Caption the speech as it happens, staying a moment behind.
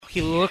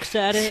he looks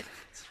at it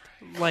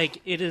like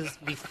it is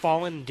the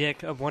fallen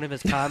dick of one of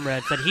his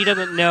comrades that he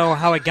doesn't know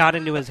how it got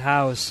into his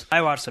house.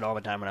 I watched it all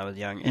the time when I was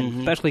young, and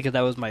especially because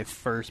that was my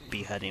first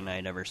beheading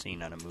I'd ever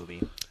seen on a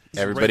movie.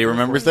 Everybody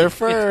remembers their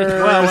first.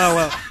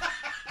 Well.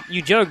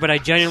 You joke, but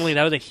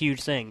that was a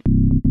huge thing.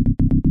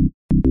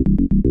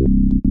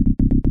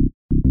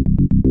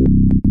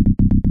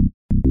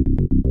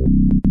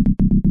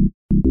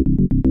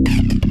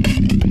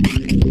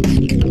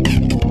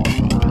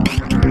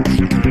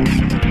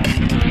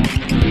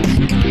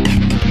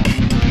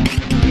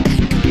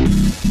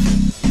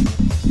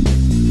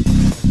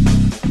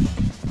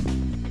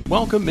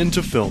 Welcome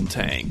into Film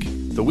Tank,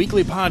 the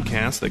weekly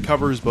podcast that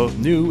covers both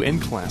new and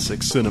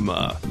classic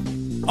cinema.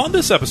 On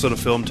this episode of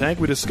Film Tank,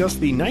 we discuss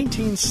the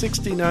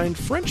 1969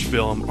 French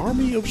film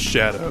Army of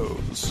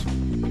Shadows.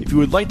 If you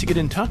would like to get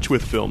in touch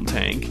with Film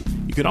Tank,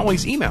 you can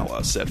always email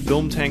us at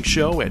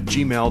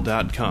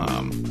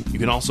filmtankshow@gmail.com. You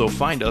can also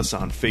find us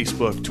on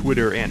Facebook,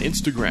 Twitter, and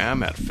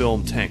Instagram at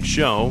Film Tank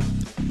Show.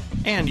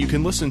 And you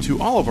can listen to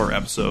all of our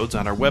episodes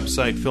on our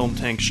website,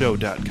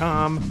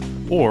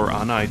 filmtankshow.com, or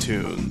on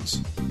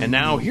iTunes. And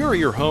now, here are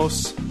your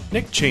hosts,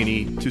 Nick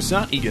Cheney,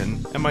 Toussaint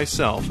Egan, and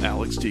myself,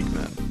 Alex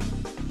Diekman.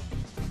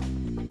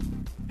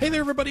 Hey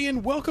there, everybody,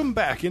 and welcome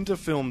back into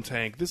Film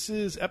Tank. This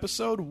is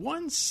episode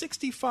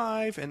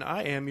 165, and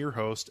I am your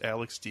host,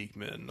 Alex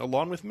Diekman.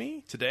 Along with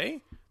me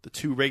today, the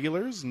two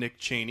regulars, Nick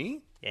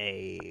Cheney.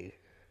 Hey.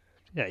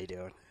 How you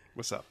doing?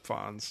 What's up,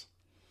 Fonz?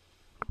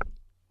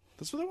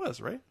 That's what it was,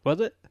 right? Was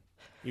it?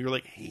 You were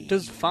like, hey.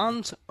 Does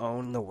Fonz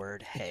own the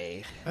word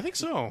hey? I think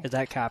so. Is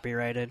that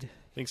copyrighted?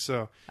 I think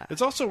so.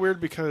 It's also weird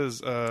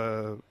because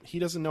he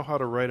doesn't know how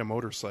to ride a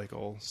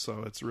motorcycle,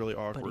 so it's really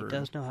awkward. But he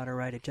does know how to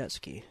ride a jet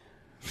ski.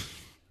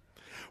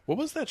 What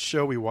was that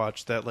show we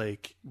watched, that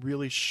like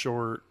really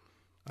short...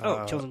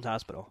 Children's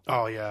Hospital.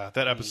 Oh, yeah.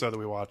 That episode that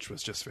we watched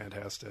was just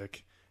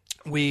fantastic.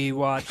 We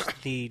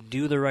watched the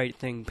Do the Right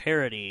Thing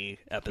parody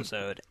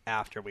episode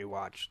after we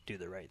watched Do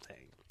the Right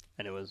Thing.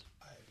 And it was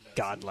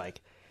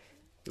godlike.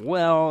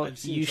 Well,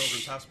 you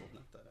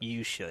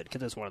should,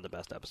 because it's one of the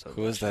best episodes.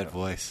 Who is that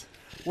voice?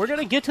 We're going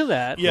to get to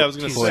that. Yeah, I was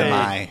going to Who say... am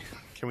I?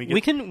 We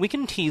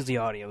can tease the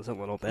audience a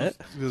little bit.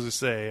 I was going to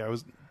say,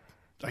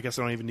 I guess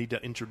I don't even need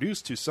to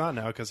introduce Toussaint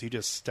now because he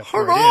just stepped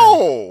Hello!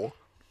 right in.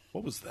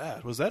 What was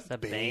that? Was that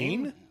that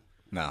Bane? Bane?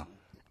 No.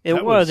 It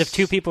That was. was- If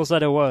two people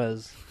said it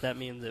was, that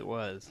means it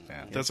was.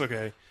 Yeah. That's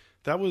okay.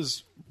 That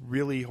was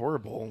really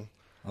horrible.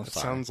 I'm It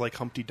sorry. sounds like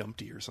Humpty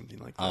Dumpty or something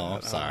like that. Oh, I'm I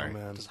don't know, sorry.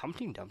 man. Does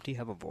Humpty Dumpty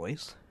have a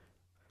voice?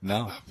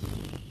 No.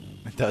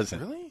 It doesn't.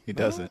 Really? He No?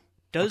 doesn't.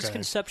 Does Okay.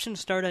 conception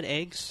start at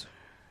eggs?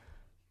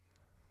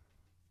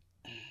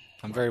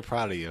 I'm very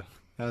proud of you.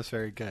 That was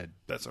very good.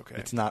 That's okay.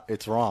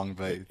 It's wrong,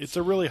 but It's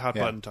a really hot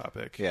Yeah. button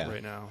topic Yeah.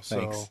 right now. So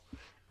Thanks.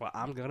 Well,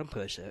 I'm going to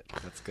push it.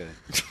 that's good.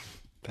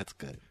 That's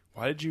good.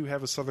 why did you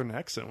have a southern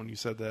accent when you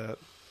said that?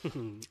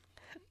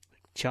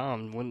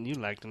 John, wouldn't you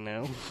like to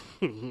know?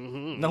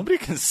 Nobody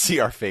can see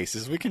our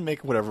faces. We can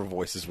make whatever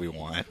voices we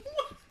want.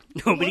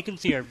 Nobody can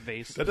see our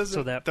face. That doesn't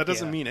so that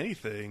doesn't mean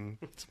anything.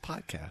 It's a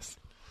podcast.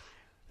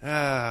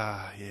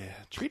 Ah, yeah.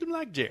 Treat him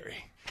like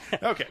Jerry.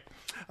 Okay.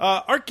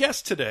 Our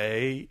guest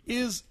today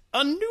is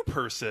a new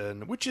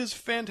person, which is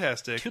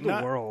fantastic. to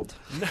the world.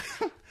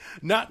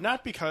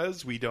 Not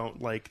because we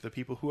don't like the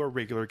people who are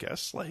regular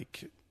guests,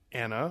 like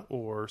Anna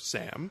or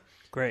Sam.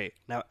 Great.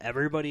 Now,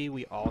 everybody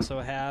we also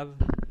have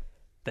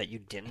that you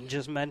didn't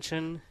just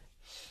mention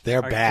They're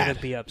are going bad.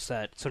 to be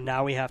upset. So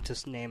now we have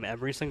to name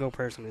every single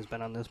person who's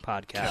been on this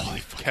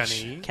podcast.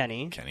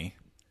 Kenny. Kenny.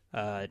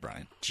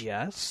 Brian.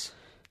 Jess,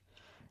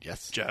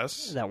 Yes.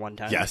 Jess. that one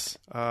time. Yes.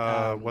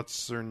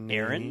 What's her name?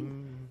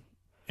 Aaron.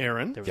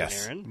 Aaron. There was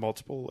Yes. Aaron.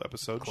 Multiple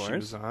episodes Of she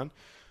course. was on.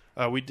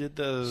 We did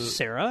the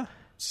Sarah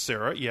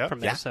Sarah, yeah. from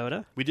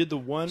Minnesota. We did the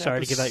one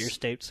Sorry to give out your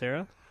state,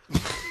 Sarah.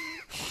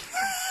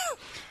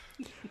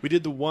 We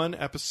did the one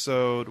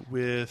episode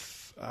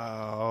with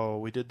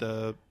we did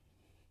the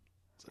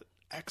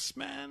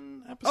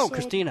X-Men episode. Oh,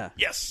 Christina.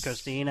 Yes.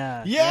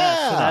 Christina.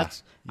 Yeah. So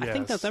that's. I Yes.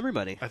 think that's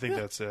everybody. I think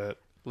that's it.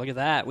 Look at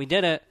that. We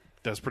did it.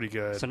 That's pretty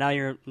good. So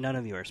now none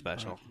of you are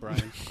special.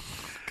 Brian.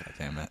 God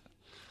damn it.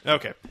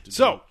 Okay.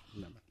 So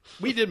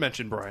we did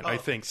mention Brian. I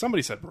think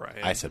somebody said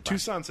Brian. I said Brian.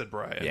 Toussaint said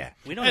Brian. Yeah.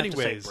 We don't have to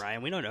Anyways, say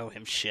Brian. We don't know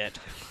him shit.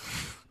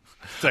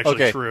 it's actually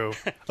Okay. true.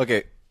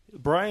 Okay.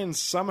 Brian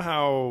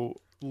somehow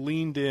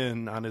leaned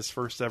in on his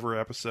first ever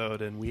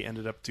episode, and we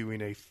ended up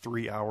doing a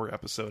 3-hour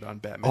episode on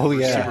Batman Oh,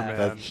 vs yeah.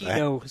 Superman. He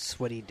knows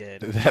what he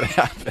did. That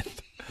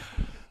happened.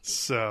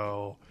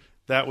 So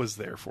that was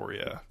there for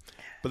you.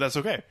 But that's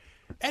okay.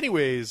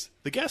 Anyways,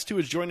 the guest who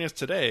is joining us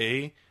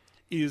today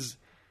is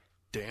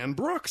Dan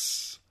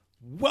Brooks.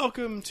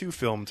 Welcome to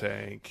Film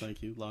Tank.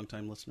 Thank you.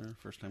 Long-time listener,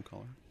 first-time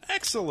caller.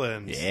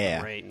 Excellent. Yeah.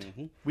 Great.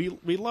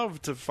 We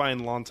love to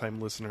find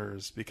longtime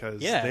listeners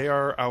because Yeah. they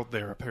are out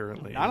there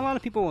apparently. Not a lot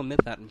of people will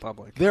admit that in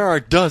public. There are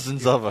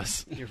dozens of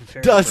us. You're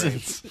very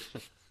Dozens.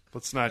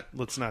 Let's not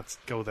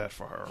go that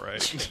far, all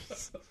right?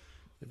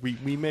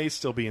 We may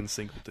still be in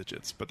single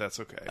digits, but that's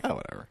okay. Oh,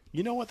 whatever.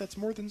 You know what? That's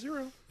more than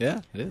 0.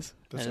 Yeah, it is.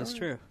 That's That is all right.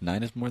 true.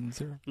 9 is more than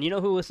 0. You know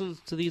who listens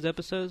to these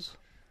episodes?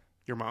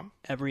 Your mom?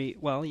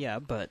 Well, yeah,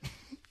 but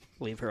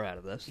leave her out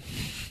of this.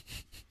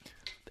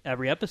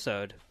 Every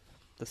episode,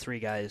 the 3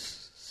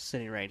 guys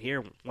sitting right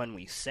here, when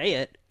we say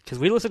it, because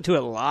we listen to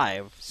it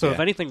live, so if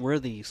Yeah. anything, we're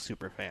the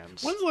super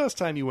fans. When's the last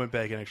time you went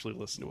back and actually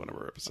listened to one of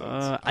our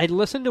episodes? I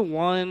listened to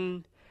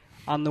one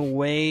on the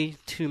way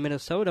to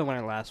Minnesota when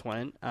I last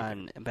went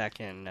back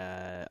in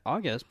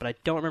August, but I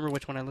don't remember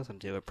which one I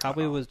listened to. It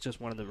probably was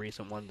just one of the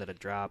recent ones that had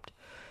dropped.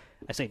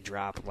 I say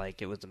dropped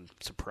like it was a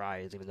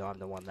surprise, even though I'm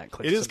the one that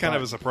clicked. It is kind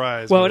of a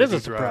surprise. Well, when it is they a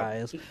do drop.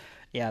 surprise.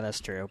 Yeah, that's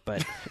true.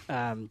 But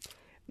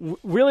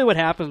really, what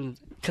happened?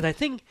 Because I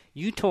think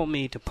you told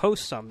me to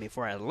post some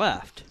before I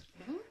left,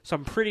 so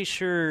I'm pretty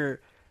sure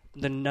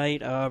the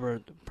night of,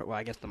 or well,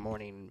 I guess the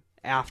morning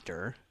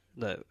after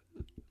that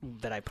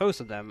I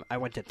posted them, I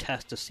went to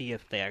test to see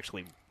if they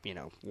actually,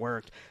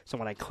 worked. So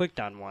when I clicked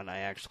on one, I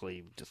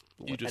actually just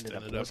ended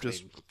up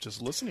listening.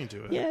 just listening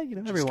to it. Yeah, every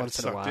Just got once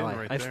in a sucked while, in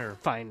right I there.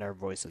 find our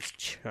voices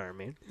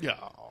charming. Yeah.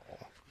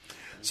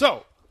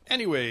 So,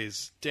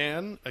 anyways,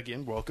 Dan,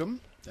 again,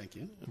 welcome. Thank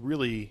you.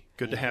 Really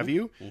good to have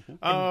you.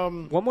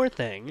 One more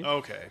thing.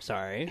 Okay.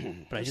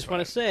 Sorry, but I just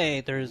want to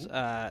say there's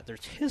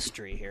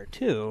history here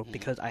too,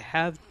 because I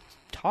have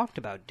talked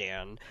about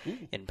Dan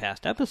in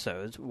past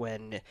episodes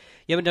when you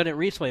haven't done it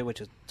recently,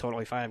 which is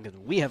totally fine because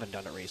we haven't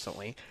done it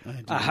recently. I do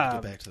need to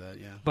get back to that,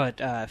 yeah. But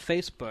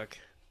Facebook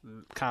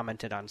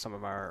commented on some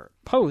of our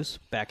posts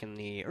back in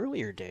the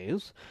earlier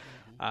days,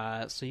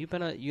 so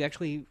you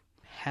actually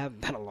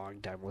have been a long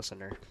time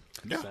listener.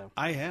 Yeah. So.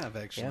 I have,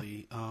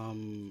 actually.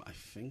 I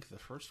think the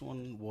first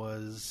one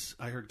was,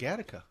 I heard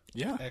Gattaca.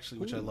 Yeah. Actually,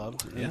 which I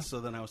loved. Yeah. And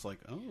so then I was like,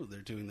 oh, they're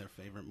doing their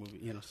favorite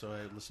movie. So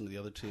I listened to the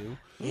other 2.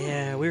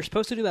 Yeah, we were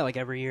supposed to do that like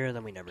every year, and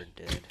then we never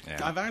did. Yeah.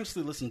 I've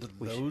actually listened to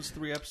those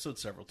 3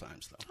 episodes several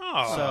times, though.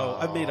 Oh. So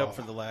I've made up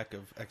for the lack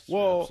of extra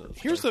Well, episodes.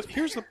 here's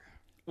the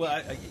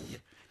Well,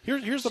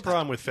 here's the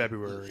problem with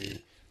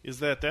February is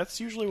that that's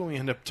usually when we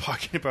end up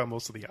talking about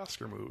most of the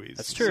Oscar movies.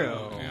 That's true.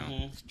 So,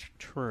 It's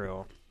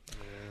true.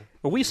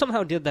 But we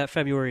somehow did that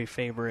February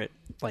favorite,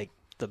 like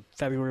the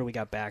February we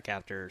got back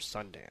after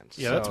Sundance.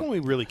 yeah, So, that's when we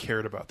really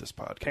cared about this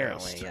podcast.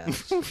 apparently,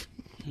 yes.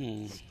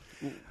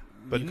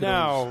 But you could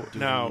now, always do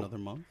it another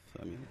month.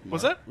 I mean,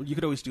 What's that? You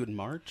could always do it in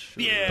March.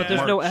 or Yeah. But there's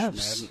March no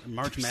Fs.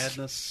 March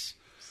Madness.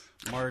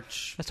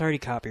 March. That's already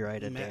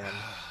copyrighted, Dan.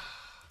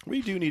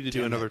 we do need to do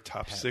Damn another it,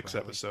 top Pat 6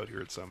 Riley. episode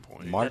here at some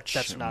point. March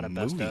that's not a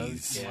best of.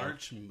 movies. Yeah.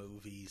 March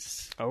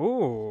movies.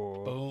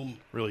 Oh. Boom.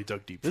 Really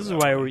dug deep. This for is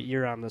that why one.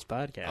 you're on this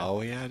podcast.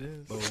 Oh, yeah, it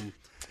is. Boom.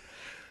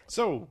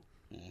 So,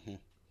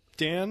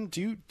 Dan,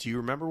 do you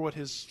remember what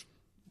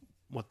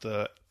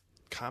the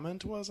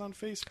comment was on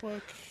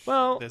Facebook?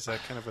 Well, Is that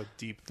kind of a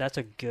deep? that's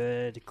a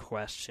good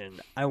question.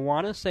 I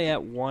want to say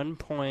at one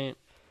point...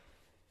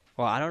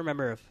 Well, I don't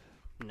remember if...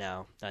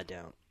 No, I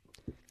don't.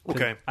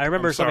 Okay, I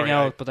remember I'm something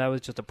sorry, else, but that was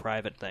just a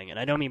private thing. And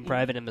I don't mean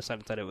private in the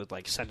sense that it was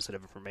like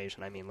sensitive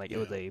information. I mean like it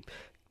was a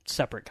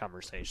separate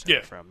conversation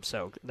Yeah. from.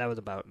 So that was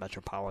about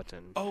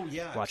Metropolitan. Oh,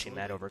 yeah. Watching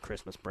that absolutely. over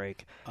Christmas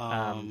break.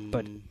 Um,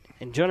 But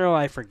in general,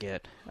 I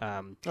forget.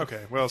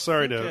 Okay, well,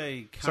 sorry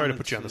think to I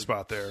put you on the commented-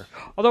 spot there.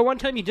 Although one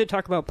time you did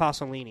talk about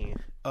Pasolini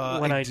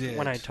when I did.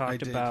 when I talked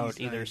did. about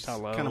He's either nice.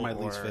 Salo Kind of my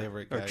or, least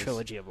favorite, or guys.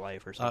 Trilogy of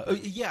Life or something.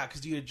 Yeah,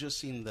 because you had just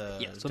seen the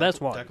Yeah, so that's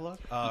one. Decalogue?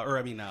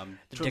 Trilogy of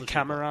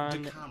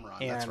Decameron,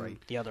 Decameron, and that's right.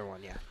 the other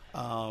one, yeah.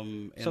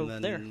 And So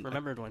then there,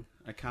 remembered one.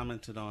 I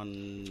commented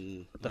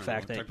on The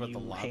fact I that talked about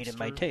you the hated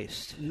my lobster.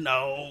 taste.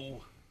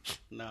 No.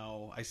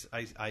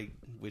 I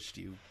wished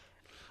you.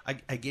 I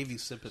gave you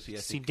sympathy. I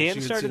See, think, 'cause you Dan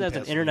had started seen as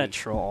an Pasolini. internet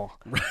troll,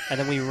 and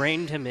then we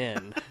reined him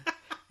in.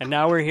 And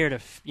now we're here to,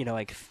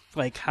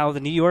 like how the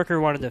New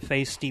Yorker wanted to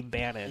face Steve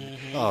Bannon.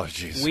 Oh,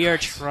 Jesus. We are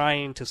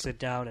trying to sit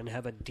down and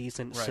have a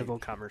decent Right. civil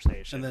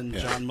conversation. And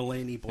then John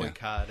Mulaney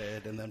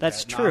boycotted, and then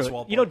That's Patton true.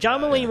 Oswalt John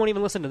boycotted. Mulaney won't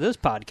even listen to this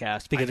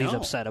podcast because I he's know.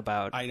 upset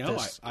about I know.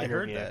 this I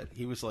heard interview. that.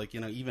 He was like,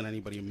 even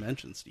anybody who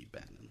mentions Steve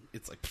Bannon,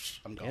 it's like, psh,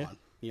 I'm gone.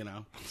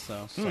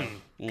 So. So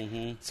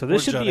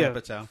this Or should be a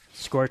Judd Apatow.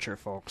 scorcher,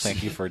 folks.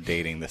 Thank you for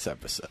dating this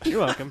episode.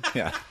 You're welcome.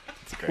 Yeah.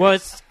 It's great. Well,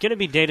 it's going to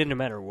be dated no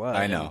matter what.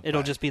 I know.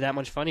 It'll just be that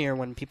much funnier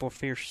when people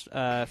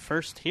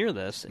first hear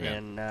this Yeah.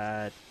 in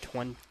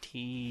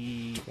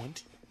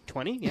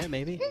 2020? Yeah,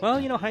 maybe.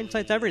 Well,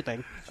 hindsight's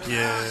everything.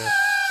 Yeah.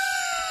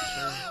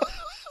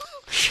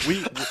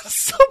 we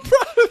so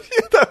proud of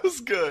you. That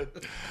was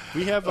good.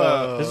 we have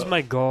This is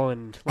my goal,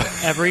 and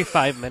every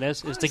 5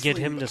 minutes is to get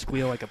him to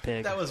squeal like a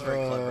pig. That was very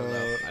clever,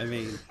 though. I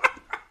mean,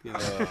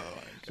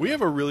 we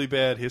have a really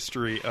bad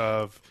history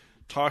of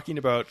talking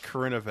about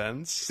current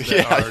events that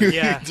Yeah, are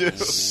Yeah. you do.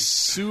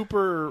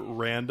 super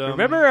random.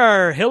 Remember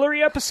our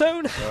Hillary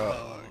episode?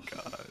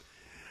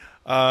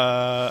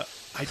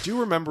 I do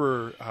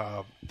remember,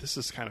 this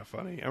is kind of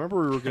funny. I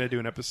remember we were going to do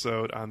an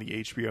episode on the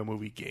HBO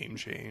movie Game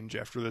Change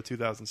after the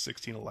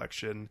 2016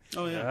 election.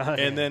 Oh, yeah.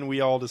 And then we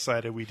all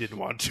decided we didn't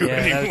want to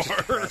anymore.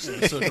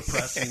 So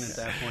depressing at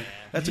that point.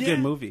 That's a good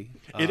movie.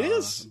 It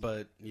is.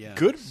 But, yeah.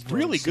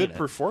 Really good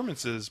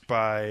performances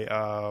by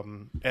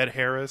Ed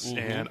Harris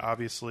and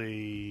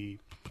obviously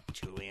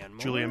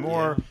Julianne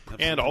Moore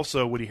and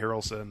also Woody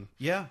Harrelson.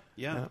 Yeah.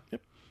 Yep.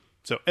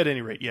 So, at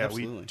any rate,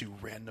 Absolutely. we do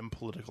random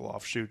political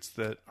offshoots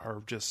that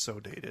are just so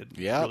dated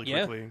really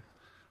Yeah. quickly.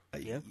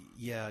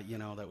 Yeah,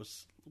 that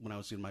was when I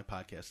was doing my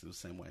podcast. It was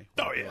the same way.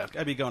 Oh, yeah.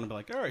 I'd be going and be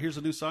like, all right, here's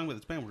a new song with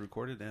this band we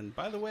recorded, and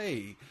by the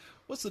way,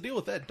 what's the deal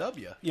with that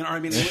W? You know what I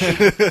mean?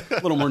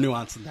 A little more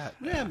nuance than that.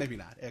 Yeah, maybe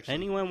not, actually.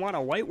 Anyone want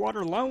a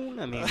whitewater loan?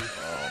 I mean,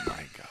 Oh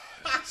my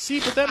god.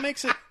 See, but that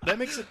makes it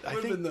I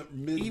think in the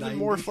mid-90s. even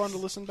more fun to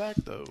listen back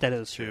though. That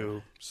is too.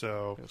 true.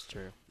 So that's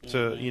true.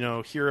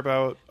 to hear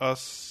about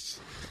us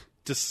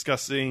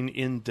discussing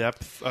in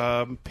depth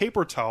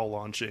paper towel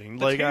launching.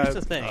 But here's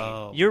the thing.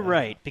 You're yeah.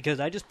 right, because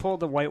I just pulled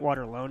the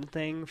whitewater loan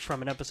thing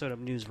from an episode of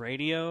News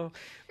Radio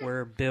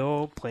where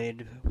Bill,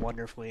 played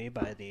wonderfully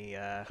by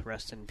the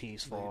rest in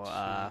peaceful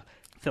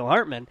Phil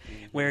Hartman,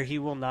 where he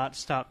will not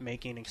stop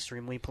making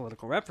extremely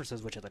political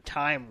references, which at the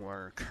time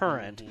were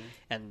current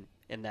and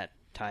in that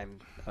time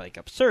like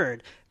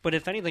absurd. But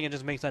if anything, it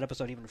just makes that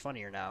episode even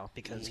funnier now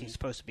because he's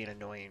supposed to be an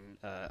annoying,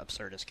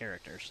 absurdist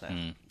character. So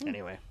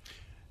anyway.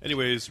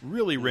 Anyways,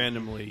 really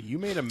randomly, you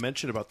made a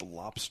mention about The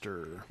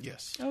Lobster.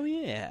 Yes. Oh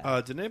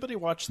yeah. Did anybody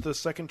watch the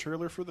second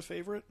trailer for The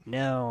Favorite?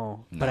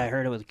 No, but I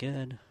heard it was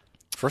good.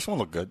 First one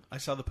looked good. I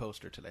saw the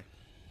poster today.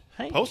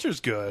 Hey. Poster's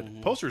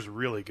good. Poster's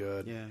really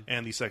good. Yeah.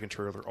 And the second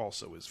trailer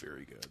also is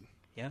very good.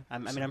 Yeah, I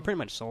mean, I'm pretty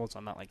much sold, so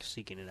I'm not like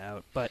seeking it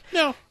out. But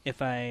No.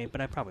 but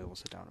I probably will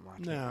sit down and watch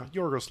it. No,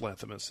 Yorgos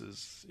Lanthimos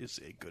is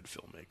a good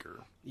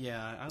filmmaker.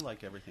 Yeah, I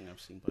like everything I've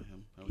seen by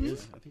him.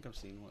 I think I've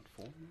seen,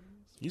 4 movies?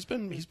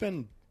 He's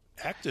been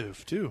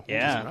active too.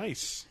 Yeah. Which is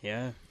nice.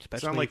 Yeah,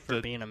 especially Sound like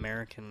for being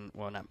American,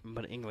 well, not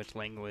but English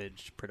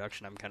language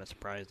production. I'm kind of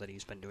surprised that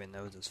he's been doing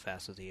those as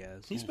fast as he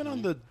has. He's been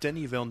on the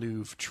Denis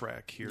Villeneuve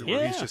track here,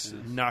 where he's Yeah. just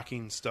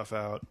knocking stuff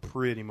out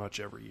pretty much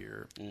every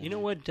year. You know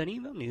what?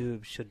 Denis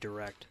Villeneuve should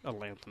direct a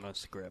Lanthimos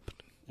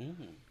script.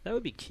 That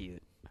would be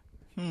cute.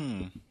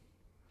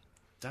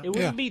 It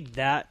wouldn't be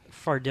that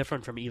far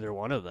different from either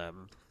one of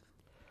them,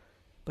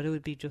 but it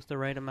would be just the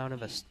right amount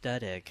of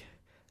aesthetic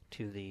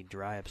to the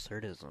dry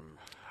absurdism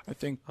I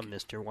think of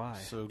Mr. Y.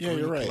 So Yeah, Greek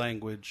you're right.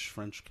 language,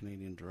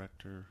 French-Canadian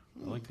director.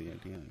 I like the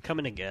idea.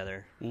 Coming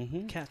together.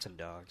 Cats and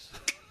dogs.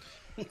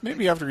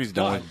 maybe after he's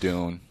done with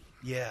Dune.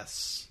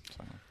 Yes.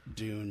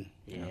 Dune.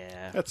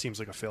 Yeah. That seems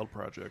like a failed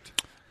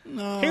project.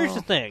 No. Here's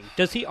the thing.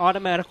 Does he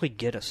automatically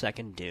get a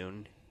second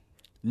Dune?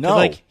 No.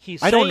 Like,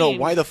 he's I don't know saying-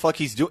 why the fuck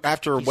he's doing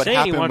after He's what saying he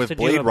happened wants with to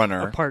Blade do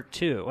Runner. a part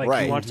 2. Like,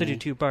 Right. he wants to do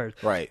 2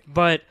 parts. Right.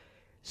 But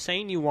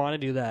saying you want to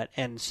do that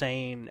and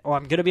saying, oh,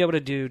 I'm going to be able to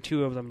do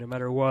 2 of them no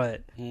matter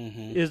what,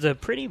 is a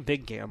pretty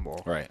big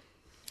gamble. Right.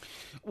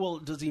 Well,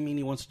 does he mean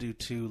he wants to do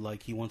 2,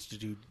 like he wants to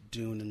do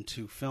Dune in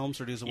 2 films,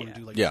 or does he want to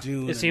do like Yeah.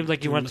 Dune? It seems and like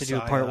he Dune wants to do a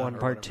Messiah part 1, or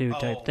part 2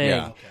 whatever? type thing.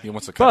 Yeah. Okay. He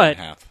wants to cut it But in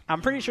half.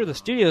 I'm pretty sure the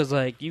studio's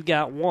like, you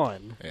got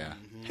 1. Yeah.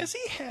 Has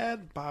he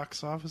had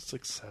box office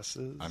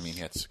successes? I mean, he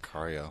had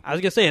Sicario. I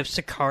was going to say, if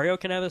Sicario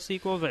can have a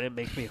sequel, then it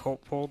makes me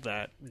hopeful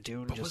that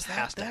Dune was just that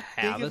has to big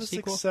have of a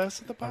sequel. success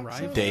at the box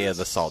Arrival? office? Day of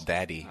the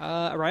Soldati.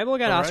 Arrival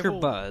got Oscar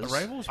buzz.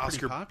 Arrival was pretty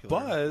Oscar popular.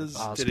 buzz.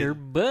 Oscar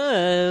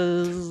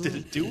buzz. Did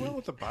it do well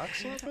at the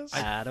box office?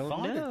 I don't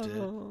thought know.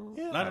 it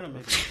did. Yeah. I don't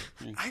know.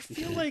 Maybe. I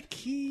feel like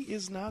he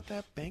is not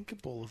that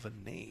bankable of a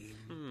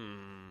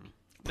name.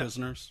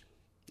 Prisoners.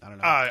 I don't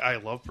know. I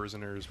love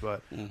Prisoners,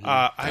 but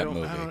That I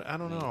movie.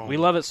 don't know. We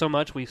love it so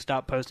much we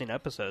stopped posting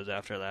episodes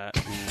after that.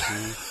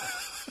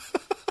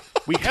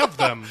 We have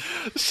them.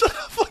 Shut the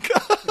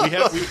fuck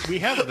up. We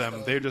have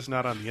them. They're just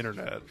not on the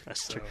internet.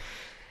 That's So true.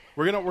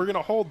 we're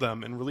gonna hold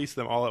them and release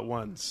them all at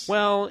once.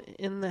 Well,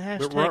 in the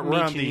hashtag we're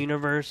on MeToo the-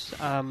 universe,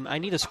 I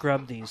need to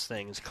scrub these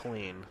things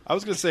clean. I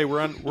was gonna say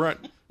we're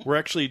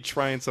actually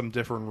trying some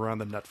different. We're on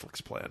the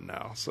Netflix plan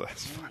now, so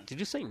that's fine. Did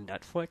you say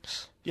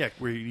Netflix? Yeah,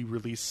 where you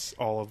release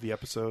all of the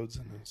episodes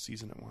and the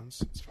season at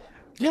once. It's fine.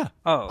 Yeah.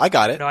 Oh, I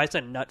got it. No, I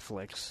said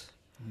Netflix.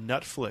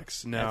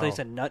 Netflix. I No. thought you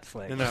said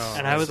Nutflix. No.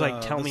 And I was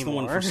like, tell that's me the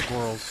more. one for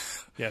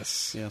squirrels.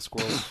 Yes. Yeah,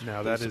 squirrels.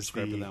 No, They that is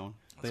subscribe to the- that one.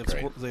 That's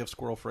great. They have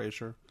Squirrel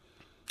Frasier.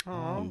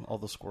 All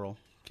the squirrel.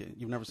 Okay,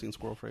 you've never seen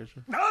Squirrel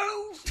Frasier?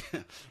 No!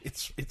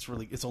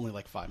 it's only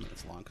like 5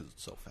 minutes long because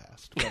it's so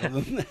fast. But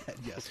other than that,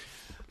 yes.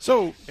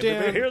 So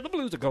Everybody Dan, hear the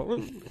blues are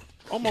going.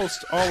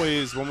 almost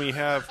always when we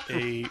have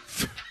a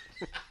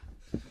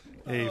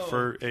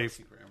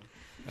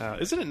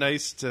isn't it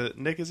nice to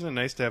Nick? Isn't it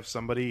nice to have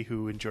somebody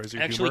who enjoys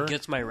your Actually humor?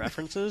 gets my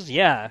references?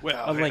 Yeah.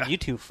 Well, I'm like, yeah. you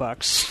two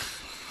fucks.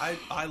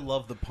 I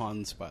love the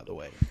puns, by the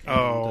way.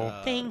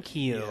 Oh. Thank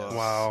you.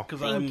 Wow. Because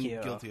Thank I'm you.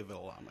 guilty of it a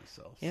lot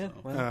myself. Yeah, So.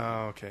 well,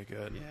 Oh, okay,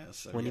 good. Yeah,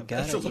 so When you yeah, got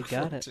that's to it, you look got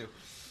forward it. to.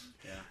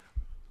 Yeah.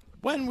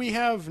 When we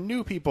have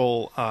new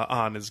people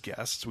on as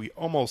guests, we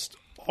almost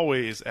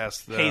always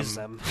ask them. haze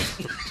them.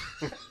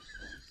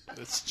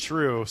 It's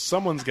true.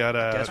 Someone's got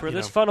to. That's where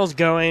this funnel's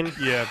going.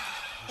 Yeah.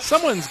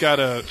 Someone's got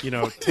to,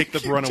 take the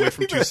run away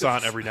from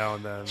Toussaint every now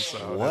and then.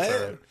 So What? That's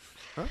all right.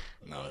 Huh?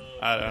 No.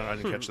 I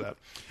didn't catch that.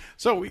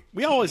 So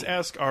we always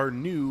ask our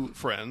new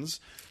friends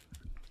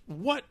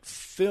what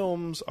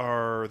films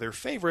are their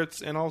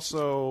favorites, and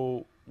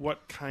also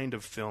what kind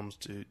of films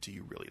do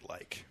you really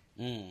like?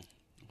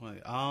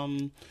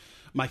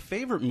 My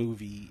favorite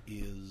movie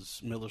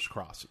is Miller's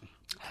Crossing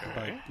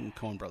by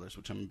Coen Brothers,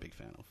 which I'm a big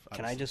fan of.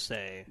 Can I just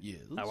say, Yes.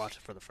 I watched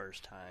it for the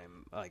first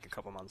time like a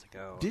couple months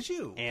ago. Did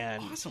you?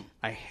 And Awesome.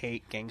 I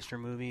hate gangster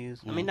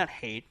movies. I mean, not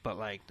hate, but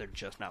like they're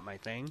just not my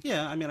thing.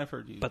 Yeah, I mean, I've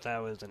heard you. But that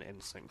was an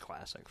instant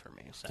classic for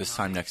me. So. This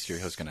time next year,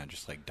 he was going to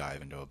just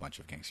dive into a bunch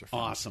of gangster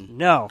films. Awesome.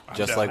 No,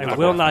 Just down. like I with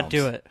will horror not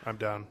films. do it. I'm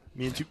down.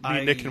 Me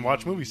and Nick can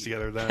watch movies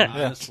together then.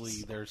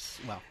 Honestly, there's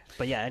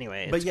But yeah,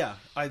 anyway. But yeah,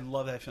 I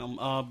love that film.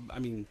 I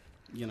mean,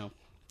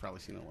 probably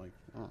seen it like,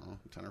 I don't know,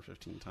 10 or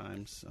 15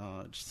 times.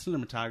 Just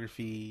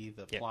cinematography,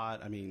 the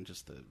plot, I mean,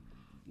 just the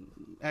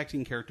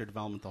acting, character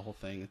development, the whole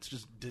thing. It's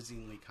just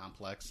dizzyingly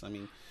complex. I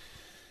mean,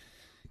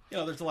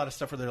 there's a lot of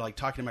stuff where they're like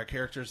talking about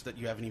characters that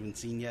you haven't even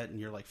seen yet, and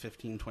you're like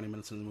 15, 20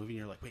 minutes into the movie, and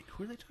you're like, wait,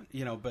 who are they talking?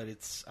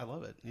 But I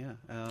love it, yeah.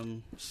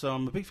 So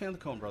I'm a big fan of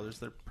the Coen Brothers.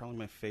 They're probably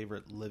my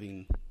favorite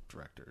living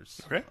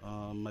directors. Okay.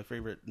 My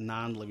favorite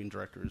non-living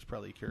director is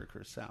probably Akira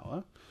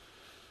Kurosawa.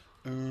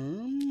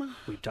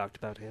 We've talked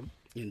about him.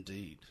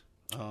 Indeed.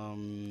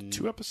 2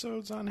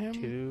 episodes on him?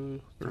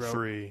 2 Or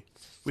 3?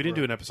 We didn't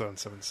do an episode on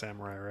Seven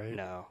Samurai, right?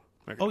 No.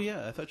 Okay. Oh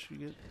yeah, I thought you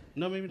did.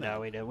 No, maybe not. No,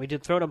 we did. We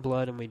did Throne of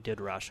Blood and we did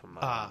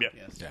Rashomon. Yep.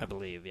 Yes. Yeah. I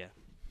believe, yeah.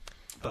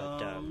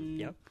 But,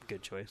 yep,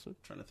 good choice.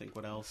 Trying to think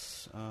what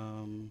else.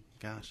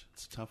 Gosh,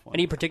 it's a tough one.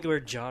 Any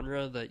particular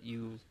genre that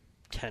you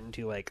tend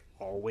to, like,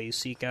 always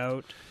seek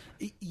out?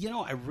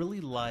 I really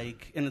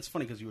like, and it's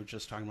funny because you were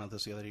just talking about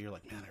this the other day. You're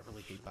like, man, I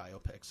really hate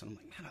biopics, and I'm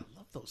like, man, I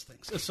love those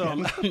things. So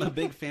I'm a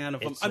big fan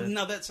of them.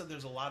 Now that said,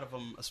 there's a lot of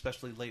them,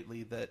 especially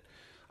lately, that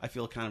I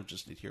feel kind of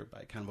just adhere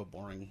by kind of a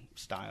boring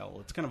style.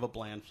 It's kind of a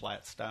bland,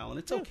 flat style, and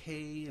it's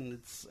okay, and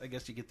I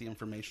guess you get the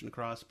information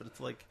across, but it's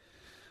like,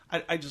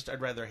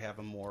 I'd rather have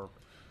a more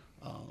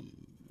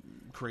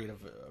creative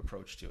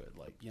approach to it.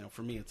 Like,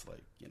 for me, it's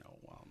like,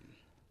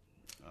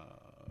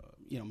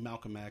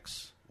 Malcolm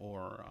X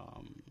or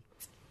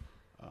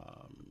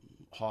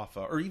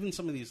Hoffa, or even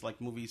some of these like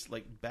movies,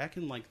 like back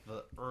in like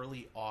the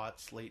early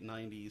aughts, late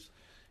 90s,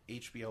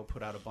 HBO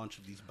put out a bunch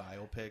of these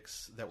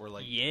biopics that were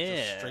like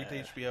just straight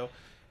to HBO,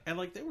 and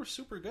like they were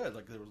super good.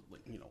 Like there was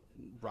like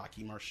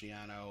Rocky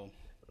Marciano,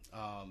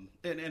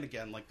 and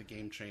again like The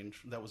Game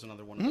Change. That was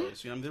another one of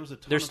those. There was a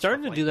ton They're of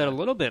starting to stuff do like that a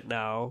little bit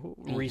now,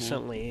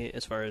 recently,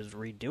 as far as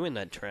redoing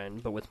that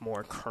trend, but with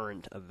more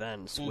current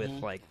events, with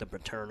like the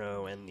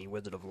Paterno and the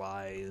Wizard of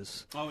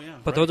Lies. Oh yeah,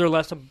 But those are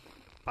less of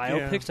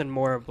biopics and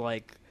more of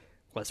like,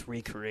 let's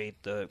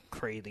recreate the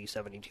crazy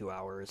 72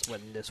 hours when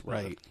this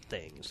was a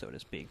thing, so to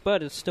speak.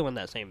 But it's still in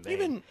that same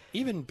vein.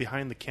 Even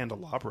Behind the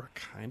Candelabra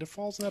kind of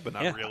falls in that, but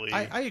not really.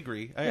 I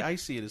agree. I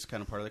see it as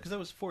kind of part of that because that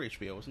was for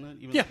HBO, wasn't it?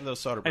 Even Yeah. That was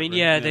Soderbergh. I mean,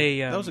 right?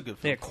 that was a good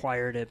film. They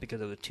acquired it because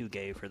it was too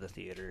gay for the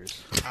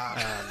theaters.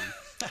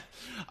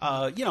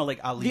 Like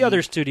Ali. The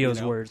other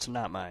studio's words,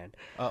 not mine.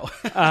 Oh,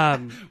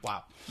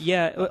 wow.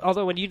 Yeah,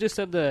 although when you just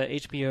said the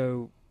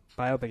HBO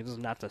biopic, this is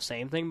not the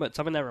same thing, but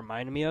something that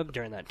reminded me of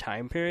during that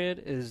time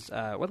period is,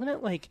 wasn't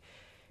it like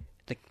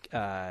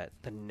the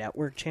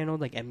network channel,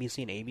 like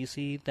NBC and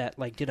ABC, that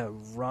like did a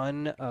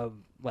run of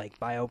like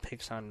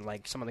biopics on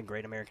like some of the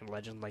great American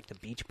legends, like the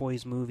Beach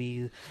Boys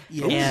movie,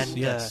 and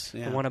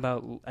the one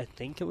about, I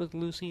think it was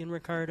Lucy and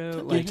Ricardo.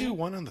 Did like, they do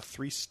one on the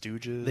Three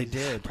Stooges? They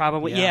did.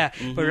 Probably, yeah.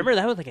 Mm-hmm. But remember,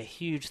 that was like a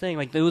huge thing.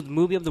 Like, there was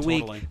movie of the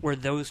week Totally. where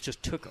those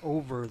just took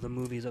over the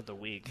movies of the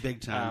week.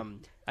 Big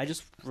time. I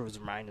just was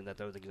reminded that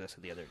those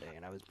existed the other day,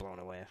 and I was blown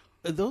away.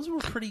 Those were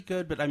pretty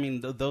good, but I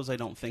mean, those I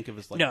don't think of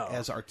as like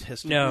as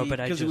artistic. No, but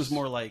because it was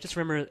more like just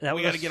remember that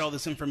we got to get all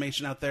this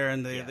information out there,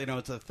 and they know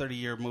it's a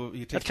 30-year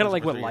movie. That's kind of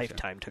like what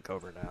Lifetime took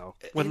over now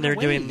when they're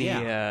doing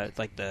the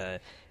like the.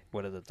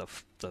 What is it?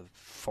 The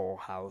Full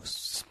House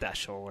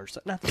special or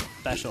something? Not the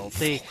special.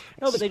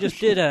 But they just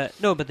did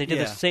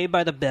the Saved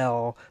by the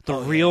Bell,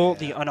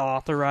 the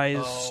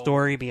unauthorized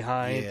story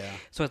behind. Yeah.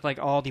 So it's like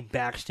all the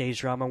backstage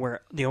drama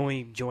where the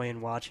only joy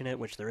in watching it,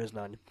 which there is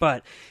none,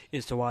 but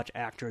is to watch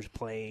actors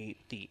play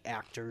the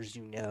actors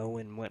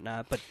and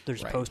whatnot. But they're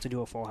supposed to do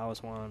a Full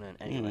House one,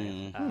 and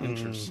anyway,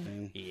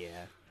 interesting. Yeah.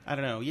 I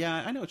don't know. Yeah,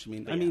 I know what you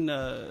mean. I mean,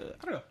 I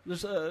don't know.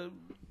 There's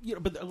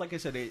but like I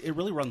said, it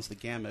really runs the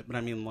gamut. But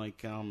I mean,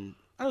 like, I don't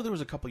know. There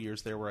was a couple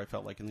years there where I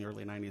felt like in the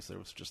early '90s there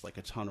was just like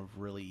a ton of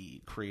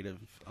really creative,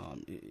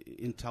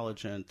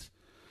 intelligent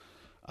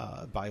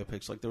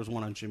biopics. Like there was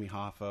one on Jimmy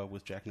Hoffa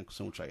with Jack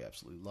Nicholson, which I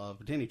absolutely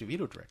love. Danny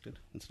DeVito directed,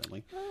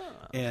 incidentally.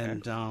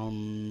 And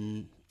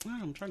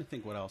I'm trying to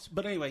think what else.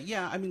 But anyway,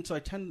 yeah. I mean, so I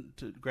tend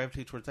to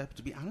gravitate towards that. But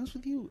to be honest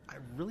with you, I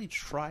really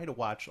try to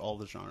watch all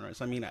the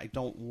genres. I mean, I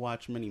don't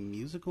watch many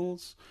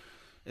musicals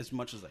as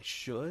much as I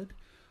should.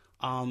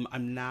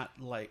 I'm not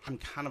like, I'm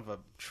kind of a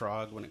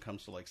trog when it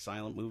comes to like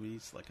silent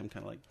movies. Like I'm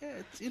kind of like, yeah,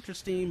 it's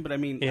interesting, but I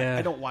mean,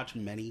 I don't watch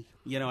many.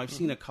 You know, I've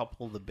seen a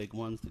couple of the big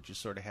ones that you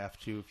sort of have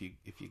to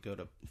if you go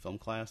to film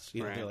class.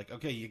 You know, they're like,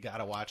 okay, you got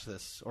to watch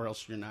this, or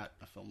else you're not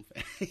a film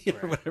fan,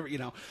 or whatever. You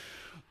know,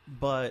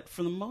 but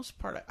for the most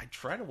part, I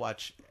try to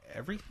watch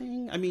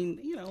everything. I mean,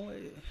 you know,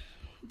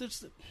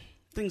 there's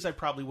things I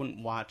probably wouldn't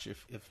watch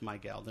if my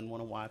gal didn't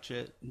want to watch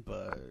it,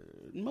 but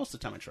most of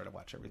the time I try to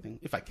watch everything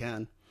if I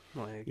can.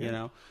 You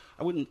know,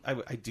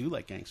 I do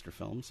like gangster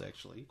films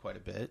actually quite a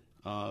bit.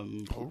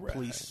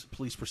 Police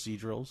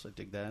procedurals, I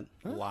dig that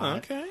a lot.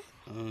 Okay.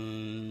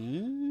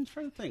 I'm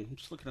trying to think. I'm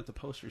just looking at the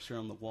posters here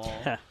on the wall.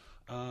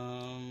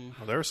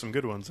 Well, there are some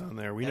good ones on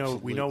there. We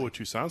know what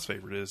Toussaint's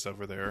favorite is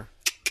over there.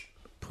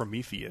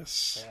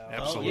 Prometheus.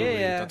 Absolutely.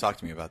 Don't talk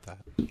to me about that.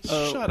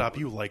 Shut up.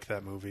 You like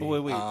that movie.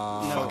 Wait.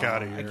 Fuck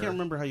out of here. I can't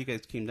remember how you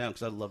guys came down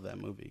because I love that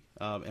movie.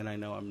 And I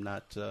know I'm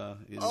not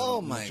in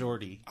Oh the my-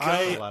 majority.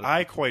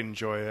 I quite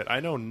enjoy it. I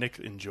know Nick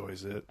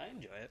enjoys it. I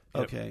enjoy it.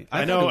 Okay.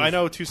 I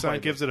know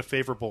Toussaint gives it a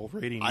favorable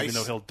rating, even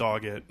though he'll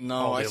dog it No,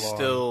 all day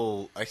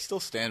long. I still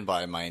stand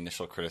by my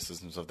initial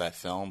criticisms of that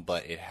film,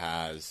 but it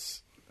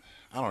has,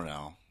 I don't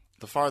know.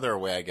 The farther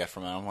away I get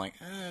from it, I'm like,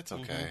 it's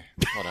okay.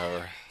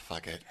 Whatever.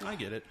 Fuck it. I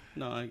get it.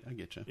 No, I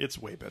get you. It's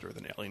way better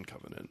than Alien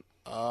Covenant.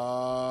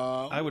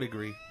 I would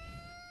agree.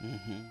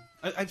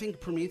 I think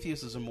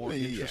Prometheus is a more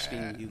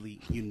interesting,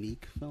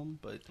 unique film,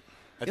 but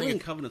Alien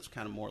Covenant's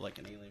kind of more like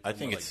an alien film. I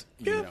think it's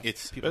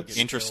get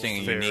interesting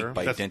and Fair. unique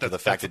by That's- dint of the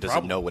that's fact the it doesn't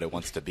problem. know what it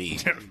wants to be.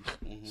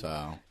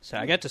 So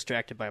I got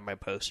distracted by my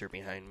poster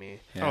behind me.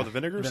 yeah. Oh, the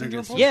Vinegar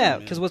Syndrome? Syndrome? Yeah,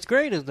 because what's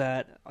great is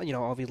that, you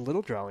know, all these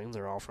little drawings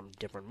are all from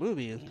different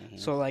movies.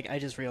 So, like, I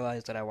just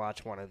realized that I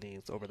watched one of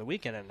these over the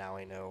weekend, and now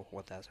I know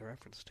what that's a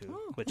reference to,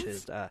 which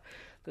is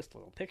this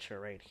little picture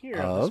right here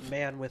of this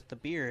man with the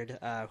beard,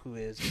 who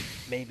is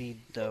maybe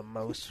the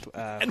most...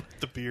 The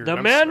beard. the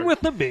I'm man sorry.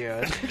 with the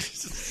beard,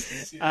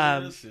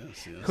 Yes.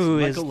 who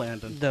is Michael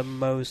Landon. the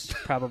most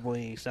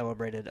probably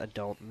celebrated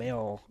adult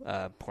male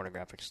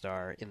pornographic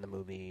star in the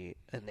movie.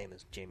 His name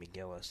is Jamie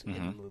Gillis in the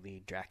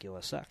movie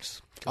Dracula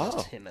Sucks.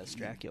 That's him as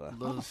Dracula.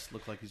 Does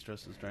look like he's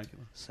dressed as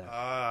Dracula. So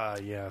Ah,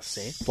 yes.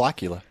 See?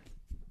 Blackula.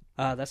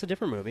 that's a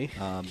different movie.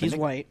 He's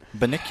white.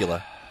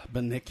 Banicula.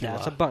 Banicula.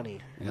 That's a bunny.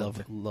 Love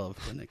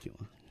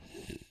Banicula.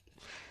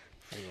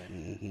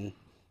 Anyway.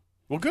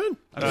 Well, good.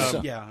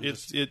 Yeah,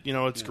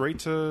 It's great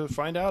to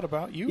find out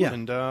about you. Yeah.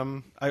 And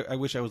I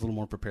wish I was a little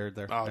more prepared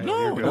there. Oh, I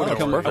no, would have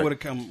come,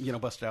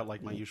 perfect. Busted out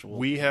like my usual.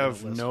 we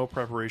have list. no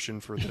preparation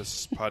for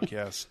this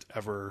podcast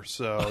ever,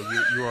 so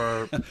you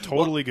are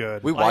totally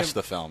good. We watched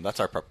the film. That's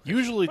our preparation.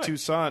 Usually,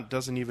 Toussaint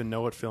doesn't even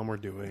know what film we're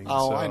doing.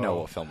 Oh, so I know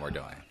what film we're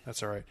doing.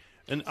 That's all right.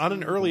 And on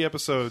an early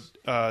episode,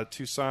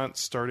 Toussaint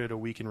started a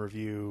week in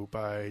review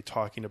by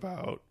talking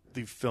about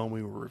the film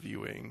we were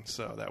reviewing,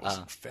 so that was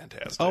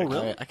fantastic. Oh,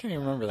 really? I can't even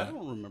remember I that.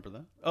 don't remember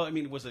that. Oh, I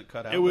mean, was it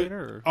cut out It was, later?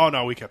 Or? oh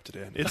no, we kept it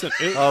in.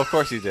 Oh, of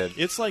course you did.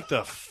 It's like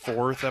the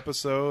 4th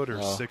episode or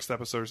 6th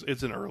episode.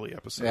 It's an early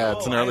episode. Yeah,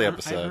 it's an early I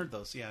episode. heard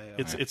those. Yeah.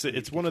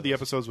 It's one of the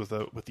episodes with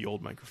the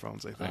old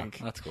microphones, I think.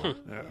 That's cool.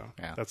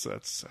 Yeah.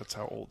 That's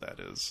how old that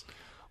is.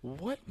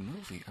 What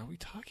movie are we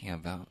talking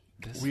about?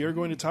 We are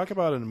going to talk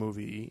about a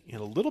movie in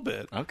a little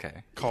bit.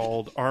 Okay.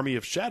 Called Army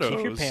of Shadows.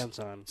 Keep your pants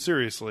on.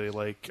 Seriously,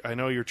 like, I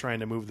know you're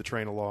trying to move the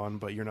train along,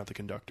 but you're not the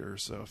conductor,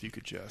 so if you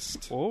could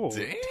just... Oh,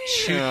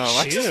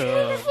 Damn.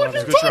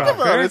 Good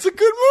try. It's a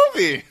good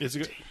movie.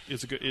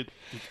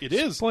 It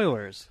is.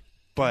 spoilers.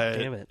 But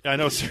Damn it. I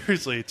know,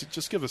 seriously,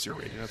 just give us your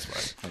rating. That's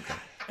fine. Okay.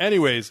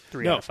 Anyways,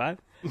 3 out of 5.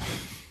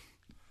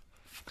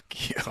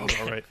 All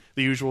right.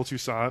 The usual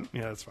Toussaint.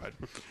 Yeah, that's fine.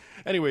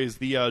 Anyways,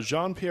 the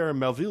Jean-Pierre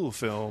Melville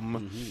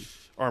film,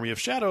 Army of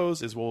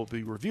Shadows, is what we'll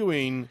be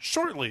reviewing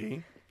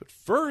shortly. But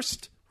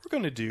first, we're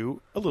going to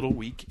do a little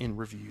week in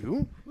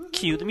review.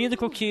 Cue the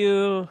musical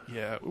cue.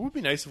 Yeah, it would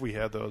be nice if we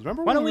had those.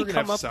 Remember Why when don't we we were going to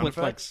come have up sound with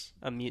effects?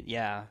 like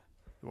yeah?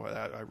 Well,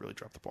 I really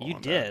dropped the ball You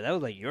on did. That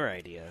was like your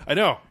idea, that. I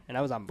know. and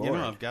I was on board.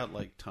 I've got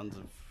like tons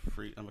of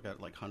free. I've got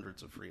like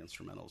hundreds of free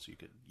instrumentals you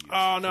could use.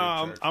 Oh, free no,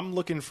 of charge. I'm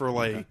looking for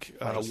like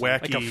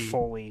wacky... like a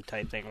Foley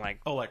type thing, like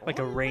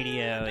a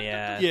radio,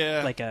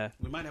 Yeah. like a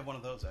We might have one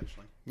of those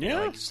actually.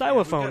 Yeah. like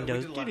xylophone we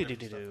does did a lot of different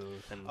do-do-do-do,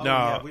 and Oh, No.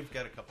 yeah, we've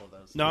got a couple of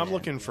those. No, I'm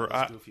looking for...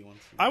 those goofy ones.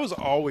 I was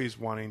always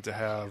wanting to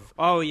have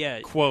oh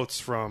yeah, quotes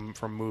from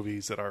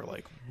movies that are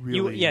like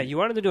really... you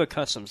wanted to do a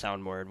custom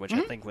soundboard, which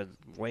I think was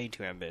way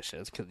too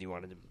ambitious because you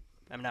wanted to.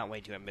 I'm not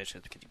way too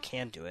ambitious because you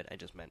can do it. I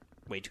just meant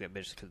way too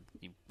ambitious because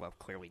you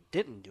clearly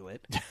didn't do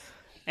it.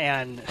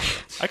 And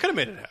I could have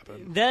made it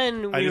happen.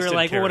 then I we just were didn't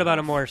like, care well, what about a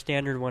enough. more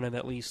standard one of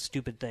at least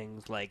stupid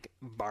things like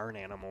barn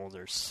animals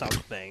or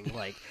something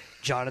like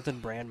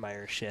Jonathan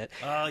Brandmeier shit.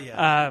 Oh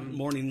yeah, Um,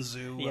 Morning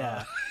Zoo.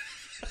 Yeah.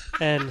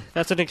 And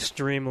that's an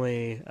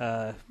extremely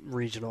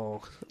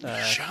regional.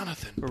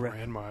 Jonathan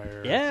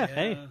Brandmeier. Yeah,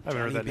 hey. I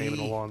haven't heard that Johnny name in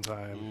a B. long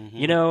time.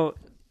 You know,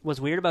 what's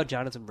weird about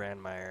Jonathan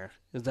Brandmeier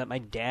is that my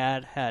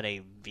dad had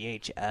a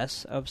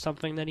VHS of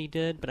something that he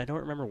did, but I don't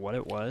remember what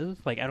it was.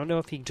 Like, I don't know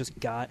if he just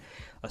got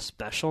a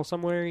special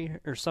somewhere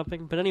or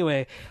something. But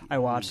anyway, I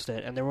watched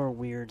it, and there were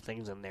weird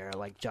things in there,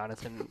 like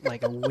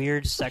like a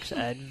weird sex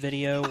ed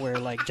video where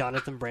like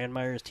Jonathan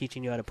Brandmeier is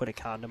teaching you how to put a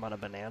condom on a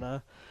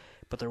banana,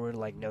 but there were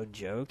like no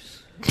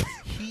jokes.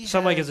 So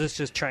I'm like, is this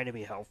just trying to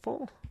be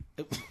helpful?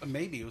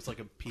 Maybe it was like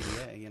a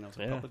PDA, you know,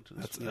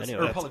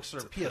 public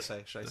service,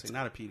 PSA, should I say,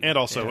 not a PDA, and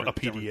also a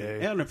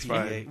PDA, and a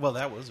PDA. Well,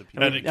 that was a PDA.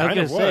 And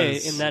I was going to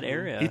say in that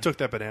area, he took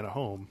that banana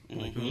home.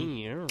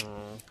 Yeah.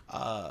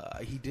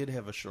 He did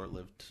have a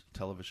short-lived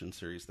television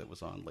series that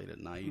was on late at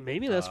night.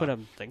 Maybe that's what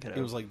I'm thinking of.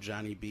 It was like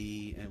Johnny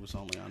B, and it was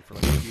only on for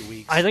like a few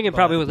weeks. I think it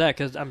probably was that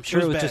because I'm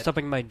sure it was just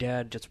something my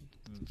dad just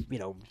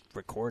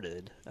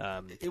recorded.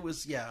 It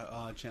was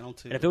Channel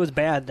 2. And if it was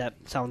bad, that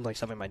sounds like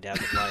something my dad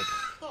would like.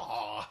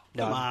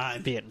 No, come on.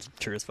 I'm being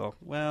truthful.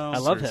 Well, I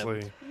love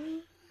him.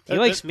 He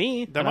likes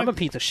me, and I'm a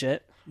piece of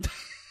shit.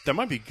 That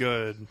might be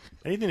good.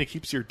 Anything that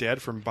keeps your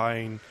dad from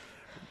buying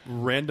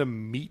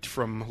random meat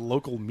from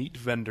local meat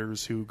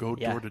vendors who go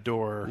door to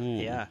door.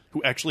 Yeah.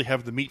 Who actually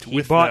have the meat he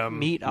with bought them.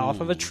 Meat off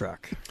of a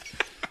truck.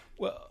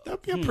 Well,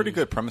 that'd be a pretty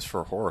good premise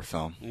for a horror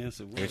film. Yes,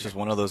 it would. It's just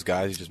one of those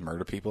guys who just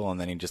murder people, and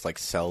then he just like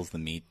sells the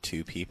meat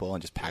to people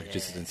and just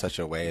packages it in such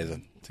a way as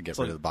to get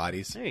rid of the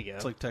bodies. There you go.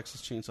 It's like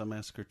Texas Chainsaw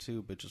Massacre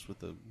 2, but just with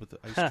the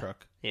ice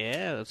truck.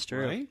 Yeah, that's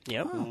true. Right?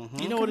 Yep.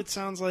 You know what it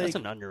sounds like? That's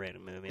an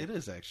underrated movie. It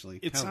is actually.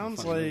 It kind sounds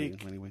of a funny like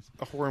movie in many ways.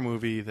 a horror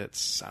movie that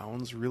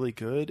sounds really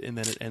good, and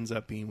then it ends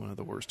up being one of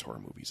the worst horror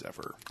movies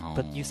ever.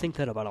 But you think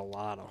that about a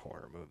lot of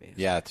horror movies.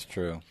 Yeah, it's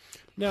true.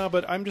 No,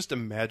 but I'm just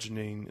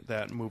imagining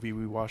that movie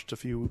we watched a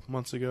few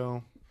months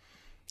ago.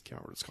 Can't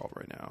remember what it's called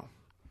right now.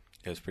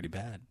 It was pretty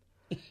bad.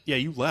 Yeah,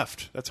 you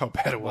left. That's how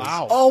bad it was.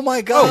 Wow. Oh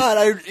my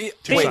God!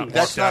 Tucson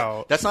That's walked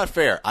out. that's not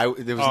fair.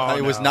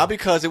 It was not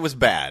because it was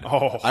bad.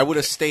 Oh. I would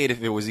have stayed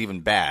if it was even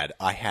bad.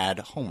 I had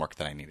homework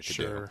that I needed to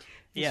do. Sure.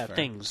 Yeah,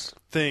 Things.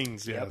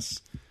 Things,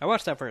 yes. I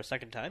watched that for a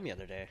second time the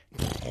other day,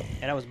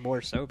 and I was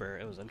more sober.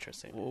 It was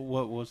interesting.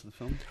 What was the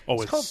film?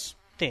 Oh, It's called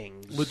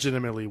Things.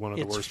 legitimately one of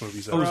the It's worst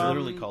movies Oh, it was ever.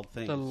 literally called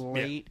Things. The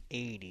late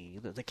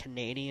 '80s, the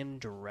Canadian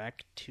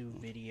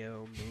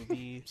direct-to-video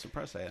movie. I'm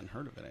surprised I hadn't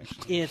heard of it,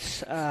 actually.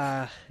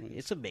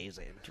 It's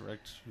amazing.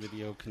 Direct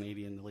video,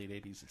 Canadian, late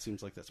 80s. It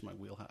seems like that's my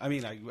wheelhouse. I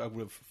mean, I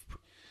would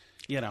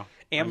have,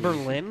 Amber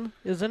Lynn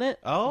is in it.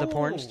 Oh, the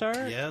porn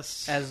star.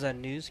 yes. As a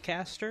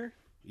newscaster.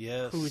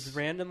 Yes. Who's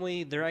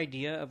randomly, their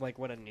idea of like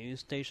what a news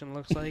station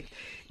looks like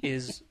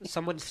is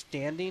someone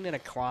standing in a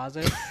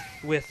closet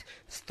with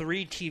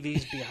 3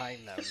 TVs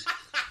behind them,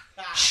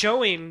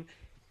 showing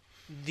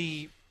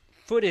the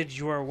footage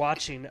you are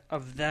watching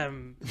of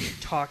them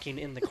talking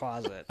in the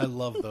closet. I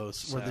love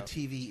those where the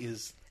TV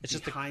is It's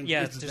just behind.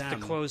 it's just them.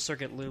 the closed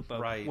circuit loop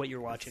of Right. what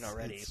you're watching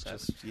already. It's So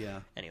just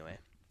anyway,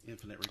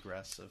 infinite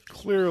regress of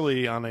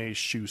Clearly on a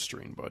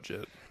shoestring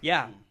budget.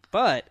 yeah,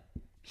 but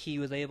he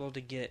was able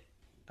to get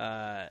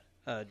a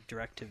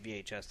direct to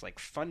VHS like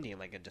funding,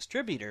 like a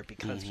distributor,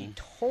 because he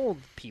told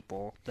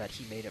people that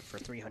he made it for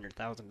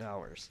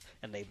 $300,000,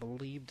 and they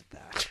believed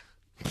that.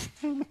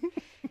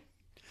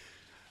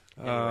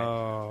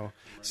 Oh.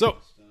 So,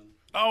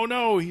 oh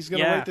no, he's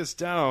going to write this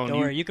down. Don't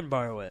worry, you can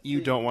borrow it.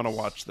 You don't want to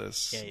watch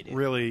this. Yeah, you do.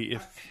 Really,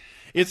 if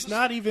it's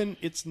not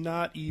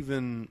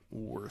even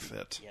worth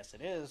it. Yes,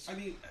 it is. I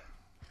mean,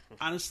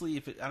 honestly,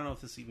 I don't know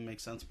if this even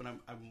makes sense, but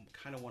I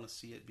kind of want to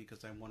see it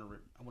because I want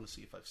to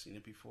see if I've seen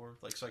it before,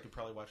 like so I could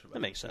probably watch it. That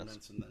makes sense.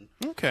 Minutes and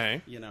then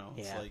Okay.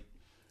 it's Yeah. like,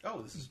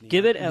 oh, this is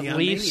Give it at Neon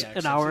least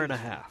Maniacs. an I've hour seen and a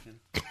this half. one.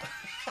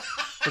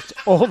 It's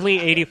only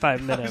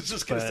 85 minutes. I was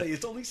just gonna but say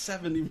it's only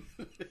 70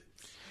 minutes.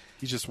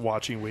 He's just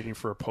watching, waiting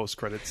for a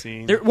post-credit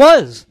scene. There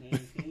was.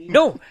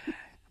 No.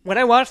 When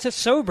I watched it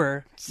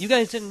sober, you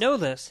guys didn't know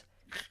this,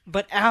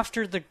 but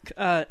after the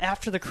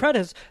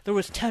credits, there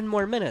was 10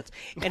 more minutes,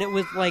 and it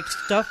was like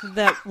stuff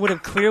that would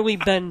have clearly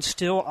been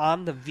still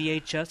on the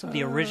VHS of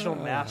the original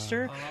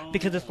master,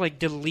 because it's like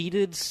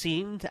deleted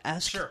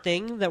scene-esque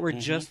thing that were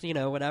just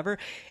whatever,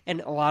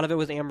 and a lot of it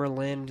was Amber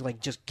Lynn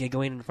like just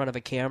giggling in front of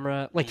a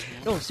camera. Like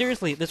no,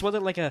 seriously, this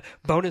wasn't like a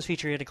bonus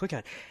feature you had to click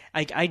on.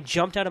 I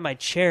jumped out of my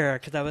chair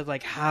because I was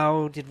like,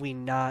 how did we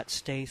not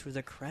stay through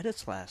the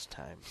credits last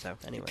time? So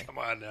anyway, Come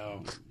on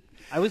now.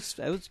 I was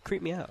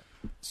creeped me out.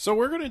 So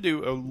we're going to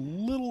do a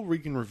little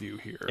Regan review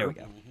here. There we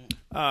go.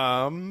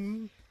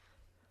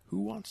 Who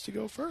wants to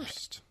go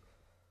first?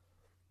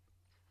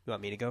 You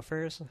want me to go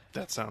first?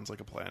 That sounds like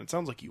a plan. It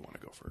sounds like you want to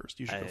go first.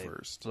 You should go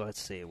first. So let's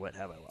see. What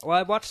have I watched? Well,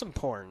 I watched some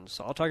porn,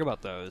 so I'll talk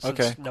about those.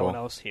 Okay, since no cool. one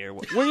else here.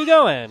 Where are you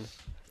going?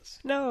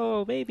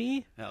 No,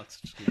 baby.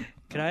 Alex,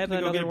 Can I have go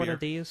get another a one beer. of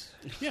these?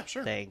 Yeah,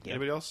 sure. Thank you.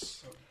 Anybody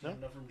else? No?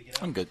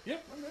 I'm good. Yeah.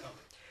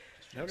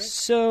 Okay.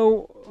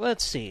 So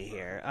let's see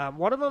here.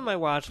 One of them I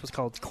watched was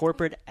called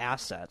Corporate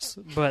Assets,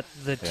 but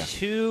the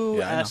two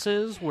Yeah, I know.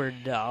 S's were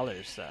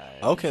dollar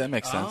signs. Okay, that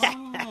makes sense.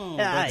 Oh,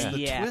 that's the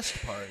Yeah.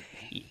 twist part.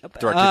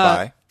 Directed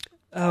by.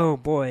 Oh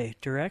boy,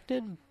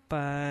 directed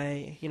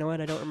by, you know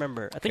what? I don't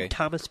remember. I think Okay.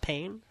 Thomas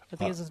Paine. I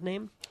think is his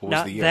name. What was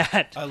Not the year?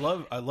 that. I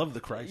love The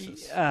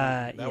Crisis.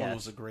 That one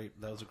was a great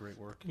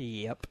work.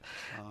 Yep.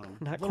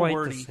 Not a quite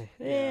wordy. the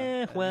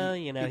same. Well,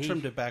 he he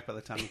trimmed it back by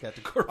the time he got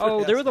to corporate.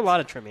 Oh, there was a lot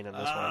of trimming in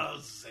this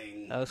one.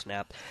 Zing. Oh,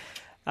 snap.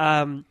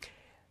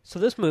 So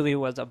this movie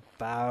was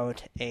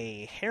about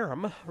a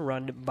harem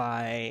run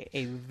by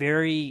a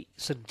very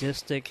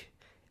sadistic,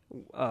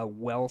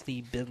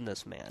 wealthy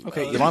businessman.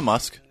 Okay, Elon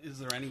Musk. Is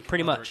there any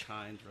Pretty other much.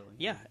 kind, really?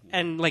 Yeah,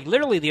 and like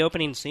literally the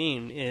opening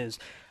scene is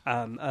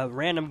a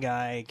random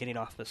guy getting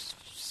off this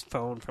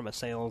phone from a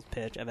sales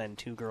pitch, and then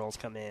two girls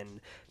come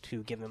in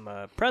to give him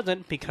a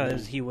present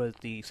because he was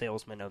the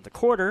salesman of the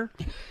quarter.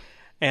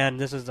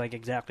 And this is like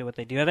exactly what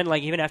they do. And then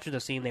like even after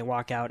the scene, they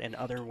walk out, and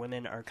other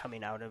women are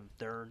coming out of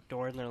their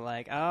door, and they're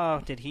like,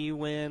 "Oh, did he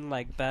win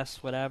like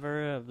best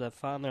whatever of the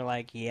fun?" They're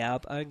like,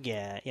 "Yep,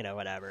 again,"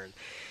 whatever.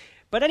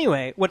 But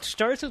anyway, what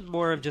starts as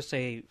more of just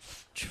a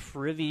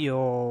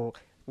trivial,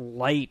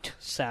 light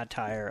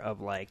satire of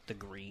like the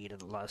greed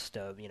and lust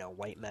of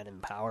white men in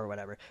power or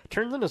whatever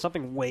turns into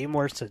something way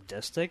more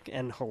sadistic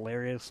and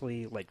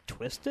hilariously like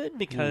twisted,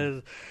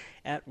 because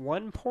at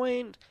one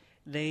point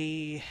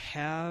there's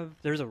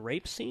a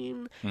rape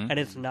scene, and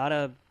it's not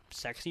a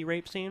sexy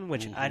rape scene,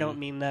 which I don't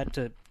mean that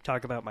to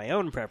talk about my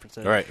own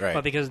preferences, right,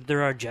 but because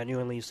there are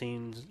genuinely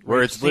scenes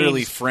where it's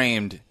literally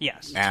framed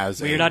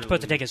as where you're not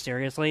supposed to take it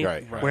seriously,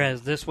 right.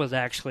 Whereas this was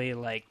actually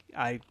like,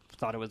 I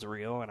thought it was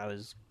real and I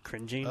was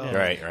cringing,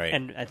 right.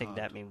 And I think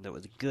that means it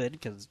was good,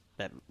 because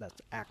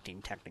that's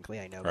acting technically,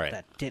 I know, but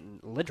that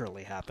didn't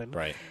literally happen,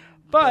 right?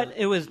 But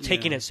it was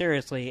taking it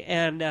seriously,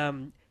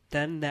 and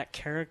then that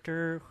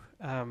character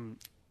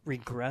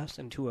regress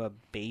into a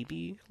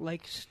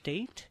baby-like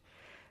state,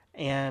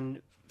 and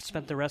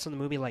spent the rest of the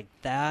movie like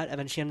that, and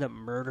then she ended up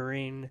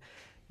murdering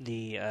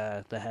the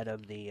head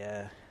of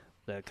the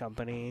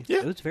company. Yeah.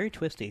 It was very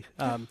twisty.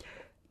 It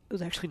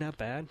was actually not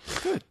bad.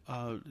 Good.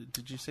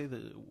 Did you say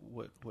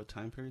what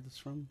time period this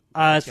from?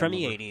 It's from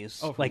the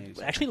 80s. Oh, like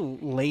the 80s. Actually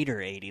later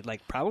 80s,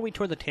 like probably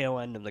toward the tail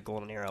end of the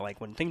golden era,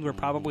 like when things were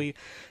probably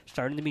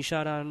starting to be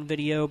shot on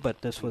video,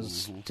 but this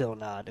was still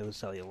not. It was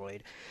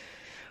celluloid.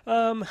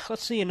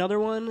 Let's see, another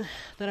one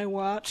that I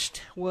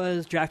watched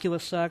was Dracula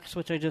Sucks,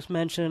 which I just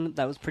mentioned.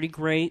 That was pretty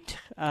great.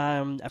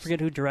 I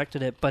forget who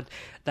directed it, but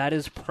that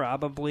is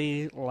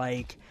probably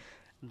like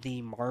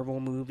the Marvel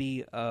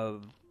movie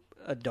of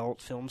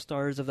adult film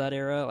stars of that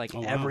era. Like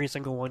every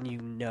single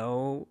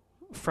one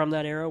from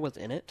that era was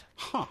in it.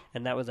 Huh.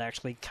 And that was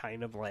actually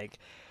kind of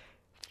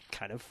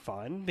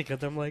fun,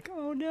 because I'm like,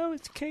 oh no,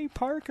 it's Kay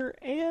Parker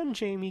and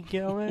Jamie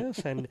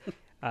Gillis, and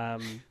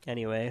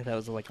anyway, that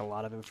was like a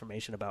lot of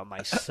information about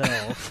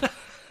myself.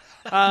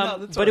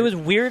 But it was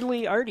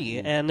weirdly arty,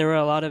 and there were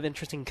a lot of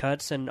interesting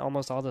cuts, and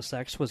almost all the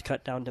sex was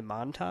cut down to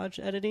montage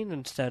editing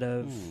instead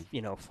of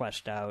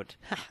fleshed out,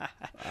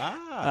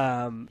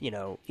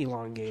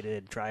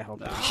 elongated dry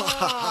humping.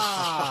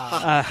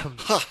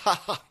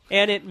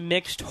 And it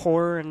mixed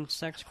horror and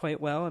sex quite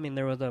well. I mean,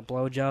 there was a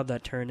blowjob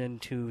that turned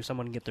into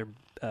someone get their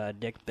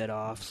dick bit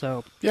off.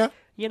 So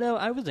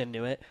I was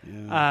into it.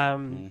 Yeah.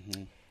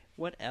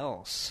 What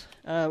else?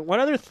 One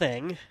other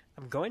thing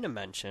I'm going to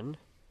mention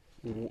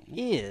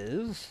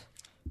is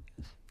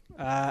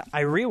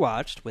I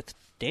rewatched with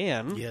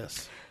Dan.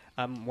 Yes.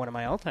 One of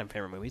my all-time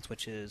favorite movies,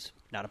 which is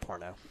not a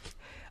porno.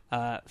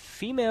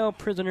 Female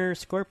Prisoner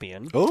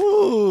Scorpion.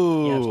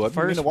 Oh, I've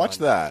been meaning to watch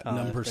that.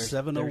 Number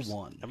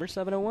 701. Number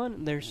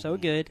 701. They're so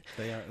good.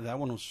 They are. That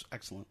one was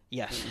excellent.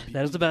 Yes,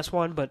 that is the best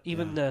one, but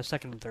even the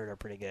second and third are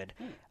pretty good.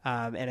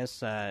 And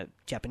it's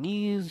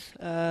Japanese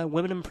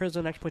women in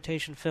prison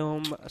exploitation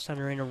film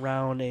centering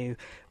around a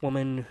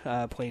woman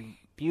played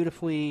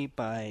beautifully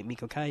by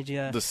Miko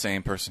Kaija. The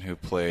same person who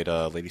played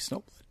Lady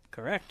Snowblood.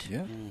 Correct.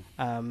 Yeah.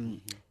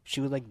 She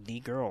was like the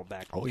girl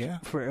back. Oh, yeah.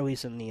 For at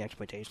least in the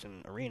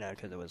exploitation arena,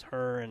 because it was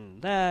her and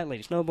that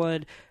Lady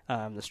Snowblood,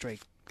 the Stray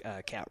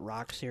Cat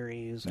Rock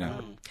series.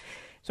 Yeah.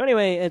 So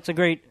anyway, it's a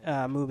great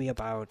movie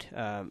about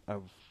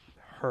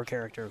her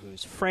character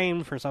who's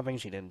framed for something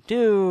she didn't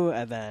do,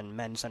 and then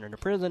men send her to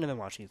prison, and then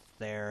while she's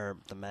there,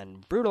 the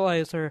men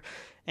brutalize her,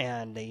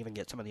 and they even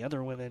get some of the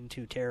other women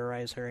to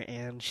terrorize her,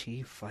 and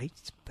she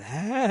fights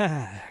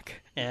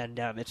back. And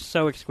it's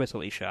so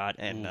exquisitely shot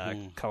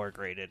and color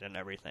graded and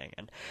everything,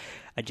 and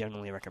I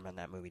genuinely recommend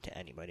that movie to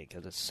anybody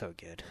because it's so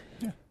good.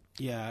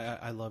 Yeah,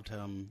 I loved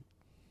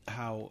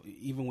how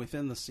even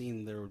within the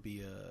scene there would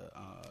be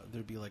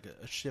like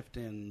a shift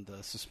in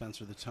the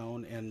suspense or the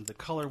tone, and the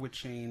color would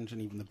change,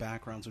 and even the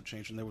backgrounds would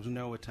change, and there was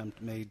no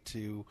attempt made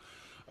to,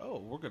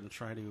 we're going to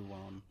try to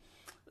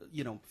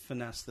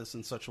finesse this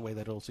in such a way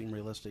that it'll seem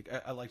realistic.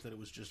 I like that it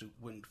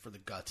went for the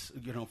guts,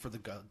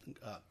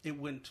 it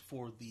went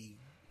for the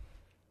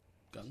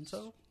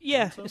gunso.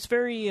 Yeah, it's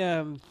very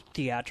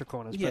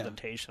theatrical in its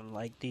presentation.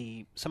 Like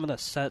some of the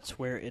sets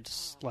where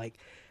it's like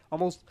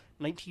almost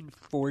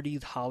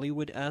 1940s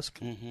Hollywood-esque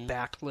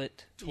backlit,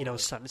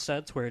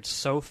 sunsets where it's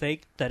so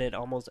fake that it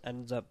almost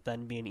ends up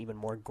then being even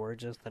more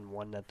gorgeous than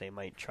one that they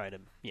might try to,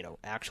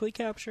 actually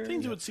capture.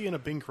 Things you would see in a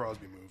Bing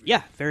Crosby movie.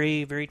 Yeah,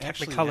 very, very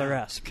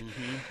Technicolor-esque.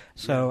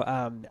 So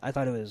I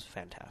thought it was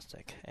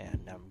fantastic,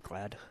 and I'm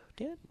glad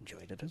I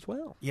enjoyed it as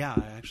well. Yeah,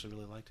 I actually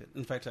really liked it.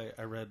 In fact,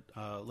 I read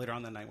later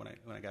on that night when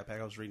I got back,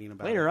 I was reading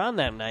about Later on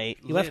that night,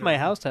 you left my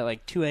house at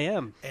like 2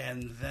 a.m.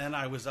 And then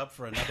I was up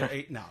for another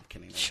 8. No, I'm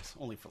kidding. It was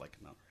only for like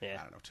another,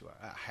 I don't know, 2 hours,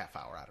 a half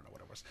hour. I don't know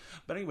what it was.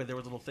 But anyway, there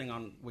was a little thing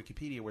on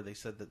Wikipedia where they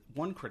said that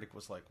one critic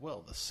was like,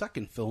 well, the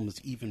second film is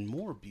even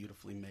more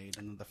beautifully made,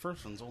 and the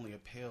first one's only a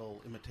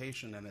pale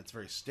imitation, and it's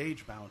very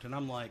stage-bound. And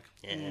I'm like,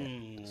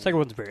 Second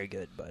one's very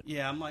good, but...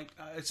 Yeah, I'm like,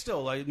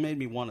 it made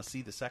me want to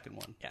see the second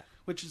one. Yeah.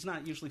 Which is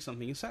not usually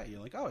something you say.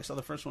 You're like, oh, I saw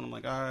the first one. I'm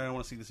like, I don't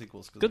want to see the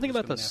sequels. Good thing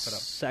about the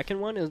second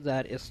one is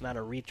that it's not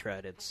a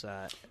retread. It's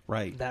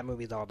right. That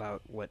movie's all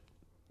about what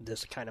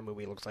this kind of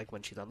movie looks like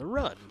when she's on the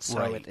run.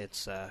 So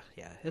it's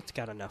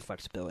got enough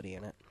flexibility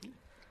in it.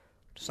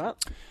 So,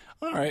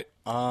 all right.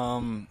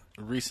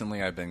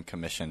 Recently I've been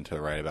commissioned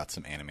to write about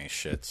some anime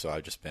shit, so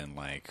I've just been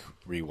like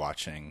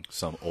rewatching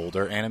some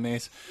older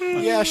animes.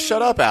 Yeah,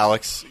 shut up,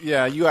 Alex.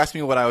 Yeah, you asked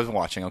me what I was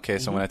watching. Okay,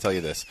 so I'm going to tell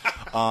you this.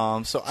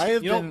 So I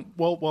have been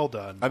well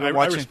done. I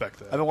respect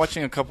that. I've been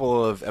watching a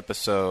couple of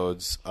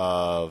episodes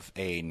of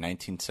a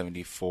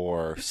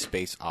 1974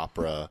 space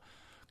opera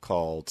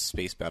called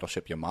Space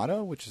Battleship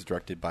Yamato, which is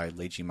directed by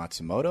Leiji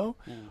Matsumoto.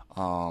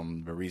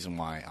 The reason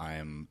why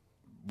I'm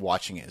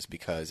watching it is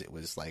because it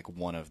was like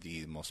one of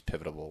the most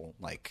pivotal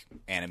like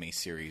anime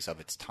series of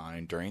its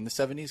time during the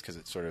 70s, because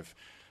it sort of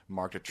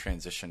marked a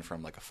transition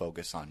from like a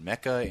focus on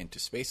mecha into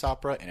space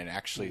opera, and it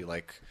actually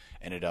like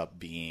ended up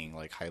being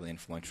like highly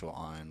influential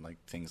on like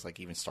things like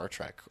even Star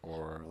Trek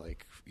or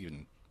like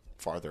even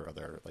farther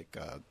other like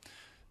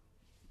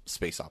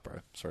space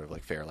opera sort of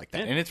like fare like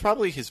that. And it's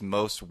probably his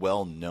most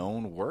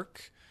well-known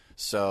work,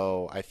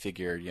 so I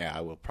figured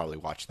I will probably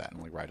watch that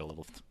and like write a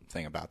little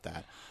thing about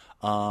that.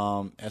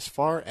 As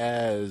far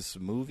as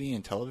movie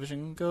and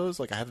television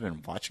goes, like I haven't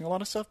been watching a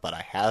lot of stuff, but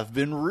I have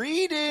been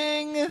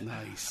reading.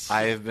 Nice.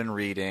 I have been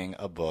reading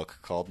a book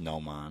called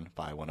Gnomon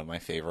by one of my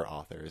favorite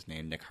authors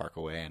named Nick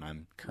Harkaway, and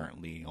I'm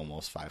currently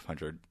almost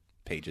 500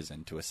 pages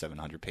into a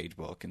 700-page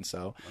book, and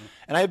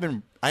I have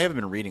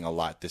been reading a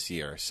lot this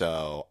year,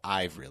 so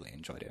I've really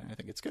enjoyed it, and I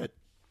think it's good.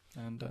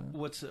 And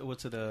what's it?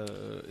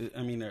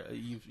 I mean,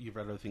 you've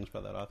read other things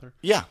by that author?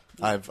 Yeah,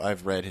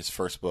 I've read his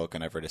first book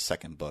and I've read his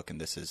second book,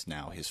 and this is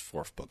now his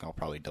fourth book. I'll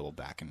probably double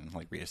back and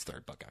like read his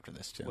third book after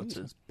this too. What's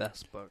his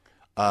best book?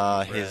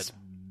 His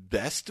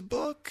best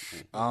book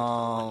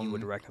you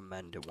would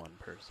recommend to one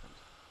person?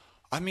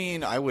 I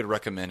mean, I would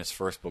recommend his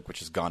first book,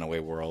 which is Gone Away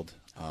World,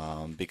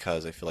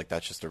 because I feel like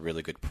that's just a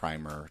really good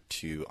primer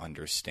to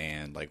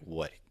understand like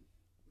what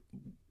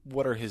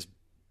are his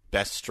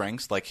best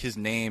strengths. Like his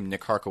name,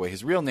 Nick Harkaway,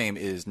 his real name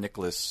is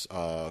Nicholas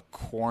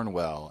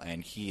Cornwell,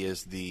 and he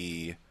is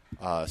the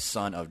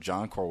son of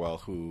John Cornwell,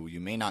 who you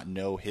may not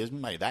know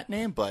him by that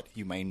name, but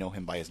you may know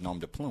him by his nom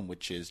de plume,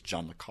 which is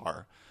John le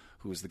Carre,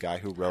 who is the guy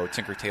who wrote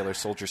Tinker Tailor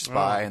Soldier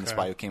Spy and The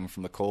Spy Who Came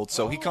from the Cold.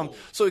 So he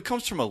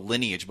comes from a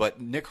lineage,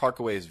 but Nick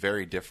Harkaway is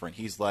very different.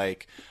 He's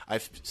like,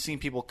 I've seen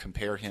people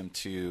compare him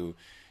to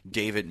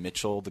David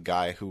Mitchell, the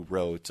guy who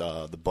wrote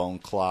The Bone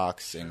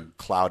Clocks and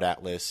Cloud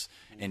Atlas,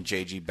 and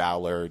J.G.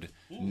 Ballard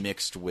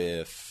mixed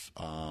with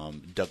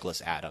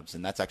Douglas Adams,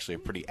 and that's actually a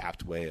pretty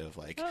apt way of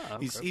like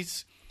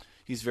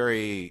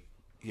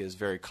he has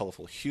very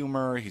colorful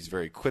humor. He's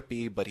very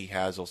quippy, but he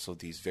has also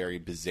these very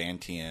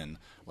Byzantine,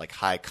 like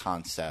high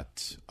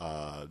concept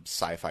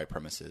sci-fi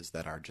premises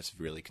that are just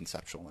really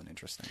conceptual and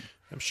interesting.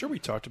 I'm sure we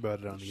talked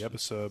about it on the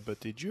episode, but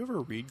did you ever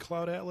read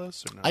Cloud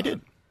Atlas or not?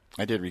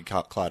 I did read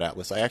Cloud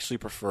Atlas. I actually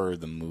prefer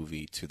the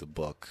movie to the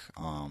book,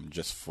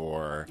 just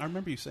for... I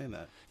remember you saying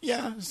that.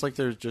 Yeah, it's like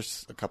there's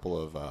just a couple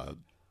of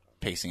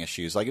pacing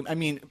issues. Like, I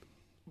mean,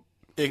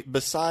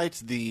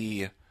 besides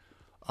the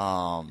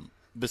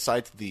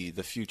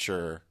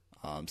future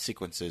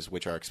sequences,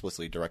 which are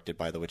explicitly directed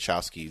by the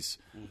Wachowskis,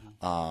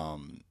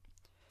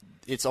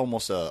 it's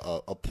almost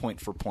a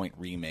point-for-point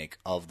remake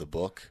of the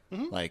book,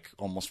 like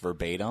almost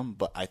verbatim,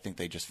 but I think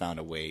they just found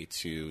a way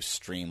to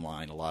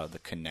streamline a lot of the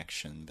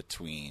connection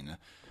between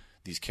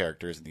these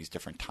characters and these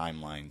different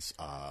timelines.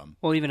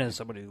 Well, even as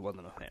somebody who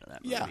wasn't a fan of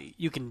that movie,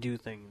 you can do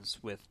things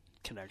with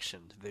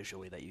connections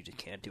visually that you just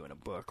can't do in a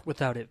book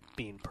without it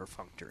being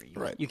perfunctory.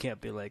 You can't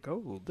be like,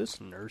 oh,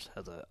 this nurse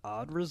has an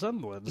odd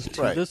resemblance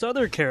to this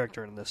other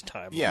character in this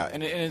time. Yeah,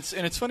 and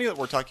it's funny that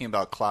we're talking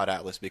about Cloud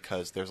Atlas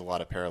because there's a lot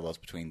of parallels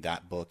between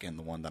that book and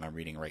the one that I'm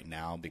reading right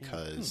now,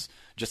 because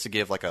just to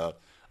give like a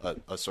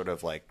sort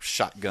of like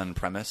shotgun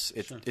premise,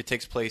 it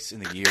takes place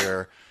in the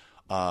year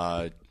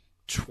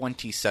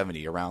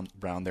 2070, around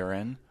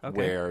therein,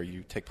 where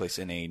you take place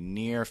in a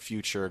near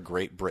future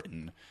Great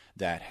Britain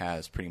that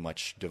has pretty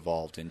much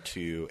devolved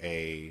into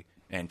an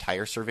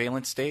entire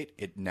surveillance state.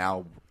 It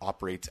now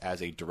operates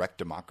as a direct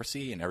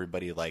democracy, and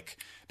everybody like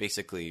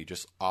basically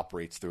just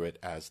operates through it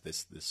as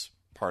this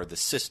part of the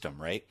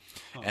system, right?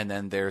 And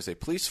then there's a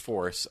police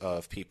force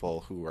of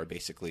people who are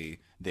basically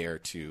there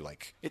to,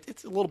 like,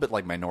 it's a little bit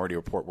like Minority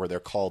Report, where they're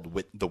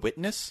called the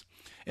witness.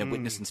 And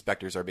witness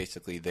inspectors are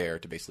basically there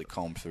to basically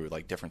comb through,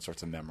 like, different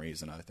sorts of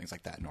memories and other things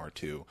like that in order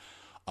to,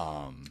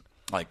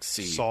 like,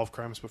 solve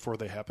crimes before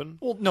they happen.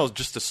 Well, no,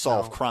 just to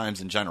solve crimes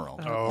in general.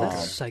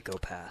 That's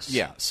psychopaths.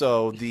 Yeah.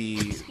 So the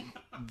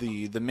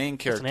main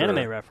character. It's an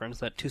anime reference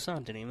that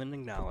Tucson didn't even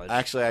acknowledge.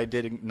 Actually, I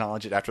did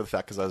acknowledge it after the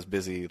fact because I was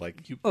busy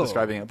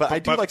describing it. But I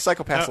do like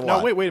psychopaths a lot.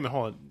 No, wait a minute,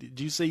 hold on. Did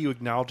you say you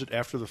acknowledged it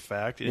after the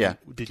fact? Yeah.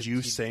 Did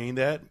you saying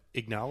that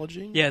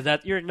acknowledging? Yeah, is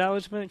that your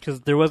acknowledgement?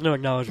 Because there was no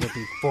acknowledgement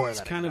before that.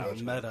 It's kind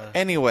of meta.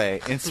 Anyway,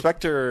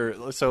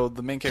 so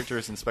the main character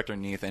is Inspector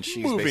Neith, and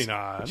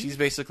she's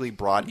basically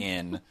brought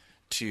in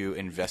to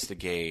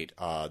investigate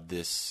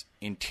this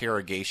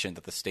interrogation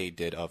that the state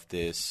did of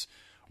this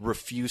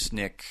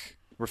refusnik.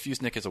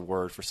 Refusnik is a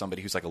word for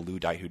somebody who's like a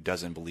Luddite who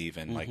doesn't believe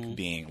in like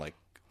being like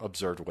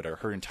observed or whatever.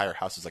 Her entire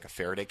house is like a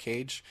Faraday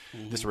cage.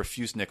 This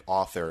refusnik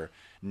author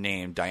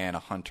named Diana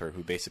Hunter,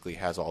 who basically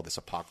has all this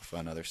apocrypha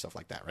and other stuff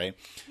like that, right?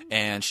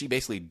 And she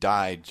basically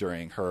died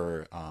during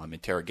her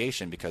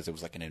interrogation because it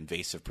was like an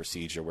invasive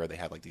procedure where they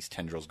had like these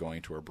tendrils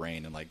going to her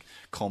brain and like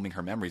combing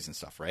her memories and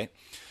stuff, right?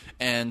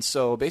 And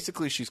so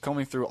basically she's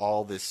combing through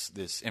all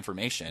this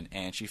information,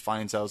 and she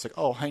finds out, it's like,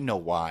 oh, I know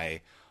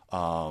why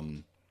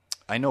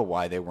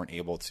they weren't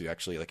able to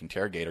actually like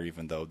interrogate her,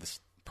 even though this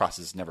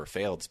process never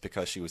failed. It's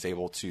because she was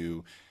able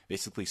to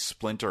basically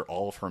splinter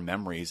all of her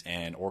memories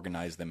and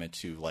organize them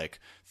into like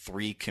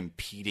 3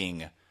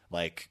 competing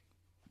like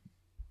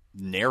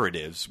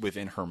narratives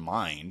within her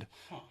mind,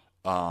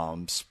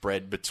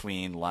 spread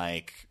between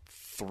like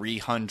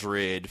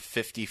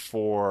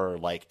 354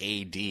 like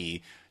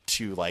AD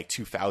to like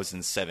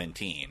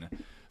 2017.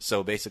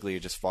 So basically,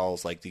 it just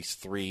follows like these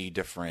 3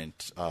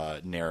 different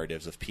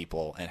narratives of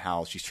people and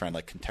how she's trying to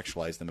like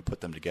contextualize them and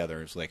put them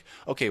together. It's like,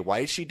 okay, why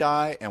did she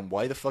die, and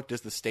why the fuck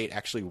does the state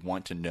actually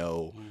want to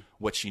know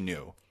what she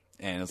knew?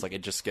 And it's like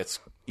it just gets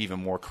even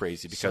more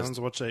crazy because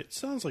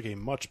sounds like a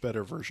much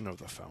better version of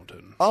The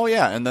Fountain. Oh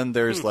yeah, and then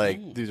there's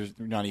like there's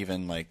not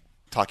even like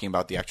talking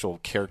about the actual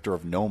character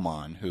of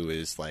Nomon, who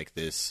is like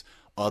this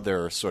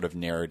other sort of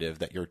narrative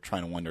that you're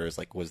trying to wonder is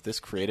like, was this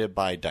created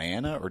by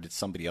Diana or did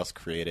somebody else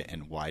create it,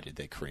 and why did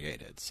they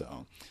create it?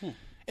 So,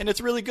 and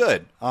it's really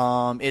good.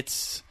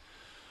 It's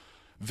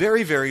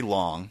very, very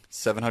long,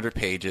 700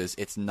 pages.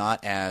 It's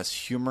not as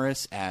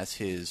humorous as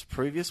his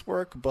previous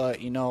work,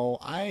 but you know,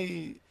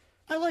 I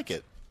like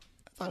it.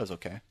 I thought it was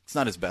okay. It's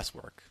not his best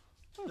work.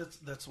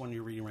 That's the one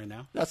you're reading right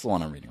now? That's the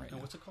one I'm reading right now.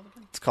 What's it called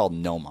again? It's called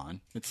Nomon.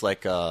 It's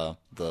like the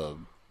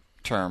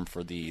term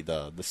for the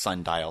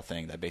sundial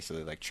thing that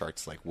basically like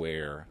charts like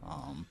where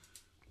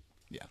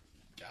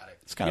Got it.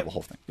 it's kind of a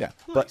whole thing. Yeah.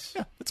 Nice. But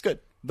yeah, it's good.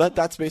 But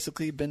that's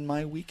basically been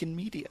my week in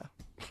media.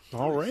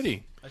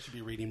 Alrighty. I should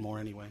be reading more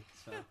anyway,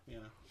 so you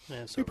know.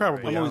 Yeah, so We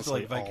probably I'm always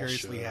honestly like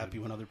vicariously all should. happy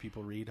when other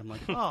people read. I'm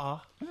like,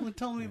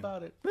 tell me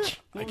about it.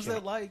 What was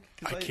that like?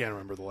 'Cause I can't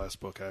remember the last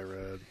book I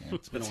read.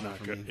 It's been a while not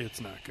for good. me.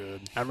 It's not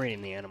good. I'm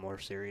reading the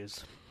Animorph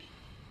series.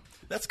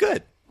 That's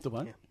good. The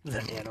what? The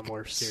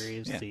Animorph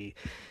series, Yeah. the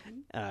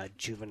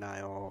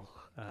juvenile,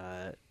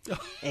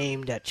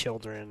 aimed at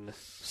children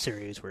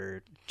series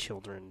where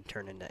children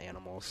turn into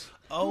animals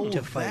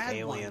to fight that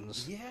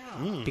aliens. one.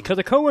 Yeah. Because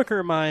a coworker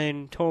of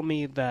mine told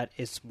me that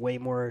it's way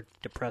more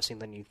depressing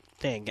than you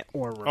think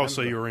or remember. Oh,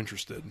 so you were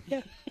interested.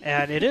 Yeah,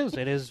 and it is.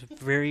 It is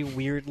very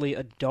weirdly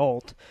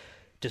adult,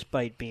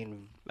 despite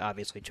being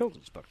obviously a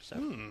children's book. So,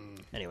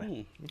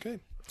 anyway. Okay.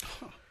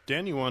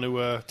 Dan, you want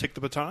to take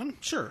the baton?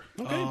 Sure.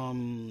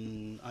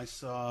 Okay. I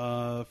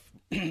saw.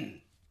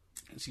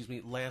 Excuse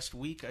me. Last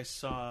week I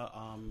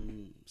saw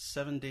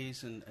 7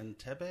 Days in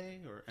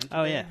Entebbe or Entebbe.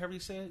 Oh, yeah. However you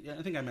say it. Yeah,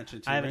 I think I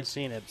mentioned it. I haven't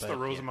seen it, It's but the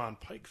Rosamund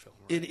Pike film.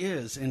 Right? It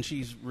is, and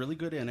she's really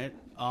good in it.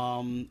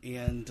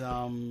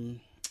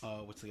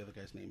 What's the other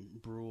guy's name?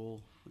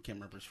 Brule. I can't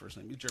remember his first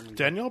name. He's German.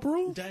 Daniel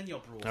Brühl?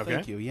 Daniel Brühl. Okay.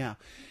 Thank you. Yeah,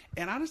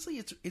 and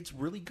honestly, it's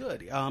really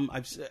good.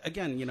 I've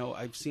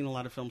seen a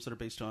lot of films that are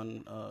based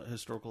on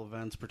historical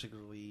events,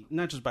 particularly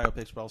not just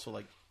biopics, but also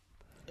like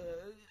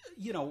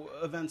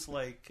events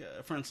like,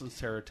 for instance,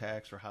 terror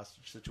attacks or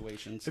hostage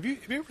situations. Have you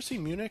ever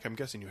seen Munich? I'm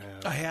guessing you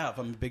have. I have.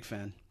 I'm a big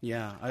fan.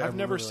 Yeah, I've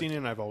never really seen it,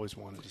 and I've always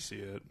wanted to see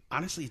it.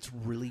 Honestly, it's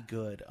really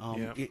good.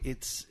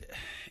 It's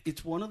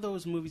one of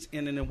those movies,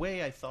 and in a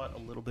way, I thought a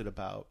little bit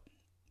about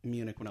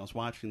Munich when I was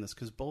watching this,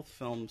 because both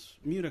films,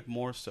 Munich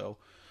more so,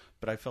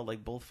 but I felt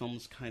like both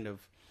films kind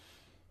of.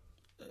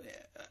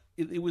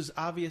 It was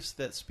obvious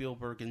that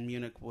Spielberg in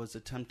Munich was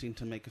attempting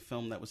to make a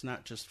film that was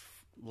not just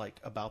like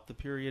about the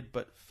period,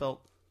 but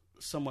felt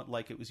somewhat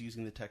like it was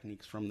using the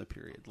techniques from the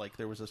period. Like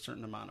there was a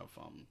certain amount of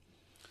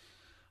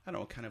I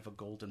don't know, kind of a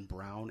golden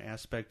brown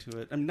aspect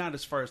to it. I mean, not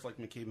as far as like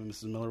McCabe and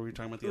Mrs. Miller we were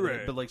talking about the other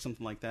day, but like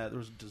something like that. There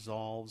was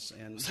dissolves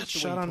and Was that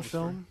just the way shot he on told the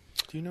story. film?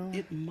 Do you know?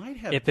 It might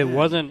have. if been. it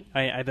wasn't,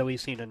 I've at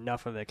least seen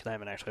enough of it because I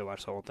haven't actually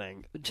watched the whole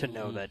thing to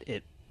know that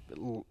it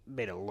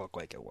made it look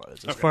like it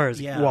was, as far as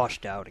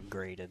washed out and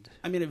graded.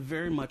 I mean, it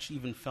very much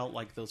even felt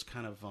like those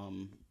kind of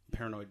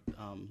paranoid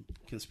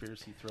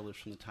conspiracy thrillers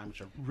from the time,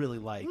 which I really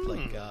like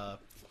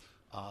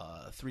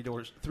 3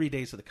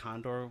 Days of the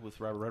Condor with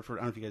Robert Redford.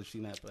 I don't know if you guys have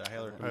seen that, but I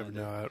highly recommend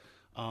it. I've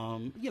not.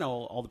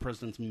 All the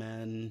President's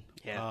Men.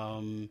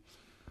 Yeah.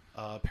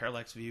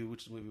 Parallax View,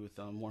 which is a movie with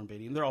Warren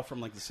Beatty, and they're all from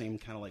like the same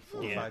kind of like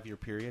 4 or 5 year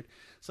period.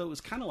 So it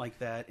was kind of like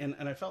that, and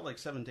I felt like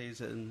 7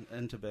 Days in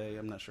Entebbe.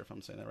 I'm not sure if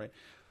I'm saying that right.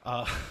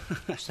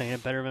 Saying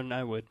it better than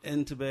I would.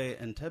 Entebbe.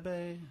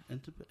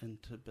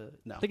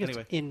 No, I think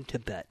anyway, it's in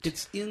Tibet.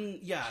 It's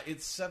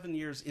 7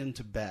 years in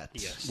Tibet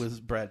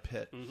with Brad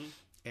Pitt. Mm-hmm.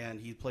 And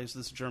he plays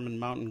this German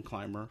mountain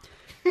climber,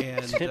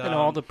 and him and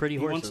all the pretty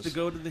horses. He wants to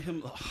go to the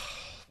Himalaya.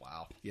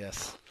 Wow.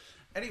 Yes.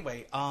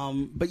 Anyway,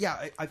 but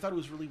yeah, I thought it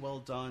was really well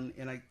done,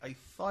 and I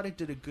thought it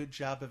did a good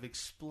job of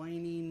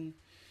explaining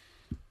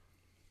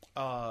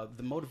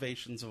the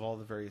motivations of all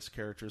the various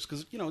characters,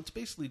 because it's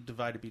basically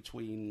divided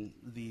between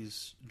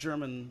these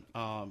German,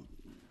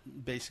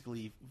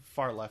 basically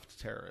far left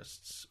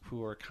terrorists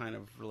who are kind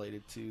of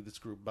related to this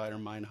group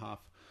Baader Meinhof,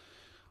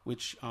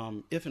 which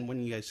if and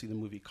when you guys see the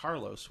movie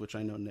Carlos, which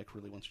I know Nick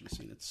really wants you to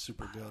see, it's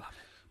super good.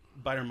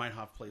 Baader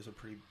Meinhof plays a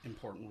pretty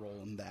important role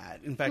in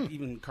that. In fact,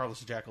 even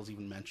Carlos Jackal's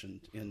even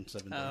mentioned in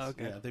 7 Days. Oh,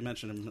 okay. Yeah, they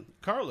mentioned him.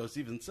 Carlos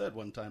even said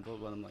one time, blah,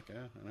 blah, blah. I'm like, I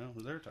know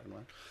who they're talking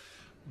about.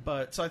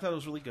 But so I thought it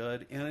was really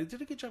good, and I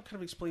did a good job kind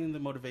of explaining the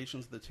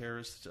motivations of the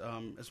terrorists,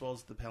 as well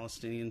as the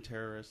Palestinian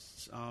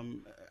terrorists. I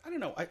don't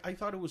know. I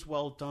thought it was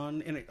well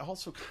done, and it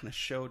also kind of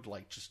showed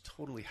like just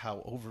totally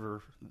how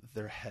over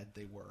their head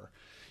they were.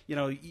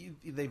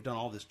 They've done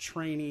all this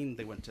training.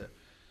 They went to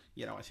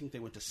I think they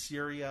went to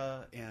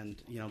Syria,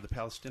 and, the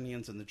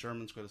Palestinians and the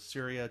Germans go to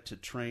Syria to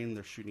train.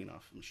 They're shooting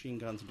off machine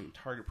guns and doing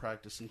target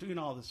practice and doing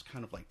all this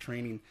kind of like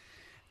training.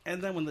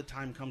 And then when the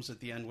time comes at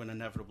the end, when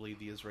inevitably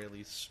the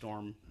Israelis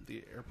storm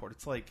the airport,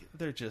 it's like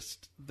they don't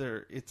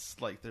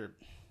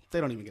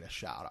even get a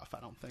shot off,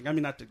 I don't think. I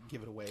mean, not to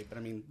give it away, but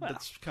I mean,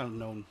 that's kind of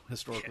known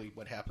historically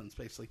what happens,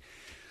 basically.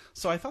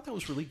 So I thought that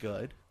was really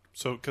good.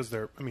 So, because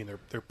their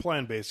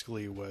plan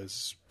basically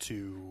was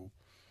to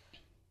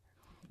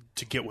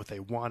get what they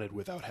wanted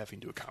without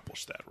having to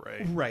accomplish that,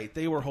 right? Right.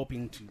 They were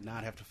hoping to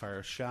not have to fire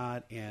a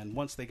shot, and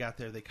once they got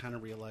there, they kind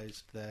of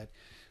realized that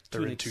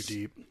they're in too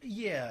deep.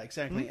 Yeah,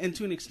 exactly. Mm-hmm. And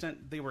to an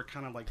extent, they were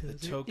kind of like the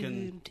token.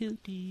 In too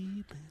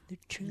deep, and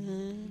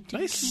trying to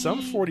nice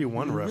Sum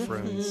 41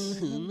 reference.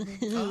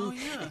 Oh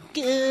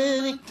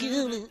yeah.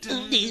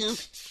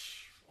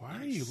 Why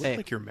are you look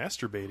like you're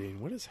masturbating?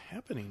 What is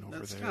happening over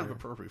That's there? That's kind of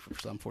appropriate for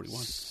Sum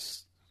 41.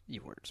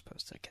 You weren't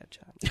supposed to catch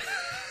on.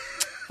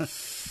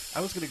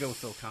 I was going to go with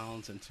Phil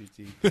Collins and Too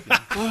Deep.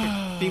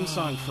 Theme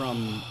song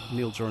from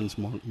Neil Jordan's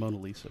Mona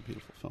Lisa,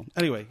 beautiful film.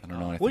 Anyway, I don't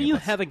know anything. What do you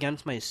have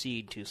against my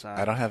seed, Tucson?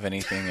 I don't have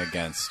anything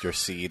against your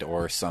seed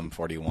or Sum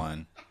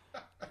 41.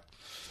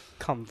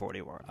 Cum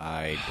 41.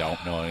 I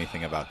don't know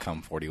anything about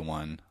Cum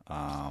 41.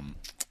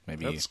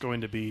 Maybe that's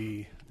going to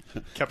be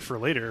kept for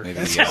later. Maybe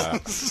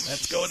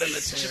let's go into the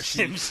Just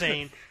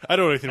insane. I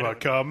don't know anything about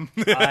cum.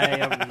 I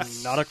am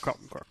not a cum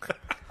cook.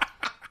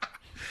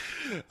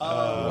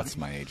 What's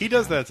my age? He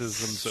does that to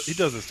himself. He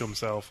does this to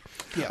himself.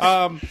 Yeah.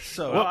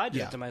 I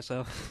did it to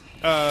myself.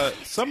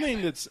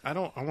 Something that's I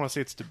want to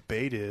say it's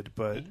debated,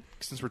 but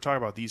since we're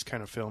talking about these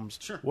kind of films,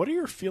 sure. What are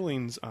your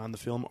feelings on the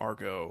film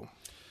Argo?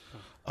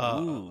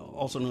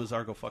 Also known as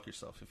Argo Fuck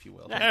Yourself, if you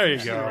will. There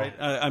you go. Right?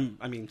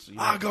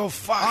 Argo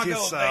Fuck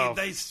Yourself.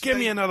 Give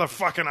me another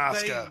fucking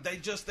Oscar.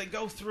 They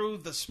go through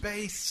the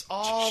space,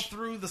 all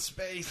through the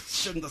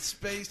space, and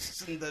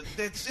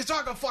it's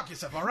Argo Fuck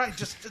Yourself, all right?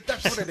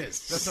 That's what it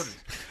is. That's what it is.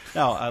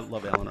 No, I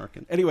love Alan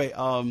Arkin. Anyway,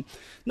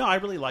 no, I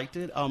really liked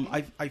it.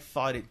 I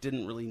thought it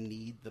didn't really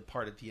need the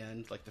part at the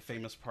end, like the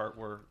famous part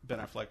where Ben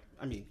Affleck,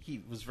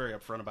 he was very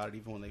upfront about it,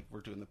 even when they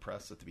were doing the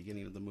press at the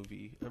beginning of the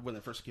movie, when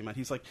it first came out.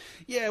 He's like,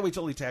 yeah, we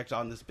totally tacked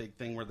on this big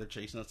thing where they're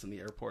chasing us in the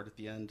airport at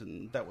the end,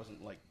 and that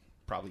wasn't like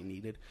probably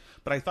needed.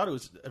 But I thought it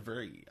was a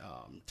very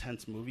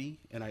tense movie,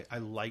 and I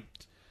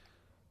liked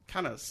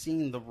kind of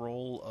seeing the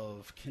role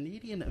of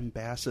Canadian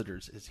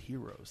ambassadors as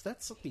heroes.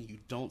 That's something you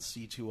don't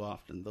see too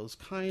often. Those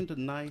kind of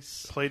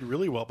nice... Played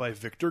really well by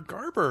Victor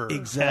Garber.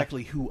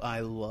 Exactly, who I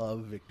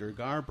love, Victor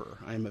Garber.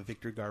 I'm a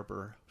Victor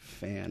Garber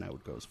fan, I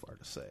would go as far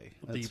to say.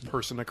 The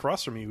person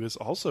across from you is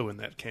also in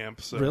that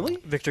camp. So. Really?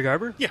 Victor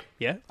Garber? Yeah.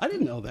 Yeah? I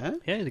didn't know that.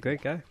 Yeah, he's a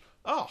great guy.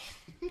 Oh,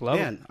 love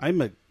man,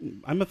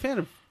 him. I'm a fan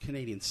of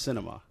Canadian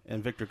cinema,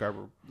 and Victor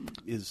Garber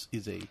is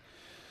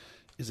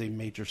a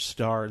major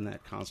star in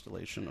that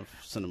constellation of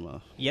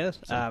cinema. Yes.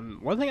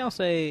 One thing I'll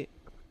say,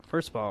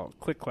 first of all,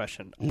 quick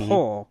question.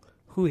 Poll,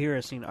 who here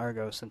has seen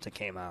Argo since it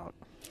came out?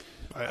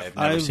 I've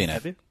never seen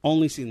it. I've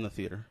only seen the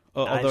theater.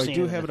 Although I've seen I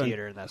do it have in the it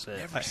theater, and that's it.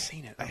 Never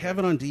seen it. I have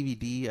it on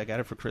DVD. I got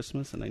it for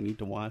Christmas, and I need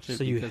to watch it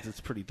because it's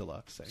pretty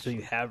deluxe. So Actually.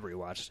 you have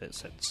rewatched it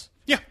since?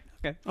 Yeah.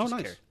 Okay. Oh, just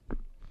nice. curious.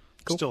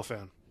 Cool. Still a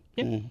fan.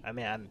 Yeah. I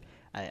mean,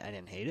 I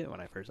didn't hate it when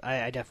I first.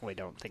 I definitely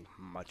don't think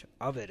much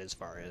of it as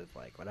far as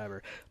like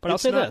whatever. But I'll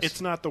say this: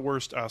 it's not the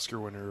worst Oscar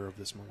winner of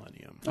this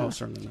millennium. Oh,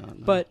 certainly not.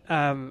 No. But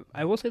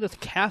I will say that the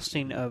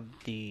casting of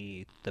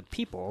the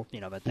people,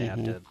 that they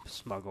have to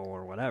smuggle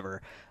or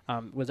whatever,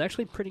 was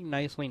actually pretty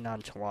nicely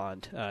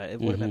nonchalant. It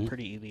would have been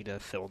pretty easy to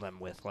fill them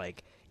with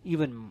like.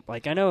 Even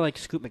like I know like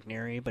Scoot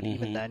McNairy, but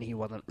even then he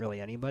wasn't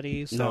really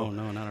anybody. So,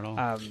 no, not at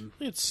all.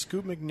 It's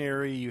Scoot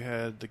McNairy. You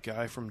had the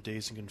guy from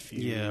Dazed and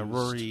Confused. Yeah,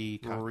 Rory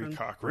Cochrane.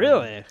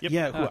 Really? Yep.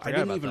 Yeah, I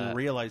didn't even that.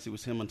 realize it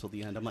was him until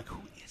the end. I'm like,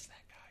 who is that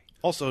guy?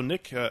 Also,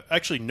 Nick.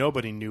 Actually,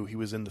 nobody knew he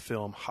was in the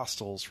film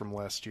Hostiles from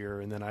last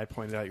year, and then I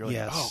pointed out, you're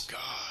like, oh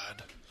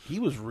god, he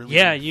was really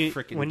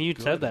freaking when you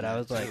good said that, in I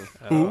was like,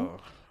 Who?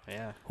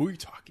 Yeah, who are you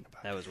talking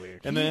about? that was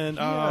weird. And then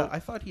I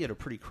thought he had a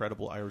pretty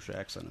credible Irish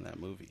accent in that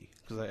movie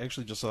because I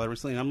actually just saw that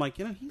recently, and I'm like,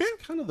 he's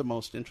kind of the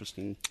most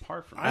interesting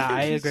part for me.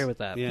 I agree with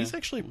that. Yeah. he's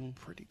actually a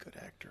pretty good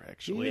actor,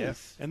 actually. He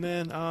is. And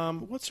then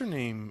what's her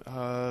name?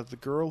 The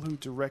girl who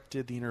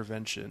directed The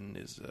Intervention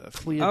is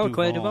Clea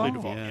Clea Duvall.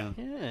 Duvall.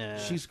 Yeah.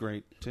 She's She's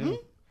great too.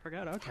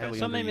 forgot. Okay, highly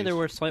so maybe underused. there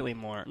were slightly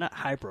more, not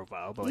high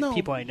profile, but like No.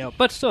 people I know.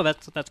 But still,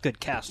 that's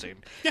good casting.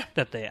 Yeah.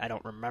 That I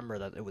don't remember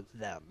that it was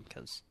them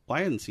because Well,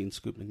 I hadn't seen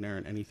Scoot McNair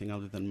in anything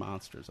other than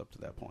Monsters up to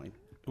that point,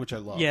 which I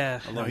love. Yeah.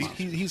 I No, love he,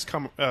 Monsters. he's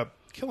come.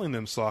 Killing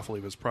Them Softly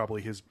was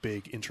probably his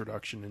big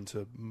introduction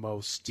into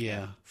most,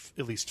 at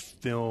least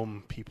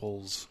film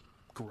people's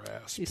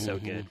grasp. he's so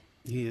good.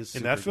 He is In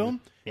super that good.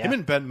 film, Yeah. him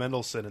and Ben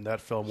Mendelsohn in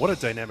that film, what a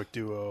dynamic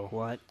duo!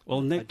 What? Well,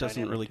 A Nick doesn't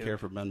dynamic really duo. care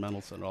for Ben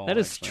Mendelsohn at all. That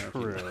is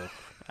actually. true.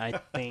 I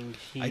think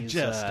he's. I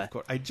jest, of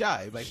course. I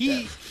jive. I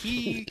He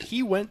jest.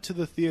 he went to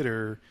the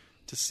theater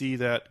to see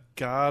that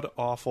god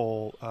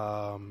awful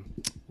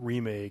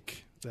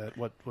remake that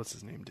what's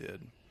his name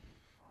did.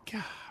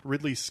 God,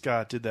 Ridley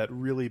Scott did that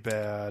really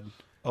bad.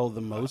 Oh,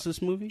 the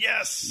Moses movie?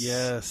 Yes,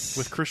 Yes.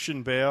 with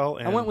Christian Bale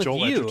and went with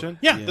Joel you. Edgerton.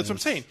 Yeah, that's what I'm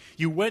Yes. saying.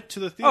 You went to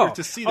the theater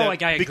to see that. Oh,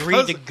 like I because-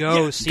 agreed to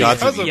go yeah, see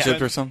Gods it. of because Egypt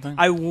that. or something?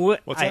 I would.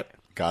 What's that?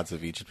 Gods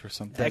of Egypt or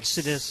something?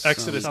 Exodus,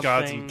 Exodus, something.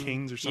 Gods and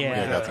Kings or something Yeah.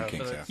 like Yeah, that. Gods and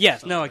Kings, yeah.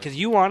 Yes, no, because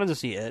you wanted to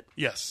see it,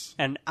 Yes.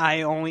 and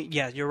I only.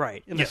 Yeah, you're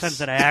right in the Yes. sense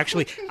that I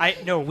actually.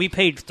 We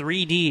paid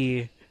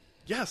 3D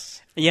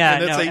Yes. Yeah,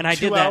 and that's no, a and I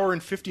did that 2 hour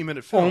and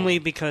 50-minute film. only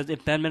because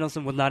if Ben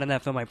Mendelsohn was not in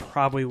that film, I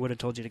probably would have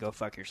told you to go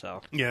fuck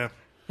yourself, Yeah.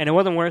 and it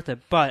wasn't worth it.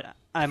 But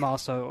I'm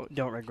also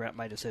don't regret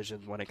my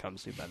decision when it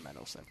comes to Ben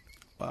Mendelsohn.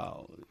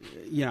 Wow.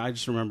 Yeah, I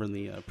just remember in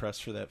the press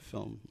for that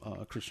film,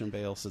 Christian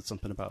Bale said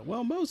something about,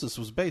 well, Moses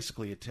was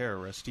basically a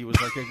terrorist. He was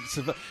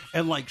like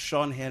and like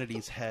Sean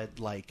Hannity's head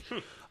like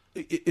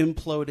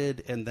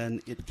imploded, and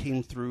then it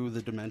came through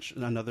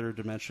another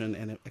dimension,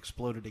 and it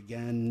exploded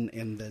again,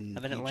 and then And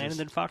then it landed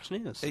in Fox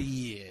News.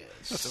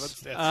 yes,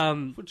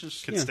 That's which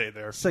is can stay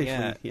there. safely.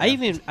 Yeah.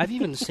 Yeah. I've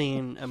even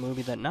seen a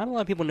movie that not a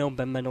lot of people know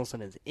Ben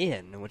Mendelsohn is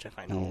in, which I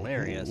find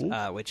hilarious,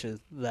 which is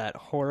that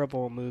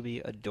horrible movie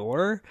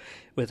Adore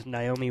with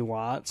Naomi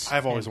Watts.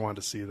 I've always And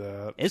wanted to see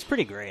that. It's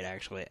pretty great,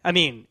 actually. I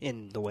mean,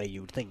 in the way you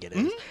would think it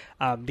is.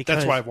 Because,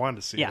 That's why I've wanted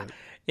to see yeah,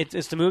 it.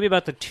 it's the movie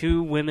about the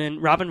two women,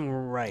 Robin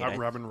Wright.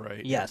 Robin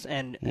Wright. Yes,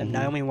 and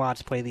Naomi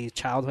Watts play these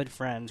childhood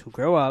friends who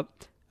grow up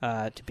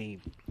to be,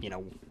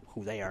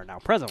 who they are now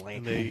presently.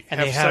 And they and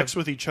have they sex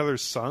with each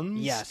other's sons?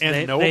 Yes, And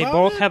they know they about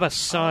both it? have a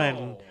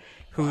son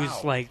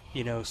who's like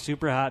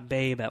super hot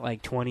babe at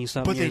like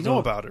 20-something But they years know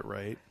old. about it,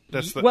 right?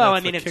 That's the, Well,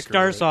 that's I mean, the it kicker,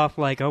 starts right? off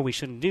like, oh, we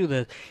shouldn't do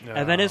this,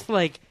 and then No. it's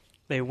like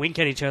they wink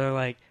at each other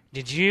like,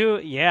 did you?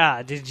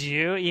 Yeah. Did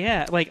you?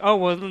 Yeah. Like, oh,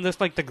 wasn't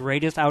this like the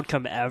greatest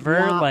outcome ever?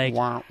 Like,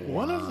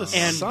 One of the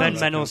and sons, Ben I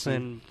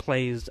Mendelsohn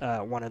plays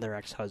one of their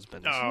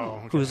ex-husbands, Oh,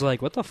 okay. who's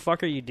like, "What the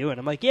fuck are you doing?"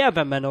 I'm like, "Yeah,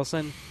 Ben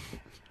Mendelsohn."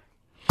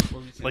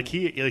 think.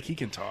 He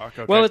can talk.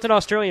 Okay. Well, it's an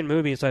Australian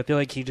movie, so I feel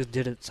like he just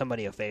did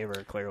somebody a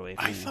favor. Clearly,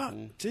 I thought,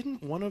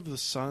 didn't one of the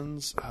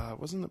sons,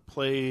 wasn't it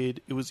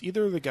played, it was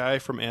either the guy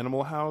from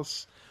Animal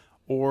House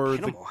or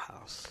Animal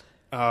House.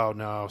 Oh,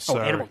 no, Oh,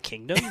 sorry. Animal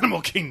Kingdom.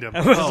 Animal Kingdom.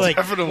 I was Oh, like,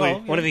 definitely.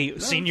 one of the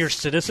senior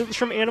citizens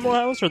from Animal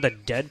House, or the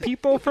dead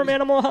people from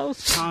Animal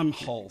House. Tom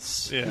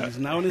Hulse. Yeah. He's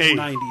now in his Hey.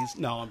 90s.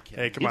 No, I'm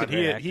kidding. Hey, come He's on. a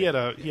great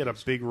He had a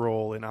big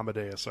role in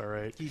Amadeus, all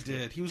right? He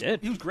did. He was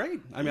Did. He was great.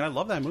 I mean, I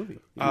love that movie.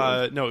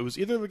 No, it was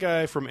either the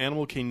guy from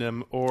Animal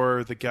Kingdom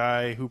or the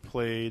guy who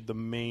played the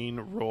main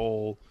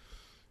role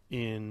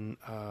in.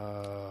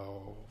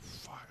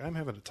 Fuck, I'm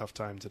having a tough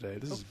time today.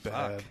 This is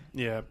bad.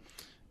 Yeah,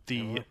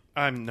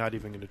 I'm not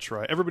even going to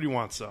try. Everybody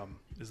Wants Some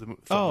is the film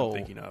I'm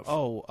thinking of.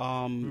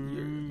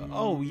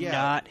 Yeah.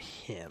 Not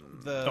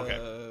him.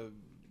 Okay.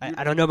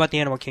 I don't know about the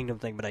Animal Kingdom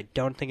thing, but I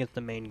don't think it's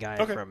the main guy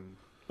Okay. from.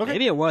 Okay.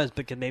 Maybe it was,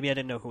 because maybe I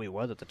didn't know who he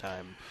was at the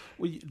time.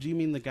 Well, do you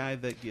mean the guy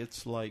that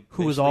gets like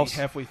Who was basically also-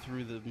 halfway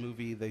through the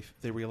movie?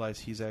 They realize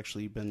he's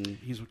actually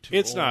he's too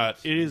It's old. not.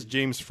 It is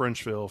James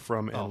Frenchville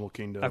from Animal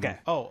Kingdom. Okay.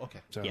 Oh, okay.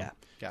 So- Yeah.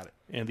 Got it.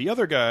 And the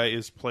other guy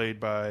is played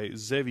by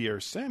Xavier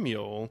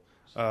Samuel,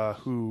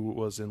 who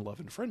was in Love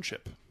and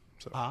Friendship.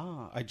 So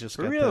I just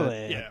got Really?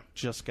 that. Yeah.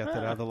 Just got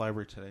that out of the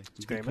library today.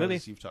 It's a great because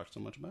movie. You've talked so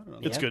much about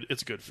it. it's good.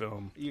 It's a good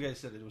film. You guys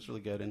said it was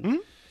really good, and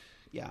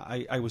Yeah,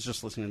 I was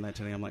just listening to that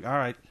today. I'm like, all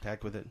right,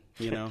 tack with it,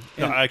 you know.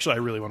 No, And actually, I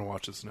really want to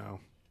watch this now.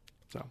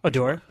 So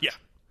Adore? yeah.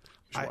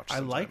 We should watch I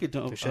sometime. like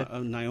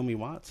it, Naomi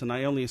Watts, and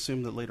I only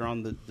assume that later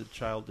on the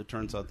child, it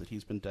turns out that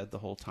he's been dead the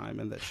whole time,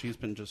 and that she's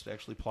been just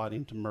actually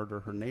plotting to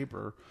murder her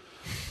neighbor,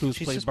 who's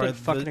She's played just by been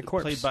fucking a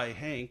corpse. played by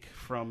Hank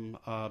from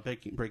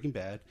Breaking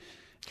Bad,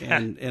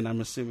 and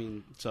I'm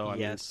assuming. So I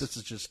Yes. mean, this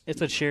is just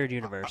It's a shared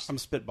universe. I'm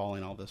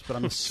spitballing all this, but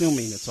I'm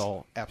assuming it's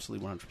all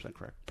absolutely 100%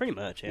 correct. Pretty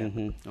much, yeah.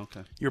 Mm-hmm.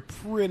 Okay. You're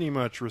pretty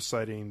much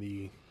reciting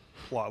the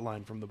plot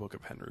line from the Book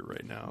of Henry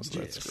right now, so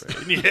that's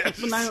great. Yes.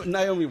 But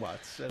Naomi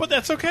Watts. But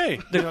that's okay.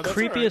 The You know, that's all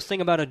creepiest right.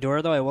 thing about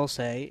Adore, though, I will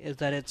say, is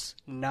that it's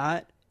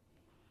not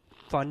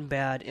fun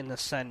bad in the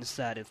sense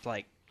that it's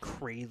like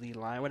crazy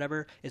line,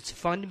 whatever. It's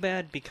fun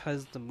bad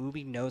because the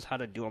movie knows how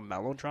to do a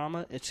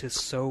melodrama. It's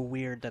just so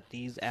weird that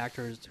these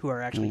actors who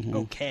are actually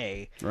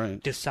okay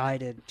Right.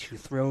 decided to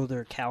throw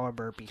their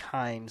caliber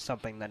behind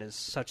something that is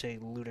such a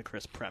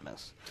ludicrous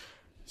premise.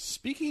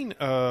 Speaking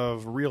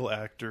of real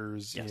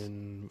actors Yes.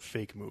 in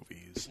fake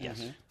movies,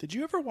 Yes. did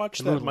you ever watch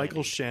The that Moon Michael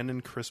Lady.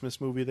 Shannon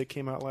Christmas movie that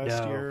came out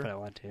last No, year? but I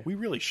want to. We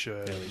really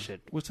should. Really should.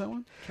 What's that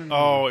one?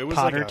 Oh, it was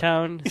Potter like a,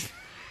 Town.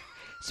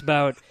 It's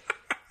about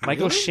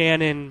Michael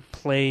Shannon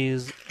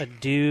plays a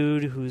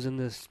dude who's in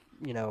this,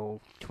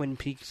 Twin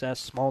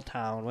Peaks-esque small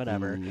town,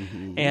 whatever.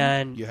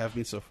 And You have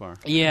me so far.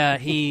 yeah,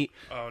 he.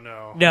 Oh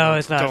no, No,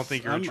 it's not. Don't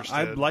think you're I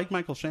interested. like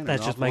Michael Shannon.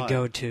 That's an just awful my lot.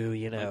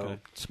 go-to, Okay.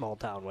 small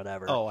town,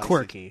 whatever. Oh, I see.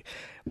 Quirky,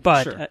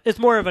 but Sure. it's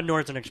more of a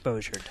Northern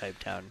Exposure type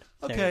town.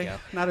 There Okay, you go.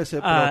 not as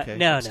hip, but okay.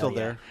 No, It's still yeah.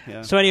 there.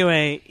 Yeah. So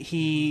anyway,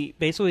 he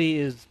basically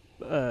is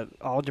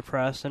all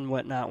depressed and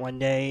whatnot one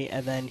day,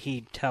 and then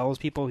he tells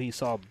people he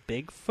saw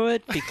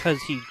Bigfoot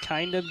because he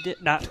kind of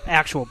did, not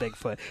actual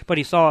Bigfoot, but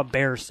he saw a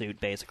bear suit,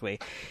 basically.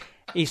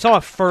 He saw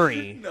a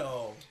furry.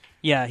 No.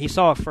 Yeah, he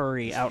saw a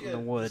furry out in the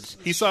woods.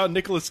 He saw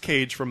Nicolas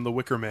Cage from the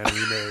Wicker Man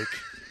remake.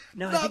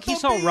 No, I think he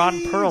saw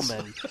Ron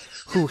Perlman.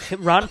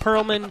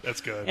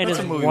 That's good. And That's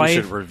a his movie we wife.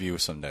 should review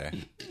someday.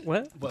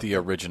 What? The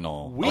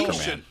original We Wicker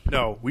should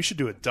Man. we should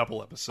do a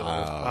double episode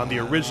on the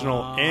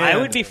original. And I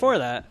would be for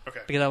that Okay.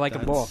 because I like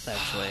them both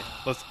actually.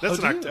 That's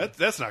do you?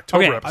 that's an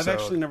October Okay. episode. I've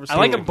actually never seen I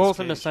like it. them both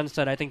in the sense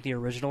that I think the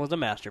original is a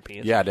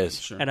masterpiece. Yeah, it is.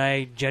 Sure. And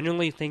I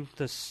genuinely think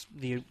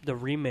the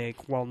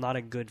remake, while not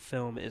a good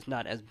film, is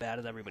not as bad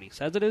as everybody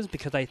says it is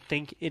because I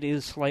think it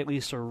is slightly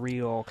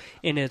surreal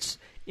in its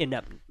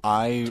inept.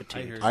 I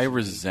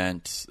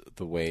resent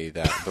the way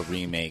that the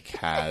remake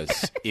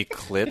has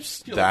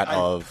eclipsed that I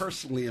of.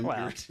 personally am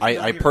Wow. irritated.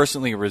 I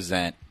personally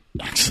resent.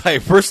 Actually, I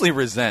personally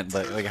resent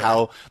like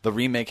how the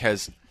remake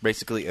has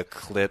basically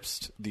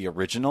eclipsed the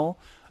original,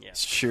 Yeah.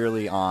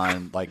 surely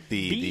on like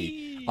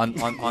the on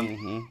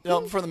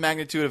for the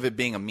magnitude of it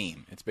being a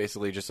meme. It's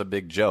basically just a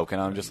big joke, and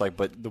I'm just like,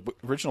 but the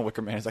original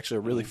Wicker Man is actually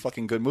a really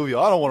fucking good movie.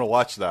 I don't want to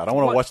watch that. I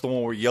want to What? watch the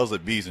one where he yells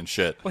at bees and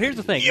shit. Well, here's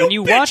the thing: when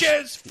you watch,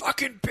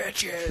 fucking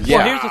bitches. Yeah.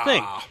 well, here's the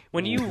thing: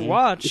 when you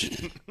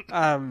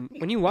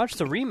watch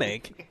the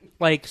remake,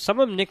 like some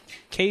of Nick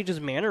Cage's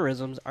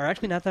mannerisms are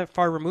actually not that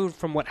far removed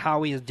from what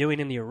Howie is doing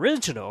in the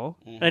original.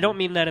 And I don't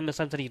mean that in the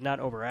sense that he's not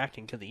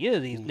overacting because he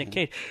is. He's Nick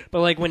Cage,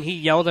 but like when he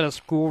yelled at a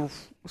school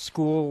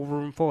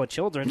room full of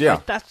children, Yeah.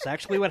 like, that's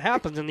actually what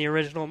happens in the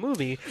original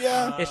movie.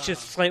 Yeah. It's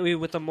just slightly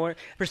with a more.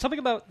 There's something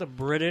about the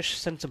British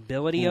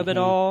sensibility of it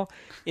all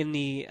in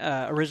the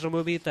original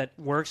movie that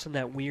works in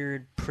that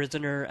weird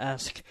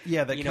prisoner-esque.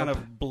 Yeah, that you kind know,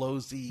 of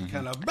blowsy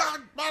kind of.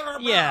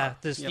 yeah,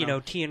 this You know.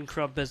 T and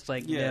Crumpus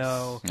like Yes.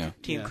 no, Yeah.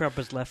 T and Yeah.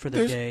 Crumpus left for the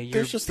There's, day. You're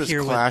there's just this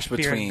here clash with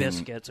beer and between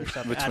biscuits or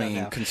something. I don't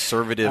between know.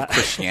 conservative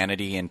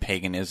Christianity and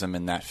paganism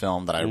in that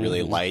film that I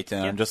really liked,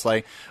 and I'm just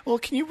like, well,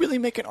 can you really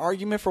make an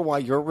argument for why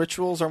your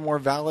rituals are more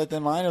valid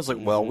than mine? I was like,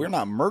 well, we're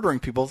not murdering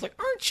people. I was like,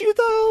 aren't you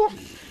though?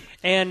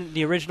 And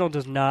the original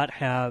does not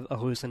have a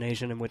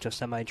hallucination in which a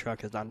semi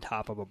truck is on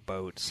top of a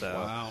boat. So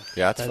Wow.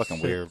 Yeah, that's That's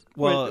fucking the- weird.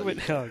 Well, oh, I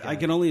God.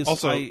 can only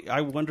Also- I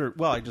wonder.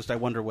 Well, I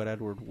wonder what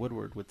Edward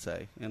Woodward would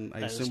say, and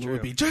I That is assume it true.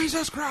 would be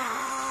Jesus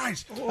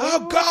Christ.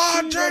 Oh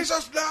God,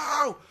 Jesus,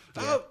 no!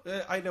 Oh,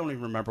 I don't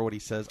even remember what he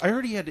says. I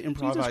heard he had to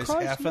improvise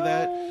Christ, half of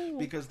that no.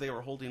 because they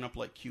were holding up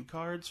like cue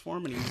cards for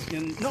him, and he was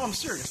in. No, I'm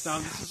serious. Now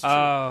this is true.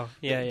 Oh,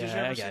 yeah, Did you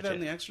ever I see got that you.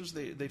 in the extras?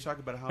 They talk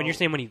about how When you're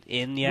saying when he's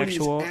in the when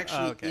actual, he's actually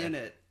oh, okay. in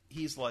it,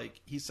 he's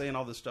saying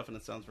all this stuff, and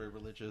it sounds very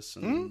religious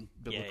and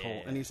biblical. Yeah, yeah,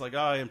 yeah. And he's like,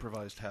 I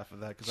improvised half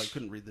of that because I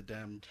couldn't read the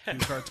damn cue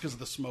cards because of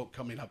the smoke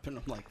coming up. And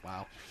I'm like,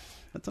 wow,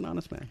 that's an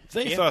honest man.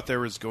 They thought there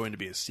was going to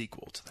be a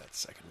sequel to that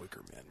second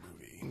Wicker Man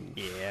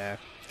movie Yeah,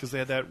 because they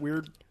had that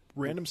weird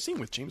random scene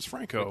with James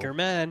Franco. Wicker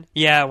Man.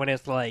 Yeah, when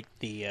it's like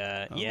the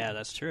yeah,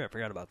 that's true. I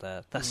forgot about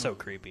that. That's so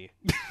creepy.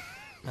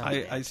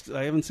 I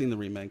haven't seen the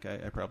remake.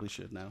 I probably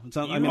should now. It's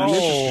not, I You mean, I'm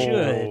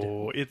interested.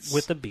 should. It's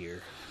With the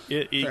beer.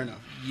 Fair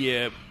enough.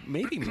 Yeah,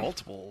 maybe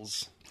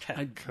multiples.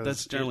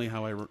 That's generally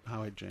how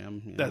I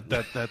jam. You know.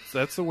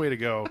 That's the way to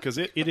go because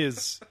it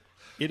is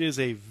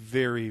a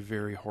very,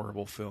 very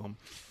horrible film.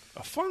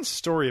 A fun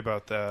story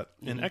about that: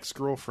 an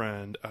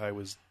ex-girlfriend I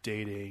was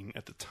dating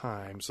at the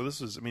time. So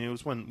this was, it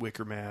was when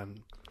Wicker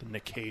Man, the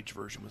Nick Cage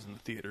version, was in the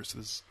theater. So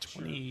this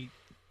is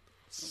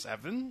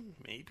 2007,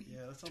 maybe?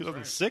 Yeah, that sounds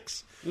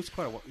 2006? Right. It was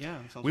quite a while. Yeah.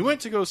 We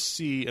went to go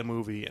see a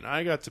movie, and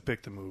I got to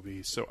pick the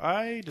movie, so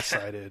I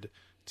decided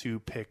to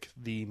pick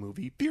the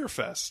movie Beer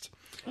Fest.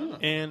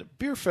 And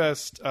Beer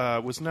Fest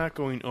was not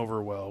going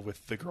over well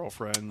with the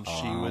girlfriend.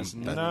 She was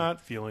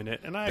not feeling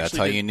it. And that's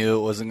how you knew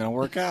it wasn't going to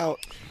work out.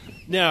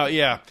 No,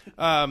 yeah.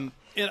 And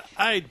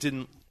I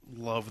didn't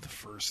love the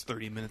first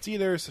 30 minutes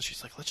either, so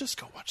she's like, let's just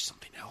go watch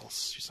something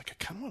else. She's like, I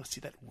kind of want to see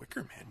that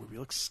Wicker Man movie. It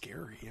looks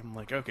scary. I'm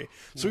like, okay.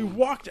 So we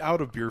walked out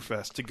of Beer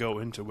Fest to go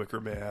into Wicker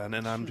Man,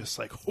 and I'm just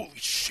like, holy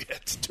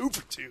shit, 2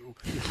 for 2.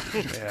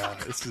 Yeah,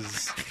 this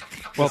is...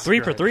 Well,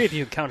 3 for 3 if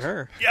you count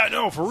her. Yeah,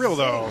 no, for real,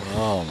 though.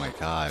 Oh, my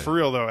God. For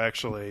real, though,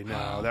 actually.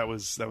 No,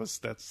 that's a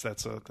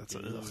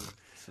ugh.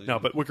 No,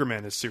 but Wicker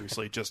Man is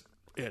seriously just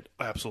an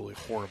absolutely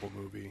horrible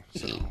movie.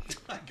 So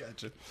I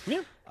gotcha.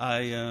 Yeah.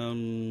 Let's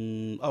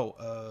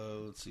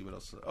see what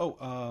else.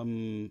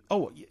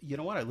 You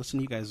know what? I listened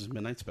to you guys'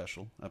 Midnight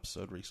Special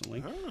episode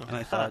recently, and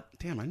I thought,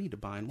 damn, I need to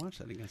buy and watch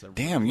that again.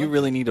 Damn, you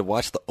really need to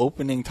watch the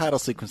opening title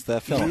sequence of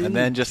that film, and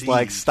then just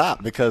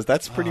stop, because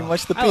that's pretty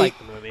much the peak. I like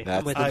the movie.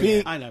 That's the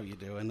peak. I know you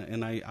do,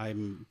 and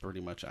I'm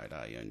pretty much eye to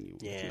eye on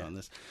you on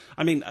this.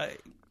 I mean,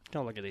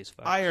 Don't look at these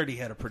folks. I already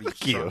had a pretty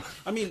Fuck you.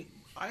 I mean,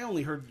 I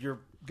only heard your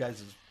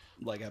guys'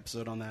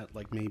 episode on that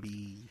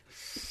maybe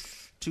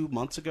 2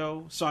 months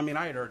ago. So I mean,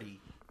 I had already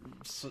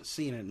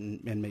seen it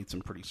and made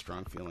some pretty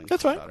strong feelings.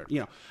 That's fine. about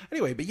it.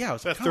 Anyway, but yeah, I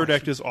was that third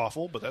act is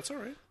awful, but that's all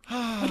right.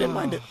 I didn't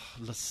mind it.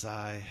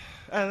 Lasai.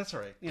 That's all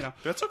right.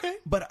 That's okay.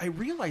 But I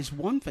realized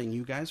one thing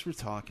you guys were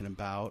talking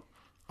about.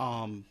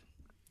 In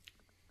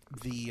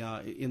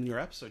your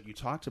episode, you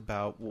talked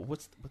about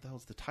what the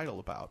hell's the title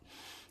about?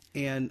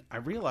 And I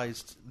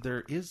realized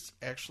there is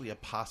actually a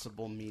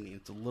possible meaning.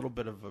 It's a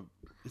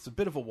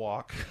bit of a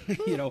walk,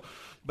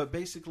 But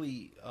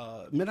basically,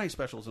 Midnight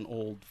Special is an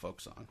old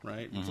folk song,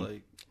 right? Mm-hmm. It's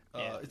like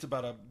it's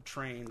about a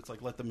train. It's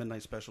like, let the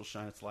midnight special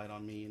shine its light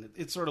on me, and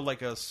it's sort of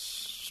like a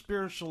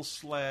spiritual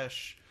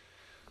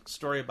 /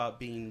 story about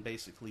being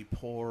basically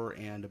poor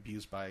and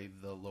abused by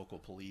the local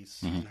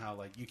police, and how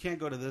you can't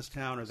go to this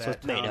town or that. So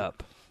it's town. made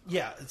up.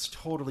 Yeah, it's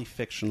totally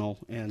fictional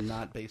and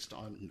not based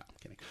on. No, I'm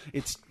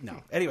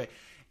kidding. Anyway.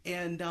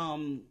 And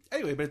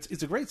but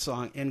it's a great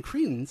song, and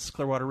Creedence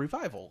Clearwater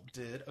Revival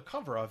did a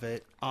cover of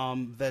it.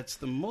 That's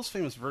the most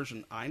famous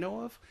version I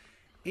know of,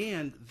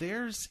 and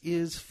theirs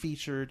is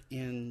featured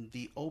in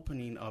the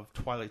opening of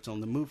Twilight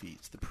Zone the movie.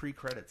 It's the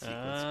pre-credit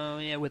sequence. Oh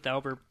yeah, with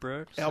Albert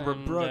Brooks.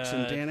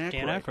 And Dan Aykroyd.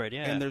 Dan Aykroyd,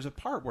 yeah. And there's a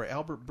part where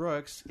Albert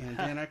Brooks and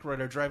Dan Aykroyd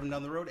are driving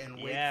down the road,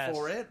 and wait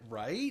for it,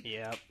 right?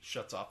 Yep.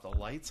 Shuts off the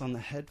lights on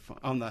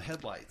the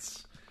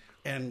headlights.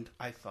 And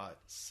I thought,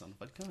 son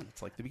of a gun,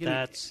 it's like the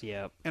beginning.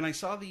 And I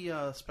saw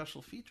the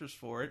special features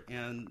for it,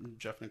 and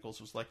Jeff Nichols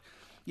was like,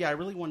 yeah, I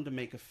really wanted to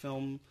make a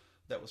film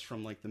that was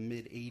from the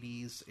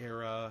mid-'80s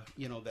era,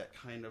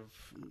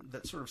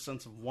 that sort of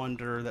sense of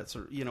wonder, that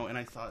sort of, and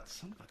I thought,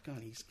 son of a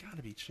gun, he's got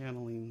to be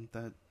channeling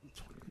that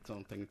Twilight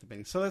Zone thing at the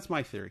beginning. So that's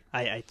my theory.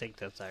 I think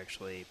that's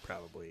actually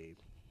probably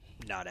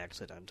not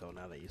accidental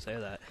now that you say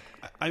that.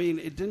 I mean,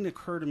 it didn't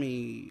occur to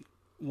me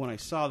when I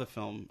saw the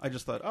film. I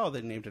just thought,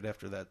 they named it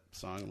after that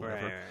song,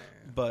 whatever. Right.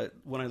 But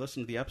when I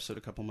listened to the episode a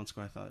couple months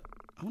ago, I thought,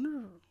 I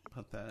wonder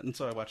about that. And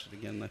so I watched it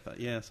again, and I thought,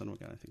 yeah, son of a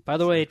gun, I think. By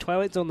the way,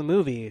 Twilight Zone the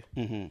movie,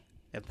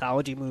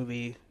 anthology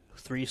movie,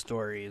 3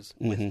 stories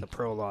with the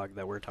prologue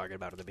that we're talking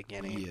about at the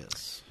beginning.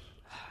 Yes.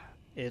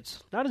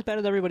 It's not as bad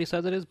as everybody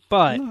says it is,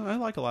 but no, I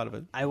like a lot of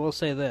it. I will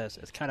say this.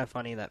 It's kind of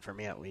funny that, for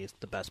me at least,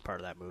 the best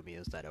part of that movie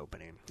is that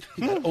opening.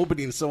 That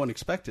opening is so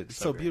unexpected. It's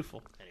so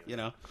beautiful.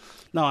 Anyway.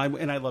 No, I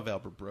love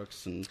Albert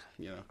Brooks, and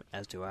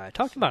as do I. I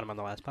talked about him on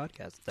the last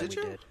podcast that did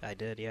we you? did. I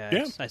did,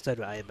 yeah. I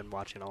said I had been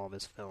watching all of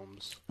his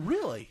films.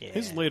 Really? Yeah.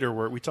 His later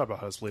work, we talked about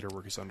how his later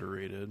work is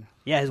underrated.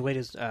 Yeah, his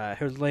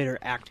later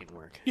acting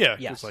work. Yeah,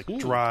 yes. It's like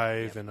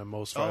Drive and A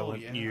Most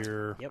Violent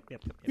Year. Yep.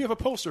 You have a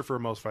poster for A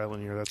Most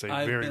Violent Year. That's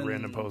I've very been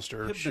random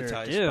poster.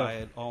 Hypnotized by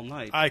it all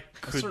night. A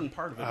certain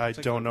part of it. I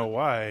don't know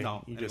why.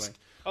 No, you anyway. just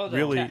the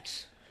really.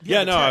 text.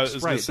 Yeah, no, text, I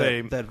was going to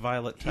say that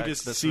violet text, he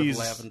just that sees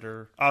sort of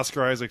lavender.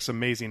 Oscar Isaac's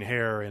amazing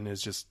hair and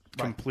is just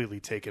completely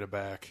taken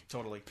aback.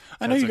 Totally.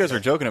 I know you guys are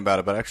joking about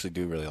it, but I actually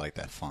do really like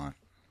that font.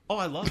 Oh,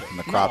 I love it. And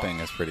the cropping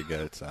is pretty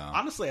good. So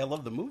honestly, I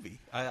love the movie.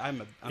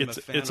 I'm a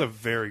fan. It's a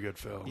very good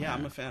film. Yeah,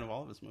 I'm a fan of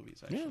all of his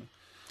movies. Actually, yeah.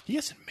 He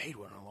hasn't made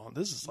one in a long.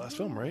 This is his last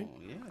film, right?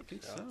 Yeah, I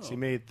think so. So he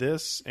made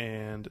this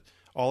and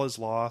All Is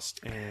Lost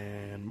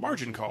and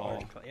Margin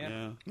Call.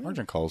 Yeah.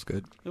 Margin Call is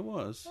good. It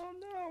was. Oh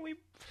no,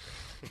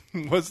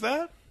 What's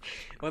that?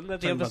 Wasn't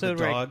that the Talking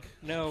episode about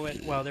the where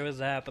dog? well, there was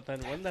that, but then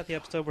wasn't that the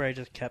episode where I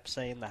just kept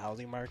saying the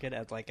housing market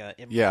as like a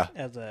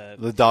as a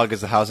the dog is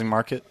the housing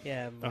market?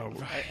 Yeah,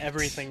 right.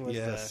 Everything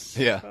was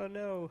yeah. Oh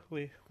no,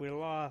 we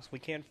lost. We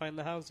can't find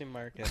the housing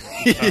market.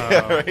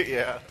 Yeah, right.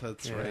 Yeah,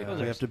 that's right.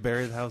 We have to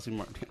bury the housing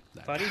market.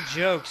 Funny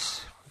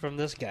jokes from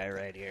this guy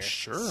right here.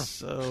 Sure.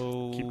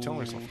 So Keep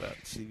telling yourself that.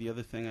 See, the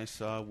other thing I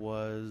saw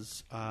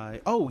was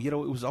it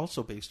was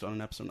also based on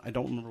an episode. I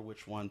don't remember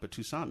which one, but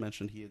Toussaint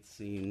mentioned he had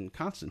seen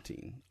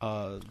Constantine,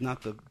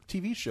 not the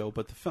TV show,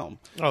 but the film.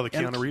 Oh, the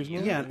Keanu Reeves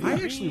one? Yeah, and I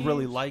actually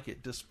really like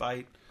it,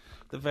 despite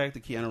the fact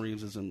that Keanu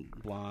Reeves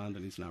isn't blonde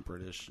and he's not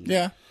British.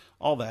 And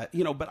all that,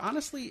 But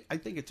honestly, I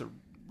think it's a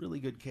really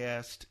good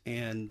cast,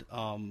 and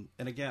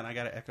again, I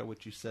got to echo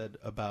what you said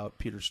about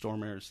Peter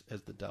Stormare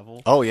as the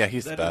devil. Oh yeah,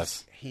 he's That the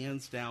best. is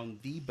hands down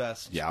the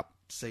best. Yep.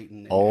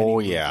 Satan. Oh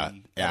yeah,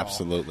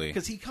 absolutely.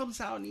 Because he comes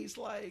out and he's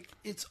like,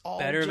 it's all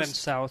Better than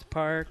just South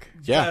Park.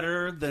 Yeah.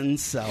 better than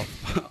South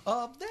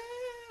of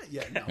that.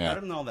 Yeah, no,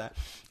 better than all that.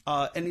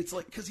 And it's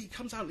like, because he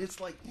comes out and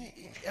it's like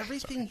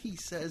everything he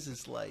says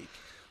is like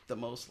the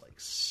most like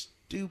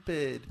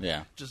stupid,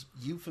 just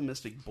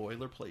euphemistic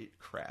boilerplate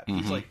crap.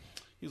 Mm-hmm.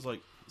 He's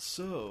like,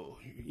 so,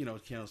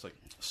 Keanu's like,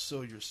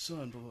 so your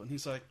son, blah, blah. And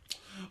he's like,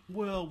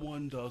 well,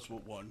 one does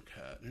what one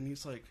can. And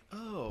he's like,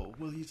 oh,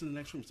 well, he's in the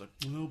next room. He's like,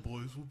 well,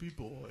 boys will be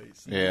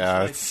boys.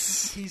 And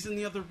he's in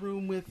the other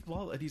room with,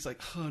 and he's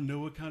like,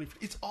 no accounting for.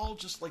 It's all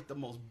just like the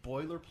most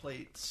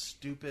boilerplate,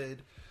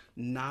 stupid,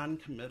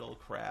 non-committal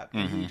crap.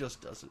 And he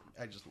just doesn't,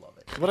 I just love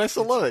it. But I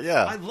still love it,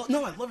 yeah. I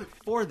love it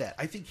for that.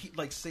 I think he,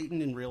 like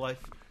Satan in real life,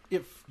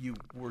 if you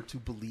were to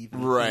believe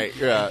in the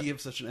idea of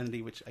such an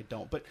entity, which I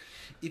don't, but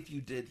if you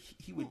did,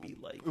 he would be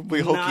like... He'd be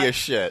hokey as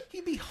shit.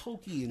 He'd be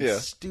hokey and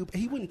stupid.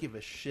 He wouldn't give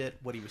a shit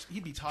what he was...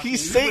 He'd be talking...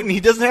 He's Satan.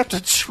 He doesn't have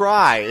to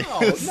try.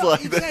 No,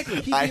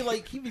 exactly.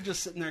 He'd be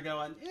just sitting there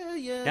going,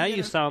 yeah. Now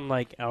you sound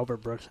like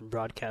Albert Brooks in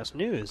Broadcast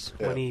News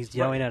when he's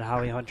yelling at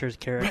Holly Hunter's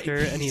character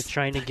and he's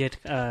trying to get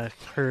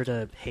her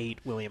to hate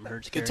William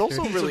Hurt's character. It's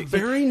also really... He's a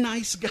very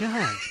nice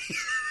guy.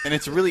 And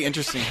it's really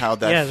interesting how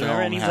that film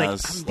and he's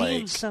has like, I'm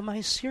being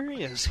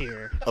semi-serious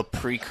here. A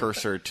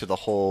precursor to the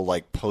whole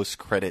like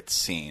post-credit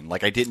scene.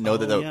 Like I didn't know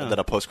that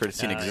a post-credit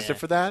scene existed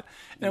for that,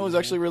 and it was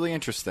actually really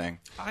interesting.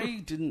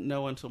 I didn't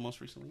know until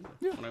most recently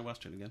when I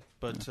watched it again.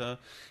 But but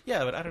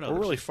I don't know. We're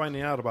really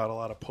finding out about a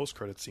lot of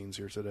post-credit scenes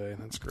here today.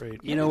 That's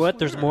great. You know what?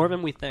 There's more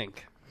than we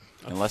think.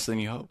 And less than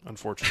you hope.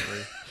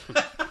 Unfortunately.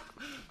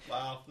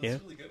 Wow,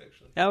 that's really good,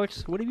 actually.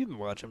 Alex, what have you been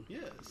watching?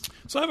 Yes.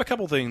 So I have a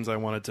couple things I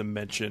wanted to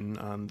mention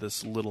on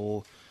this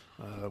little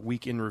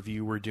week in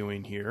review we're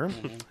doing here.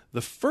 Mm-hmm.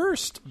 The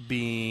first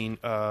being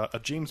a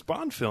James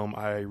Bond film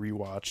I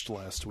rewatched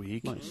last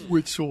week. Nice.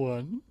 Which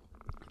one?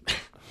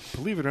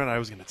 Believe it or not, I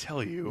was going to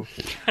tell you.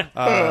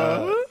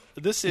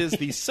 This is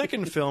the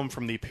second film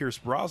from the Pierce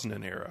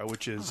Brosnan era,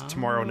 which is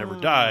Tomorrow Never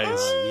Dies.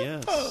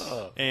 Yes.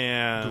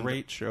 And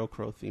great Sheryl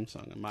Crow theme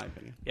song, in my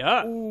opinion.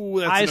 Yeah.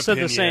 Ooh, that's I an said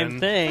opinion. the same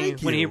thing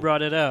when he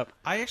brought it up.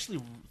 I actually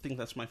think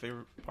that's my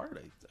favorite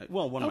part.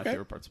 One of my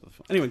favorite parts of the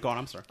film. Anyway, go on.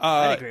 I'm sorry.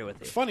 I agree with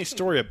you. Funny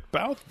story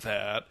about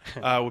that.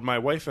 When my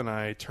wife and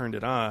I turned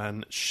it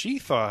on, she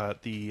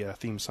thought the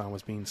theme song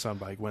was being sung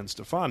by Gwen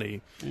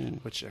Stefani,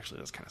 which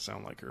actually does kind of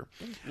sound like her.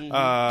 Okay,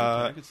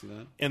 I can see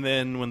that. And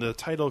then when the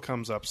title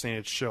comes up saying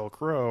it's Sheryl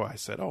Crow, I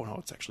said, "Oh no,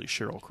 it's actually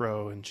Sheryl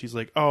Crow." And she's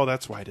like, "Oh,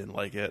 that's why I didn't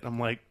like it." I'm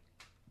like,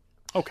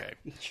 "Okay."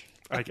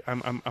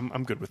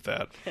 I'm good with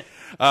that.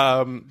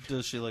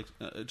 Does she like?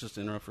 Just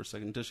to interrupt for a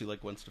second. Does she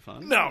like Gwen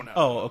Stefani? No.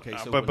 Oh, okay.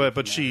 So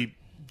but she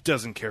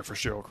doesn't care for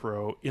Sheryl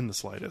Crow in the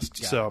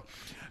slightest. So,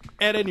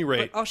 at any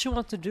rate, But all she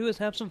wants to do is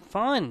have some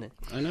fun.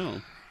 I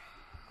know.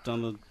 It's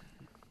on the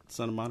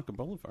Santa Monica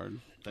Boulevard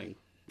thing.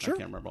 Sure. I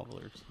can't remember all the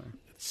lyrics.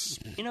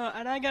 And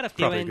I got a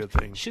Probably feeling a good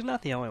thing. she's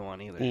not the only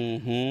one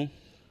either.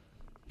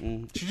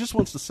 She just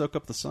wants to soak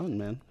up the sun,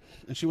 man,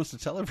 and she wants to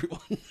tell everyone.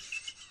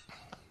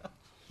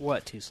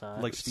 What,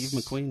 Toussaint? Like Steve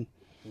McQueen.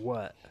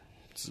 What?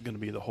 this is going to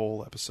be the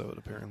whole episode,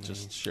 apparently.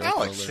 Just Sheryl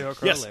Alex. Crow. Sheryl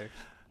Crow Yes. lyrics.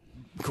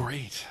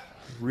 Great.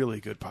 Really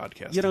good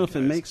podcast. You know, if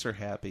it makes her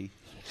happy.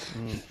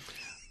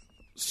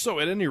 So,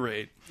 at any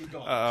rate,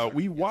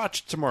 we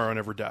watched Tomorrow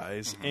Never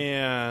Dies,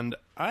 and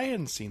I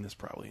hadn't seen this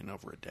probably in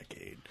over a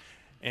decade.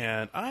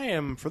 And I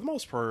am, for the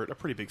most part, a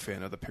pretty big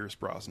fan of the Pierce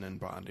Brosnan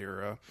Bond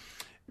era.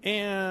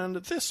 And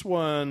this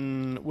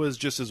one was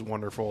just as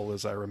wonderful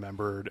as I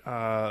remembered.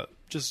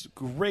 Just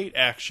great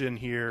action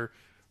here.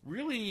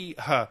 Really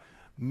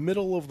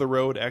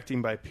middle-of-the-road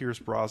acting by Pierce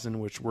Brosnan,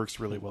 which works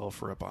really well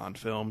for a Bond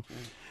film.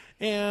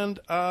 And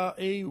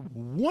a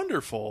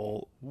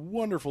wonderful,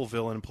 wonderful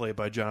villain played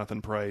by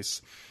Jonathan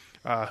Pryce,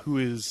 who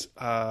is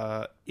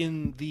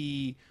in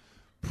the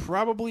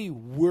probably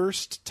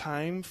worst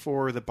time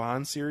for the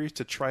Bond series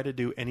to try to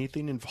do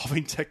anything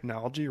involving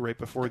technology right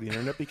before the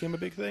internet became a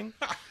big thing.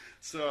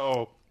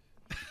 So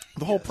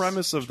the whole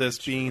premise of this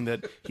being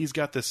that he's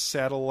got this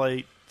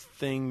satellite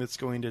thing that's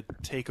going to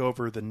take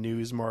over the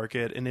news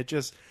market, and it's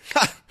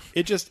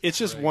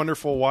just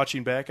wonderful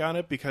watching back on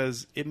it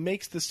because it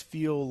makes this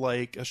feel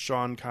like a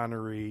Sean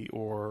Connery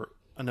or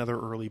another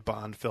early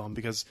Bond film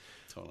because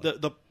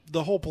the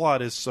the whole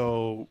plot is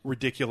so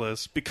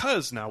ridiculous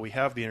because now we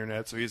have the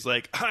internet. So he's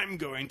like, I'm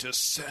going to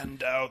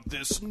send out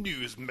this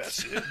news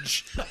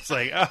message. It's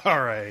like,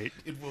 all right.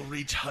 It will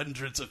reach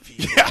hundreds of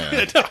people.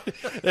 Yeah.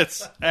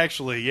 It's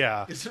actually,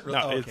 yeah. Is it really?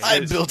 No, Okay.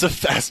 I built a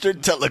faster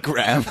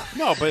telegram.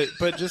 no,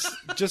 but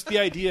just the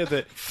idea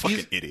that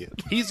Fucking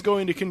idiot. he's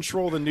going to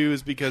control the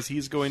news because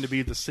he's going to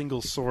be the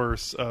single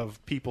source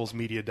of people's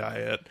media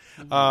diet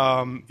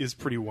is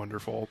pretty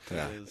wonderful.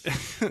 Yeah. It is,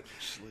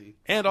 actually.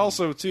 And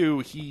also, too,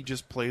 he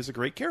just plays a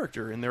great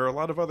character. And there are a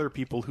lot of other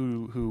people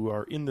who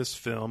are in this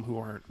film who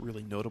aren't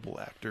really notable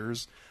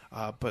actors,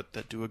 but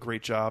that do a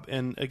great job.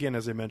 And again,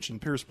 as I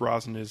mentioned, Pierce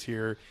Brosnan is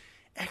here,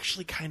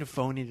 actually kind of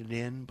phoning it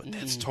in, but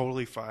that's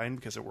totally fine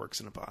because it works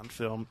in a Bond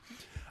film.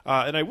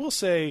 And I will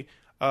say,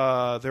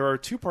 there are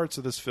two parts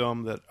of this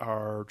film that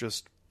are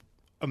just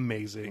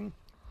amazing.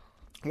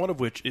 One of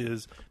which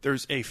is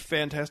there's a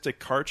fantastic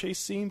car chase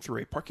scene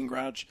through a parking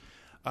garage.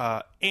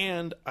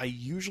 And I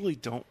usually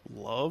don't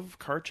love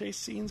car chase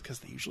scenes because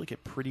they usually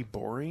get pretty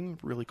boring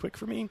really quick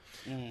for me.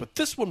 But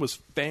this one was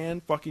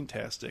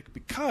fan-fucking-tastic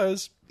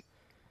because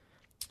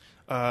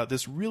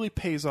this really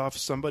pays off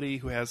somebody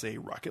who has a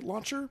rocket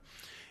launcher.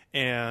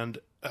 And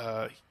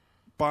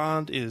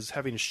Bond is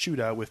having a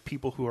shootout with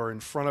people who are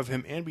in front of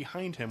him and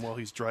behind him while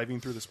he's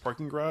driving through this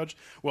parking garage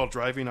while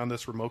driving on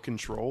this remote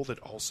control that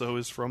also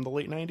is from the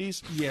late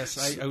 90s.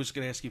 Yes, I was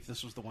going to ask you if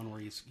this was the one where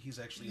he's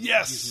actually...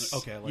 Yes.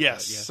 Okay, I like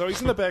yes. that, yeah. So he's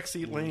in the back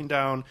seat, laying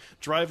down,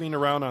 driving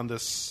around on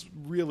this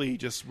really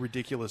just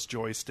ridiculous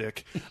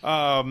joystick.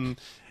 And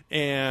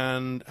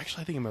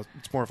actually, I think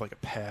it's more of like a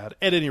pad.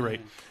 At any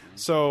rate,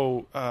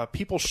 so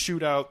people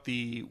shoot out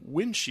the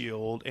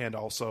windshield and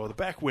also the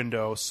back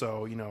window.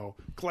 So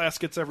glass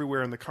gets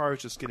everywhere, and the car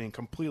is just getting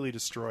completely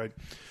destroyed.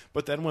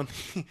 But then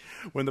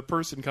when the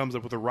person comes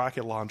up with a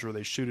rocket launcher,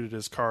 they shoot it at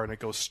his car, and it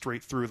goes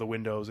straight through the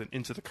windows and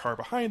into the car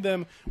behind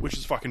them, which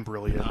is fucking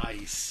brilliant.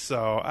 Nice.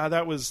 So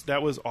that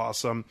was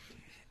awesome.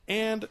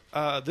 And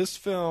this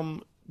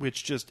film,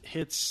 which just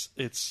hits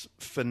its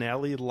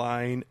finale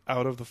line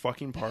out of the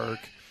fucking park,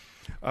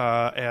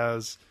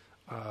 as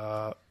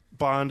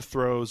Bond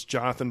throws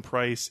Jonathan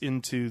Pryce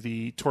into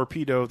the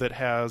torpedo that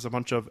has a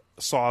bunch of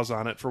saws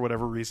on it for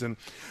whatever reason.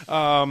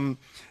 And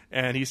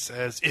he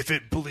says, if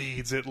it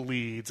bleeds, it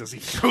leads, as he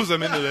throws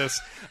them into this.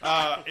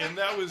 And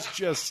that was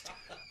just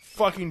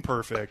fucking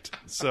perfect.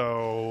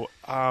 So,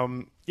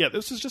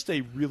 this is just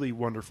a really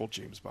wonderful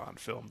James Bond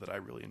film that I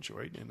really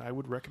enjoyed, and I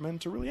would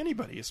recommend to really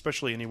anybody,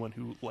 especially anyone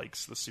who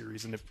likes the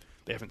series. And if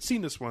they haven't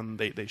seen this one,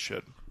 they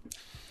should.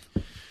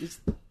 Is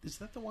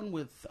that the one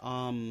with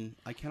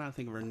I cannot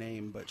think of her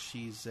name, but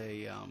she's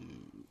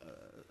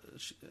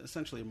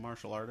essentially a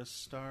martial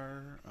artist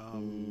star?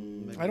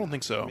 I don't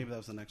think so. Maybe that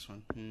was the next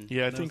one.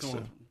 Yeah, I think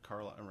so.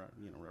 Carla,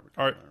 Robert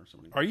Carla or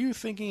somebody. Are you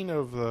thinking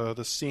of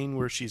the scene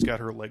where she's got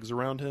her legs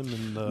around him?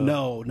 And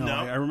No.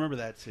 I remember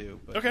that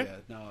too. But okay. Yeah,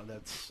 no,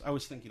 I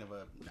was thinking of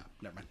a. No,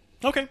 never mind.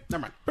 Okay,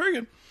 never mind. Very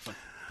good. Fine.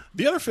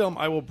 The other film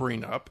I will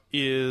bring up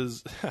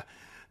is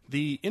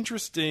the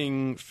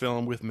interesting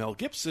film with Mel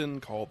Gibson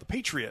called The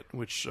Patriot,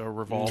 which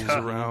revolves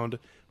around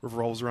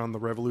the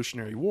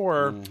Revolutionary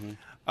War,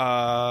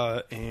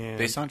 and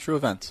Based on true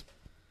events.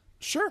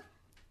 Sure.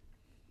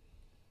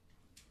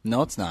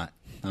 No, it's not.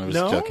 I was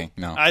joking.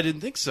 No, I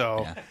didn't think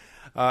so.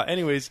 Yeah.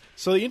 Anyways,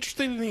 so the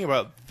interesting thing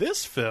about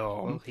this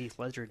film... Well, Heath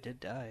Ledger did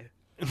die.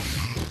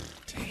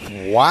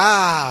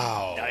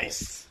 Wow.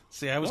 Nice.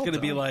 See, I was going to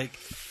be like...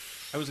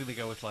 I was going to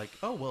go with like,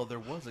 oh, well, there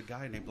was a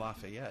guy named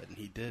Lafayette, and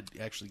he did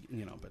actually,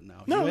 but no.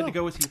 You had to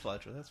go with Heath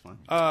Ledger. That's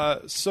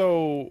fine.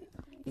 So...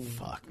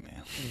 Fuck,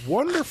 man.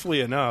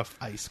 Wonderfully enough...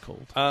 Ice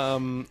cold.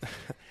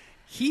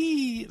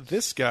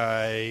 This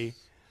guy,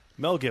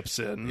 Mel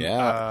Gibson...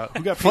 Yeah.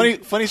 Who got funny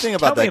thing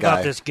about Tell me that guy.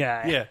 about this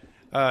guy.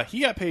 Yeah. He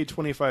got paid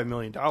 $25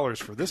 million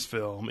for this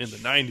film in the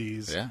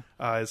 90s,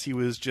 as he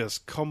was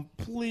just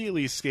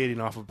completely skating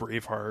off of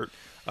Braveheart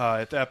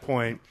at that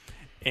point.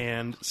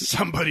 And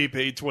somebody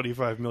paid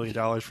 $25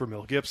 million for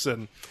Mel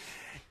Gibson.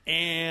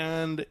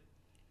 And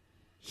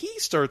he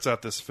starts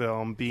out this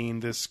film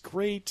being this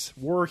great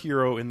war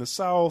hero in the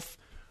South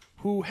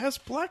who has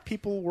black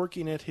people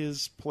working at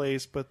his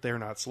place, but they're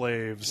not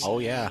slaves. Oh,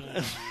 yeah.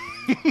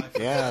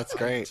 Yeah, that's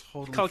great.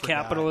 Totally It's called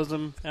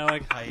capitalism,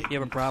 Alec. You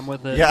have a problem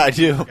with it? Yeah, I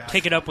do.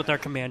 Take it up with our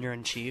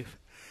commander-in-chief.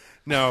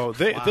 No,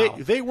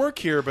 they work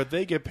here, but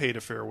they get paid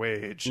a fair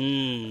wage.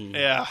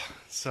 Yeah,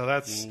 so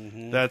that's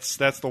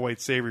the white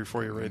savior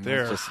for you right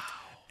there.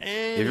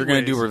 If you're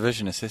going to do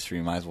revisionist history,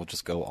 you might as well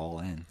just go all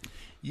in.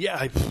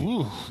 Yeah,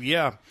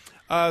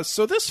 yeah.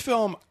 So this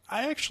film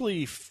I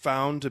actually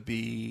found to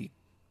be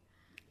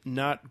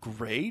not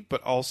great,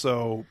 but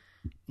also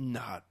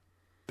not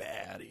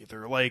bad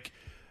either. Like,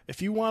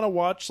 if you want to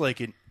watch like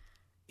an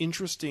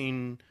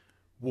interesting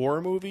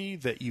war movie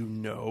that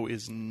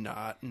is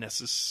not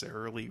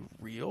necessarily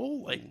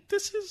real, like,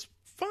 this is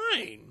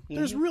fine.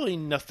 There's really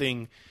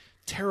nothing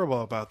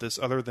terrible about this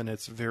other than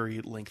its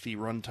very lengthy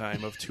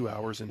runtime of 2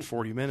 hours and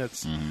 40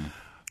 minutes.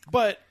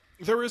 But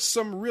there is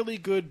some really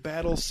good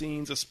battle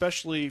scenes,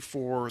 especially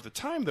for the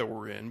time that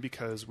we're in,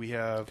 because we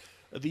have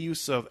the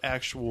use of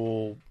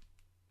actual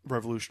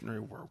Revolutionary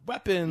War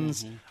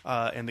weapons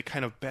and the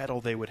kind of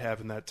battle they would have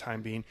in that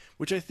time being,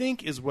 which I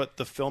think is what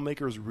the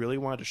filmmakers really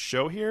wanted to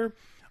show here.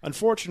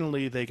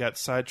 Unfortunately, they got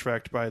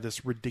sidetracked by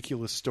this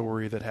ridiculous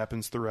story that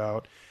happens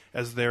throughout,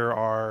 as there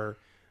are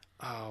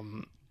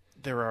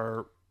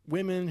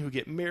women who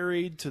get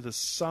married to the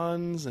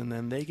sons, and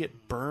then they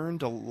get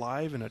burned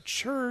alive in a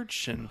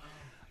church, and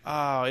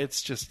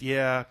it's just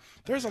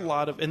there's a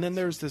lot of, and then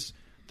there's this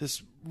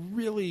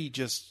really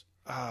just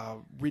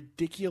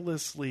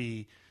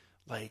ridiculously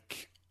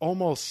like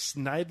almost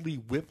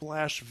snidely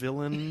whiplash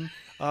villain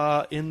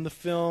in the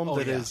film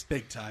is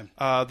big time.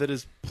 That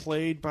is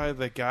played by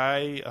the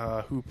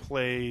guy who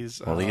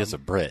plays. Well, he is a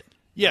Brit.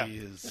 Yeah,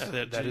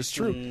 that is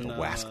true. A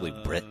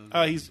wascally Brit.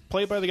 He's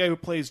played by the guy who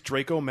plays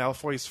Draco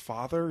Malfoy's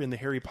father in the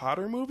Harry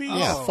Potter movie.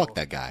 Yeah, fuck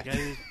that guy. Yeah,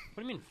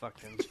 what do you mean, fuck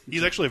him?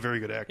 He's actually a very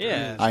good actor.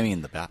 Yeah. I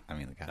mean the guy.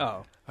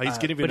 Oh.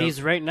 But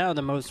he's right now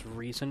the most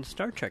recent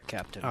Star Trek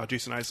captain.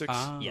 Jason Isaacs.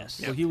 Yes.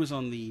 Well, he was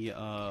on the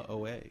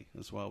OA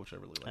as well, which I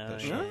really like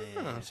that show.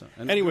 Yeah. So,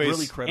 and Anyways,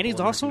 really credible And he's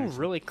also recognized.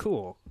 really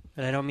cool.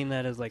 And I don't mean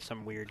that as like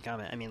some weird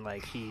comment. I mean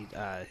like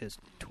his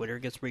Twitter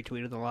gets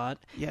retweeted a lot.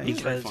 Yeah, he's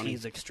very because funny.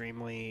 he's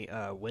extremely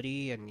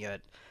witty and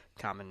yet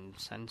common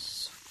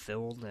sense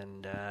filled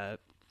and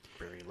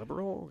very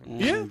liberal.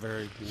 Yeah.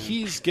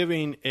 He's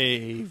giving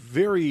a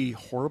very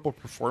horrible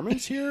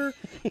performance here,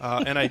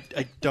 and I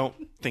don't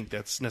think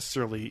that's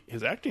necessarily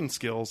his acting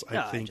skills.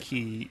 I think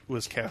he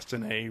was cast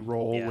in a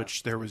role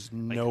which there was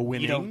no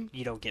winning.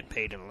 You don't get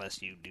paid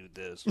unless you do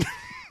this.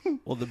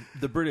 Well,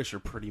 the British are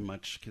pretty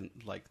much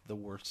like the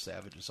worst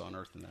savages on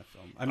earth in that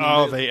film. I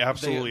mean, they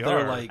absolutely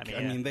they're are. Like,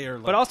 they are.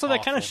 Like, but also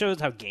that kind of awful.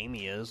 shows how game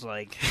he is.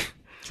 Like,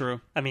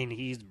 True. I mean,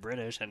 he's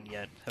British, and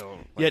yet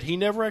Yet he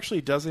never actually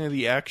does any of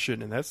the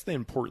action, and that's the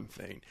important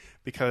thing,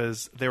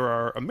 because there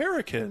are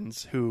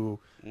Americans who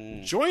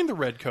join the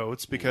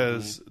Redcoats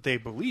because they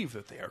believe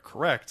that they are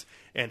correct,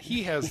 and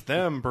he has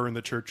them burn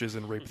the churches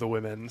and rape the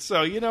women.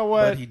 So you know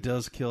what? But he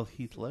does kill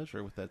Heath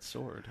Ledger with that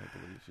sword, I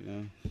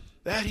believe. Yeah.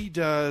 That he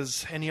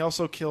does, and he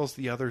also kills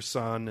the other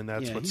son, and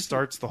that's what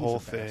starts the whole a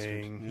bastard.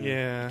 thing.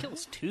 Yeah. he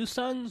kills two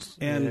sons.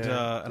 And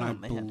Yeah. and I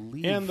man.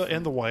 believe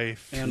And the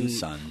wife. Two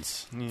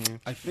sons.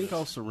 I think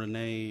also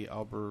Renee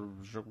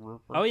Auberjonois.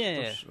 Oh,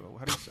 yeah.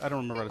 How do you, I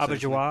don't remember how to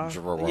say his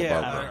Auberjonois. name.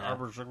 Yeah,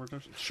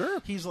 Auberjonois.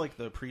 Sure. He's like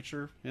the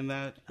preacher in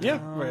that. Yeah.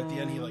 Right at the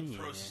end, he like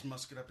throws his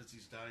musket up as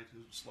he's dying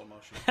in slow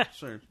motion.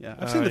 Sure. Yeah,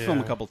 I've seen the film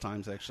a couple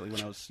times actually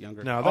when I was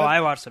younger. No, Oh, that,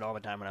 I watched it all the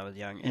time when I was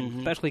young, and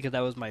especially because that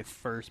was my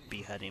first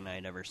beheading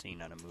I'd ever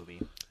seen on a movie.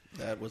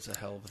 That was a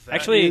hell of a thing.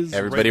 Actually,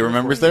 Everybody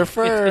remembers their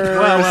first.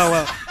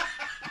 well.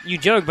 You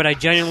joke, but I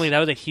genuinely, that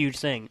was a huge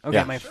thing. Okay,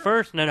 Yeah. my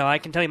first, no, I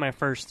can tell you my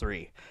first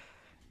three.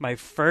 My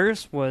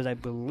first was, I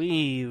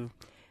believe,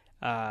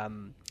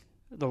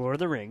 The Lord of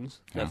the Rings,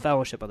 The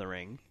Fellowship of the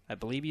Ring. I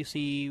believe you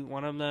see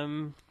one of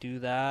them do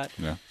that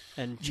Yeah.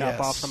 and chop Yes.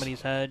 off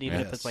somebody's head, even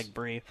if Yes. it's like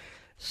brief.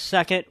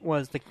 Second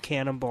was the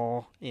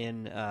cannonball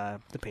in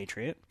The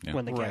Patriot, Yeah.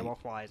 when the Right. cannonball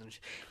flies. And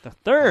the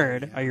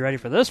third, are you ready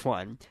for this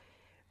one?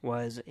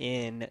 Was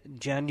in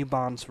Jan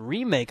Bond's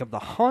remake of The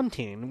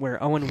Haunting,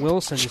 where Owen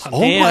Wilson stands,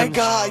 Oh my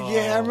God!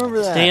 Yeah, I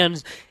remember that.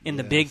 stands in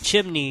the big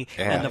chimney,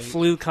 Yeah. and the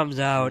flue comes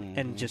out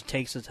and just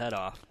takes his head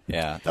off.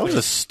 Yeah, that was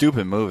a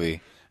stupid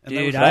movie. And that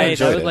Dude, was- that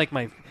enjoyed was it. like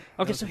my.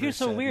 Okay, was so a here's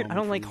very so sad weird. I moment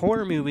don't for like me.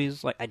 horror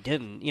movies. Like I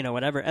didn't,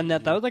 whatever. And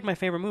that was like my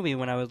favorite movie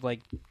when I was like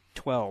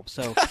 12.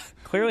 So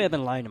clearly, I've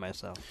been lying to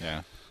myself.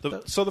 Yeah.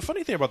 so the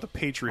funny thing about the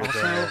Patriot,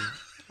 though,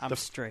 I'm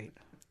straight.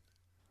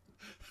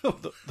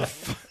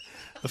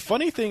 the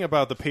funny thing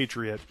about the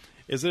Patriot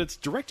is that it's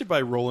directed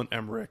by Roland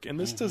Emmerich, and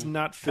this does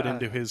not fit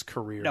into his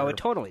career. No, it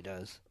totally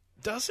does.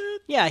 Does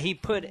it? Yeah, he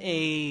put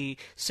a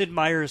Sid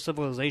Meier's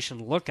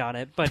Civilization look on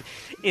it, but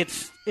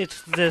it's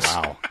this.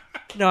 Wow.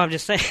 No, I'm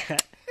just saying.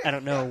 I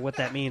don't know what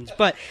that means,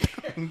 but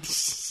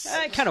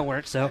it kind of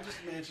works. So,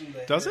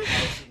 Does it?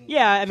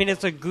 yeah, I mean,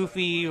 it's a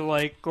goofy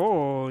like,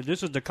 oh,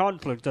 this is the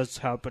conflict that's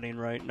happening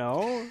right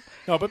now.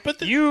 No,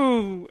 but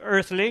You,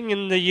 Earthling,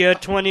 in the year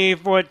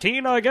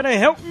 2014, are gonna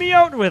help me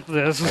out with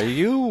this. Are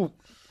you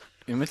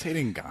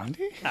imitating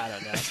Gandhi? I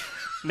don't know.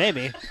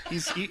 Maybe.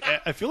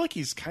 I feel like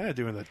he's kind of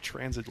doing the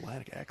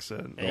transatlantic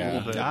accent a Yeah.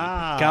 little bit.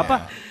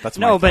 Kappa? That's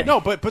No, my but thing.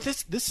 No, but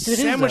this It is is,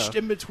 sandwiched though.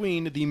 in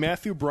between the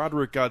Matthew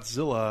Broderick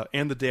Godzilla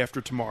and the Day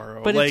After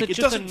Tomorrow. But like, it's it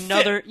just doesn't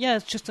another. fit. Yeah,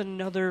 it's just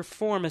another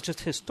form. It's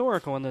just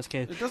historical in this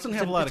case. It doesn't It's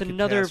have a lot it's of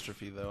another,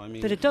 catastrophe, though. I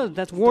mean, but it does.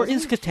 That's war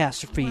is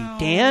catastrophe,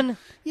 Dan.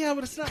 Yeah,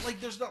 but it's not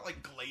like there's not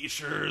like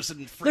glaciers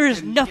and There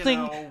is frickin',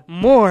 nothing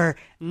more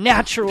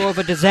natural of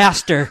a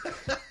disaster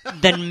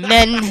than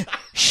men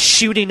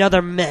shooting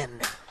other men.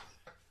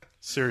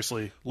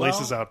 Seriously,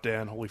 laces out,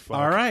 Dan. Holy fuck!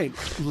 All right,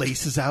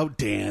 laces out,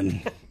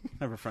 Dan.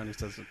 I have a friend who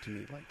says it to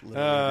me like literally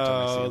every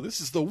time I see it.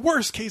 This is the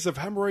worst case of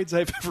hemorrhoids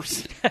I've ever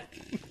seen.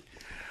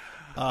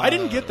 I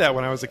didn't get that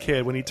when I was a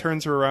kid. When he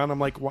turns her around, I'm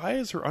like, why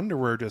is her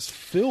underwear just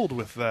filled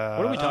with that?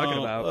 What are we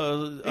talking about?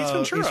 Ace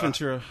Ventura. Ace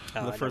Ventura.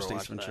 Oh, The I first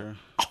never Ace watched Ventura.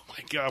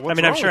 my God, I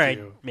mean, I'm sure I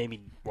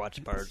maybe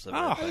watched parts of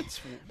it.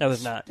 That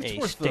was not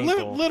a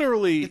staple.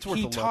 Literally, It's worth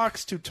he a look.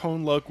 talks to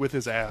Tone Loc with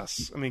his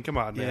ass. I mean, come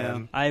on,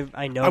 man.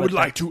 I know. I would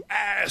like to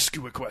ask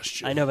you a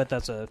question. I know that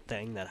that's a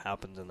thing that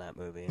happens in that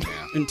movie.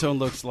 And Tone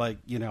looks like,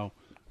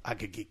 I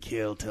could get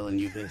killed telling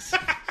you this.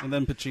 And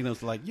then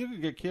Pacino's like, you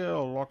could get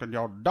killed walking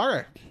your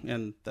dirt.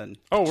 And then...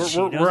 Oh,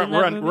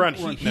 we're on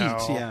Heat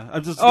now. Yeah.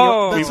 I'm just,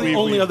 Oh. that's the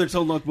only other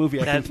Tone Loc movie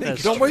I can think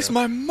of. Don't waste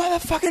my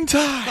motherfucking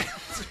time.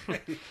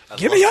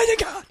 Give me all you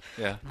got.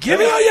 Yeah. Give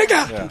me all you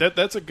got. Yeah.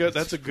 That's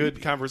a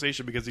good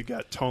conversation because you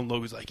got Tone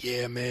Loc who's like,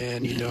 yeah,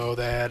 man, you know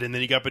that, and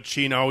then you got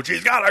Pacino,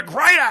 she's got a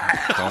great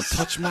ass. Don't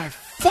touch my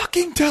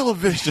fucking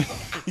television.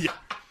 Yeah.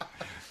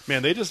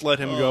 Man, they just let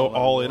him go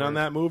all in on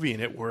that movie,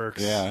 and it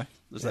works. Yeah.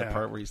 There's that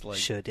part where he's like...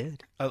 Sure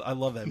did. I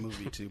love that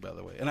movie, too, by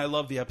the way. And I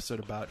love the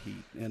episode about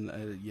Heat. And,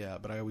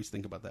 but I always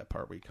think about that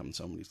part where he comes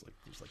home and he's like,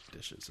 there's, like,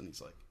 dishes. And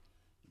he's like,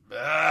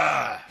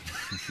 ah.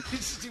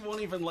 He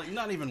won't even,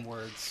 not even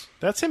words.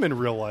 That's him in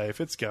real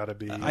life. It's got to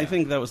be. I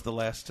think that was the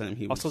last time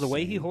he was... Also, the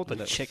way he holds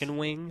a chicken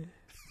wing.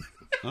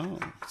 Oh.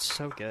 It's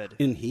so good.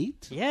 In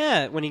Heat?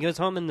 Yeah, when he goes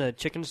home and the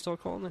chicken's still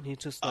cold, and he's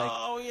just like...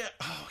 Oh, yeah.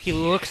 Oh, he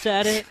looks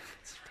at it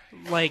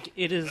like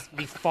it is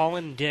the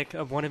fallen dick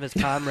of one of his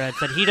comrades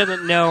that he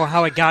doesn't know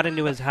how it got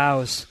into his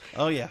house.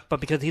 Oh, yeah. But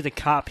because he's a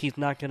cop, he's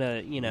not going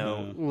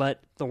to, let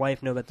the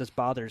wife know that this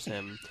bothers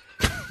him.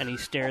 And he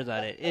stares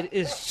at it. It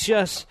is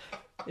just...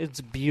 It's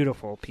a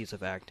beautiful piece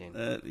of acting.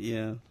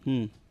 Yeah.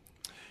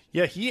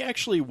 Yeah, he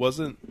actually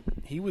wasn't...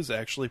 He was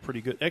actually pretty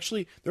good.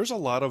 Actually, there's a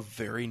lot of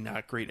very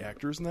not great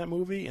actors in that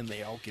movie, and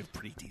they all give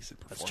pretty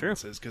decent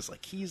performances. Because,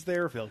 he's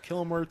there, Val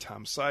Kilmer,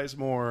 Tom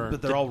Sizemore...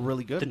 But they're all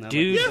really good. The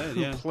dude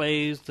who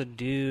plays the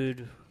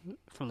dude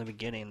from the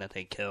beginning that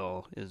they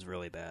kill is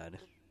really bad.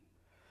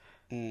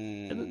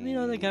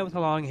 The guy with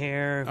the long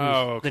hair,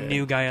 who's the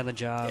new guy on the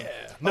job.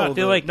 Yeah. I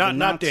feel like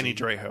not Danny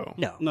Trejo.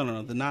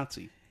 No, the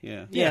Nazi.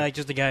 Yeah. Yeah, like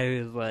just the guy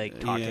who's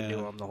talking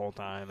to him the whole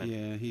time.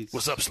 And he's...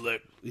 What's up,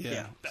 Slick?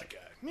 Yeah. That guy.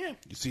 Yeah.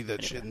 You see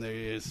that shit in their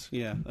ears.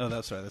 Yeah. Oh,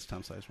 that's right. That's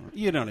Tom Sizemore.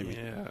 You know what I mean.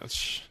 Yeah.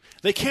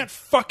 They can't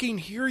fucking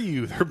hear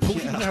you. They're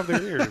bleeding out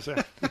their ears.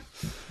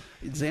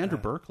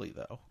 Xander Berkeley,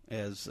 though,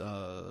 as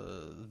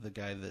the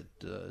guy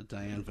that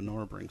Diane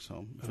Venora brings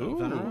home.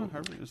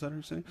 Venora? Is that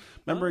her name?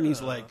 Remember, and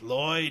he's like,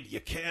 Lloyd, you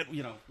can't,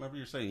 remember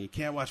you're saying, you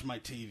can't watch my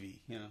TV.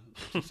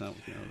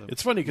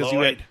 It's funny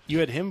because you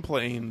had him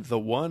playing the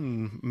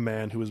one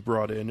man who was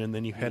brought in, and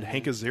then you had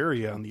Hank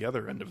Azaria on the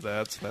other end of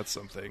that, so that's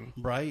something.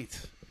 Right.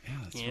 Yeah,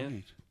 that's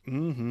right.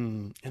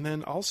 Mm-hmm. And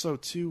then also,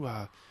 too,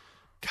 God,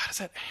 is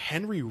that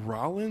Henry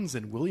Rollins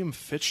and William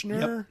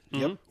Fichtner?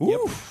 Yep. Ooh. Yep.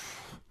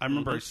 I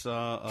remember I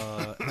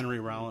saw Henry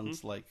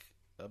Rollins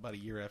about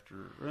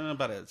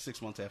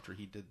 6 months after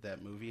he did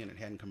that movie, and it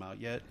hadn't come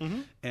out yet.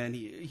 And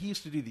he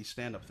used to do these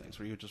stand-up things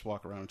where he would just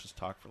walk around and just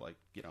talk for like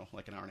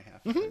an hour and a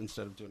half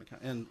instead of doing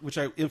which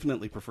I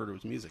infinitely prefer to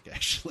his music,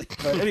 actually.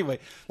 But anyway,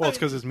 it's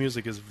because his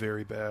music is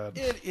very bad.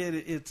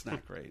 It's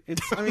not great.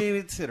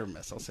 It's hit or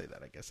miss. I'll say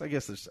that. I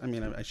guess there's.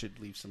 I should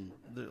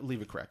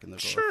leave a crack in the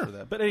door for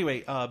that. But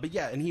anyway,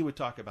 and he would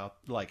talk about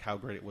like how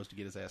great it was to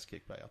get his ass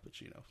kicked by Al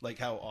Pacino, like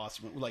how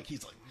awesome, like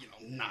he's like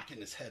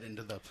knocking his head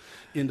into the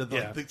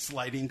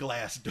sliding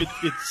glass door.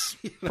 It's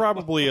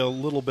probably a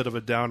little bit of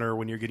a downer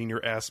when you're getting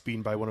your ass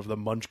beaten by one of the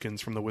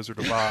Munchkins from The Wizard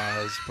of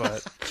Oz,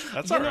 but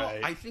that's all right.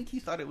 I think he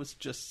thought it was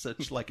just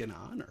such like an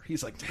honor.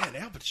 He's like, man,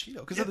 Al Pacino,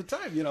 because at the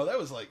time, that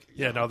was like,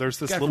 there's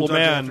this little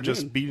man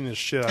just beating the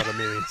shit out of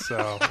me,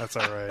 so that's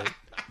all right.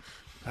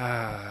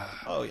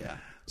 Oh yeah.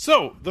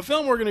 So the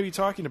film we're going to be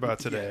talking about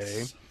today.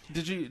 Yes.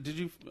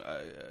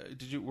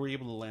 Were you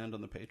able to land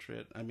on The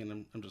Patriot? I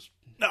mean, I'm just...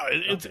 No,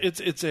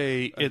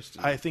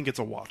 I think it's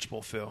a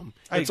watchable film.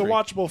 It's agree. a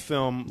watchable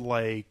film,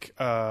 like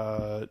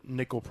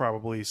Nick will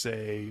probably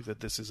say that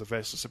this is a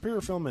vastly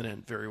superior film, and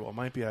it very well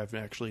might be. I've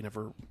actually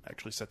never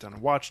sat down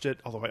and watched it,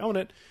 although I own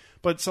it.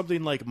 But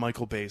something like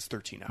Michael Bay's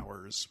 13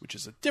 Hours, which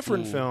is a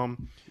different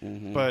film,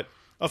 but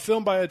a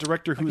film by a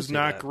director who's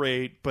not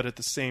great, but at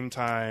the same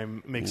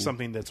time makes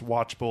something that's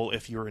watchable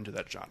if you're into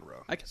that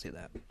genre. I can see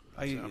that.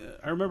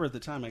 I remember at the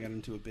time I got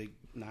into a big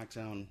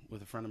knockdown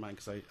with a friend of mine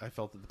because I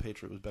felt that The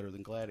Patriot was better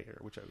than Gladiator,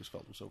 which I always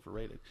felt was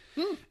overrated.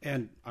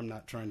 And I'm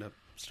not trying to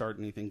start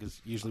anything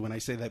because usually when I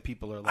say that,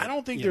 people are like, I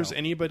don't think there's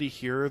anybody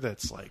here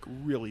that's like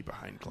really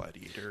behind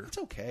Gladiator. It's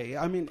okay.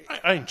 I mean,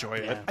 I enjoy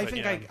it.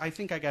 I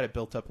think I got it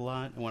built up a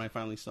lot, and when I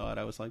finally saw it,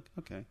 I was like,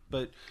 okay.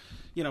 But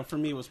for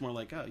me, it was more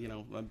like, I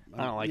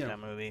don't like that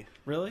movie.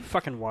 Really?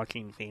 Fucking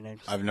Joaquin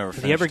Phoenix. I've never.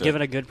 Has he ever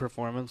given a good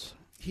performance?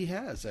 He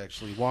has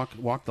actually.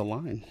 Walk the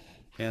Line.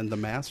 And The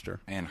Master.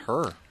 And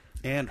her.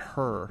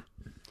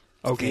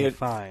 Okay,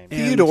 fine.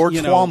 Theodore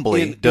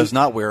Twombly does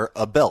not wear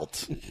a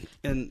belt.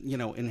 And,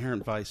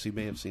 Inherent Vice, you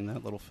may have seen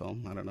that little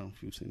film. I don't know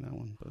if you've seen that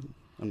one, but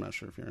I'm not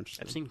sure if you're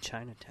interested. I've seen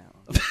Chinatown.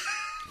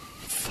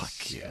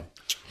 Fuck you.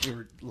 We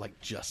were like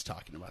just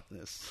talking about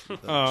this.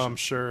 I'm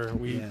sure.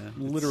 We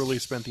literally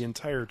spent the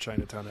entire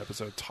Chinatown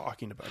episode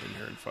talking about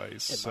Inherent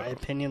Vice. In my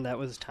opinion, that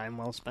was time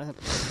well spent.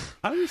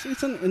 Obviously,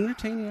 it's an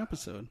entertaining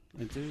episode.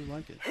 I do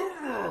like it.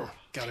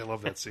 God, I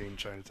love that scene,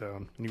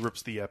 Chinatown. And he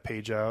rips the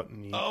page out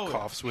and he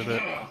coughs with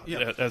it.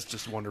 Yeah, that's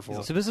just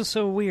wonderful. So this is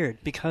so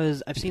weird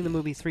because I've seen the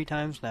movie 3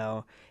 times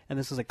now, and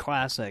this is a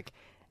classic,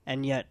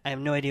 and yet I have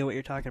no idea what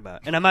you're talking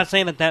about. And I'm not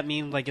saying that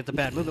means like it's a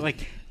bad movie.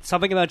 Like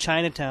something about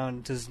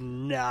Chinatown does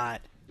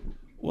not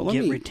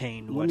get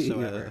retained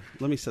whatsoever.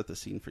 Let me set the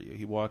scene for you.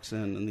 He walks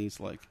in and he's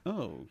like,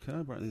 "Oh, can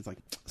I borrow?" And he's like,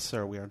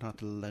 "Sir, we are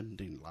not a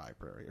lending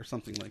library," or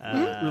something like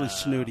that. Really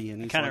snooty.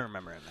 And he's I kind of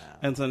remember it now.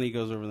 And then he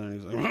goes over there and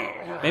he's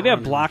like, maybe I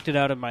blocked it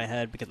out of my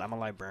head because I'm a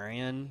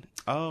librarian.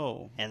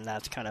 Oh, and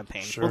that's kind of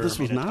painful. Sure. Well, this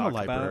was not a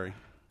library. About.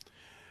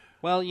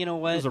 Well, you know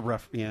what? It was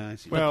a I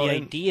see. But the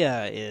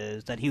idea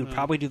is that he would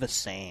probably do the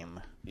same.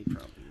 He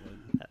probably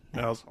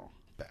would.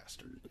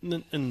 Bastard.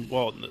 And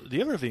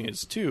the other thing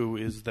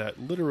is that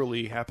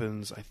literally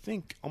happens, I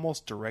think,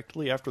 almost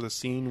directly after the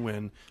scene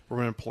when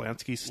Roman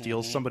Polanski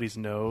steals somebody's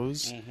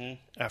nose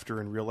after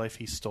in real life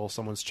he stole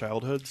someone's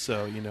childhood.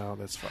 So,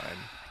 that's fine.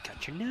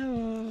 Got your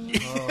nose.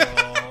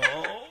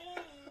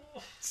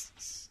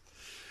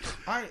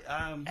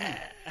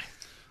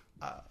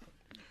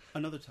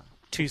 Another time.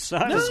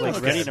 Tucson is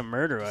ready to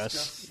murder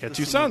us. Yeah,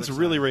 Tucson's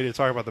really ready to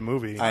talk about the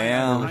movie. I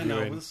am. I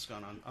know what's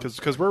going on.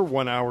 Because we're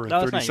 1 hour and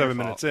 37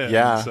 minutes in.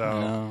 Yeah.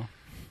 So.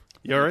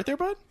 You all right there,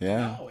 bud?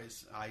 Yeah.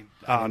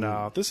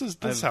 No. This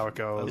is how it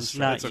goes. It's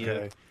not it's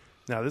okay.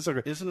 No, this is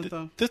okay. Isn't it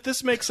though?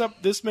 This makes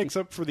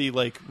up for the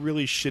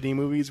really shitty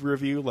movies we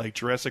review, like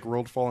Jurassic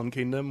World: Fallen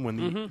Kingdom,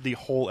 when the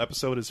whole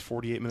episode is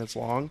 48 minutes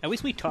long. At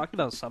least we talked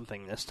about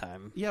something this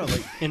time. Yeah,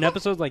 like in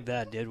episodes like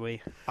that, did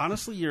we?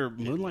 Honestly, your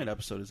Moonlight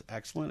episode is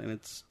excellent, and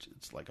it's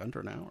like under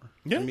an hour.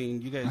 Yeah. I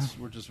mean, you guys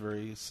were just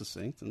very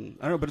succinct, and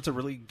I don't know, but it's a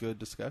really good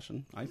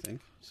discussion, I think.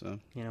 So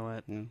you know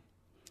what? Yeah.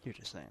 You're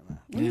just saying that.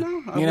 Yeah.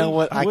 No, you know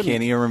what? I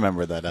can't even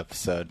remember that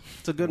episode.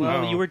 It's a good one.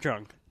 Well, you were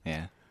drunk.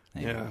 Yeah.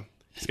 Yeah.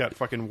 He's got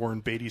fucking Warren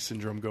Beatty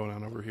syndrome going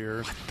on over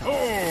here.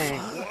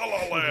 Oh, La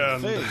La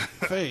Land.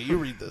 Faye, you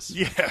read this.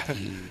 Yeah.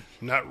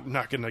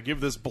 Not going to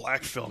give this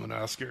black film an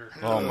Oscar.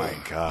 Oh, my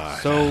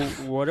God. So,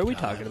 what are we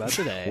talking about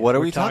today? What are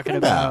We're we talking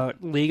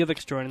about? League of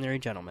Extraordinary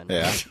Gentlemen.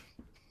 Yeah.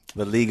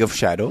 The League of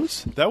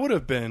Shadows. That would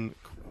have been...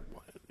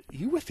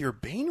 You with your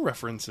Bane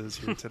references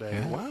here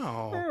today.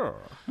 Wow.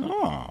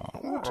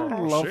 What a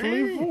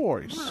lovely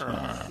voice.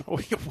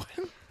 Wait,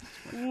 what?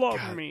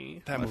 Love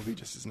me. That movie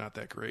just is not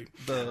that great.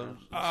 The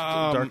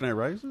Dark Knight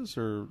Rises,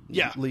 or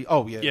yeah,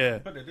 yeah,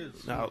 but it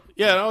is. No,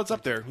 it's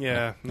up there.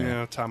 Yeah,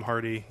 Tom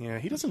Hardy. Yeah,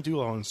 he doesn't do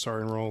well in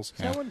starring roles. Is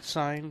that one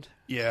signed?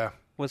 Yeah,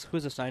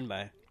 who's it signed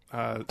by?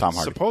 Tom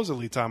Hardy.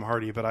 Supposedly Tom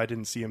Hardy, but I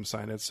didn't see him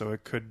sign it, so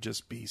it could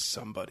just be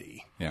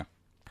somebody. Yeah,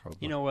 probably.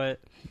 You know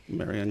what?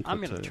 Marianne. I'm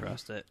going to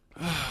trust it.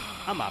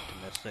 I'm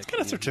optimistic. Get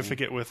a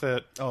certificate with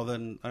it. Oh,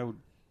 then I would.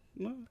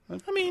 No,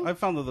 I mean, I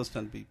found that those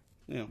tend to be,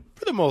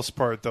 for the most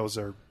part, those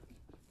are.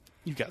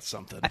 You got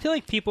something. I feel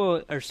like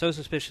people are so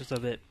suspicious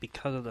of it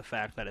because of the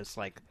fact that it's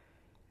like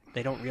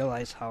they don't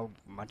realize how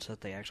much that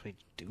they actually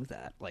do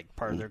that, like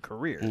part of their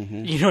career.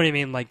 Mm-hmm. You know what I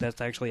mean? Like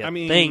that's actually a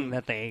thing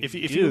that they if do.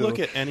 You look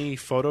at any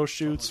photo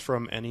shoots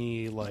from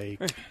any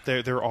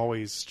they're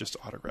always just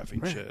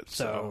autographing shit.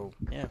 So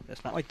yeah,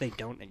 it's not like they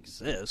don't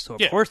exist. So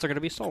of course they're going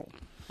to be sold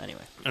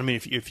anyway. I mean,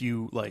 if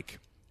you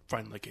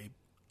find a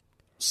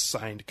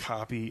signed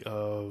copy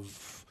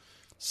of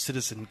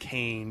Citizen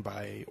Kane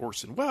by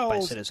Orson Welles.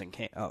 By Citizen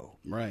Kane. Oh,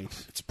 right.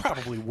 It's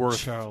probably worth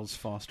Charles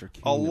Foster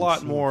Kane a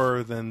lot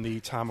more than the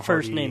Tom Hardy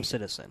first name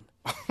Citizen.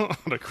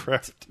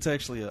 autograph. It's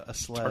actually a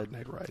sled. Dark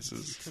Knight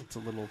Rises. It's a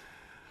little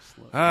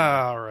sled.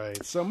 All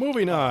right. So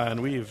moving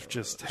on, we've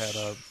just had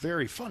a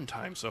very fun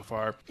time so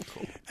far.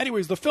 Cool.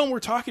 Anyways, the film we're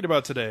talking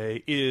about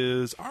today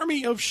is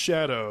Army of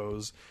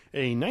Shadows,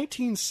 a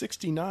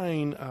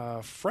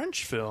 1969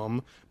 French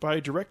film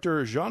by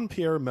director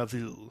Jean-Pierre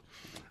Melville.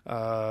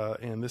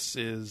 And this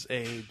is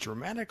a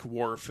dramatic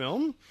war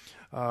film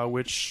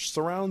which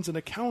surrounds an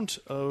account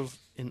of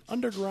an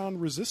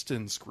underground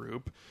resistance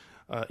group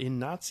in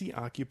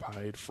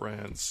Nazi-occupied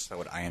France. Is that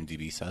what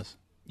IMDb says?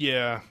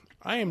 Yeah.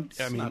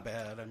 It's not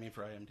bad. I mean,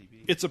 for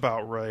IMDb. It's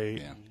about right.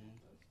 Yeah.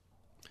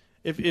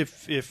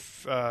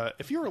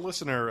 If you're a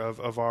listener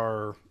of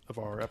our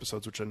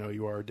episodes, which I know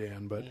you are,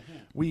 Dan, but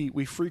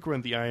we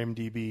frequent the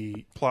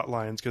IMDb plot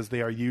lines because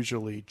they are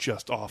usually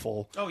just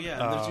awful. Oh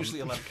yeah, and there's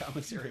usually a lot of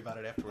commentary about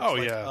it afterwards. Oh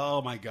yeah.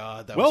 Oh my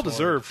god, that well was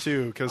deserved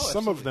too, because some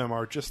absolutely. of them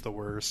are just the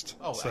worst.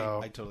 Oh,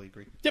 so. I totally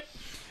agree. Yep.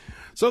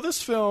 So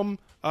this film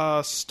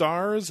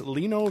stars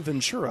Lino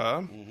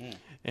Ventura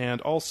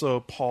and also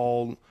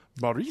Paul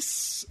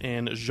Maurice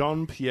and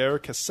Jean-Pierre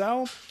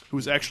Cassel,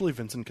 who's actually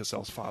Vincent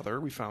Cassel's father,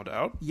 we found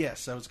out.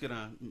 Yes, I was going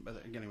to...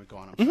 Anyway, go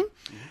on.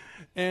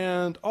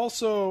 And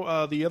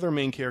also, the other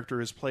main character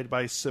is played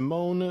by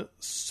Simone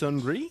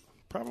Sungri,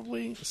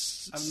 probably.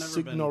 I've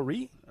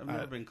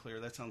never been clear.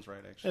 That sounds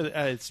right, actually.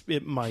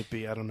 It might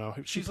be. I don't know.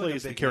 She She's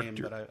plays like a big the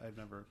character. name, but I've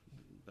never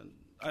been...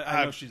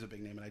 I know she's a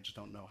big name, and I just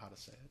don't know how to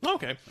say it.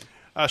 Okay.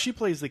 She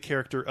plays the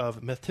character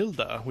of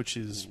Matilda, which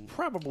is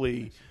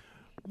probably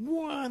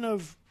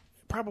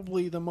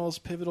probably the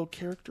most pivotal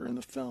character in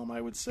the film,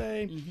 I would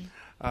say.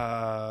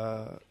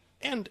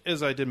 And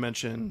as I did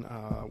mention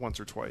once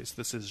or twice,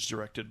 this is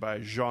directed by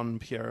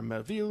Jean-Pierre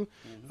Melville,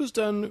 who's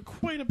done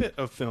quite a bit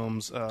of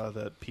films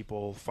that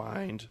people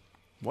find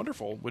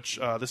wonderful, which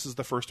this is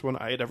the first one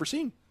I had ever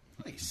seen.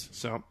 Nice.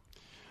 So,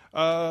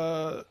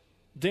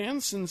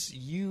 Dan, since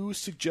you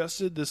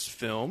suggested this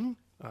film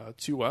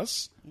to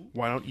us,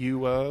 why don't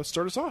you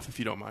start us off, if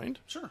you don't mind?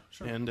 Sure.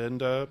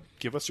 And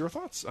give us your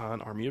thoughts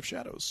on Army of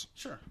Shadows.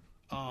 Sure.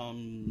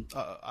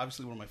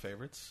 Obviously one of my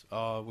favorites,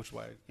 which is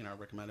why I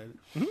recommended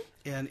it.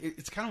 And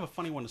it's kind of a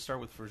funny one to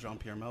start with for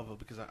Jean-Pierre Melville,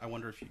 because I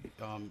wonder if you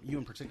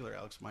in particular,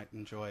 Alex, might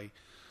enjoy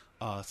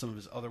some of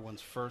his other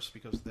ones first,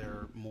 because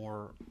they're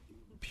more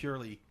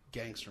purely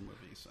gangster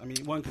movies. I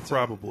mean, one could say,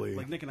 probably,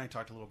 like Nick and I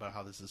talked a little about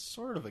how this is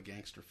sort of a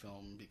gangster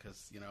film,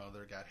 because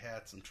they've got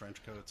hats and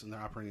trench coats and they're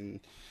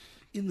operating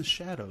in the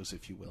shadows,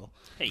 if you will.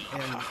 Hey,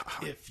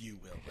 if you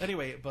will.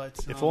 Anyway, but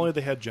if only they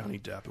had Johnny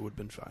Depp, it would have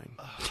been fine.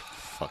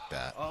 Fuck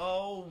that.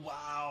 Oh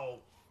wow!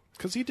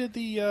 Because he did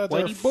the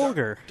Whitey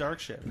Bulger. Dark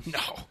Shadows.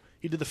 No,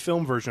 he did the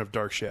film version of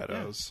Dark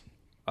Shadows.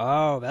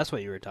 Oh, that's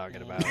what you were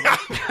talking about.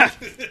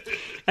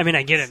 I mean,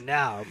 I get it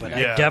now, but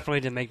I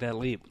definitely didn't make that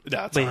leap.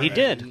 That's but all he right.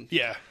 did.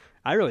 Yeah.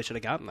 I really should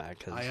have gotten that,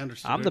 because I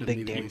understood I'm the it big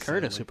immediately, Dan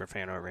Curtis sadly. super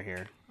fan over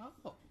here.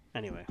 Oh,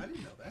 Anyway, I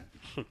didn't know that.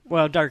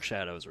 well, Dark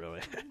Shadows,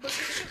 really.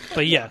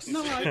 But yes.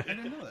 No, I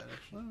didn't know that.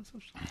 Actually, that's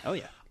interesting. Oh,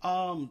 yeah.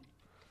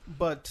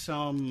 But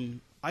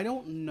I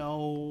don't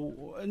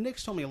know.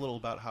 Nick's told me a little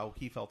about how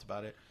he felt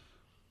about it.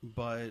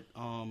 But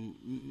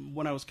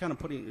when I was kind of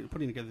putting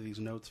together these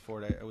notes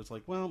for it, I was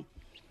like, well,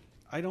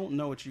 I don't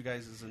know what you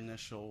guys'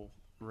 initial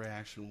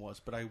reaction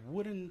was, but I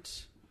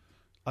wouldn't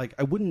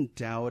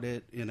doubt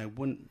it, and I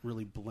wouldn't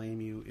really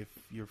blame you if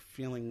your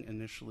feeling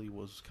initially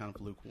was kind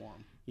of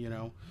lukewarm.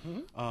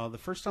 The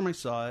first time I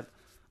saw it,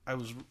 I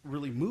was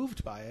really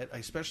moved by it,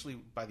 especially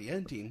by the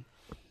ending.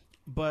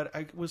 But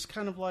I was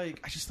kind of like,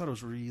 I just thought it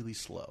was really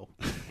slow.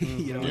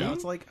 I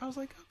was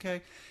like,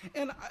 okay.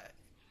 And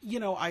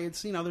I had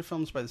seen other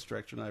films by this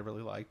director that I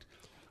really liked.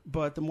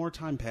 But the more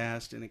time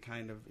passed, and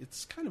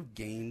it's kind of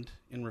gained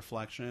in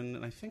reflection.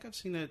 And I think I've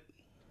seen it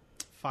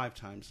 5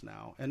 times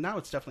now. And now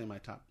it's definitely my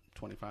top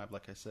 25,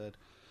 like I said.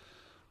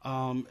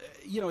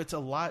 It's a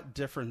lot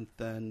different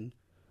than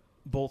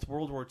both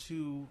World War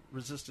II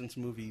resistance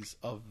movies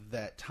of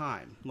that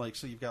time. Like,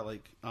 so you've got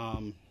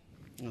some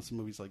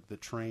movies like The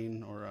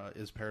Train, or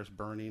Is Paris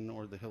Burning,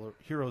 or The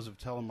Heroes of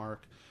Telemark,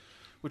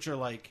 which are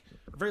like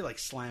very like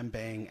slam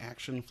bang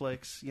action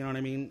flicks. You know what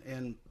I mean?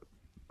 And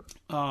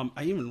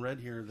I even read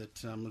here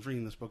that I was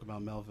reading this book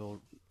about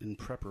Melville in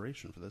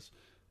preparation for this,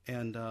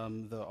 and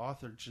the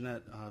author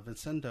Jeanette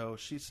Vincendo,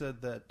 she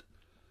said that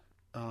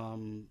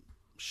Army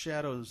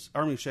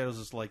of Shadows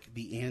is like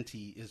the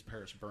anti Is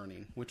Paris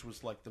Burning, which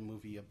was like the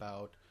movie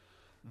about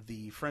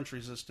the French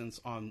resistance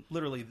on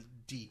literally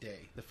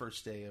D-Day, the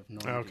first day of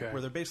Normandy,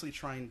 where they're basically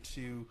trying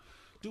to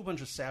do a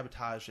bunch of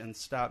sabotage and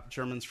stop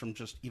Germans from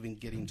just even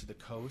getting to the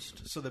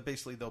coast, so that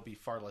basically there'll be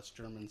far less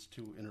Germans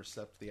to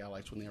intercept the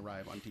Allies when they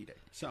arrive on D-Day.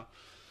 So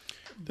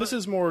this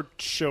is more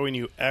showing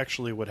you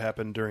actually what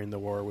happened during the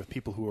war with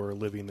people who are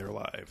living their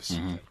lives.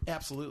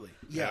 Absolutely,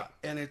 yeah.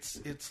 And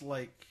it's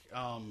like,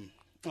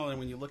 well, and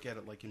when you look at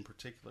it, like in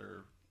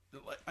particular,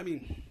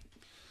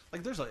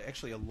 there's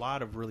actually a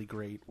lot of really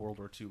great World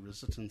War II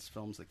resistance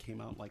films that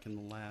came out like in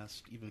the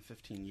last even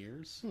 15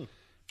 years,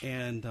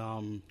 and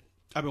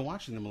I've been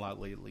watching them a lot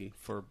lately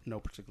for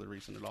no particular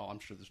reason at all. I'm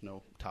sure there's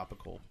no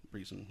topical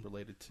reason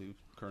related to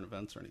current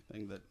events or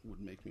anything that would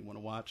make me want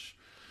to watch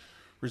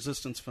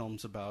resistance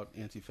films about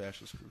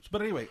anti-fascist groups.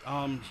 But anyway,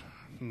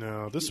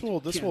 no, this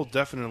will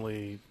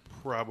definitely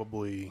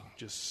probably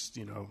just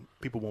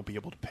people won't be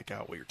able to pick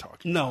out what you're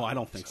talking about. No, I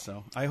don't think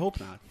so. I hope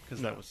not,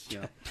 because that was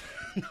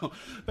no.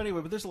 But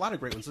anyway, there's a lot of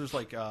great ones. There's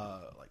like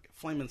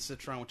Flame and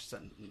Citron, which is set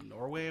in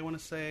Norway, I want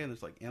to say, and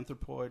there's like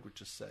Anthropoid, which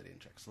is set in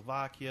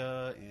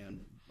Czechoslovakia,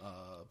 and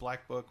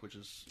Black Book, which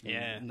is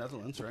in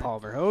Netherlands, right? Paul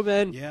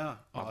Verhoeven. Yeah,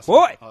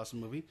 awesome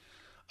movie.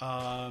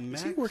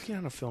 Is he working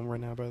on a film right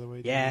now, by the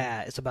way?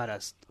 Yeah, it's about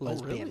a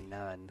lesbian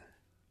nun.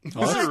 Is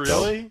it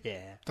really?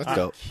 Yeah. That's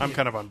dope. I'm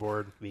kind of on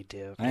board. Me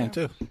too. I am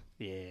too.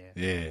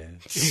 Yeah.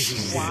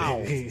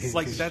 Wow.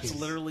 Like, that's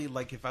literally,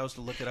 like, if I was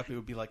to look it up, it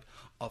would be like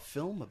a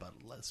film about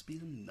a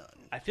lesbian nun.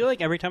 I feel like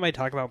every time I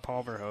talk about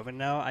Paul Verhoeven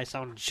now, I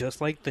sound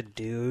just like the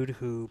dude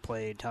who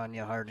played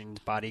Tonya Harding's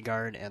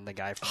bodyguard and the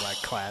guy from Black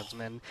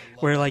Klansman,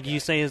 where, like, you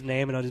say his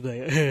name and I'll just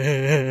be like,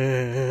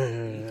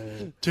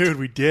 dude,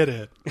 we did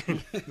it.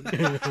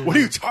 What are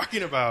you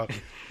talking about?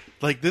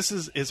 Like, this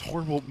is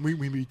horrible.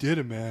 We did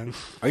it, man.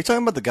 Are you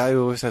talking about the guy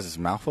who always has his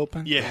mouth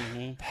open? Yeah.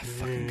 That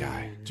fucking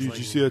guy. Dude, did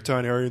you see that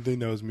Tonya Harding thing?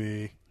 That was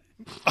me.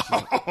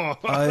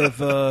 I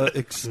have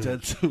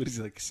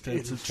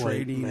extensive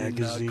training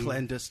in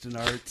clandestine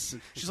arts.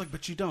 She's like,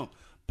 but you don't.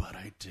 But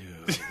I do.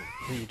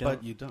 You don't.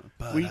 But you don't.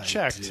 But We I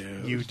checked.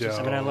 do. You don't.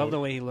 I mean, I love the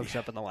way he looks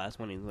up in the last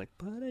one. He's like,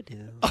 but I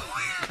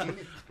do.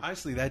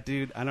 Honestly, that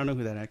dude, I don't know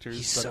who that actor is,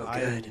 He's but so I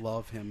good.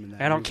 love him in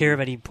that I don't movie. care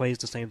that he plays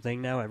the same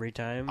thing now every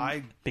time.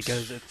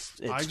 Because it's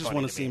I just funny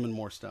want to to see me. him in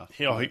more stuff.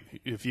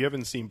 If you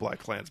haven't seen Black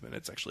Klansman,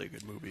 it's actually a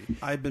good movie.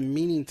 I've been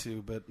meaning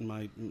to, but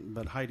my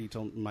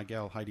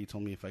gal Heidi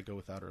told me if I go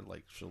without her,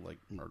 like she'll like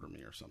murder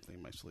me or something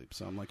in my sleep.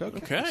 So I'm like,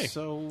 okay.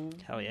 So,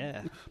 Hell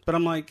yeah. but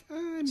I'm like,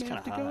 I may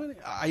have to kinda go. hot. In.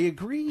 I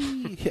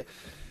agree.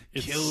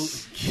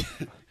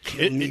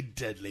 Kill me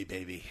deadly,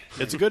 baby.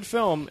 It's a good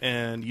film,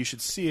 and you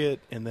should see it.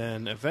 And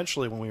then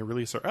eventually, when we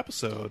release our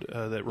episode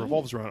that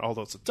revolves around,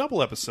 although it's a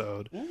double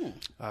episode, It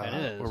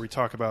is. where we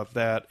talk about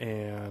that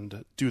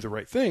and Do the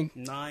Right Thing.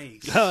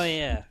 Nice. Oh,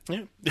 yeah.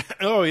 Yeah.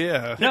 Oh,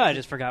 yeah. No, I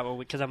just forgot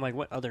because I'm like,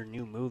 what other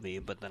new movie?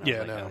 But then I was Yeah,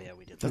 like, no. oh, yeah,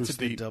 we did that. That's a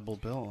the- good double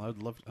bill.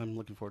 I'm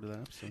looking forward to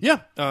that episode.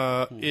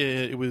 Yeah,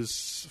 it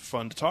was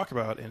fun to talk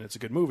about, and it's a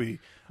good movie.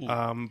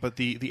 But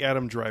the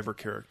Adam Driver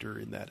character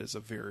in that is a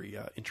very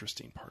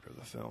interesting part of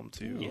the film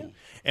too,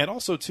 and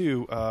also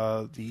too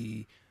I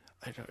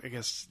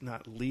guess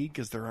not lead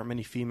because there aren't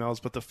many females,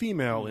 but the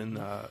female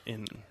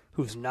in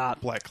Who's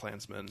not Black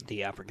Klansman.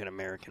 the African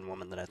American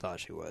woman that I thought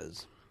she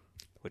was.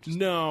 Which is,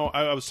 No,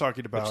 I was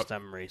talking which about. is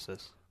I'm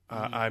racist.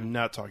 I'm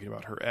not talking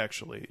about her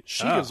actually.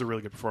 She Oh. gives a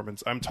really good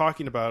performance. I'm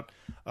talking about.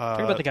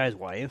 Talking about the guy's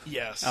wife?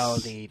 Yes. Oh,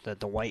 the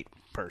white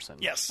person.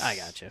 Yes. I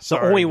gotcha.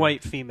 Sorry. The only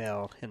white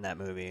female in that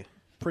movie.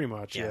 Pretty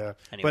much, Yeah. yeah.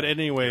 Anyway, But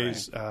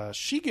anyways,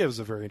 she gives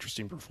a very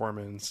interesting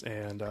performance,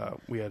 and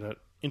we had an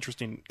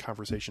interesting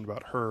conversation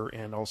about her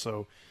and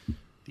also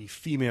the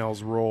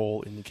female's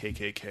role in the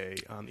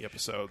KKK on the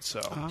episode.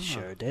 So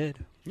Sure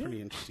did. Pretty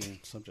interesting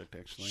subject,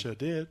 actually. sure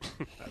did.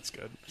 That's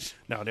good.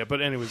 No, yeah,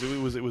 but anyways,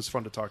 it was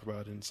fun to talk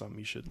about and something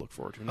you should look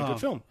forward to in a good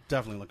film.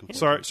 Definitely looking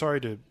forward. Sorry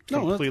to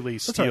No, completely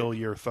that's all steal right.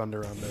 your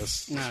thunder on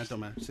this. Nah, it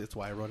don't matter. See, that's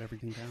why I wrote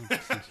everything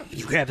down.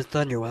 You grab the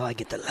thunder while I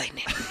get the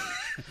lightning.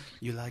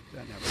 You like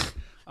that? Never.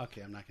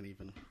 Okay, I'm not going to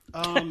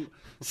even.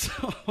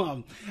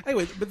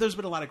 Anyway, but there's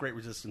been a lot of great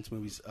Resistance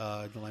movies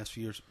in the last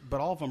few years, but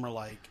all of them are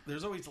like,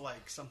 there's always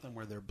like something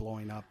where they're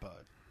blowing up a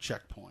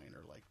checkpoint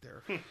or like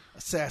they're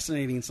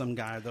assassinating some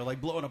guy. They're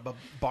like blowing up a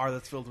bar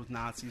that's filled with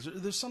Nazis.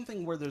 There's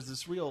something where there's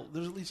at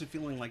least a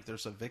feeling like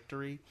there's a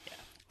victory. Yeah.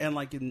 And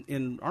like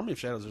in Army of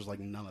Shadows, there's like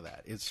none of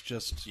that. It's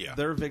just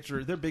their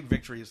victory. Their big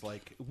victory is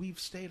like, we've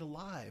stayed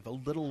alive a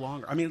little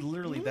longer. I mean,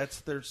 literally,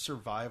 that's their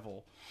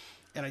survival.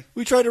 And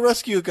We tried to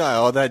rescue a guy.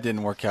 Oh, that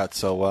didn't work out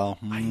so well.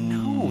 I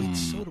know,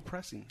 it's so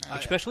depressing.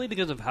 Especially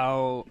because of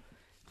how,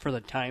 for the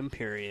time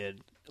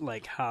period,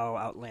 like how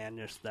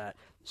outlandish that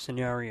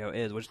scenario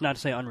is, which is not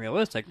to say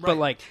unrealistic, but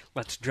like,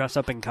 let's dress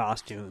up in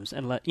costumes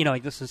and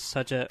like this is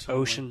such a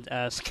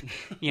Ocean-esque,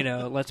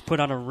 let's put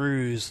on a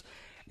ruse.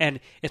 And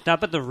it's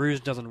not that the ruse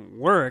doesn't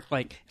work.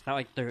 Like it's not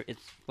like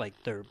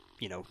they're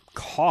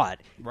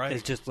caught. Right.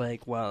 It's just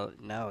like, well,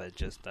 no,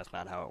 that's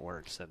not how it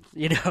works. And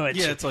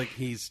it's like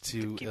he's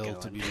too keep ill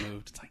going. to be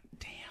moved. It's like,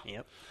 damn.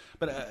 Yep.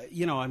 But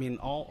I mean,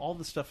 all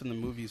the stuff in the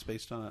movie is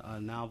based on a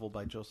novel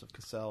by Joseph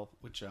Cassell,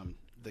 which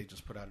they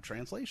just put out a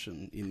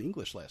translation in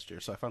English last year.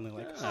 So I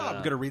finally I'm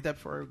going to read that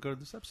before I go to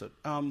this episode.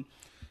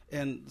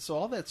 And so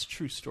all that's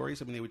true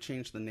stories. I mean, they would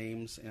change the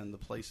names and the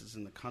places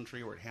in the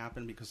country where it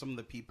happened because some of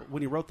the people,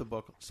 when he wrote the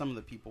book, some of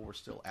the people were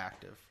still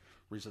active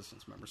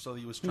Resistance members. So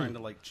he was trying to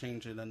like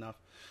change it enough.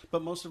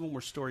 But most of them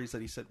were stories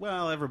that he said,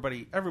 well,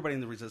 everybody in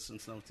the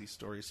Resistance knows these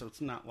stories. So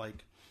it's not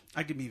like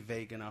I could be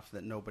vague enough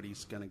that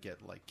nobody's going to get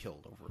like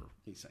killed over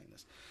me saying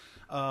this.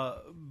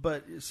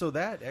 But so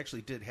that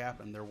actually did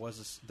happen. There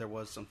was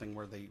something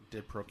where they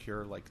did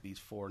procure like these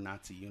 4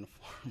 Nazi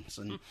uniforms,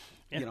 and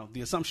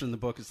the assumption in the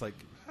book is like,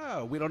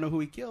 oh, we don't know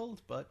who he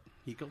killed, but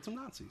he killed some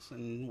Nazis,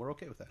 and we're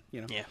okay with that.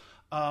 Yeah.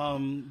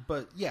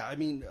 But yeah, I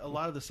mean, a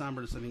lot of the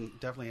somberness I think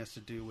definitely has to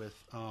do with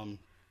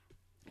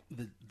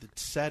the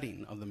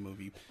setting of the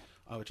movie,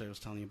 which I was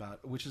telling you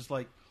about, which is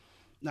like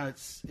now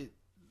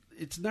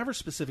it's never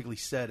specifically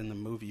said in the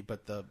movie,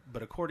 but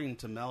according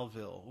to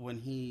Melville, when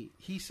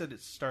he said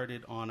it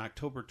started on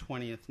October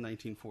 20th,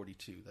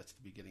 1942. That's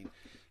the beginning.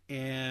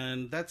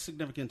 And that's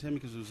significant to him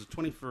because it was his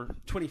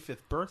 25th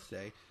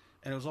birthday,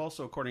 and it was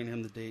also, according to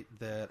him, the date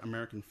that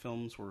American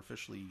films were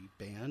officially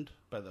banned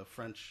by the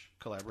French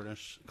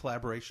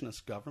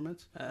collaborationist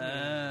government.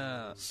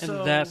 And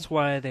that's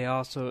why they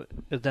also...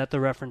 Is that the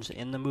reference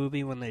in the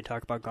movie when they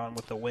talk about Gone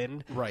with the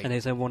Wind? Right. And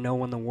they said, we'll know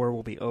when the war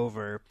will be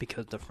over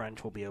because the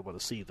French will be able to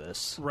see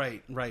this.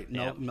 Right.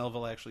 Yeah.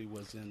 Melville actually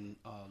was in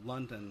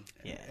London,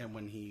 Yeah. and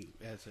when he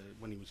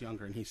was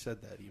younger, and he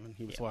said that even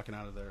he was walking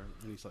out of there,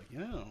 and he's like,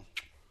 yeah.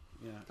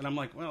 And I'm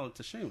like, well, it's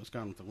a shame it's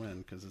Gone with the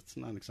Wind because it's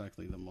not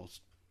exactly the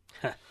most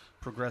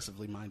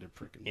progressively minded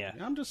frickin' movie.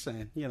 I'm just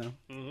saying,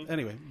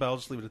 Anyway, but I'll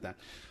just leave it at that.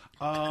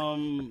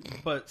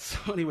 But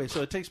so anyway,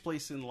 so it takes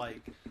place in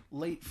like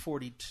late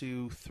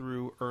 42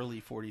 through early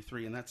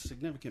 43, and that's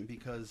significant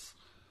because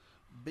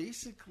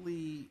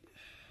basically,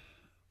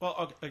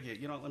 well, okay,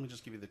 let me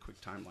just give you the quick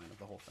timeline of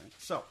the whole thing.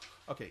 So,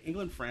 okay,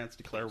 England, France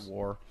declare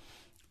war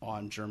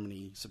on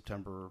Germany,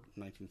 September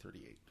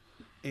 1938.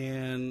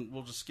 And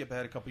we'll just skip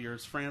ahead a couple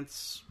years.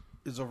 France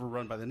is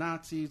overrun by the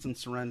Nazis and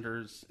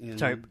surrenders in...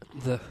 Sorry,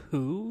 The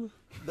Who?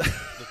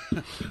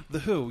 The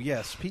Who,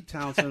 yes. Pete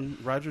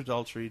Townsend, Roger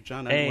Daltrey,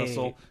 John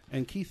Entwistle,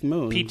 and Keith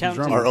Moon. Pete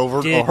Townsend are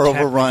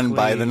overrun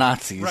by the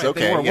Nazis. Right, okay,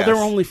 they were. yes. Well, there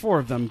were only 4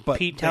 of them, but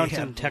Pete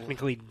Townsend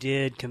technically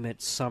did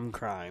commit some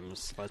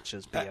crimes. Let's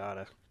just be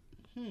honest.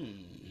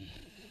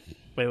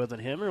 Wait, was it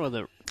him or was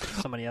it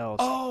somebody else?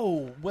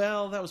 Oh,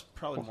 well, that was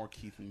probably more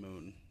Keith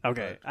Moon.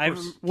 Okay.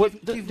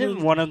 Keith Didn't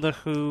Moon- one of the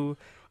Who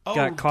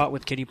got caught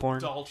with kiddie porn?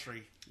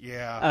 Daltrey.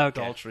 Yeah,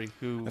 Okay. Daltrey.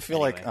 Who? I feel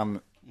like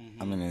I'm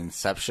in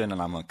Inception,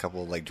 and I'm a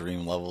couple like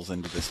dream levels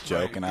into this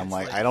joke, and I'm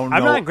like, I don't know.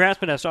 I'm not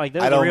grasping that. So like,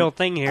 there's a real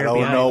thing here. I don't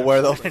behind know it.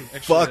 where the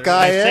fuck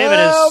I I say am. that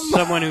as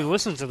someone who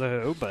listens to the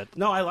Who, but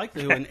No, I like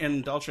the Who,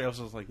 and Daltrey. I was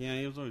just like, yeah,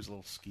 he was always a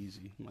little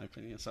skeezy, in my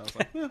opinion. So I was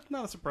like,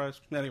 not a surprise.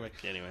 Anyway,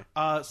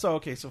 so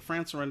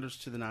France surrenders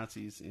to the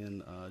Nazis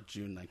in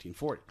June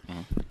 1940.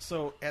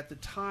 So at the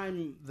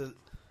time, the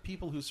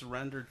people who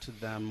surrendered to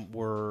them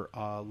were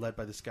led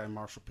by this guy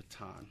Marshal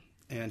Pétain.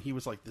 And he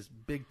was like this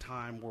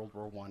big-time World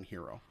War I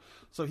hero.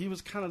 So he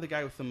was kind of the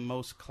guy with the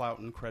most clout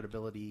and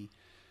credibility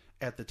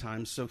at the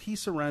time. So he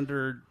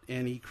surrendered,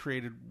 and he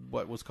created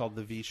what was called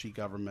the Vichy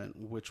government,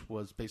 which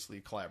was basically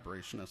a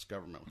collaborationist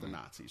government with the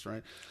Nazis,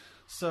 right?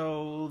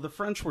 So the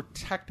French were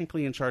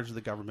technically in charge of the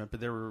government, but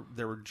there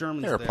were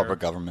Germans. They were there. puppet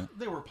government.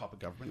 They were puppet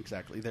government,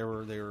 exactly. They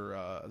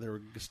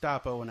were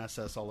Gestapo and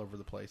SS all over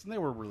the place, and they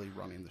were really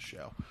running the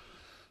show.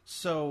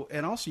 So,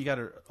 and also you got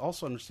to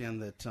also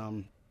understand that.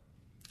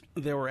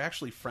 There were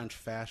actually French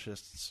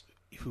fascists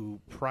who,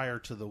 prior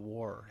to the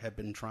war, had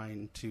been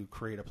trying to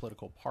create a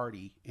political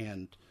party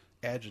and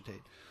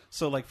agitate.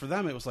 So, like, for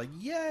them, it was like,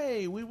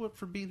 yay, we went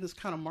from being this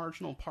kind of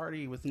marginal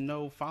party with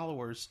no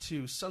followers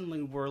to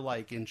suddenly we're,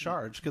 like, in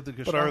charge.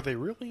 But are they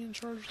really in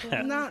charge,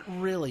 though? Not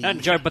really. not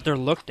in charge, but they're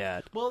looked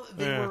at. Well,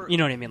 they were... You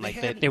know what I mean? Like,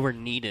 had- they were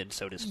needed,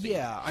 so to speak.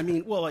 Yeah, I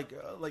mean, well,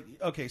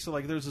 okay, so,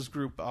 like, there's this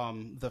group,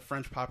 the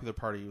French Popular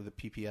Party, the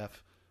PPF,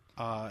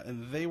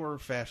 and they were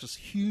fascists,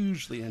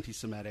 hugely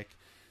anti-Semitic,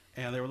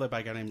 and they were led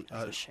by a guy named...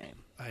 That's a shame.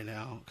 I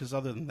know, because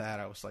other than that,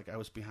 I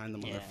was behind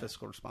them on their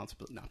fiscal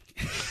responsibility. No.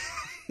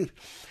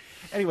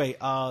 Anyway,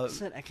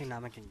 It's an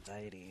economic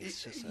anxiety.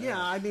 It's just,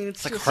 I mean,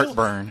 it's Like just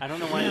heartburn. I don't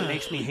know why it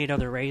makes me hate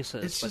other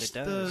races, It's but just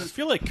it I does.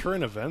 feel like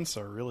current events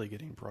are really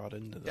getting brought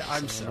into this. I'm I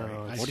don't sorry.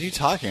 know. What are you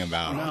talking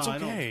about? No, It's I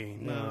don't- okay.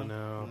 No.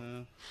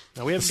 No, we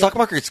The haven't. stock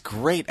market's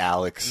great,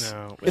 Alex.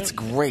 No, It's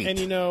great.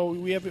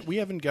 And we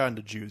haven't gotten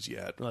to Jews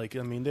yet. Like,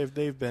 I mean,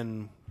 they've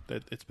been.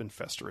 It's been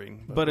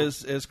festering. But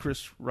as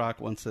Chris Rock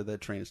once said,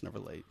 that train's never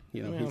late.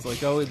 You know, he's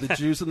like, oh, the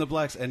Jews and the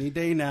blacks any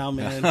day now,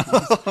 man.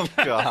 Oh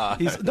God.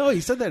 He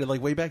said that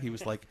like way back.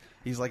 He's like,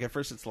 at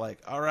first it's like,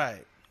 all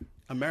right,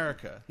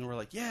 America, and we're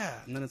like, yeah,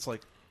 and then it's like,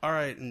 all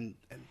right, and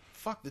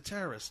fuck the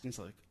terrorists. And he's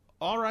like,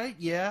 all right,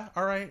 yeah,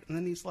 all right, and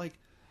then he's like,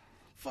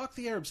 fuck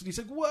the Arabs, and he's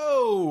like,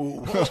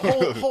 whoa,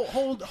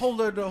 hold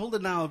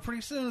it now.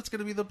 Pretty soon it's going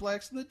to be the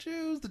blacks and the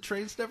Jews. The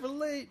train's never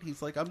late.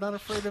 He's like, I'm not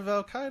afraid of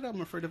Al Qaeda.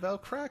 I'm afraid of Al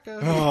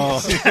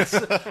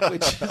Qaeda,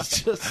 which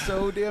is just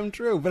so damn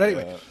true. But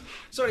anyway,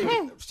 so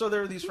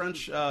there were these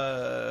French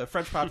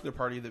Popular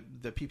Party,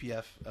 the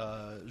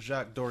PPF.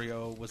 Jacques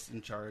Doriot was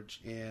in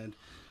charge, and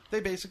they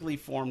basically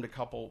formed a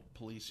couple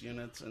police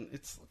units. And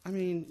it's, I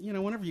mean, you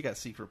know, whenever you got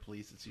secret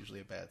police, it's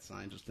usually a bad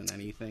sign just in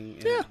anything.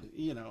 And,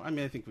 you know, I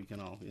mean, I think we can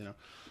all, you know.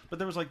 But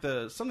there was like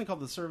something called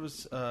the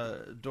Service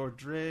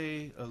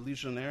d'Ordre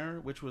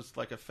Legionnaire, which was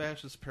like a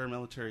fascist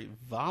paramilitary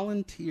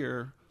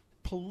volunteer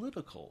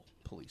political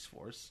police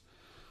force.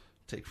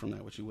 Take from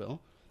that what you will.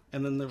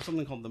 And then there was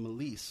something called the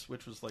Milice,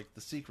 which was like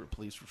the secret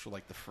police, which were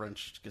like the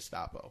French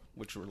Gestapo,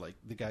 which were like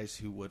the guys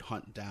who would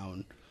hunt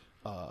down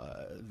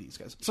these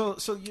guys. So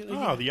you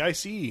know, the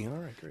ICE. All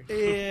right,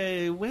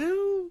 great.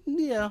 well,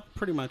 yeah,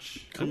 pretty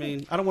much. Cool. I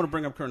mean, I don't want to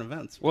bring up current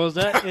events. Well, is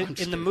that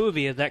in the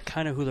movie? Is that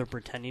kind of who they're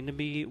pretending to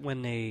be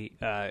when they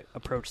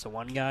approach the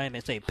one guy and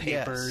they say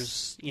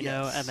papers, you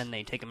know, and then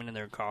they take him into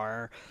their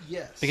car?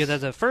 Yes. Because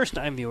as a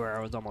first-time viewer,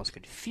 I was almost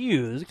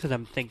confused because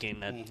I'm thinking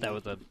that that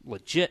was a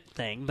legit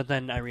thing, but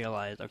then I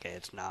realized, okay,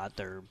 it's not.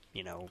 They're,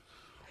 you know.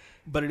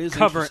 But it is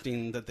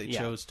interesting that they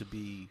chose to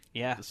be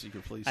the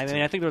secret police. I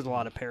mean, I think there's a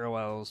lot of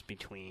parallels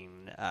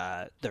between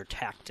their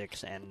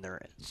tactics and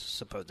their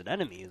supposed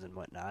enemies and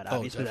whatnot.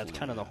 Obviously, that's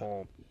kind of the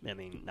whole. I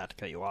mean, not to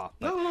cut you off.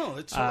 But, no,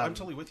 it's. I'm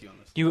totally with you on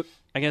this.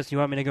 I guess you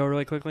want me to go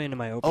really quickly into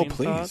my opening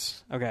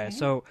thoughts? Okay,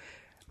 so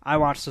I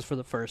watched this for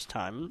the first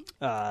time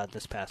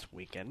this past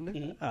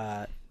weekend,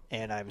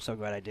 and I'm so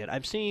glad I did.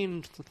 I've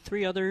seen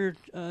 3 other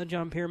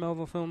John Pierre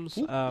Melville films.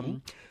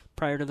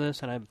 Prior to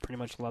this, and I pretty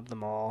much loved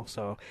them all.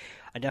 So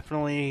I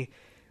definitely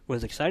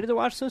was excited to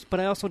watch this, but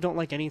I also don't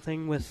like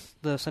anything with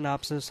the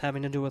synopsis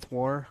having to do with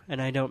war.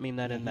 And I don't mean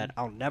that in that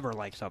I'll never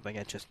like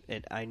something.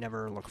 I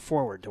never look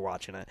forward to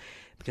watching it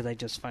because I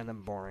just find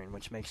them boring,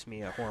 which makes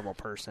me a horrible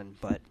person.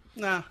 But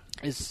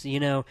it's,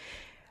 you know,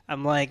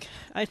 I'm like,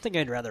 I think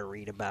I'd rather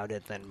read about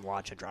it than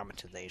watch a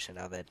dramatization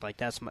of it. Like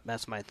that's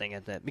my thing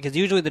at that, because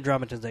usually the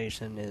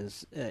dramatization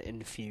is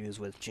infused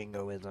with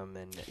jingoism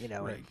and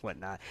and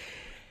whatnot.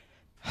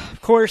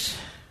 Of course,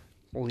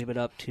 we'll leave it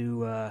up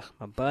to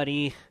my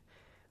buddy,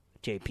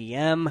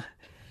 JPM.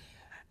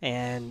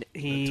 And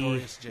he...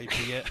 Notorious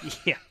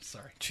JPM. Yeah.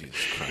 Sorry.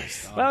 Jesus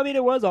Christ. Well, I mean,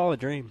 it was all a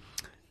dream.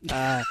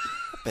 I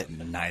bet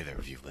neither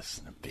of you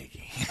listen to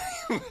Biggie.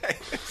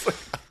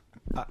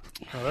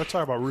 They're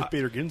talking about Ruth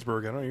Bader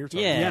Ginsburg. I don't know what you're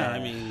talking Yeah. about.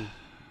 I mean...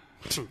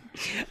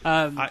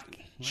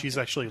 She's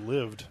actually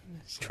lived.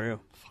 So. True.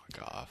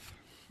 Fuck off.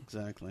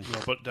 Exactly. No,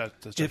 but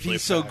that's If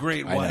he's so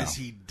great, I why know. is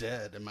he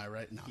dead? Am I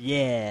right? No.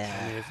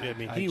 Yeah.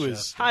 He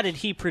was... How did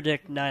he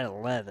predict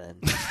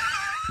 9/11?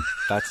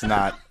 That's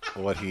not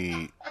what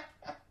he...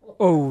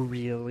 Oh,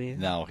 really?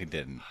 No, he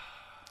didn't.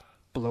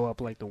 Blow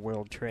up like the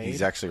World Trade?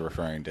 He's actually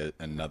referring to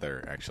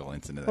another actual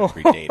incident that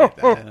predated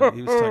that.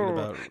 He was talking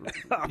about.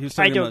 He was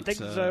talking I don't about, think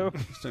so. He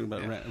was talking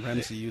about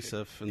Ramzi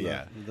Youssef in the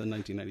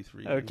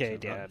 1993. Okay, so,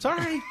 Dan.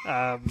 Sorry.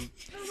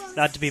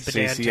 Not to be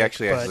pedantic, he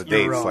actually has but the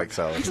you're dates wrong. like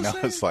so.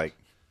 It's like,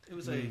 It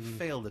was a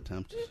failed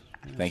attempt.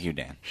 thank you,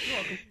 Dan.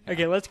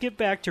 Okay, let's get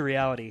back to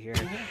reality here.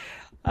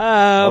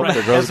 Oh,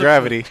 there goes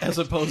gravity. As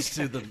opposed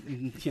to the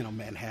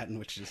Manhattan,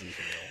 which isn't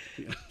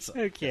real. So.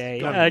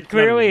 Okay,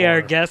 clearly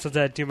our guest has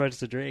had too much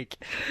to drink.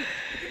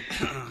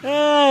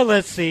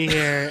 Let's see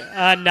here.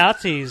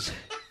 Nazis.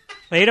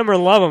 Hate them or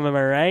love them, am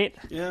I right?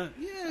 Yeah,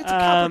 it's a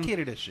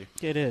complicated issue.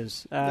 It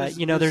is.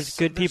 There's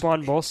good people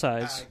on both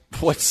sides.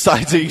 What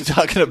sides are you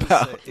talking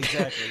about?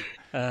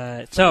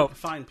 Exactly. So,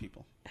 Fine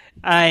people.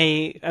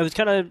 I was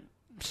kind of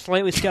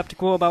slightly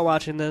skeptical about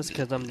watching this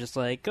because I'm just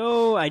like,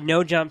 I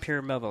know John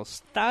Pierre Melville's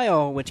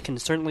style, which can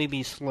certainly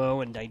be slow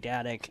and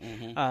didactic.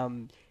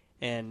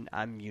 And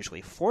I'm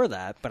usually for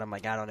that, but I'm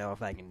like, I don't know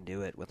if I can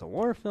do it with a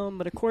war film.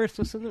 But of course,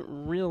 this isn't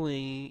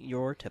really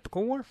your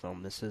typical war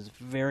film. This is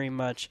very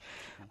much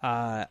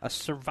a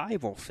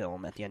survival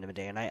film at the end of the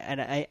day.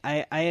 And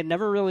I had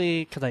never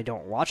really, because I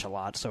don't watch a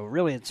lot, so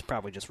really it's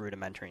probably just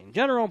rudimentary in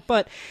general.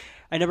 But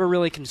I never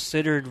really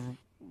considered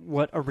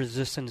what a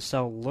resistance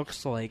cell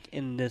looks like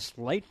in this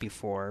light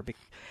before,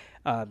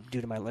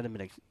 due to my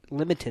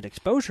limited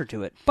exposure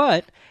to it.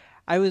 But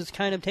I was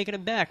kind of taken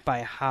aback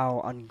by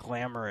how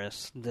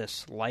unglamorous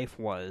this life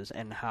was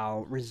and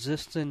how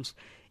resistance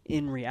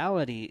in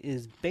reality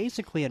is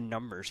basically a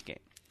numbers game.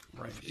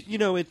 Right.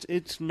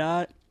 It's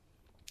not...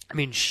 I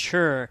mean,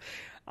 sure,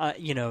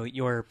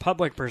 your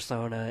public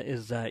persona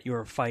is that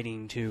you're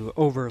fighting to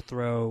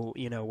overthrow,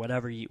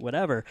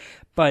 whatever.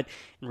 But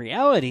in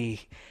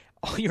reality,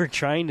 all you're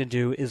trying to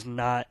do is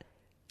not...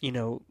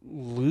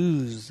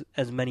 lose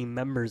as many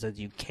members as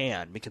you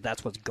can, because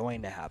that's what's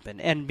going to happen.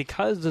 And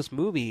because this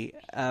movie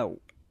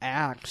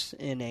acts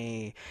in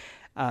a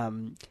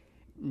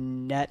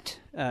net,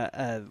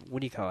 what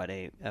do you call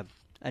it?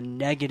 A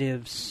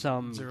negative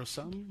sum. Zero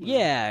sum?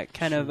 Yeah,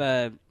 kind of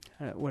a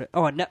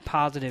net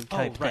positive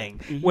type thing,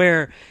 Mm-hmm.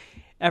 where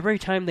every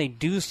time they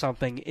do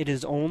something, it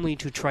is only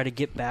to try to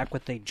get back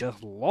what they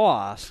just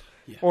lost.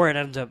 Yeah. Or it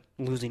ends up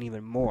losing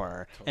even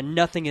more. Totally. And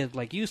nothing is,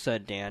 like you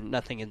said, Dan,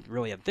 nothing is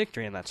really a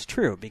victory, and that's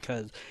true.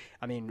 Because,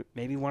 I mean,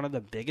 maybe one of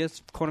the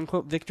biggest,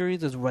 quote-unquote,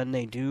 victories is when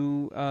they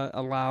do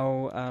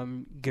allow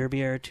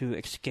Gerbier to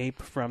escape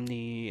from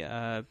the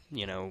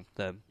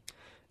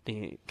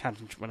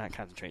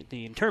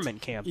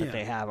internment camp that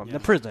they have him, the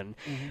prison.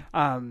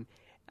 Mm-hmm.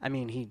 I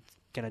mean, he's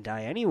going to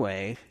die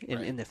anyway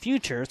in the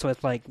future, so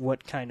it's like,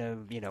 what kind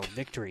of,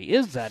 victory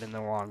is that in the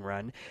long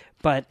run?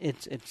 But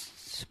it's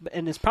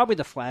probably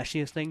the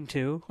flashiest thing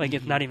too. Like,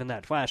 it's not even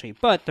that flashy,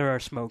 but there are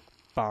smoke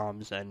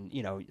bombs and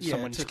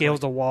someone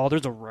scales a wall.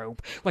 There's a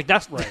rope. Like,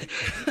 that's right.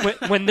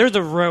 when there's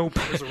a rope,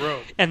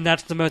 and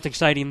that's the most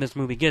exciting this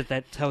movie gets.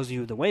 That tells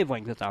you the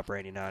wavelength it's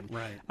operating on.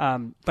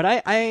 Right. But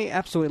I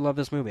absolutely love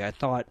this movie. I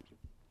thought,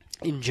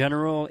 in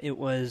general, it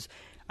was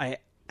I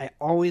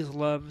always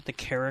love the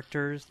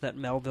characters that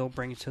Melville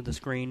brings to the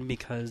screen,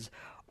 because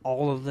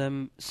all of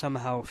them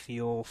somehow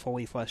feel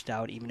fully fleshed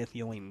out, even if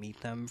you only meet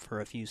them for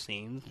a few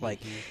scenes. Like,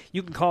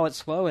 you can call it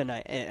slow, and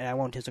I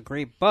won't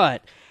disagree,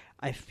 but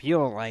I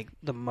feel like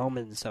the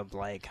moments of,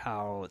 like,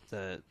 how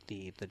the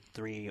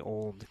three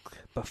old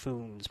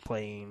buffoons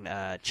playing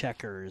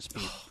checkers,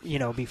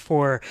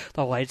 before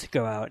the lights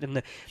go out,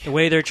 and the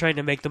way they're trying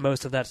to make the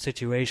most of that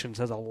situation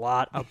says a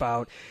lot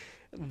about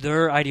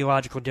their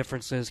ideological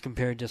differences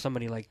compared to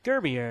somebody like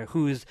Gerbier,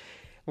 who's,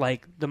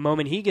 like, the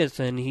moment he gets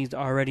in, he's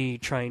already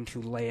trying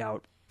to lay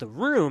out the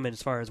room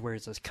as far as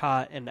where's this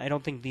cot, and I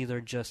don't think these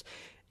are just,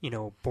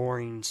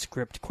 boring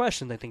script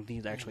questions. I think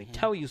these actually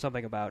tell you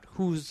something about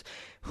who's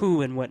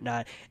who and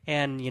whatnot,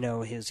 and,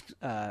 his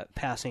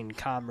passing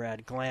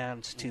comrade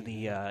glance to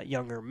the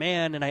younger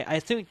man, and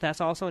I think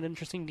that's also an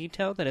interesting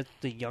detail, that it's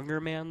the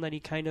younger man that he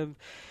kind of...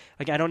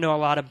 Like, I don't know a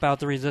lot about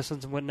the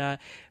resistance and whatnot,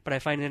 but I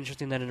find it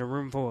interesting that in a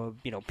room full of,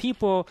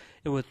 people,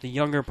 it was the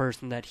younger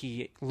person that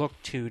he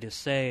looked to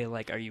say,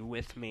 like, are you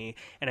with me?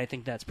 And I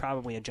think that's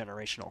probably a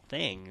generational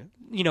thing,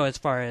 as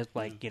far as,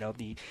 like,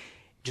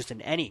 just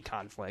in any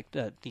conflict,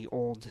 the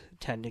old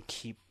tend to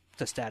keep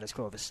the status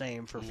quo the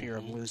same for fear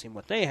of losing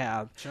what they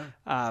have, Sure.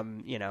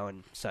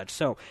 And such.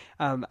 So,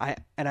 I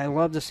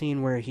love the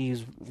scene where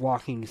he's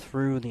walking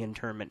through the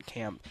internment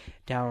camp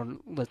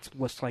down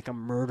what's like a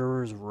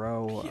murderer's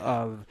row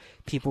of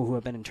people who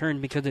have been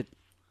interned, because it's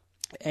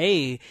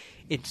I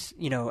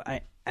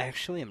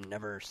actually have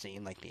never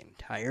seen like the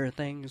entire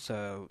thing,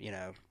 so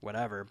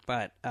whatever.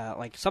 But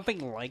like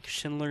something like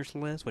Schindler's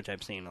List, which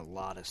I've seen a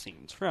lot of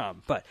scenes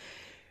from, but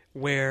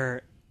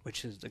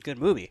which is a good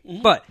movie,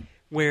 but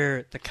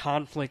where the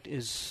conflict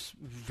is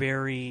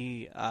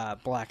very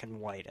black and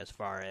white as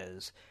far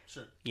as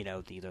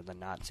these are the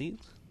Nazis,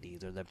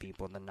 these are the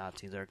people the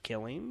Nazis are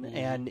killing,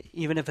 and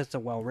even if it's a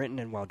well written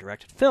and well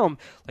directed film,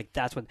 like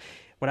that's what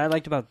I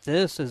liked about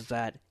this is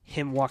that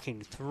him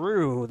walking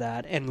through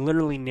that and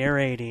literally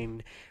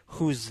narrating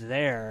who's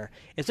there.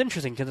 It's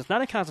interesting because it's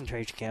not a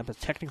concentration camp; it's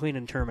technically an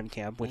internment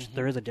camp, which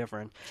there is a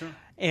difference. Sure.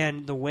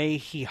 And the way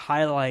he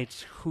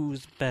highlights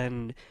who's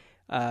been,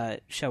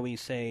 shall we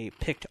say,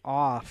 picked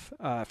off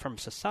from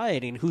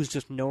society and who's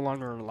just no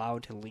longer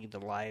allowed to lead the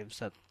lives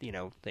that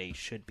they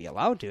should be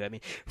allowed to. I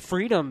mean,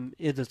 freedom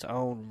is its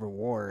own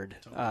reward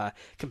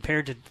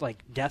compared to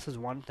like death is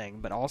one thing,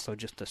 but also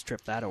just to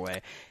strip that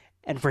away.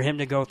 And for him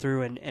to go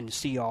through and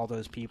see all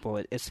those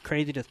people, it's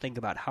crazy to think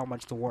about how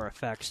much the war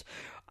affects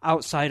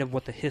outside of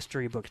what the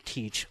history books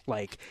teach,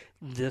 like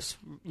this,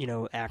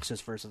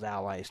 Axis versus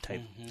Allies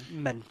type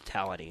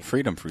mentality.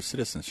 Freedom through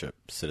citizenship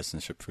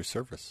through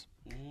service.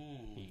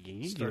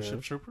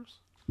 Starship Troopers?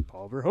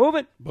 Paul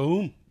Verhoeven.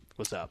 Boom.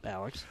 What's up,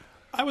 Alex?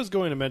 I was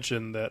going to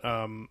mention that,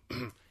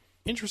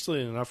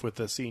 interestingly enough, with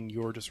the scene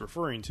you're just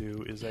referring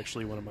to, is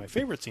actually one of my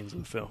favorite scenes in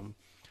the film.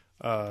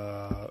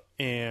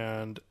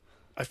 And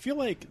I feel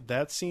like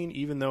that scene,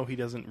 even though he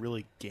doesn't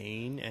really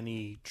gain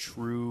any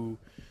true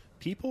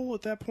people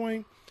at that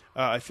point,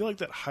 I feel like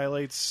that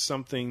highlights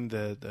something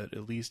that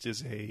at least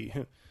is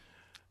a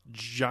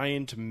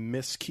giant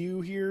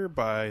miscue here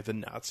by the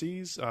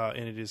Nazis,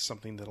 and it is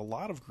something that a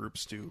lot of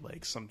groups do,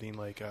 like something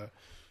like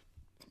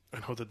I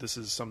know that this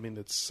is something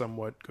that's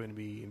somewhat going to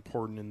be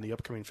important in the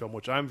upcoming film,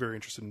 which I'm very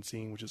interested in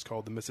seeing, which is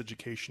called The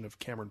Miseducation of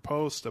Cameron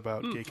Post,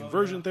 about gay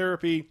conversion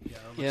therapy. Yeah,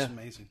 that looks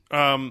amazing.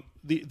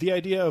 The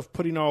idea of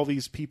putting all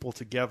these people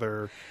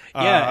together.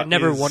 I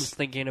never once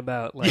thinking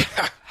about like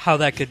how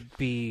that could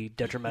be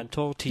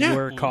detrimental to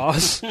your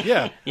cause.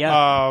 Yeah.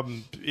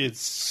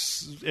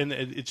 It's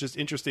just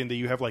interesting that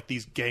you have like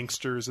these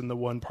gangsters in the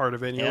one part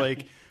of it, and you're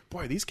like,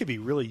 boy, these could be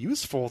really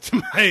useful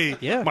to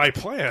my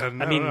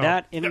plan. I mean,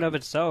 that in and of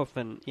itself,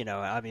 and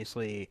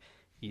obviously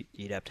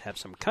you'd have to have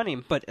some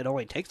cunning, but it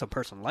only takes a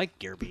person like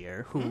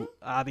Gerbier, who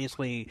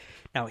obviously,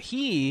 now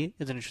he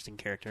is an interesting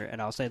character,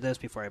 and I'll say this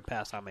before I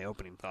pass on my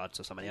opening thoughts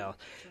to somebody else,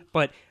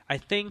 but I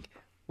think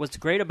what's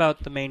great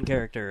about the main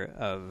character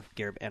of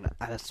Gerbier, and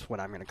that's what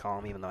I'm going to call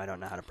him, even though I don't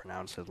know how to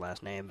pronounce his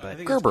last name,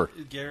 but Gerber.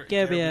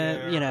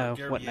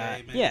 Gerbier,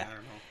 whatnot. Maybe, yeah.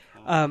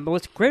 I don't know. But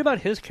what's great about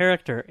his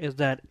character is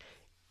that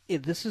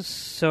this is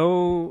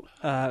so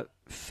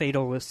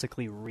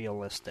fatalistically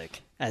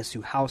realistic as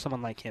to how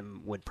someone like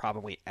him would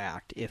probably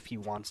act if he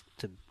wants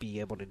to be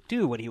able to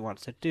do what he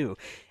wants to do.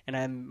 And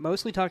I'm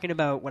mostly talking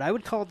about what I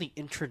would call the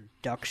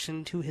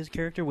introduction to his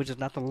character, which is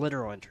not the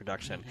literal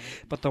introduction,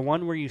 but the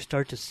one where you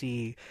start to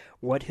see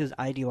what his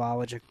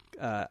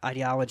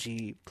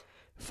ideology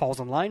falls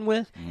in line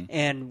with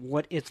and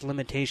what its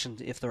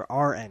limitations, if there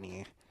are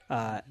any,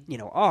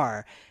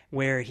 are,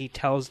 where he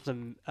tells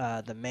them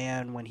the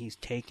man when he's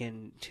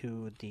taken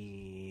to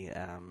the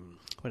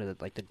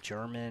like the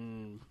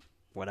German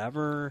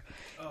whatever,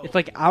 it's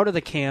like out of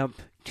the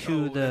camp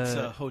to it's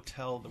a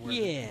hotel where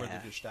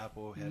the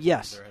Gestapo has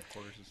their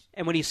headquarters.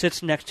 And when he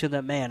sits next to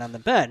the man on the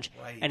bench,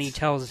 Right. and he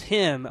tells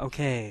him,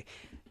 okay,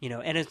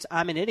 and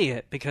I'm an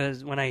idiot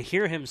because when I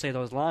hear him say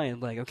those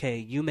lines, like, okay,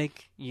 you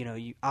make,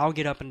 I'll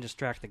get up and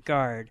distract the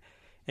guard,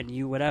 and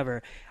you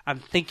whatever, I'm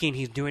thinking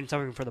he's doing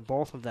something for the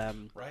both of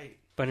them. Right.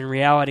 But in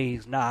reality,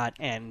 he's not,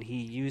 and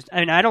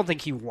I don't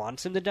think he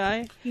wants him to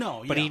die.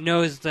 No, but he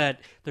knows that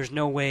there's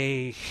no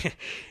way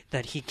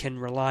that he can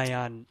rely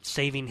on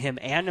saving him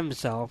and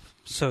himself,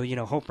 so,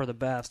 hope for the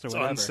best or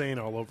whatever.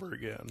 Unsane all over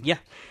again. Yeah.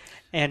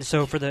 And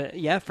so for him...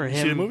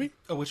 See the movie?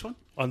 Oh, which one?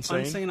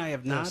 Unsane? Unsane I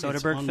have not. The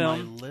it's Soderbergh on film?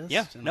 my list.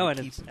 Yeah. And I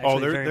keep it's it.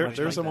 actually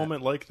there's a like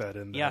moment like that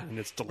in there, and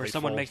it's delightful. where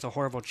someone makes a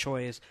horrible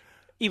choice,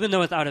 even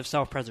though it's out of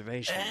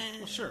self-preservation.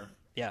 Well, sure.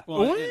 Yeah.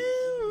 Well,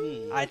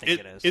 I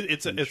think it is.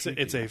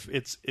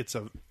 It's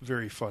a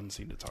very fun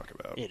scene to talk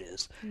about. It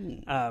is.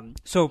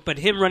 But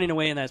him running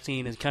away in that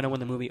scene is kind of when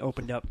the movie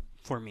opened up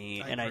for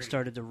me, and I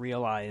started to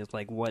realize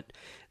like what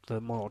the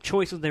moral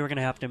choices they were going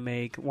to have to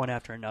make one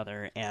after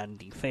another, and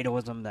the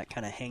fatalism that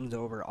kind of hangs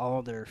over all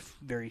of their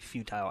very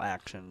futile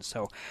actions.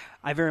 So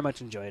I very much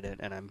enjoyed it,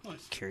 and I'm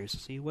curious to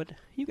see what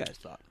you guys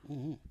thought.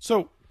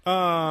 So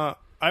I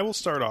will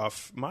start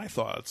off my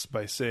thoughts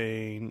by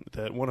saying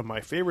that one of my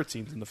favorite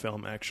scenes in the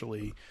film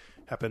actually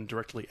happened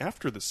directly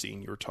after the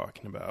scene you were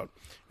talking about,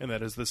 and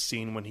that is the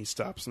scene when he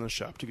stops in the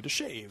shop to get a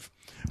shave,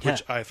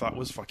 which I thought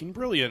was fucking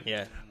brilliant.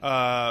 Yeah.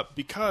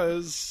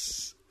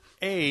 Because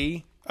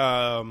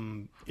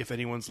if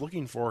anyone's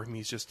looking for him,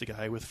 he's just a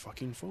guy with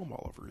fucking foam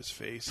all over his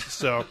face.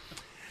 So,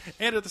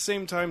 and at the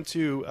same time,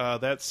 too,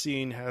 that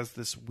scene has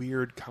this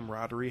weird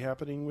camaraderie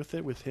happening with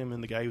him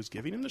and the guy who's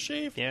giving him the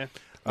shave. Yeah.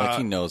 Like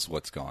he knows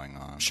what's going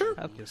on. Sure.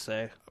 I was going to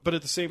say. But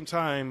at the same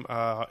time,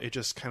 it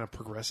just kind of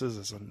progresses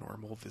as a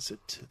normal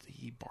visit to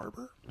the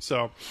barber.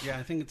 So yeah,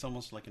 I think it's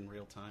almost like in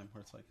real time,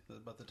 where it's like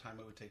about the time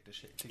it would take to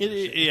shave.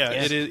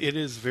 It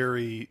is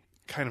very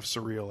kind of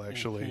surreal,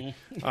 actually.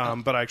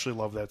 But I actually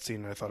love that scene,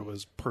 and I thought it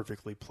was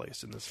perfectly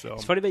placed in this film.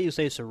 It's funny that you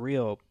say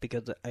surreal,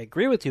 because I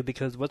agree with you,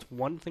 because what's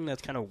one thing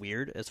that's kind of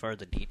weird as far as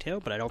the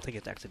detail, but I don't think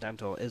it's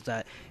accidental, is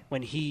that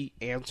when he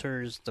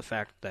answers the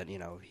fact that,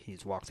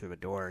 he's walked through the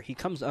door, he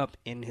comes up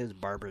in his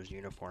barber's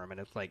uniform, and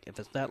it's like, if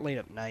it's that late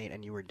at night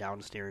and you were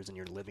downstairs in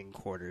your living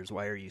quarters,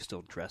 why are you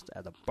still dressed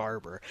as a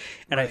barber?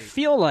 And I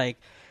feel like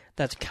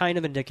that's kind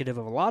of indicative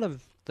of a lot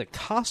of the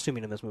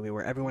costuming in this movie,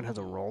 where everyone has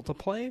a role to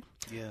play.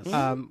 Yes.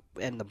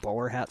 And the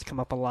bowler hats come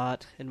up a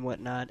lot and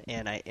whatnot.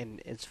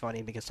 And it's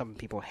funny because some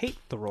people hate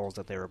the roles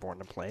that they were born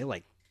to play,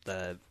 like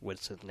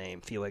what's his name,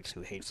 Felix,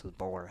 who hates his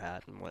bowler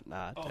hat and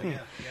whatnot. Oh, yeah.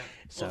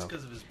 So, well, it's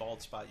because of his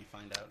bald spot, you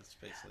find out. It's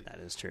basically... That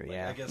is true, like,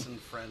 yeah. I guess in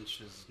French,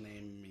 his last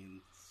name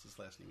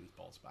means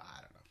bald spot.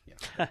 I don't know.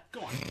 Yeah.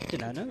 Go on.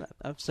 Did not know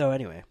that. So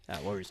anyway,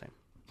 what were you saying?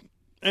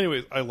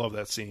 Anyways, I love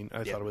that scene.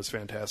 I thought it was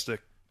fantastic.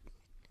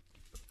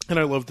 And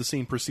I love the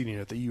scene preceding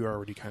it that you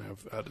already kind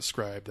of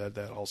described.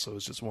 That also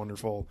is just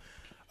wonderful.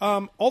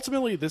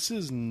 Ultimately, this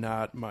is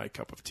not my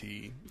cup of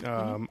tea.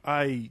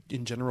 I,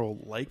 in general,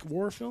 like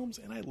war films,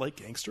 and I like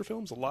gangster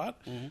films a lot.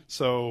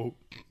 So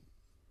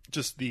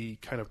just the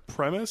kind of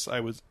premise, I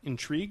was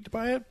intrigued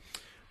by it.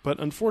 But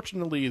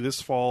unfortunately,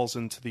 this falls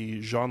into the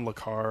Jean Le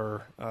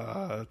Carre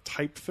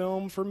type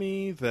film for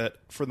me that,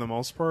 for the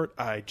most part,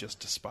 I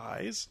just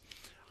despise.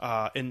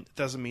 And it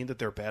doesn't mean that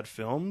they're bad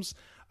films.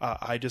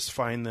 I just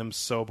find them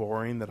so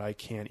boring that I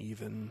can't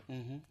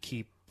even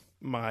keep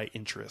my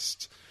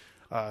interest.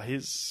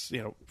 His,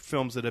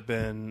 films that have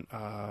been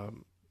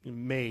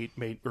made,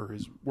 or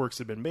his works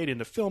have been made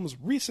into films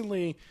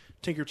recently.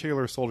 Tinker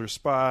Tailor Soldier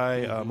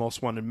Spy,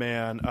 Most Wanted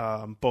Man.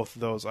 Both of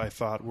those I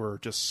thought were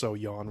just so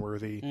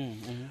yawn-worthy.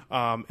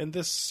 And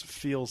this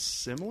feels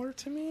similar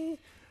to me.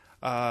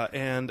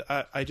 And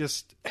I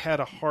just had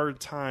a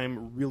hard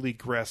time really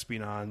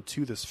grasping on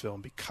to this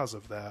film because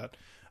of that.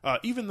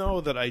 Even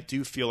though that I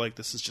do feel like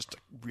this is just a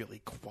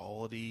really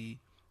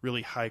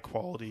high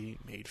quality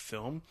made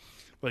film.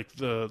 Like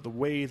the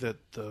way that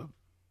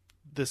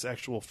this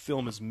actual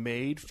film is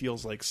made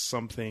feels like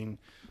something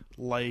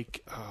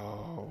like,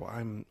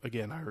 I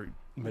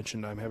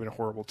mentioned I'm having a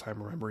horrible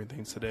time remembering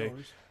things today.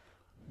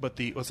 But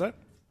what's that?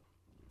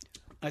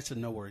 I said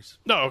no worries.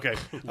 No, okay.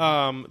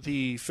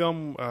 The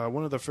film,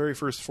 one of the very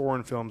first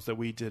foreign films that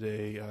we did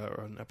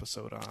an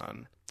episode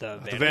on, The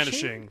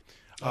Vanishing.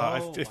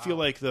 I feel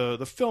like the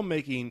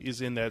filmmaking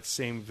is in that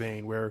same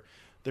vein, where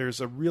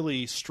there's a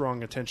really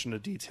strong attention to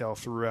detail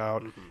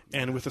throughout.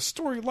 And with a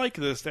story like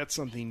this, that's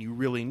something you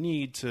really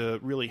need to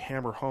really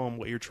hammer home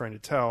what you're trying to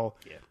tell.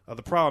 Yeah.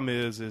 The problem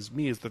is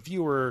me as the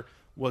viewer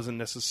wasn't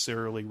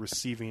necessarily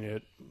receiving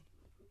it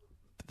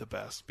the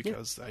best,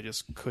 because I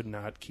just could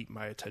not keep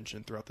my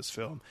attention throughout this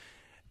film.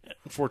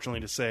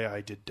 Unfortunately to say, I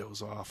did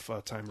doze off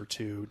a time or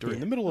two during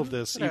the middle of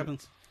this. It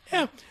happens.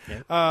 Yeah.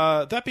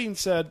 That being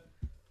said,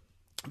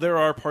 there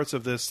are parts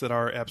of this that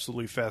are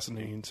absolutely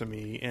fascinating to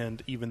me,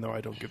 and even though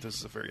I don't give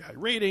this a very high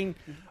rating,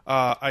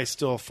 I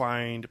still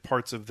find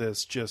parts of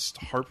this just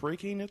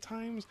heartbreaking at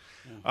times.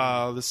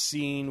 The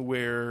scene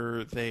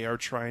where they are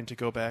trying to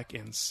go back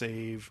and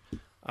save...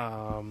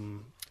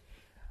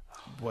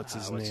 what's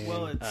his name?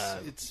 Well,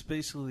 it's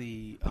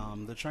basically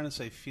they're trying to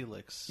say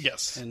Felix.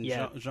 Yes. And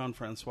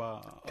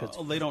Jean-Francois.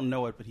 They don't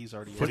know it, but he's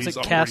already. It's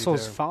like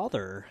Castle's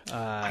father.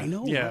 I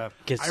know. Yeah.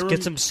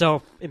 Gets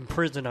himself in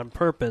prison on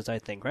purpose, I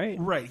think, right?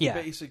 Right. Yeah.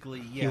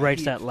 Basically, he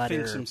writes that letter.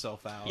 Thinks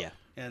himself out. Yeah.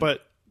 And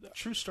but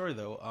true story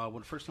though.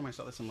 When the first time I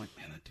saw this, I'm like,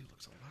 man, that dude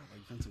looks a lot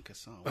like Vincent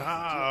Cassel.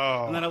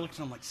 Oh. And then I looked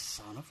and I'm like,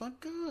 son of a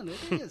gun,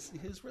 it is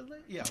his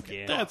relation. Yeah.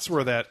 Okay. That's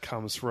where that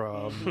comes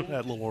from.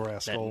 That little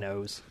rascal. That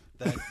nose.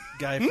 That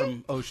guy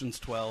from Ocean's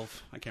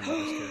 12. I can't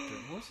remember his character.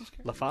 What was his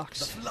character?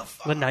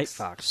 LaFox. The Night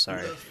Fox.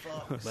 Sorry.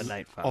 The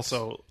Night Fox.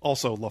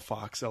 Also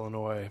LaFox,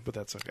 Illinois, but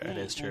that's okay. That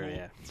is true.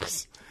 Yeah.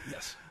 Yes.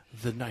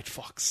 The Night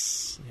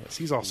Fox. Yes,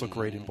 he's also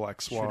great in Black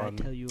Swan.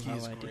 Should I tell you how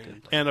I did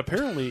it? And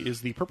apparently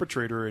is the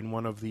perpetrator in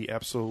one of the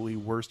absolutely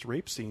worst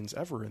rape scenes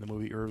ever in the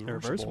movie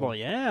Irreversible.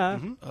 Yeah.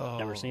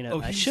 Never seen it.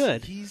 I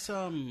should. He's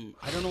I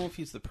don't know if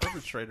he's the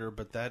perpetrator,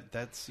 but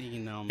that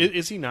scene.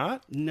 Is he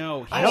not?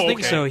 No, I don't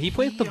think so. He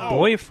played the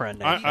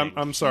boyfriend.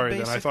 I'm sorry.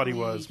 Then I thought he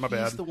was. My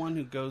bad. He's the one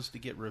who goes to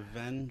get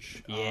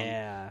revenge.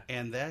 Yeah.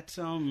 And that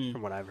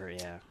from what I've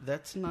heard, yeah.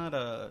 That's not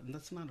a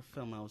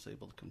film I was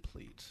able to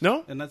complete.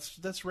 No, and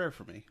that's rare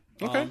for me.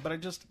 Okay, but I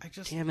just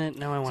damn it!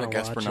 Now I want to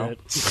watch it.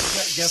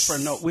 Gaspar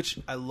Noé, which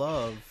I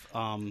love.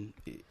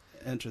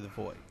 Enter the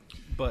Void,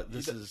 but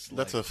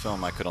that's a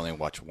film I could only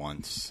watch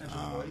once.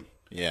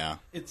 Yeah,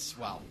 it's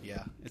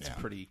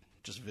pretty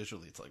just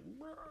visually, it's like.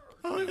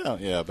 Oh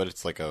yeah, but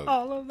it's like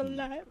All of the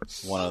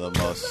lights. one of the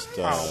most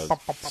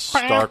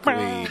starkly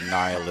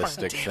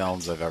nihilistic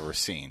films I've ever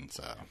seen.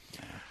 So,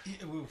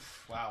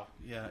 Oof, wow,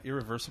 yeah,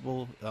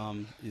 Irreversible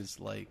is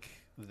like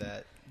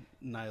that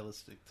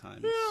nihilistic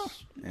times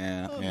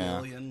yeah, a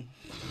million,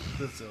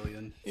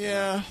 bazillion.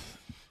 yeah.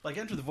 Like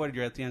Enter the Void,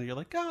 you're at the end, you're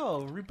like,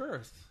 oh,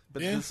 rebirth.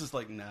 But Yeah. this is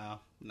like, no,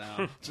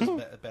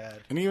 just bad.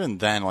 And even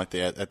then, like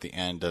at the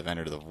end of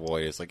Enter the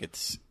Void, it's like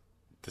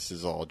this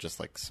is all just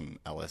like some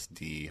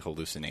LSD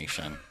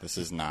hallucination. This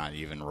is not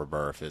even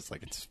rebirth. It's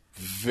like it's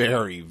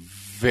very,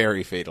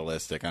 very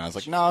fatalistic. And I was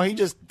like, no, he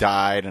just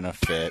died in a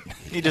fit.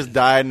 He just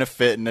died in a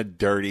fit in a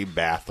dirty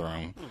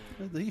bathroom.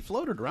 He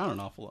floated around an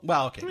awful lot.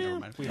 Well, okay, never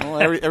mind. Well,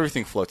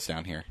 everything floats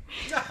down here.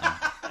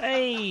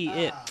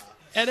 Hey,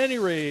 At any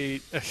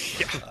rate,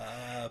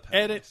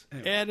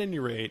 at any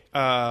rate,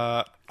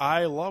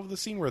 I love the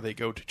scene where they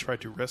go to try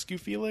to rescue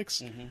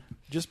Felix,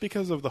 just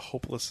because of the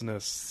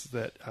hopelessness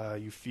that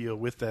you feel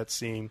with that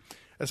scene,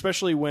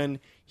 especially when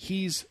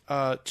he's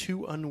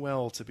too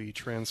unwell to be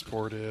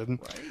transported.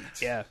 Right.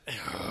 yeah.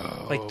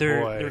 Like boy.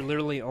 they're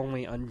literally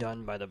only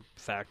undone by the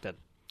fact that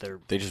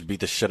They just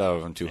beat the shit out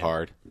of him too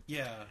hard.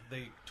 Yeah,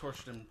 they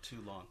tortured him too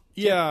long.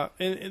 Yeah,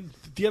 and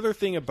the other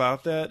thing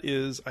about that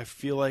is I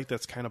feel like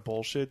that's kind of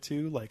bullshit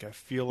too. Like I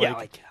feel like,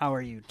 like how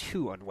are you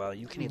too unwell?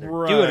 You can either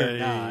right, do it or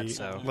not.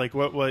 So like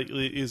what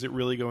is it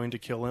really going to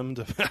kill him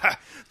to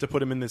to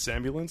put him in this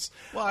ambulance?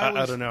 Well,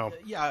 I don't know.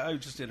 Yeah, I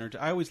just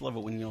I always love it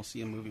when you'll see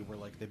a movie where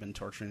like they've been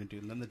torturing a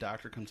dude, and then the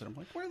doctor comes in. I'm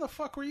like, where the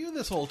fuck were you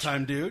this whole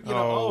time, dude? You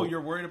know, Oh.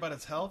 you're worried about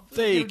his health.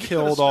 They You could've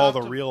killed all the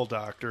stopped him. real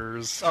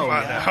doctors. Oh, Come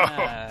on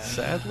yeah. now.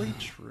 Sadly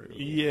true.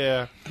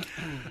 Yeah.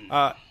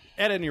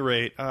 At any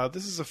rate,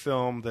 this is a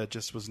film that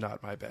just was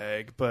not my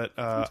bag, but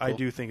I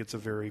do think it's a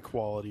very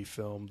quality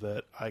film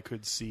that I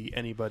could see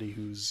anybody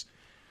who's...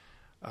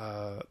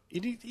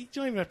 you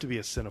don't even have to be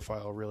a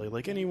cinephile, really.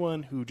 Like,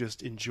 anyone who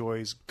just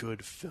enjoys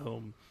good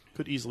film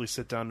could easily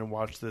sit down and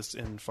watch this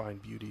and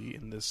find beauty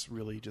in this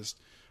really just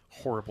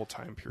horrible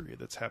time period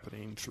that's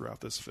happening throughout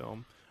this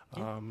film.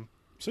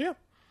 So, yeah,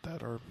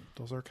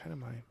 those are kind of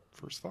my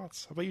first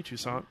thoughts. How about you,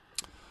 Toussaint?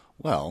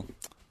 Well,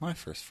 my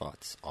first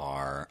thoughts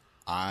are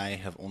I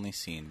have only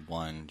seen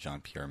one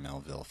Jean-Pierre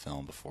Melville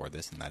film before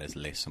this, and that is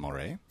Les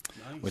Amoureux,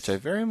 which I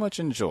very much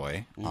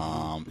enjoy.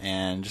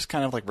 And just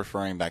kind of like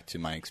referring back to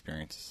my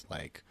experiences,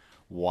 like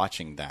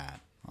watching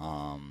that,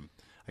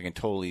 I can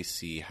totally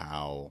see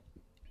how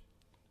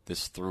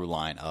this through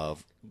line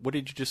of, what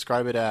did you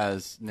describe it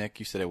as, Nick?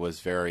 You said it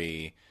was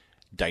very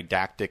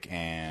didactic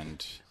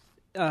and...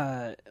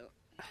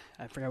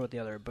 I forgot what the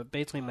other, but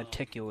basically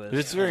meticulous.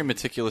 It's very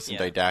meticulous and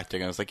Yeah. didactic,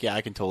 and I was like, yeah,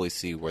 I can totally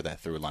see where that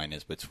through line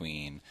is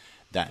between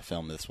that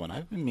film and this one.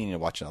 I've been meaning to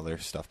watch other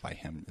stuff by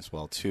him as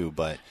well, too,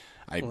 but...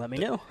 Let me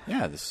know.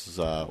 Yeah, this is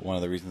one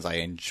of the reasons I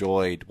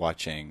enjoyed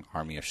watching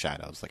Army of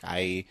Shadows.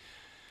 Like,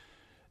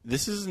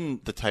 this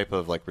isn't the type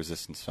of, like,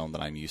 resistance film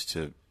that I'm used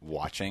to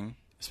watching,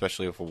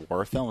 especially with a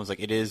war film. It's like,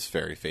 it is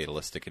very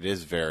fatalistic. It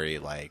is very,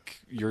 like,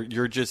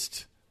 you're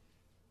just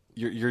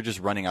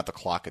running out the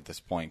clock at this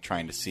point,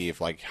 trying to see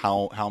if, like,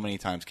 how many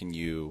times can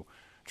you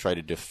try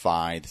to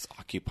defy this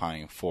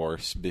occupying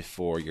force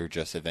before you're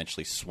just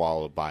eventually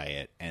swallowed by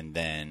it, and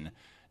then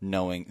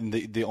knowing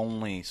the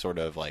only sort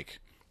of like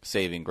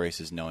saving grace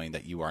is knowing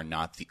that you are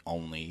not the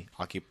only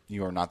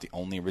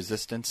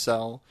resistance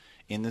cell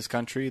in this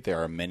country.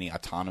 There are many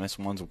autonomous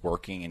ones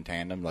working in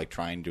tandem, like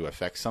trying to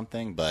affect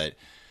something, but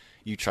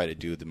you try to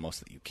do the most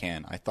that you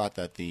can. I thought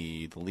that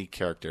the lead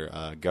character,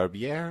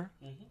 Garbier,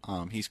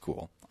 he's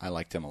cool. I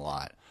liked him a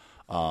lot.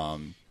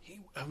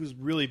 It was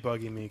really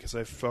bugging me because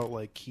I felt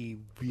like he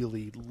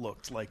really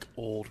looked like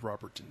old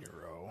Robert De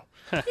Niro.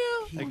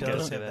 He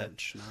does have say that.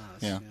 schnoz.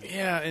 Yeah.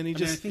 Yeah, and he I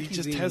just think he's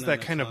just even has that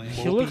an kind of Italian.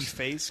 He mopey looks-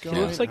 face He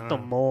going. looks like I the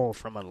don't know. mole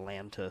from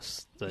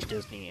Atlantis, the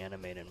Disney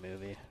animated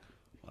movie.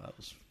 Well, that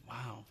was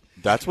wow.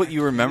 That's what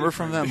you remember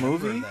from that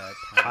movie? That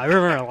I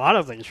remember a lot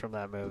of things from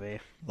that movie.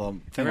 Well,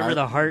 I remember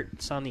the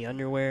hearts on the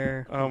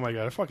underwear. Oh my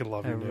god, I fucking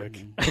love you, I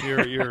Nick.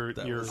 You're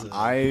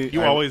I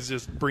always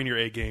just bring your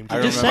A game.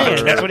 I Just remember-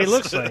 saying, that's what he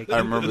looks like. I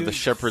remember The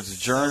Shepherd's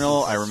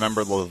Journal. I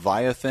remember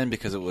Leviathan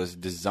because it was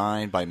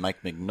designed by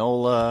Mike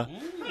Mignola.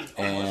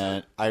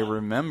 And I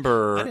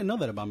remember... I didn't know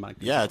that about Mike.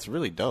 Yeah, it's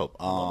really dope.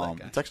 love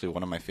that guy. It's actually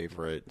one of my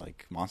favorite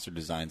like monster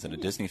designs in a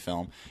Disney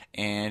film.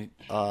 And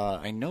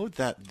I know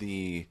that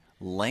the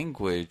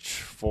language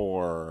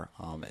for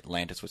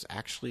Atlantis was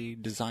actually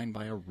designed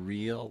by a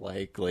real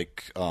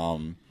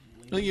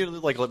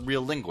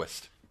real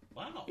linguist.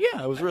 Wow.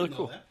 Yeah, it was I really didn't know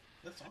cool. that.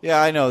 That's awesome.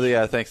 Yeah, I know.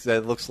 Yeah, thanks.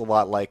 That looks a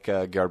lot like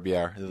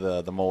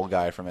Garbier, the mole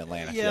guy from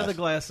Atlantis. Yeah, yes. the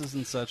glasses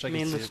and such. I I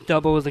mean, can the see it.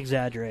 stubble was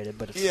exaggerated,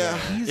 but it's Yeah.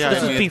 there. Yeah,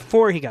 This I is mean-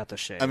 before he got the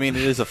shave. I mean,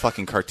 it is a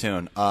fucking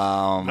cartoon.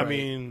 I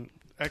mean,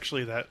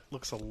 actually, that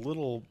looks a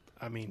little.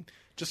 I mean,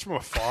 just from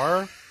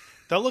afar,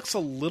 that looks a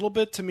little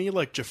bit to me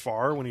like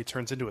Jafar when he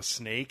turns into a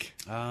snake.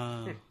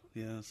 Ah,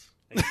 yes.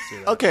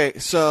 Okay,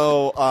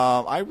 so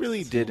I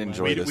really did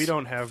enjoy this. We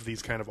don't have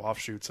these kind of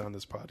offshoots on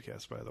this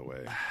podcast, by the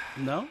way.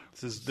 No?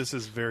 This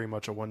is very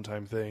much a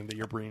one-time thing that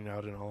you're bringing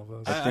out in all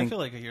of us. I feel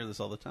like I hear this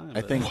all the time.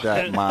 I think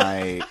that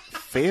my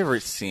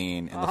favorite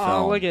scene in the film...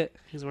 Oh, look at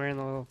he's wearing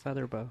the little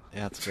feather bow.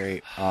 Yeah, that's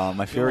great.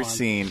 My favorite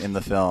scene in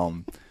the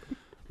film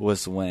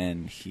was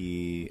when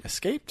he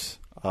escaped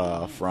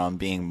from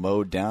being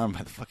mowed down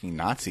by the fucking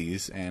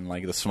Nazis and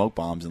like the smoke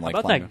bombs and like.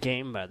 How about that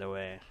game, by the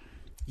way?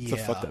 It's a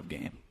fucked up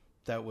game.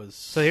 That was.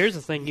 So here's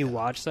the thing: you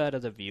watch that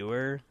as a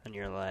viewer, and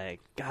you're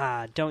like,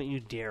 "God, don't you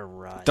dare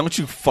run! Don't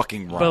you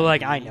fucking run!" But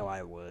like, I know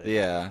I would.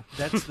 Yeah,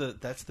 that's the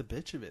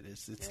bitch of it.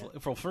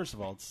 Well, first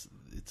of all,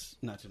 it's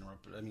not to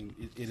interrupt, but I mean,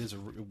 it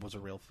was a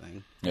real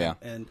thing. Yeah,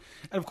 and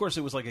of course,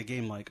 it was like a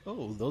game. Like,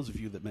 oh, those of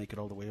you that make it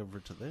all the way over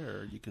to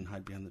there, you can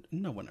hide behind the.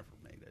 No one ever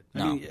made it.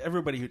 No. I mean,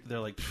 everybody.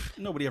 They're like,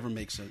 nobody ever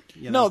makes it.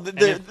 You know? No,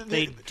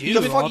 they do.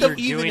 The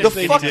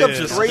fucked up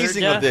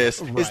phrasing of this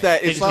is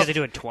that it's not. They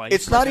do it twice.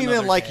 It's not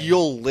even like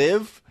you'll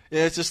live.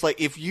 It's just like,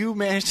 if you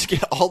manage to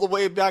get all the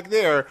way back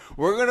there,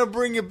 we're going to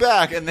bring you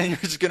back, and then you're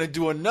just going to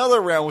do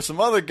another round with some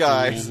other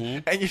guys,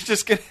 and you're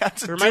just going to have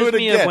to do it again. Reminds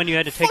me of when you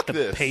had to take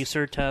the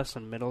Pacer test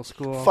in middle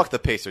school. Fuck the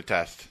Pacer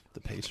test.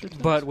 The Pacer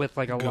test? But with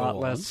like a lot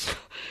less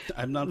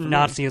I'm not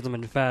Nazism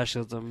and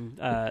fascism.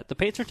 The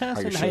Pacer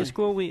test in high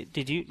school, you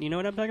know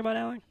what I'm talking about,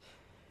 Alec?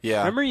 Yeah.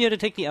 Remember you had to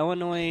take the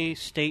Illinois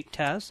state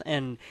test,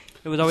 and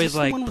it was always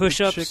like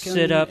push-ups,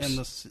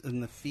 sit-ups,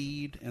 and the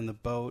feed and the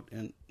boat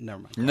and never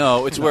mind.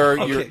 No, it's where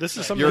you're. This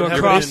is something you that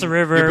across the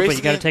river, but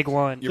you got to take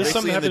one. This is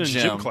something that happened in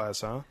gym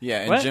class, huh?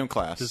 Yeah, in gym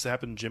class. Does this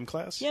happen in gym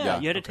class? Yeah,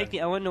 you had to take the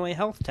Illinois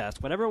health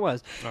test, whatever it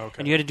was, okay.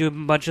 and you had to do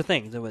a bunch of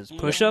things. It was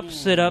push-ups,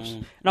 sit-ups,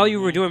 and all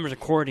you were doing was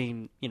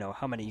recording,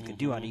 how many you could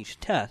do on each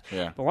test.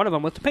 Yeah. But one of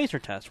them was the Pacer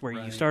test, where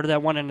you started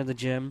at one end of the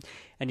gym,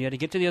 and you had to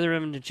get to the other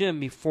end of the gym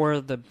before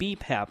the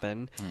beep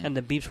happened, and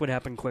the beeps would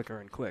happen quicker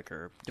and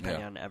quicker,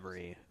 depending on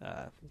every,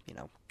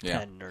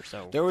 10 or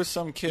so. There was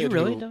some kid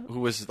who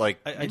was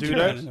like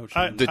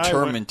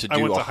determined to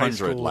do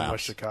 100 laps. In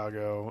West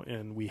Chicago,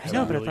 and we had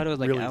but I thought it was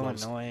like really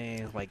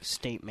Illinois, like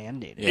state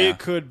mandated. Yeah. It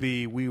could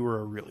be. We were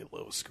a really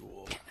low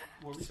school.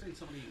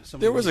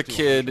 There was a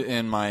kid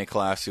in my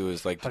class who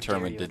was like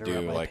determined to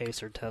do like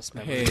Pacer test.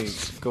 Hey,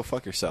 go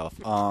fuck yourself.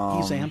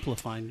 He's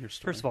amplifying your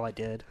story. First of all, I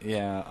did.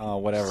 Yeah,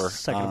 whatever.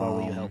 Second of all,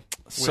 will you help?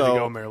 So way to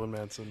go, Marilyn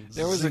Manson.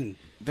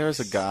 There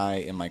was a guy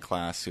in my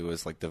class who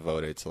was like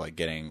devoted to like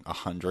getting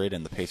 100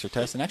 in the Pacer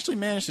test and actually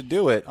managed to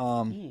do it.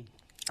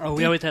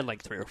 We always had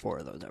like 3 or 4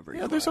 of those every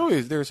year. Yeah, there's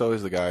always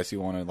the guys who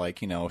want to like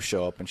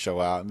show up and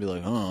show out and be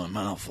like, oh, I'm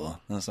alpha.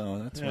 So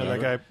that's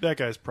that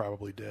guy's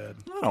probably dead.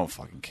 I don't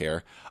fucking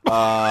care. But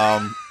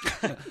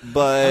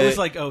I was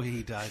like, oh,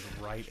 he died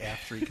right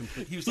after he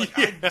completed. He was like,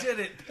 I did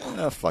it.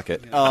 Fuck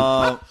it.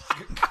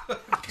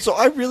 So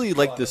I really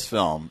liked this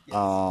film.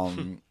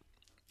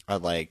 I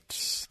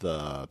liked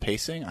the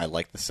pacing. I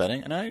liked the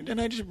setting, and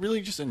I just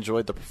really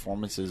enjoyed the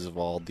performances of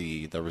all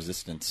the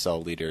resistance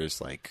cell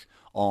leaders. Like,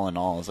 all in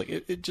all, it's like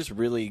it just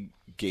really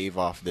gave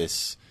off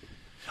this.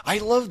 I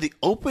love the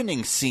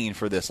opening scene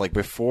for this, like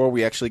before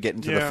we actually get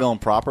into the film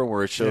proper,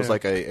 where it shows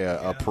like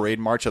a parade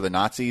march of the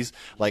Nazis,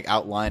 like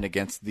outlined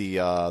against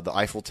the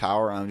Eiffel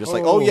Tower. And I'm just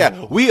like, oh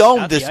yeah, we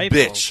own this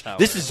bitch. Tower.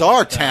 This is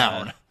our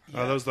town.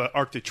 That was the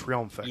Arc de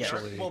Triomphe,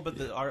 actually. Yeah. Well, but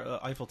the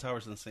Eiffel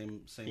Tower's in the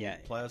same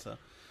plaza.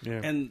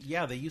 Yeah. And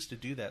they used to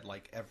do that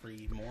like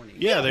every morning.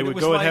 Yeah, they would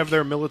go and have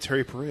their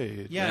military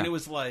parade. Yeah, and it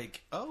was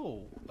like,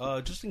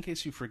 just in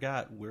case you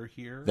forgot, we're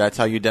here. That's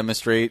how you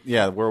demonstrate.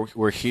 Yeah,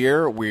 we're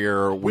here.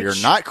 We're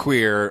not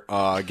queer.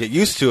 Get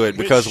used to it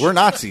because we're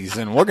Nazis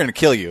and we're going to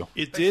kill you.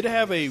 It did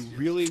have a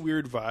really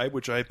weird vibe,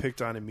 which I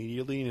picked on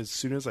immediately. And as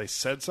soon as I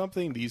said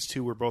something, these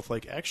two were both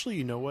like, "Actually,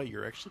 you know what?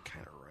 You're actually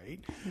kind of."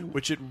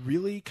 Which it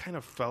really kind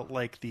of felt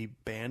like the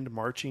band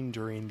marching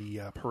during the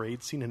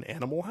parade scene in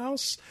Animal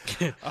House,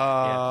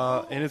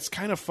 and it's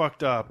kind of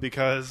fucked up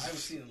because I haven't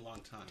seen it in a long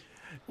time.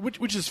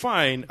 Which is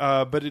fine,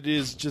 but it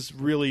is just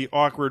really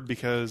awkward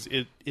because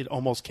it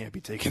almost can't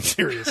be taken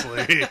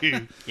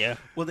seriously. Yeah.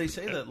 Well, they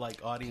say that like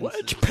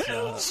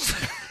audiences.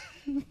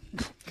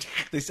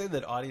 They say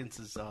that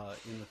audiences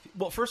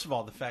well, first of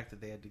all, the fact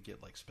that they had to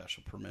get like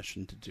special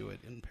permission to do it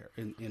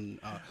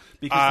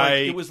because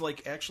it was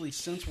like actually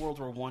since World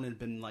War I had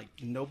been like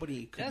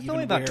nobody could. That's even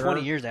only about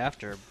 20 years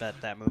after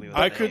that movie was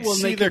I made. could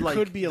see there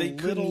could be a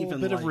little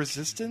bit of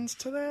resistance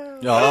to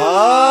that.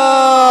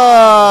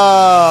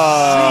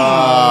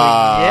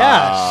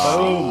 Yes.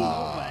 Boom.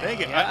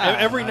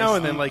 Every now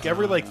and then, like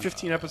every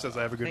 15 episodes,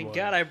 I have a good one. Thank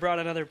God I brought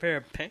another pair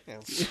of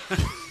pants.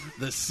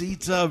 The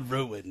seats are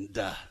ruined.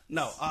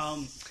 No,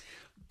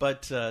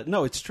 but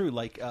no, it's true.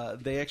 Like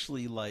they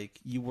actually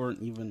you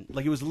weren't even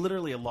it was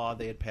literally a law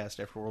they had passed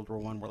after World War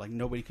I, where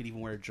nobody could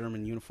even wear a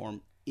German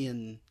uniform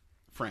in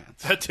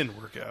France. That didn't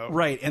work out.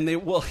 Right, and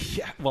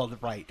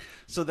right.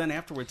 So then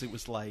afterwards, it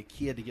was like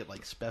he had to get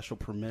special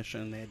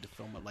permission. They had to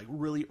film it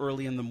really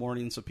early in the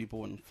morning so people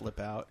wouldn't flip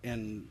out.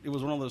 And it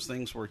was one of those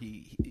things where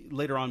he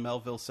later on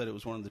Melville said it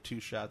was one of the 2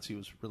 shots he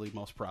was really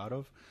most proud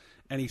of.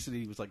 And he said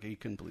he was like, he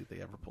couldn't believe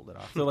they ever pulled it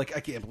off. They're like,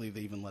 I can't believe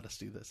they even let us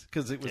do this.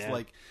 Because it was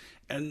like,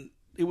 and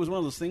it was one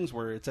of those things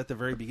where it's at the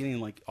very beginning,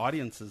 like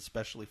audiences,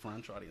 especially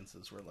French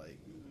audiences, were like,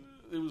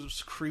 it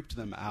was creeped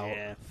them out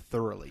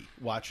thoroughly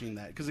watching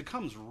that. Because it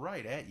comes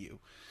right at you.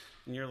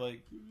 And you're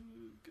like,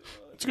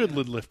 it's a good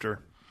lid lifter.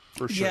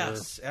 For sure.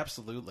 Yes,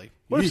 absolutely.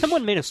 What if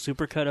someone made a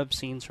supercut of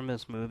scenes from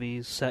this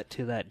movie set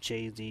to that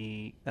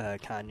Jay-Z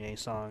Kanye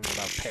song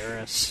about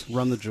Paris?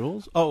 Run the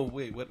Jewels? Oh,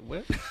 wait, what?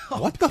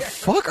 What the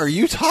fuck are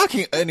you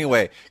talking?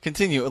 Anyway,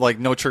 continue. Like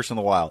No Church in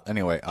the Wild.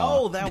 Anyway.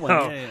 That one.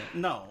 No. Yeah.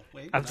 No,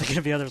 wait. I'm thinking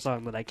of the other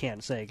song that I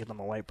can't say because I'm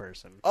a white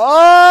person.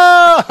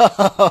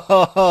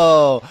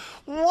 Oh,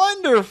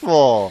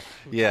 wonderful.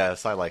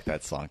 Yes, I like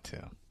that song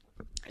too.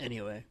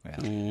 Anyway. Yeah.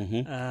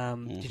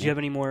 Did you have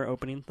any more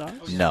opening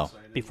thoughts? No.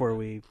 Before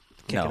we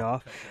kick it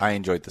off? I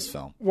enjoyed this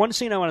film. One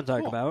scene I want to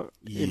talk about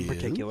in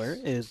particular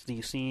is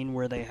the scene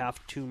where they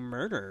have to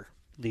murder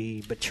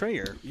the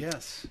betrayer.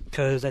 Yes.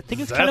 Because I think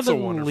it's That's kind of a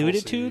wonderful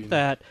alluded to scene.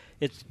 that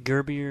it's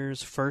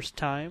Gerbier's first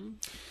time.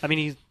 I mean,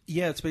 he's...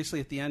 Yeah, it's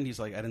basically at the end, he's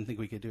like, I didn't think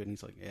we could do it. And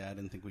he's like, yeah, I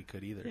didn't think we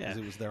could either. Because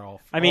it was their all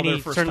I mean, all their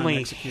he first time certainly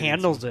executing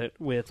handles it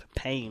with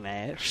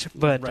panache,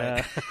 but...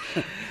 Right.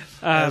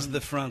 As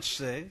the French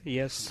say.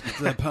 yes.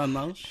 The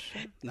panache.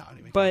 No,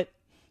 anyway. But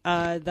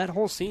that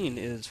whole scene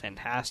is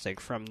fantastic,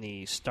 from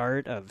the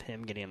start of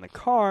him getting in the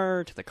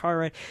car to the car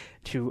ride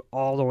to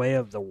all the way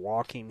of the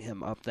walking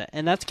him up the,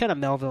 and that's kind of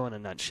Melville in a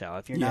nutshell.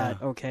 If you're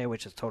not okay,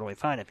 which is totally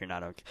fine if you're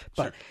not okay,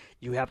 but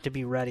you have to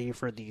be ready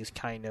for these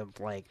kind of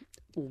like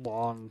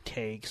long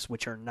takes,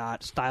 which are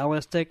not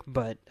stylistic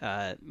but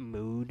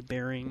mood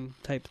bearing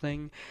type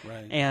thing,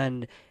 Right.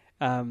 and.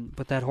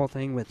 But that whole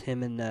thing with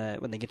him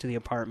and when they get to the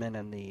apartment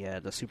and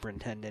the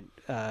superintendent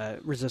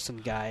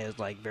resistant guy is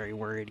like very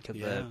worried because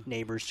the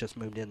neighbors just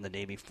moved in the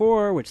day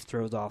before, which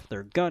throws off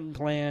their gun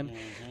plan,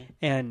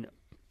 and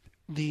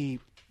the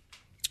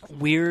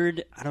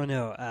weird, I don't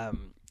know,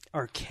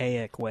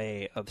 archaic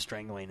way of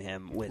strangling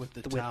him with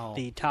the towel.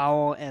 the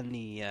towel and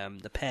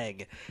the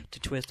peg to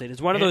twist it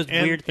is one of those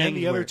weird things. And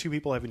the other where, two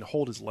people having to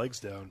hold his legs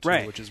down, too,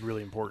 Right. which is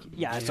really important.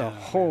 yeah, it's a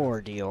whole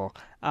ordeal.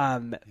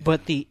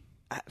 But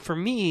for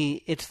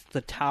me, it's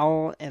the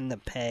towel and the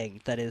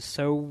peg that is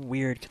so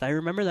weird, because I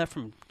remember that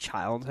from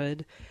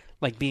childhood,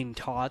 like being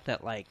taught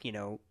that, like, you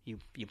know,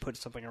 you put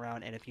something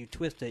around, and if you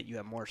twist it, you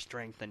have more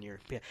strength than your...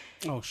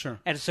 Oh, sure.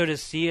 And so to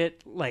see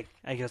it, like,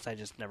 I guess I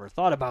just never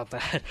thought about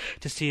that,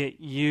 to see it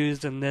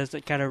used in this,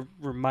 it kind of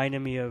reminded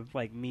me of,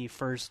 like, me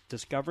first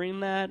discovering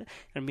that,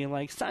 and being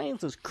like,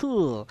 science is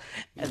cool.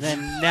 And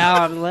then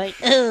now I'm like,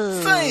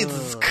 oh, Science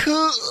is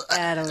cool.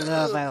 I don't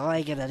know if I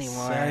like it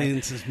anymore.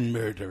 Science is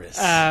murderous.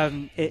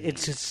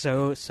 It's just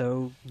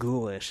so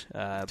ghoulish.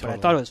 But I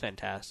thought it was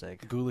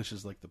fantastic. Ghoulish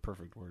is like the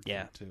perfect word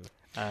Yeah. for it, too.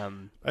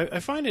 I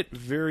find it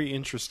very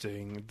interesting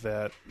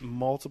that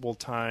multiple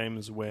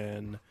times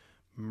when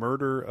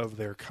murder of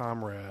their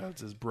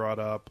comrades is brought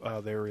up,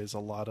 there is a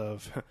lot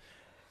of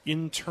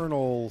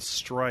internal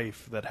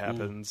strife that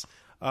happens.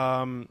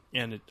 And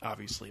it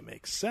obviously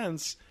makes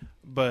sense,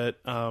 but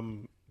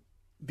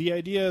the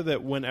idea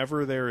that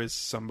whenever there is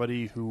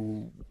somebody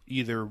who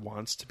either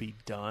wants to be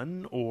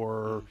done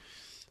or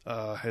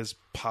has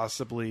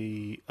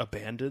possibly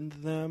abandoned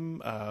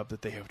them,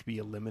 that they have to be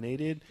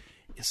eliminated,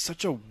 is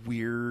such a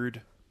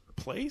weird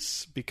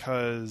place,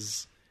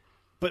 because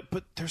but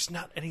there's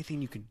not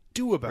anything you can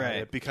do about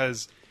it,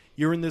 because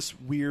you're in this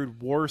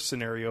weird war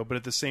scenario, but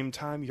at the same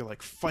time you're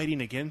like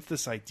fighting against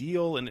this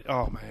ideal, and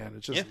oh man,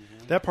 it's just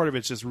that part of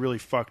it's just really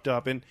fucked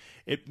up. And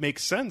it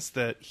makes sense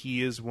that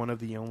he is one of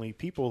the only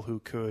people who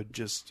could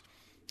just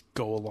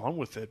go along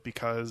with it,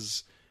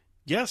 because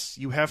yes,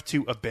 you have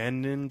to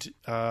abandon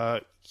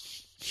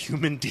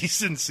human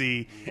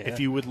decency if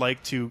you would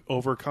like to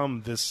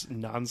overcome this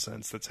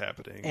nonsense that's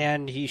happening.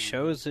 And he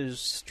shows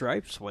his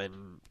stripes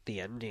when the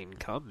ending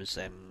comes,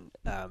 and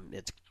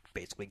it's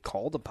basically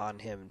called upon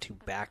him to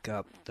back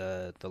up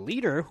the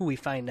leader, who we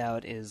find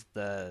out is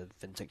the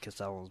Vincent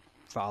Cassel's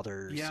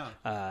father's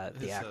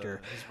the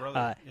actor,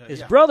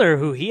 his brother,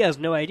 who he has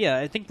no idea.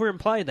 I think we're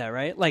implied that,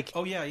 right? Like,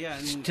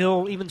 And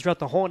still, even throughout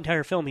the whole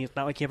entire film, it's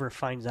not like he ever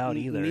finds out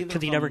either,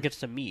 because he never gets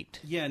to meet.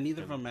 Yeah,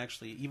 neither of them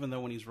actually. Even though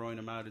when he's rowing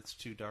them out, it's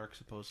too dark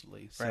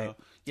supposedly. So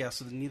Right.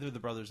 so neither of the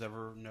brothers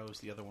ever knows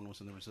the other one was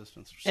in the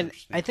Resistance. Which is And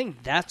interesting. I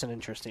think that's an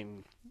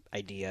interesting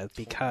idea,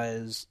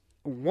 because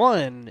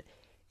one,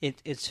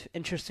 it's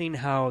interesting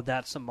how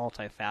that's a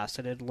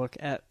multifaceted look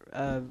at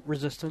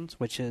Resistance,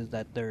 which is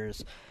that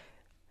there's,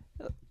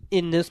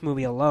 in this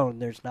movie alone,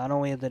 there's not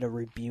only that a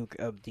rebuke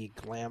of the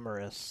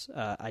glamorous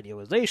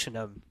idealization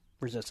of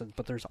Resistance,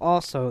 but there's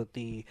also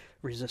the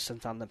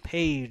Resistance on the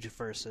page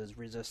versus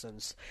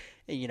Resistance,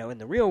 you know, in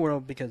the real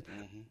world, because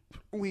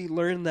we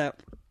learn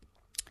that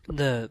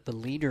the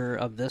leader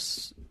of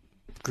this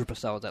group of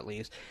cells, at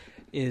least,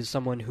 is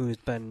someone who's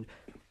been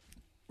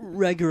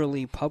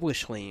regularly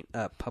publishing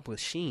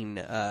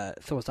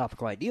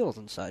philosophical ideals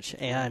and such,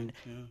 and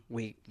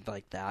we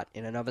like that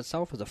in and of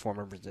itself is a form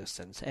of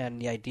resistance.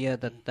 And the idea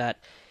that that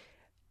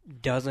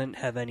doesn't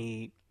have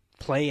any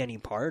play any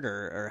part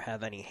or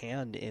have any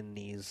hand in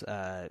these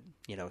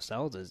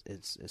cells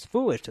is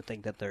foolish to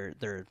think that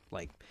they're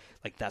like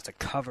that's a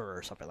cover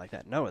or something like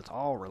that. No, it's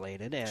all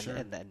related,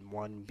 and then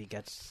one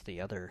begets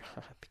the other.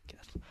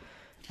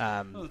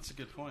 That's a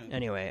good point.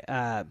 Anyway,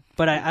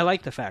 but I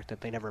like the fact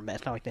that they never met.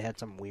 It's not like they had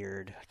some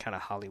weird kind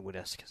of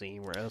Hollywood-esque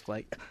scene where it was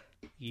like,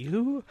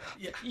 you?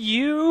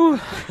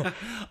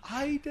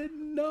 I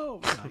didn't know.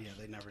 Oh, yeah,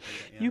 they never did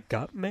it. Yeah. You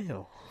got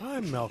mail.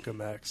 I'm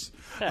Malcolm X.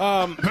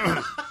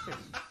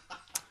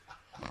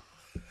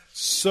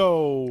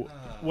 So,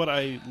 what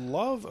I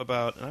love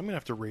about, and I'm going to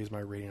have to raise my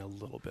rating a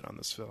little bit on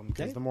this film,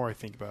 because the more I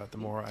think about it, the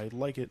more I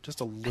like it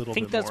just a little bit more. I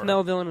think that's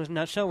Melville in a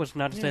nutshell, which is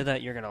not to say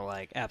that you're going to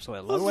like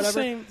absolutely love whatever.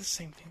 The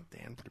same thing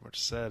Dan pretty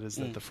much said, is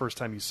that the first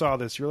time you saw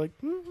this, you're like,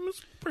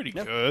 it's pretty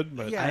good.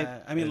 But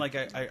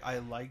I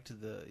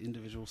liked the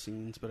individual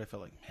scenes, but I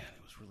felt like, man,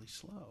 it was really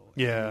slow.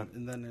 Yeah.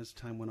 And then as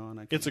time went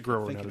on, it's a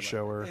grower, not a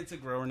shower. It's a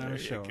grower, not a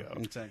shower.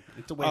 Exactly.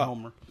 It's a way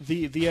Homer.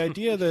 The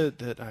idea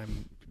that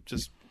I'm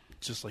just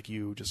like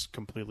you, just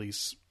completely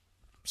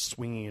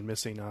swinging and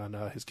missing on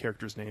his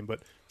character's name, but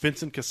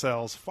Vincent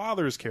Cassel's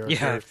father's character.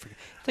 Yeah,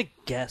 I think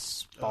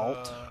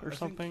Gaspalt or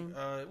something.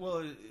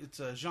 It's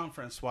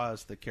Jean-Francois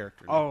the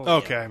character. Oh,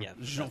 okay. Yeah,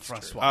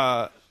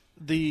 Jean-Francois.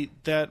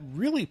 That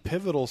really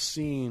pivotal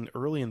scene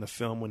early in the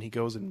film when he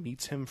goes and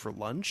meets him for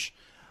lunch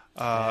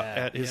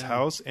at his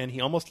house, and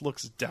he almost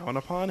looks down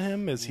upon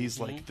him as he's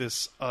like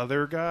this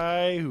other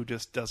guy who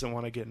just doesn't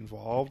want to get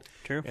involved.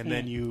 True. And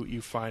then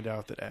you find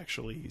out that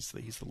actually he's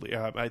the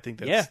I think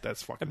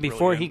that's fucking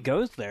before brilliant. he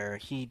goes there,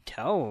 he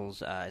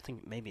tells I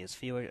think maybe it's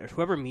Felix or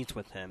whoever meets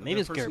with him. Maybe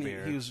it's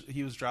Gerbier.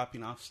 He was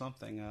dropping off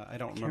something. I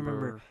don't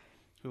remember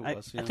who it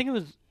was. I think it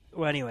was.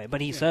 Well, anyway,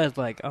 but he says,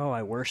 like, oh,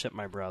 I worship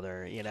my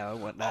brother,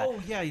 whatnot.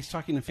 Oh, yeah, he's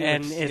talking to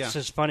Felix. And it's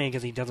just funny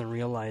because he doesn't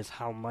realize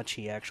how much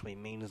he actually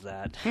means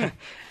that.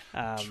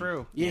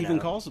 True. He even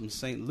calls him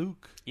St.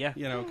 Luke. Yeah.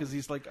 Because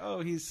he's like,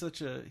 oh, he's so,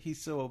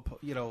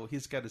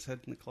 he's got his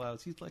head in the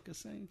clouds. He's like a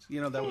saint.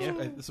 That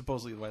was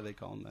supposedly why they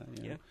call him that.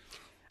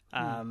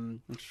 Yeah.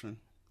 Interesting.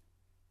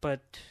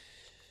 But,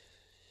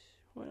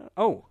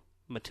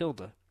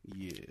 Matilda.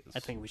 Yes. I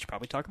think we should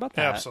probably talk about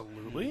that.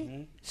 Absolutely.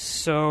 Mm-hmm.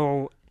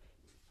 So...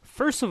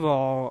 First of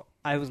all,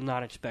 I was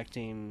not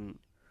expecting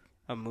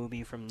a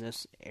movie from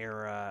this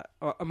era,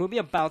 or a movie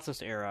about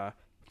this era,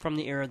 from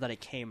the era that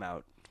it came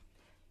out,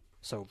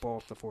 so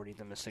both the 40s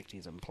and the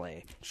 60s in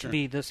play, to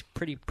be this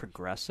pretty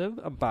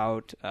progressive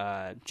about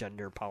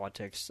gender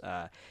politics,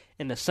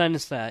 in the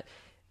sense that,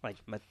 like,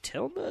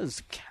 Matilda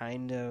is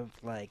kind of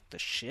like the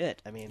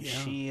shit. I mean,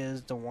 she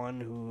is the one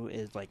who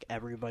is, like,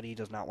 everybody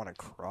does not want to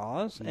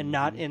cross, and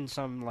not in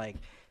some, like...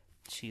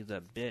 she's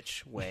a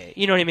bitch way.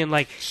 You know what I mean?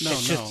 Like,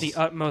 it's just the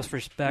utmost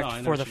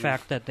respect for the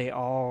fact that they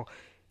all,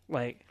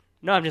 like...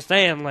 No, I'm just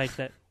saying, like,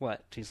 that...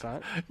 What? She's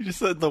not? You just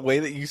said the way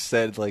that you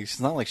said, like,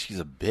 she's not like she's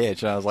a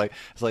bitch. And I was like,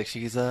 it's like,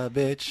 she's a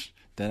bitch.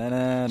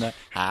 Da-na-na-na.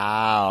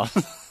 How?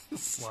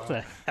 What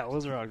the hell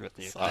is wrong with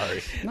you?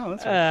 Sorry. No,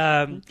 that's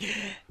right.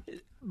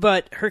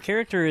 But her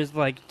character is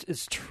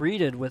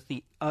treated with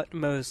the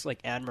utmost like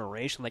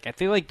admiration. Like I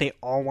feel like they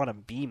all want to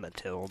be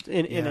Matilda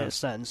in a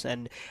sense,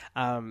 and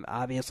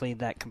obviously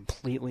that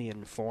completely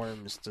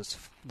informs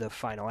the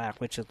final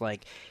act, which is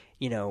like,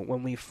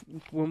 when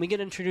we get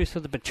introduced to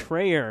the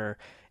betrayer,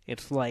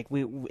 it's like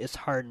it's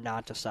hard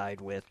not to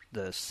side with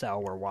the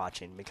cell we're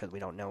watching because we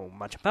don't know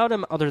much about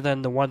him other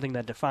than the one thing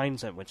that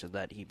defines him, which is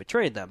that he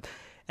betrayed them.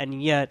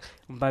 And yet,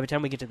 by the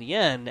time we get to the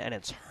end, and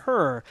it's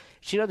her,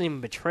 she doesn't even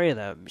betray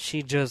them.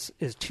 She just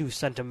is too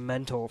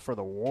sentimental for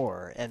the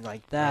war. And,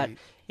 like, that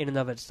in and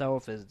of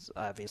itself is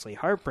obviously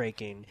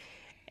heartbreaking.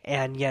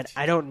 And yet,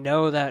 I don't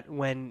know that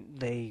when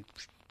they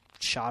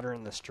shot her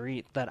in the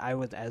street that I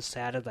was as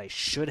sad as I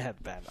should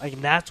have been. Like,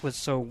 and that's what's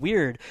so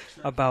weird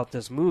about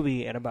this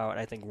movie and about,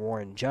 I think, war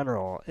in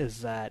general,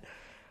 is that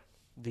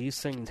these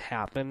things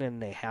happen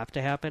and they have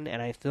to happen.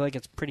 And I feel like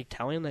it's pretty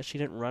telling that she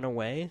didn't run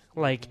away.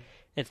 Like...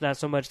 It's not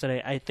so much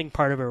that I think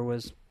part of her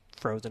was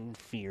frozen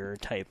fear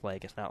type.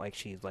 Like, it's not like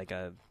she's like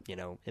a,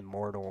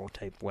 immortal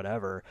type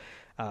whatever.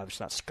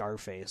 She's not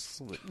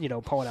Scarface,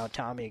 pulling out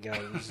Tommy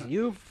guns.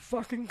 You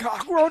fucking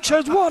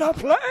cockroaches want to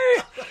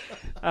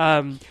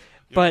play?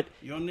 But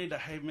you don't need to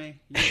hate me.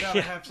 You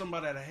gotta have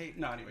somebody to hate.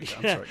 No, anyway,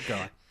 I'm sorry. Go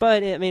on.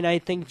 But, I mean, I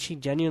think she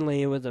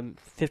genuinely was a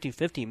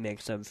 50-50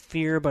 mix of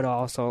fear, but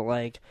also,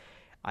 like,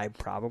 I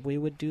probably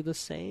would do the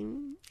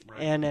same. Right.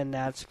 And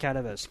that's kind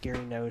of a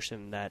scary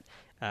notion that...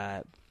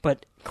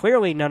 but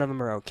clearly none of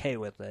them are okay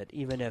with it,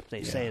 even if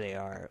they say they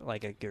are,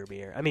 like a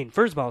Gerbier. I mean,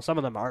 first of all, some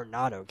of them are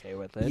not okay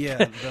with it. Yeah,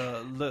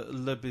 the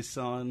Le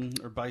Bison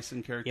or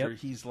Bison character,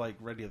 he's like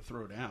ready to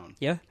throw down.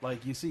 Yeah.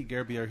 Like you see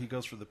Gerbier, he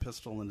goes for the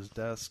pistol in his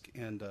desk,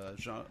 and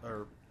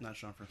not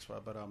Jean-Francois,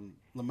 but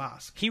Le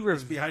Masque.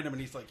 He's behind him,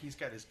 and he's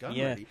got his gun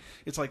ready.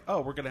 It's like,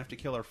 oh, we're going to have to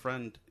kill our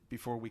friend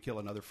before we kill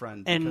another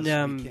friend because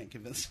we can't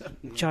convince him.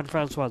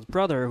 Jean-Francois'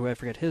 brother, who I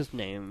forget his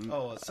name.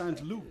 Oh,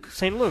 Saint Luc.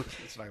 Saint Luc.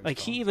 Like,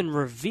 he even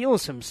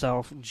reveals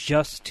himself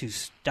just to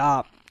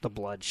stop the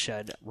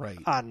bloodshed Right.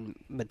 on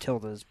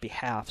Matilda's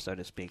behalf, so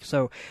to speak.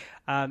 So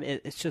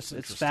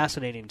it's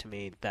fascinating to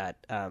me that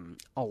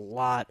a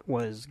lot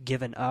was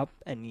given up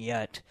and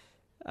yet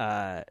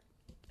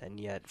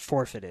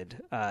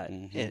forfeited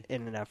in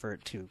an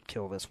effort to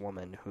kill this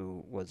woman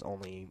who was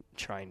only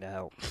trying to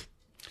help.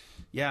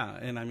 Yeah,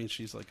 and I mean,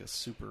 she's like a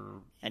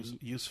super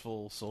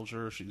useful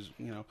soldier. She's,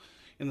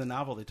 in the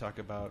novel they talk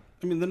about.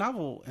 I mean, the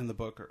novel and the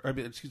book,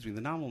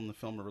 the novel and the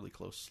film are really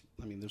close.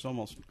 I mean, there's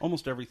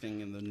almost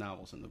everything in the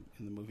novels in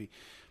the movie.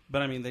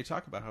 But I mean, they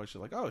talk about how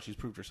she's like, she's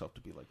proved herself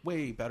to be like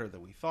way better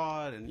than we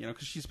thought, and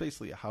because she's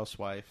basically a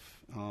housewife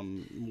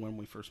when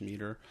we first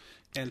meet her,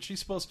 and she's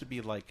supposed to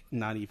be like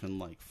not even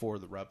like for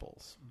the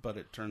rebels, but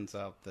it turns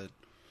out that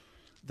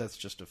that's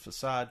just a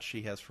facade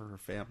she has for her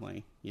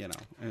family, And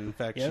in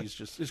fact,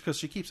 it's because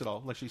she keeps it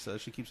all, like she says,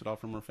 she keeps it all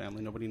from her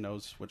family. Nobody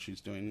knows what she's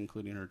doing,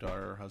 including her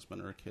daughter, her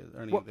husband, or her kid,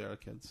 or any of the other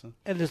kids. So.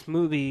 And this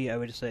movie, I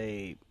would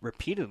say,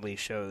 repeatedly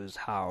shows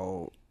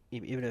how,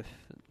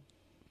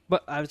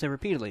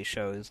 repeatedly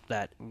shows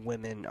that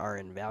women are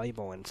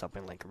invaluable in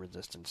something like a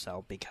resistance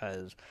cell,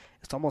 because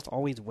it's almost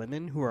always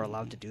women who are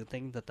allowed to do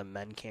things that the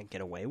men can't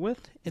get away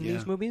with in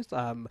these movies.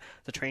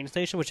 The train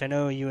station, which I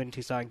know you and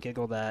Tucson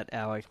giggled at,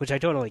 Alex, which I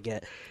totally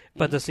get,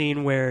 but the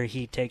scene where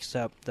he takes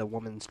up the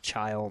woman's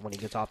child when he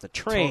gets off the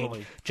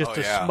train just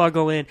to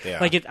smuggle in. Yeah.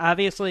 Like,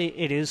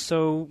 it is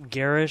so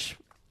garish,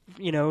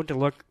 to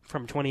look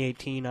from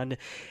 2018 on.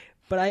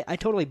 But I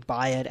totally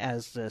buy it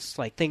as this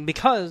like thing,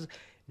 because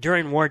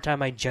during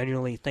wartime, I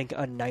genuinely think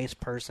a nice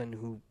person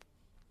who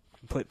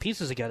put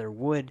pieces together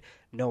would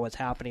know what's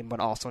happening, but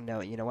also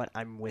know,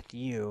 I'm with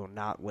you,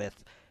 not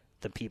with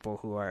the people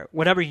who are...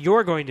 Whatever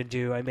you're going to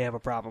do, I may have a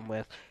problem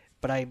with,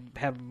 but I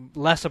have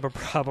less of a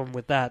problem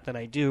with that than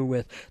I do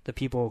with the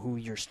people who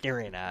you're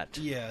staring at.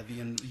 Yeah,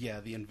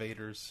 the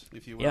invaders,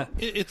 if you will. Yeah,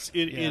 it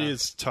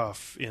is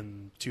tough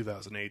in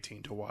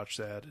 2018 to watch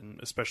that, and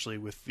especially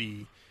with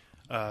the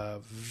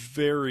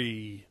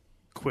very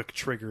quick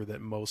trigger that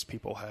most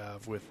people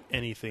have with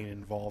anything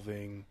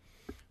involving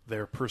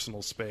their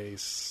personal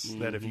space.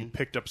 That if you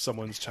picked up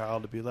someone's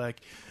child, to be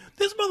like,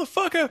 this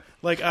motherfucker,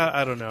 like,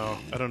 I don't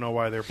know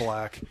why they're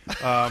black,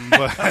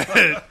 but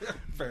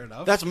fair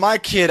enough. That's my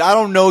kid. I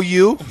don't know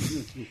you.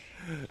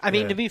 I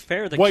mean, to be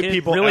fair, the white kid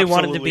people really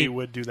absolutely wanted to be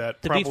would do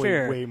that. to Probably be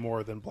fair, way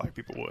more than black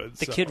people would.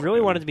 The kid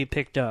really wanted to be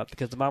picked up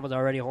because the mom was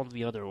already holding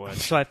the other one.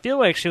 So I feel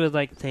like she was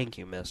like, "Thank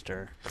you,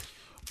 mister."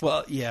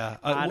 Well, yeah,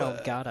 I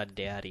don't got a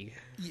daddy.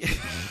 Yeah.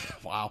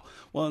 Wow.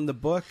 Well, in the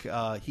book,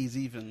 he's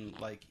even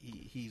like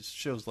he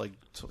shows like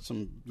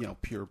some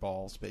pure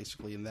balls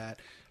basically in that,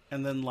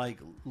 and then like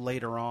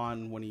later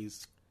on when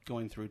he's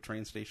going through a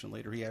train station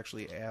later, he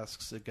actually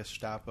asks a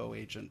Gestapo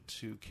agent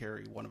to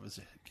carry one of his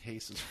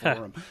cases for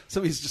him.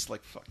 So he's just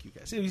like, fuck you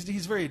guys.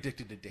 He's very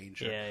addicted to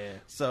danger. Yeah.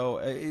 So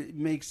it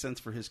makes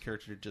sense for his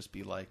character to just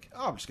be like,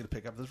 I'm just going to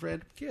pick up this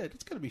random kid.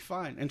 It's going to be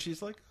fine. And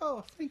she's like,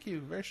 oh, thank you.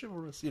 Very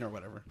chivalrous.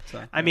 Whatever.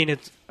 So, I mean,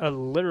 it's a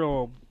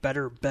literal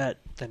better bet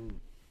than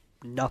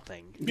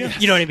nothing. Yes.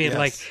 You know what I mean? Yes.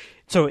 Like,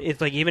 so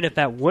it's like, even if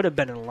that would have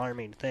been an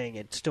alarming thing,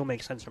 it still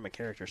makes sense from a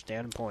character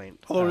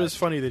standpoint. Although it is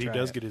funny that he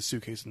does get his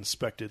suitcase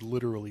inspected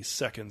literally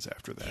seconds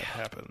after that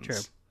happens. True.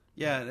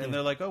 Yeah, and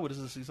they're like, oh, what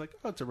is this? He's like,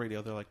 oh, it's a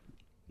radio. They're like,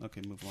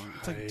 okay, move along.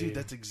 It's like, dude,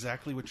 that's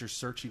exactly what you're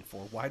searching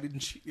for. Why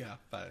didn't you? Yeah,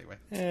 but anyway.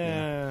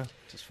 Yeah.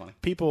 Just funny.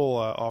 People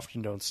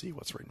often don't see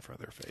what's right in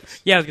front of their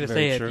face. Yeah, I was going to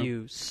say, true. if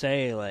you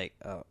say, like,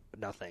 oh,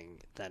 nothing,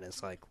 then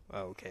it's like, oh,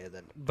 okay,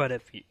 then. But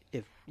if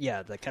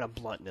the kind of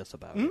bluntness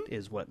about it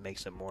is what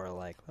makes it more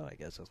like, well, I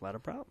guess it's not a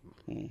problem.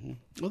 Mm-hmm.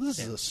 Well, this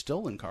is a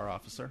stolen car,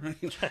 officer.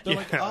 They're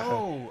like,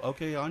 oh,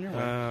 okay, on your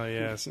way. Oh,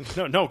 yes.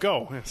 No,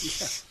 go.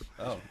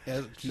 Oh,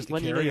 Just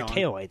letting you know your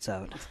taillight's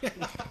out.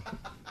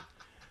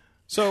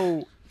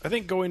 So I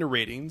think going to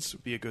ratings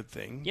would be a good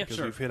thing, Yeah, because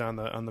sure. we've hit on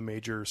the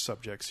major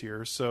subjects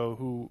here.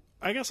 So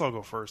I guess I'll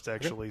go first,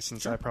 actually,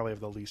 since I probably have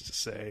the least to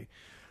say.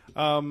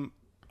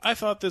 I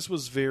thought this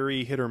was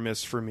very hit or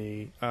miss for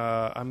me.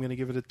 I'm going to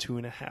give it a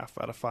 2.5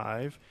 out of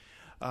 5.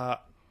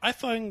 I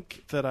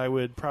think that I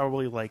would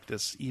probably like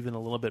this even a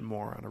little bit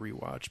more on a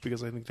rewatch,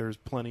 because I think there's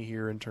plenty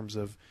here in terms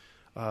of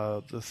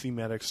the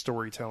thematic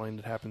storytelling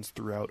that happens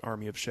throughout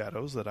Army of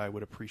Shadows that I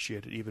would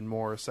appreciate it even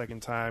more a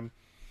second time.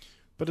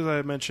 But as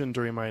I mentioned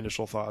during my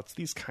initial thoughts,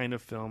 these kind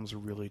of films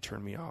really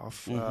turn me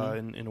off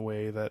in a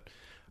way that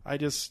I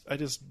just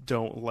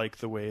don't like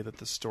the way that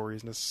the story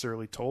is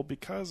necessarily told,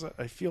 because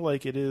I feel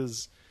like it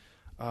is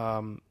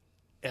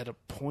at a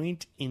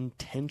point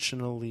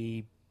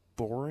intentionally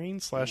boring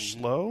 /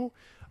 slow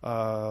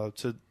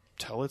to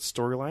tell its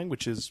storyline,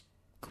 which is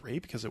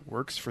great because it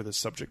works for the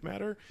subject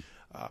matter.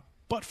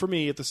 But for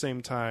me, at the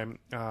same time,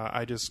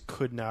 I just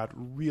could not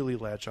really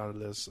latch onto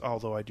this,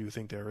 although I do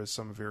think there is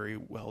some very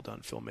well-done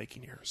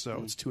filmmaking here.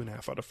 So it's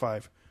 2.5 out of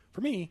 5 for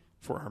me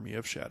for Army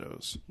of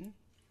Shadows.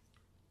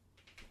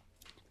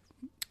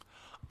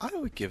 I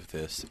would give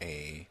this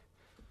a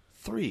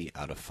 3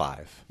 out of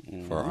 5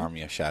 for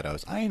Army of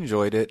Shadows. I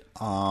enjoyed it.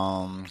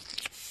 I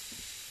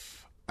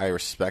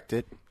respect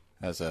it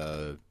as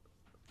a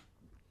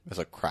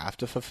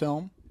craft of a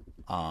film.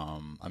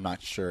 I'm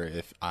not sure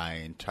if I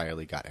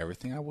entirely got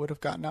everything I would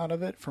have gotten out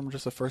of it from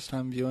just a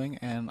first-time viewing,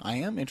 and I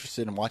am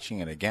interested in watching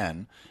it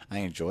again. I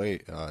enjoy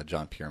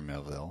Jean-Pierre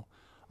Melville.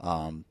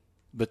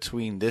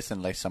 Between this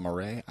and Les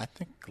Samurais, I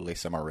think Les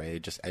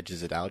Samurais just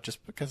edges it out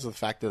just because of the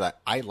fact that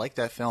I like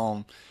that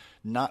film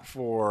not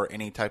for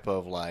any type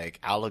of like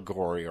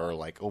allegory or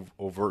like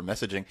overt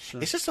messaging.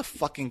 Sure. It's just a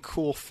fucking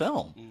cool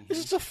film. Mm-hmm. It's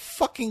just a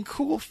fucking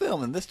cool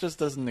film, and this just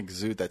doesn't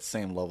exude that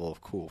same level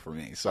of cool for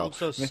me. So I'm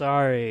so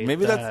sorry.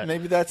 Maybe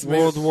that's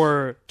World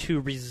War II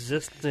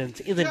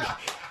resistance isn't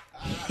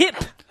hip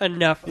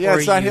enough. Yeah,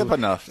 it's not hip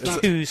enough.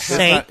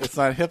 It's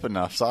not hip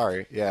enough.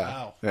 Sorry. Yeah.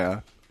 Wow.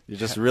 Yeah. You're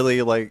just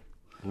really like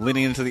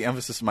leaning into the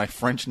emphasis of my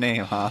French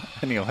name, huh?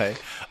 Anyway,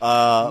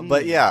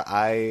 but yeah,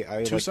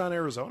 I Tucson,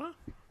 Arizona.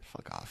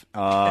 Fuck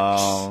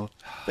off.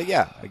 But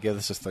yeah, I give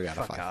this a 3 out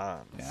of 5. On.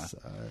 Yeah.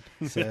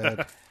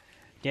 Sad.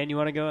 Dan, you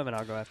want to go, and then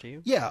I'll go after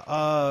you? Yeah.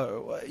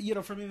 For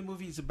me, the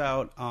movie's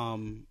about,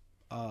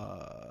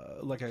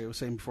 like I was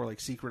saying before, like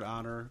secret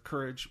honor,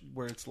 courage,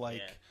 where it's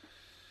like,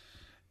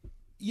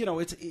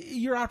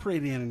 you're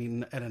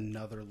operating at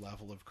another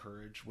level of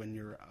courage when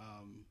you're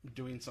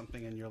doing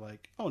something and you're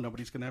like, oh,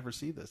 nobody's going to ever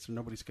see this, or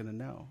nobody's going to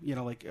know.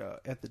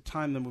 At the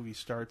time the movie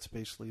starts,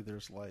 basically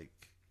there's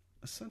like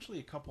essentially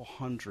a couple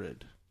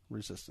hundred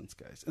resistance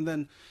guys, and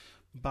then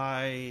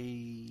by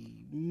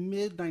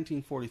mid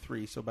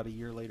 1943, so about a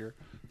year later,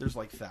 there's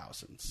like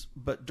thousands.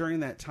 But during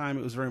that time,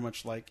 it was very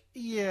much like,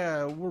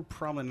 yeah, we're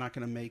probably not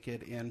going to make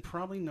it, and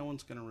probably no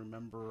one's going to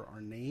remember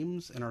our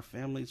names, and our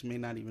families may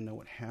not even know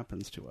what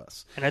happens to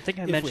us. And I think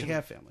I mentioned we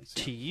have families,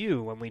 to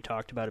you when we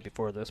talked about it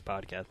before this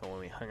podcast, but when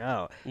we hung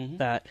out,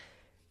 that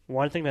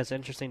one thing that's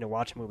interesting to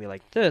watch a movie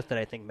like this that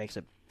I think makes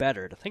it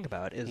better to think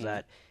about is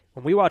that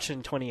when we watch it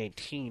in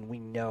 2018, we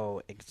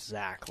know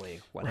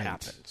exactly what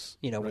happens.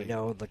 We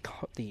know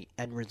the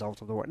end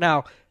result of the war.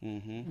 Now,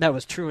 that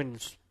was true in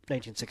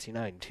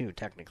 1969 too,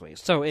 technically.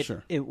 So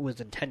it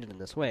was intended in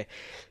this way.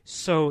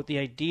 So the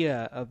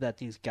idea of that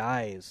these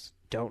guys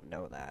don't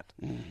know that,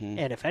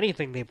 and if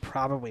anything, they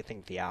probably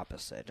think the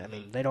opposite. I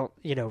mean, they don't.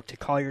 To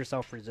call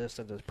yourself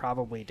resistance is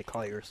probably to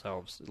call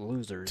yourselves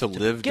losers. To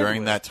live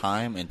during that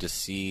time and to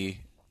see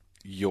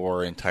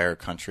your entire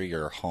country,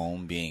 your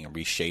home being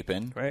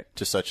reshapen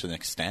to such an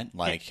extent,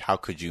 like how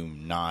could you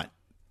not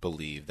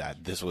believe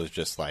that this was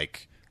just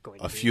like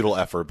a futile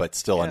effort, but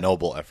still a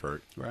noble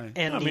effort? Right.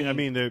 And I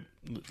mean, they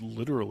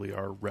literally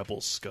are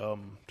rebel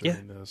scum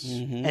during this.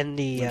 And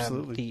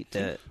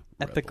the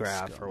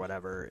epigraph or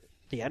whatever,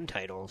 the end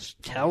titles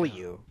tell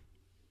you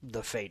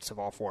the fates of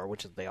all four,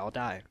 which is they all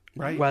die,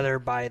 whether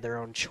by their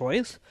own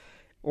choice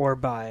or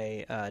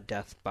by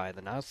death by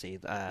the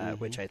Nazis,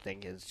 which I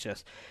think is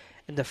just.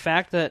 And the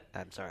fact that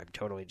I'm sorry, I'm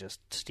totally just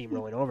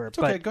steamrolling over. It's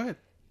okay, go ahead.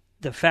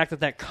 The fact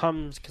that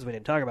comes, because we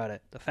didn't talk about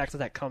it, the fact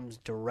that comes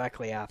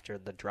directly after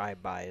the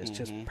drive-by is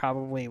just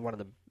probably one of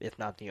the, if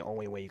not the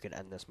only way you could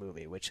end this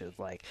movie, which is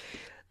like,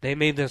 they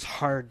made this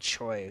hard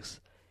choice,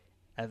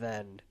 and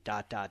then ...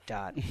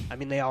 I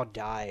mean, they all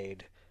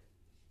died,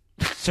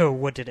 so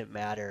what did it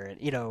matter? And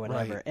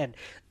whatever. Right. And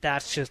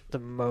that's just the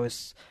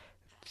most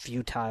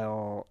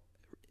futile.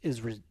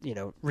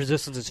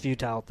 Resistance is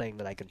futile thing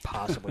that I could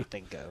possibly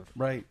think of.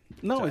 Right.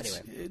 No,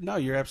 no,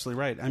 you're absolutely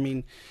right. I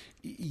mean,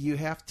 you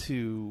have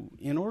to,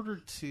 in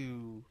order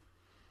to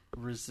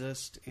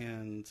resist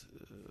and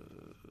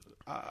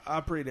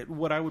operate at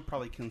what I would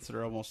probably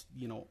consider almost,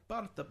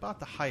 about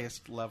the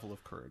highest level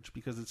of courage,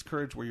 because it's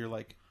courage where you're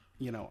like,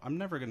 I'm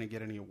never going to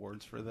get any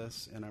awards for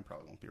this, and I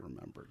probably won't be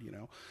remembered,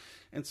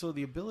 And so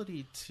the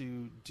ability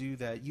to do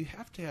that, you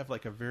have to have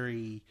like a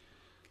very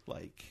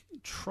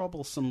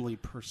troublesomely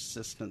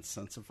persistent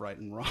sense of right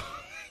and wrong,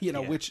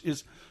 which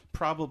is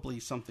probably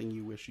something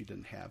you wish you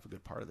didn't have a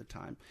good part of the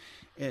time.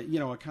 And,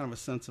 a kind of a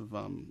sense of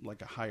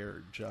like a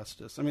higher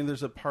justice. I mean,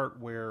 there's a part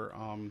where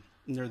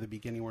near the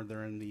beginning where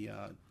they're in the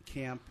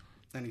camp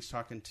and he's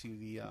talking to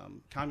the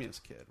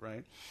communist kid,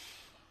 right?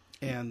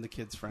 And the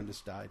kid's friend has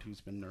died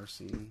who's been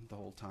nursing the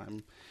whole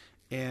time.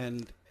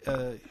 And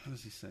what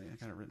does he say? I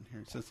got it written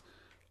here. It says,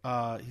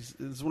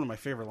 this is one of my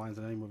favorite lines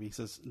in any movie. He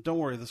says, "Don't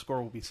worry, the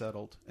score will be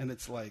settled." And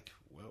it's like,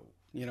 whoa,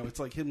 it's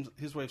like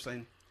his way of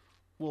saying,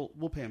 we'll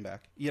pay him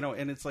back,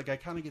 And it's like I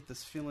kind of get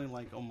this feeling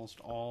like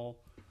almost all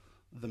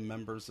the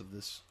members of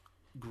this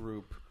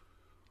group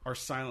are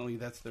silently.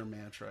 That's their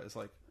mantra. It's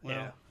like,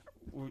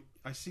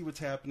 I see what's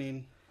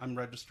happening. I'm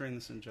registering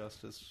this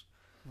injustice.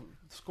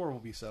 The score will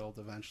be settled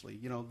eventually.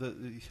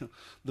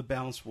 The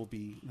balance will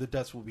be, the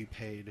debts will be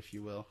paid, if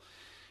you will.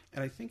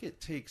 And I think it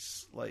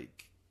takes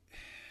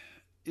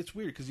it's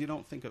weird because I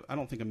don't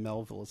think of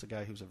Melville as a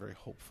guy who's a very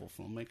hopeful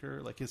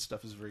filmmaker. Like his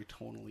stuff is very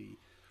tonally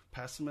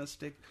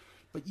pessimistic,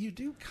 but you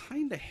do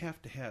kind of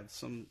have to have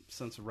some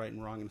sense of right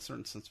and wrong and a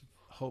certain sense of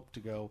hope to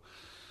go,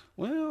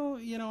 well,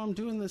 I'm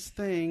doing this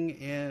thing.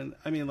 And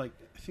I mean, I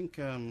think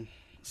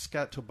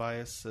Scott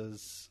Tobias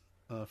says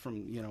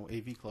from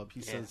AV Club,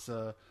 he says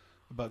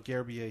about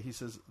Gerbier, he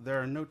says, "There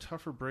are no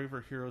tougher,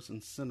 braver heroes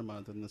in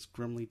cinema than this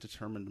grimly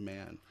determined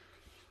man."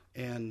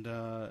 And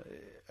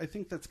I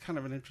think that's kind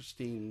of an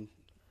interesting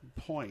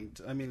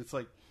point. I mean, it's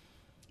like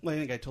I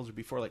think I told you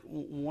before. Like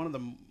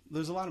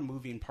there's a lot of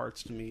moving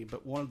parts to me,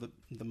 but one of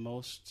the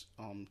most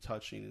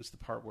touching is the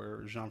part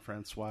where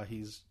Jean-Francois,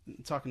 he's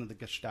talking to the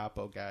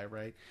Gestapo guy,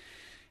 right?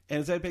 And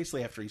it's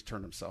basically after he's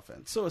turned himself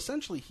in. So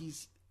essentially,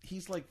 he's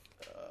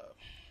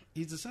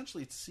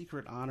essentially it's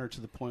secret honor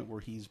to the point where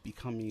he's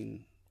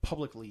becoming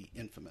publicly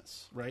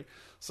infamous, right?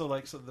 So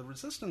the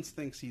resistance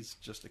thinks he's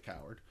just a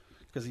coward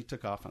because he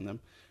took off on them,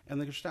 and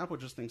the Gestapo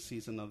just thinks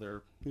he's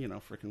another,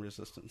 freaking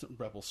resistance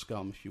rebel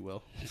scum, if you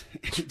will.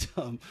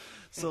 And,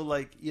 so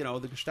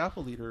the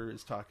Gestapo leader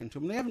is talking to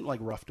him. They haven't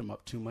roughed him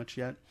up too much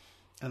yet,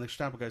 and the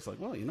Gestapo guy's like,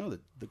 well,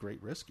 the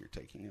great risk you're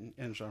taking,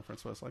 and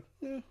Jean-Francois is like,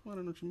 I don't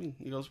know what you mean.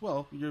 He goes,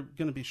 well, you're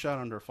going to be shot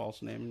under a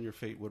false name, and your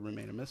fate would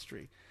remain a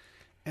mystery,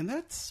 and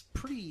that's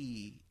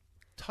pretty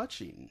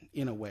touching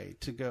in a way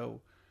to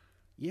go.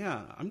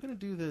 Yeah, I'm going to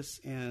do this,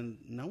 and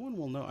no one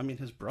will know. I mean,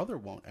 his brother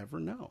won't ever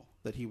know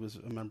that he was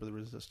a member of the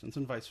resistance,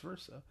 and vice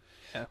versa.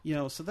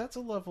 Yeah. So that's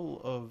a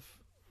level of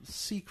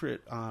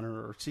secret honor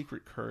or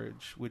secret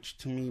courage, which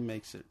to me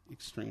makes it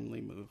extremely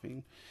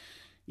moving.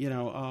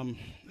 I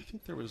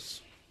think there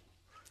was...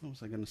 What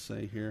was I going to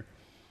say here?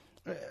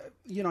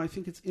 I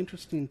think it's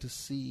interesting to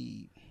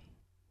see,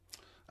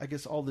 I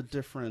guess, all the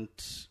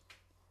different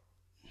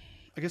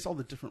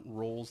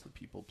roles that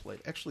people played.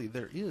 Actually,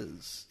 there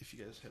is, if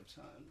you guys have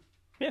time.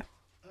 Yeah.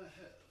 I have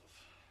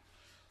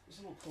this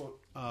little quote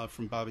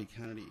from Bobby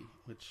Kennedy,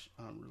 which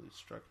really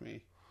struck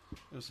me.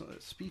 It was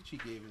a speech he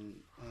gave in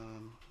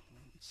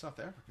South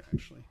Africa,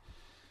 actually.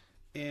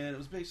 And it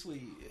was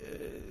basically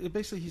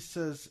he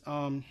says,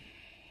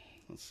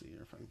 let's see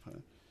here if I can find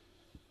it.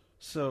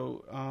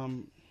 So,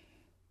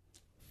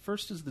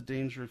 first is the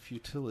danger of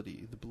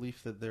futility, the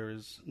belief that there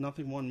is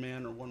nothing one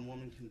man or one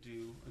woman can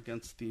do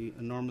against the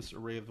enormous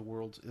array of the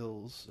world's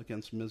ills,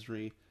 against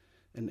misery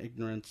and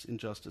ignorance,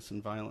 injustice,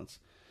 and violence.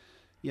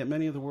 Yet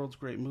many of the world's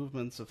great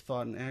movements of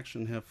thought and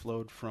action have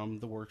flowed from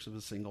the works of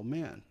a single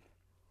man.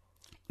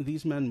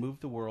 These men move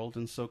the world,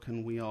 and so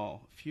can we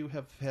all. Few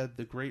have had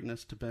the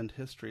greatness to bend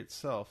history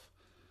itself,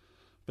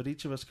 but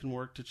each of us can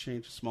work to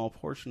change a small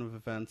portion of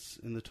events.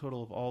 In the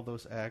total of all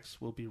those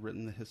acts will be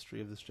written the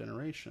history of this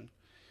generation.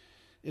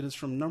 It is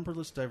from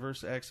numberless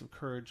diverse acts of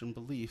courage and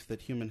belief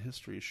that human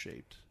history is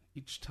shaped.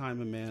 Each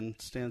time a man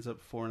stands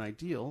up for an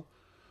ideal,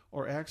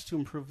 or acts to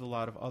improve the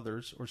lot of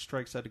others, or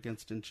strikes out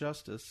against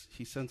injustice,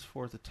 he sends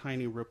forth a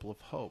tiny ripple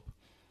of hope.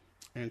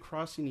 And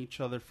crossing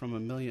each other from a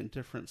million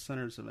different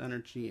centers of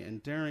energy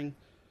and daring,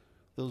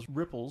 those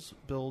ripples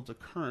build a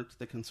current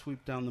that can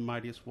sweep down the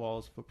mightiest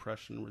walls of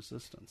oppression and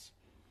resistance.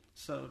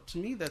 So, to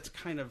me, that's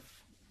kind of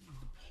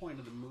the point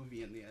of the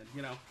movie in the end,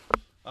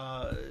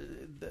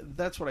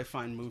 that's what I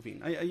find moving.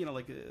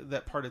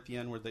 That part at the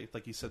end where they,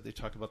 like you said, they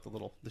talked about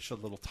they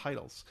showed little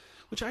titles,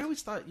 which I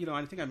always thought,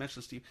 I think I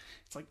mentioned this to you.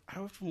 It's like, I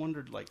often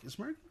wondered, is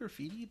American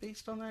Graffiti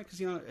based on that? Because,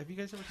 have you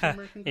guys ever seen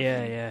American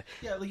Graffiti?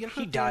 Yeah.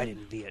 He died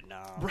in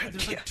Vietnam. Right,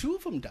 there's two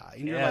of them die.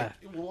 And you're like,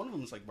 well, one of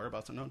them is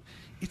whereabouts unknown.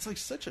 It's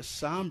such a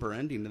somber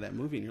ending to that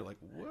movie, and you're like,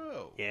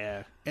 whoa.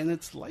 Yeah. And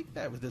it's like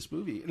that with this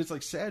movie. And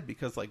it's sad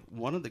because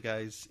one of the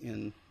guys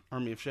in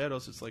Army of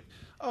Shadows, it's like,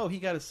 oh, he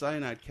got a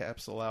cyanide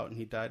capsule out and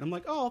he died. I'm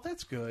like, oh,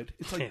 that's good.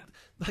 It's like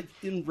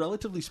in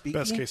relatively speaking,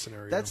 best case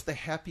scenario, that's the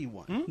happy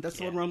one. Mm-hmm. That's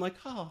the one where I'm like,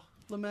 oh,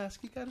 Lemask,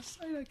 he got a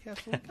cyanide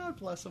capsule. God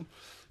bless him.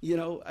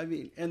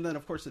 And then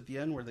of course at the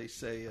end where they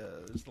say,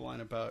 there's the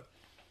line about,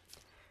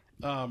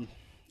 the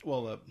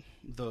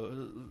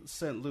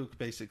Saint Luc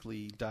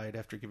basically died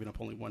after giving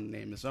up only one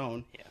name, his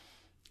own. Yeah.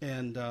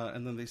 And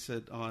then they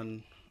said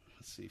on,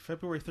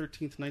 February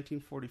 13th,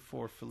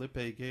 1944,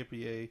 Philippe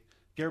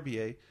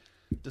Gerbier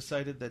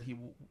decided that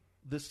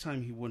this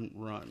time he wouldn't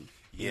run.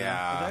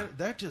 Yeah.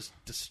 That just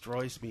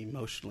destroys me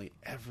emotionally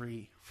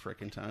every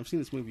frickin' time. I've seen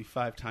this movie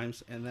 5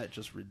 times, and that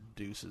just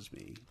reduces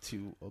me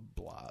to a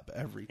blob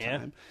every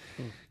time.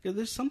 Yeah.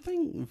 There's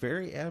something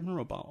very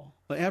admirable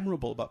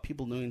about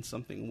people doing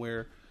something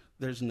where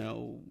there's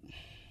no...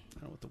 I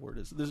don't know what the word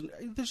is.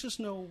 There's just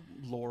no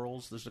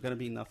laurels. There's going to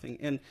be nothing.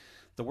 And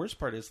the worst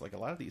part is, a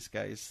lot of these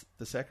guys,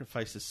 the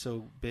sacrifice is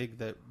so big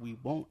that we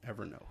won't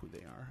ever know who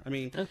they are. I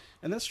mean,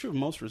 and that's true of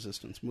most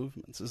resistance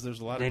movements. Is there's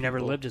a lot of people, never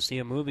lived to see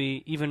a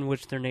movie, even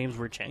which their names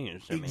were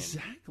changed.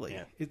 Exactly.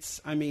 It's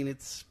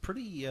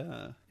pretty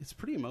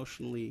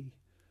emotionally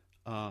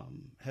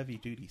heavy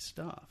duty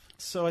stuff.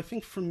 So I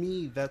think for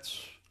me,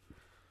 that's.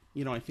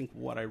 I think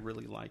what I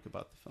really like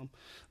about the film.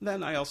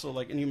 Then I also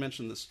and you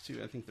mentioned this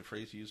too, I think the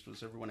phrase used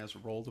was everyone has a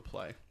role to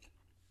play.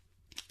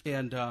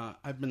 And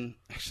I've been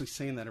actually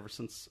saying that ever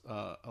since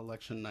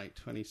election night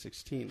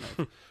 2016. I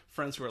have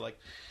friends who are like,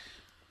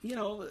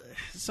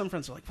 some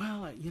friends are like,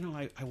 well,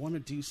 I want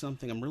to do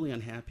something. I'm really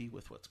unhappy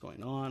with what's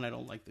going on. I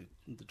don't like the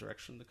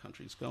direction the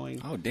country's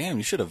going. Oh, damn,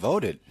 you should have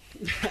voted.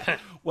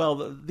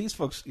 Well, these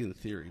folks, in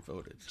theory,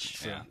 voted.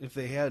 So if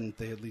they hadn't,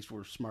 they at least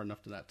were smart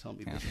enough to not tell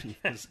me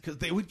this, because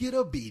they would get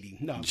a beating.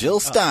 No,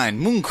 Jill Stein,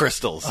 moon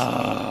crystals.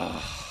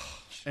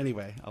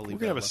 Anyway, I'll leave. We're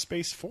gonna have a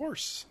Space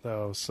Force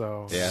though,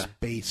 so Yeah.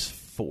 Space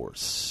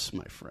Force,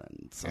 my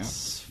friends. Yeah.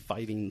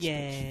 Fighting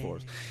Space Yay.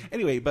 Force.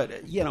 Anyway, but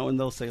and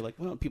they'll say like,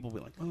 well, people will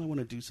be like, well, I want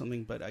to do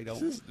something, but I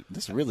don't.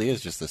 This really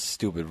is just a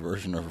stupid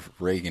version of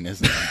Reagan,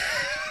 isn't it?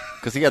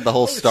 Because he had the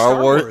whole Star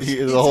Star Wars, Wars. the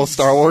It's whole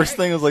Star Wars exact-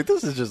 thing. I was like,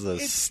 this is just a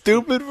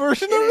stupid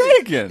version of It is.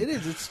 Reagan. It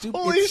is. It's stupid.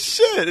 Holy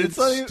shit! It's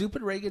not even-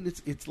 stupid Reagan.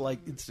 It's like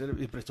instead of,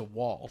 but it's a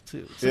wall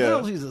too. So Yeah. not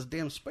only is this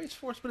damn Space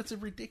Force, but it's a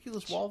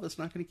ridiculous wall that's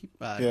not going to keep.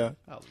 Yeah. I'll leave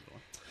it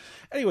alone.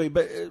 Anyway,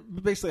 but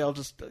basically, I'll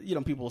just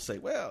people will say,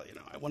 well,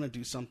 I want to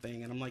do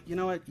something, and I'm like, you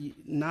know what?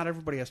 Not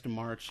everybody has to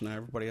march. Not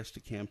everybody has to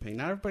campaign.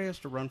 Not everybody has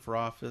to run for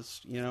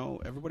office.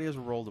 Everybody has a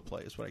role to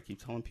play. Is what I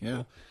keep telling people.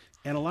 Yeah.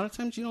 And a lot of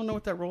times you don't know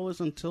what that role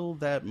is until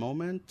that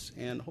moment,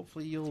 and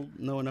hopefully you'll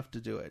know enough to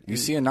do it. You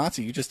see a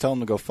Nazi, you just tell them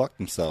to go fuck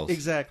themselves.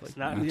 Exactly. It's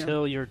not Yeah.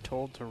 until you're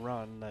told to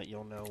run that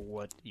you'll know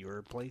what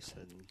your place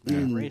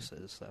in that race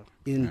is. So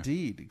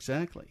Indeed,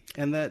 exactly.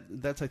 And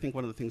that's I think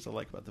one of the things I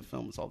like about the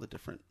film is all the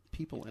different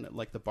people in it,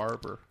 like the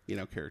barber,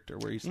 character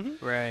where he's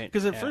right.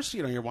 because at first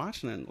you're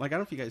watching it, like I don't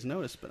know if you guys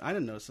noticed, but I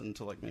didn't notice it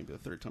until like maybe the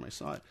third time I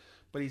saw it.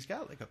 But he's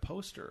got like a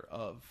poster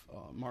of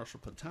Marshal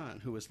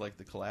Pétain, who was like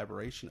the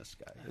collaborationist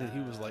guy, and he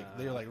was like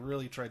they like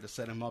really tried to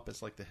set him up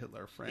as like the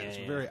Hitler of France,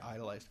 Yeah. very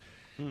idolized.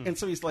 And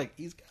so he's got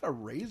a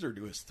razor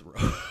to his throat,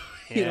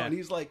 Yeah. and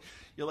he's like,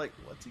 you're like,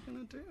 what's he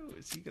gonna do?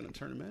 Is he gonna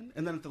turn him in?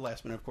 And then at the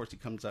last minute, of course, he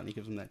comes out and he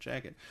gives him that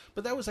jacket.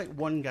 But that was like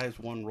one guy's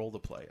one role to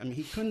play. I mean,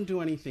 he couldn't do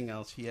anything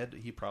else.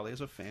 He probably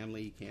has a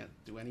family. He can't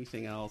do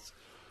anything else.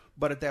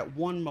 But at that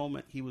one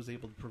moment, he was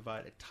able to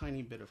provide a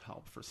tiny bit of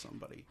help for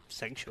somebody.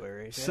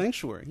 Sanctuary. Yeah.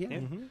 Sanctuary, yeah.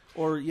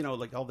 Or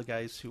like all the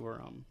guys who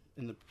are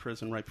in the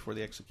prison right before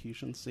the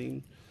execution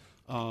scene,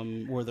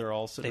 where they're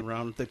all sitting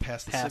around. They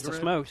pass the Pass the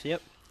cigarette. smokes.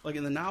 Yep. Like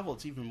in the novel,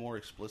 it's even more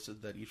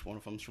explicit that each one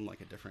of them's from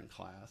like a different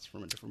class,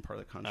 from a different part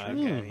of the country.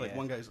 Okay, Like yeah.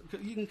 one guy's,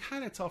 you can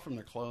kind of tell from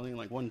their clothing.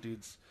 Like one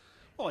dude's,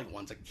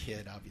 one's a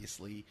kid,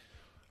 obviously.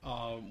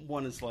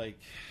 One is like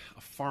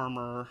a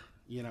farmer,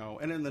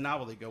 And in the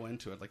novel, they go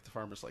into it. Like the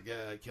farmer's like,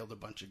 yeah, I killed a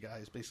bunch of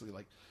guys. Basically,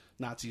 like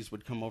Nazis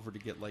would come over to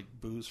get like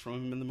booze from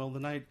him in the middle of the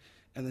night,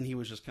 and then he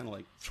was just kind of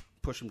like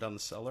push him down the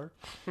cellar,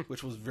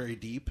 which was very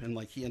deep, and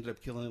like he ended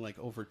up killing like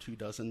over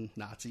 24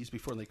 Nazis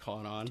before they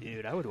caught on.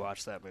 Dude, I would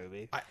watch that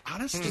movie. I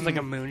honestly Just like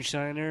a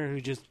moonshiner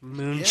who just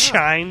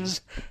moonshines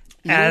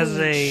as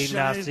a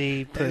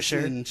Nazi pusher.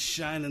 and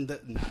shining the.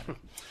 No.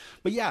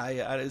 But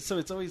yeah, so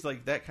it's always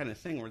like that kind of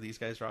thing where these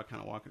guys are all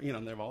kind of walking,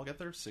 and they've all got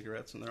their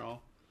cigarettes and they're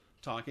all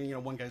talking.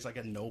 One guy's like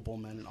a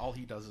nobleman, and all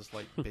he does is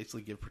like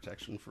basically give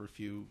protection for a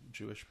few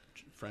Jewish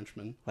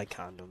Frenchmen, Like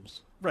condoms.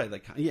 right?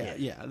 Like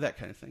that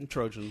kind of thing.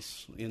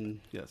 Trojans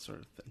in sort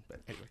of thing. But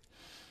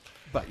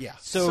anyway,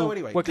 So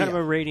anyway, what kind of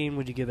a rating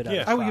would you give it out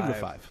Yeah. of I would give it a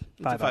 5? 5. It's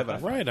a 5 5 out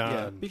of 5. Right on.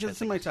 Yeah, because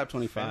it's in my top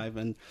 25.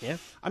 And Yeah.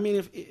 I mean,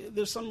 if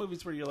there's some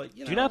movies where you're like,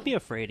 Do not be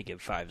afraid to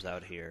give 5s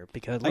out here,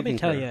 because let me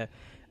concur. tell you,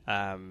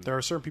 there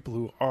are certain people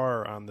who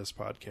are on this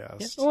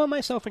podcast. well,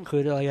 myself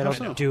included, like, I don't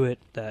so? do it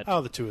that.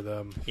 Oh, the two of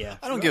them. Yeah,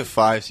 I don't give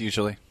 5s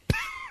usually.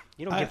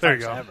 you don't give there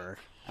you 5s go. ever.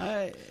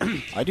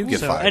 I do give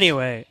So 5s.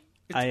 anyway,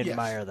 I yes.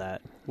 admire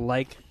that.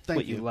 Like Thank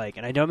what you you. like,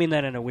 and I don't mean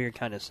that in a weird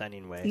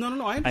condescending way. No,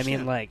 I I understand.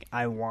 mean, like,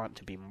 I want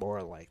to be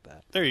more like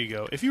that. There you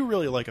go. If you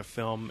really like a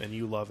film and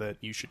you love it,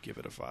 you should give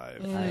it a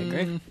 5. I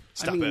agree.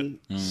 Stop mean-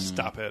 it.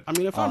 Stop it. I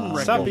mean, if I'm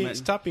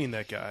Stop being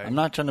that guy. I'm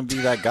not trying to be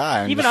that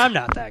guy. Even I'm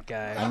not that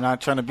guy. I'm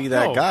not trying to be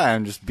that No. guy.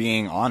 I'm just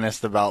being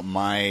honest about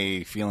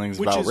my feelings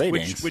about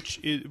ratings. which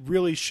it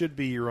really should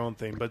be your own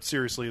thing. But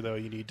seriously, though,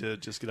 you need to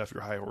just get off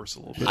your high horse a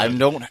little bit.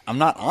 I'm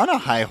not on a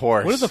high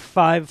horse. What are the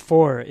 5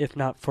 for, if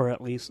not for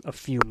at least a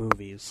few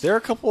movies? There are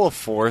a couple of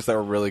 4s that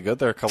were really good.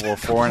 There are a couple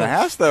of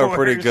 4.5s that were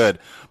pretty good.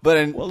 But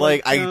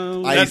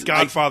That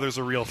Godfather's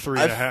a real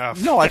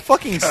 3.5. No, I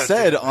fucking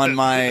said on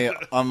my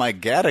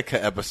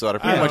Gattaca episode, I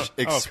pretty Oh. much Oh,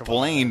 come on.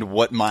 explained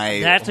what my.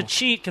 That's a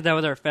cheat, because that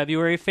was our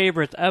February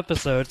favorites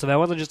episode, so that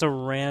wasn't just a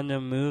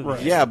random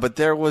movie. Yeah, but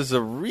there was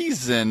a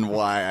reason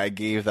why I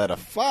gave that a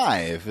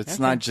 5. It's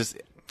not just.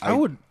 I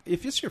would,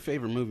 if it's your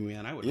favorite movie,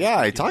 man, I would. Yeah,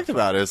 I talked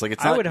about it. It's like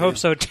it's. I not, would hope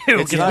so too,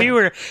 it's because not- we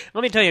were.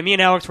 Let me tell you, me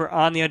and Alex were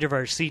on the edge of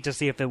our seat to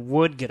see if it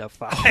would get a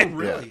 5. Oh,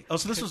 really? Oh,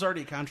 so this was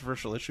already a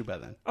controversial issue by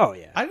then. Oh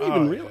yeah, I didn't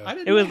even realize. I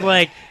didn't it was know.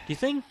 like, do you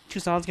think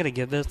Toussaint's gonna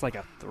give this like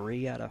a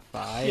 3 out of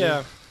 5?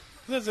 Yeah,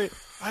 that's it.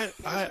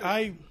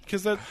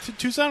 Because that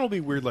Toussaint will be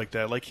weird like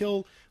that. Like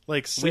he'll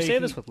say we say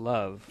this with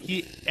love.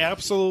 he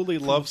absolutely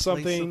loves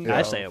something.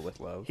 I say it with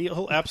love.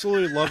 He'll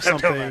absolutely love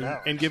something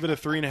and give it a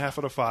 3.5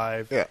 out of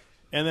 5. Yeah.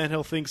 And then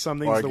he'll think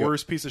something's Or I the go-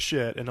 worst piece of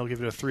shit, and he'll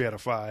give it a 3 out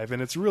of 5. And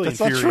it's really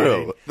That's not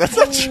infuriating. true. That's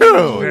not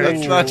true. Very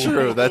That's not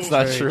true. That's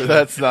not true.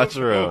 That's not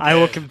true. I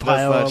will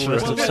compile a That's not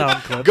list true. of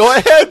sound clips. Go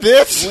ahead,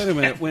 bitch. Wait a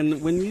minute.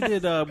 When you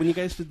did when you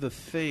guys did the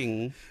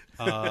thing,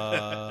 you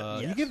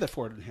gave that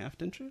 4.5,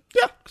 didn't you?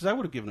 Yeah. Because I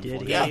would have given it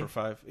Did 4.5 he? or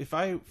 5. If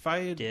I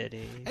had Did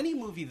he? any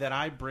movie that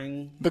I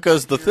bring,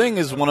 Because The Thing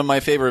is one of my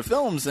favorite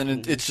films,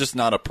 and it's just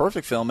not a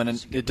perfect film,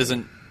 and it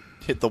doesn't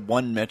hit the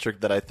one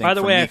metric that I think. By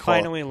the for way, me I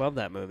finally love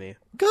that movie.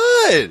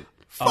 good.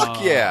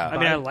 Fuck yeah! I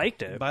mean, I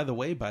liked it. By the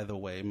way,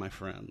 my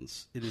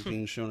friends, it is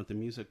being shown at the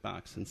Music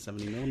Box in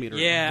 70mm.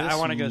 Yeah, I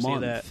want to go see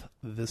that.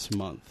 This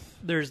month.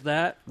 There's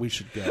that. We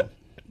should go.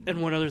 And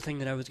one other thing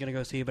that I was going to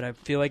go see, but I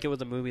feel like it was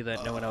a movie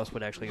that no one else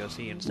would actually go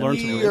see.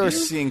 We are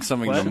seeing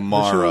something What?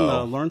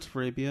 tomorrow. Lawrence of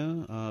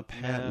Arabia,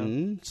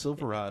 Patton,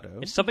 Silverado.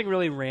 It's something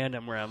really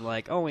random where I'm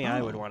like, oh, yeah,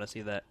 I would want to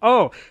see that.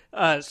 Oh,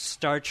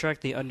 Star Trek: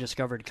 The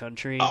Undiscovered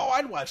Country. Oh,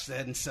 I'd watch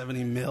that in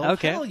 70mm.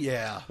 Okay. Hell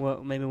yeah.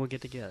 Well, maybe we'll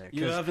get together.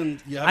 You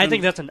haven't. I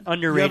think that's an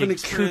underrated,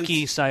 experienced-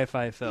 kooky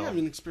sci-fi film. You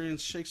haven't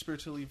experienced Shakespeare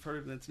till you've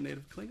heard it in its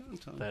native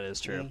Klingon tongue. That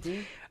is true.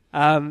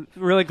 Mhm.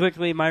 Really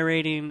quickly, my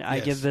rating, I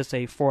Yes. give this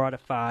a 4 out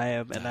of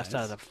 5, and that's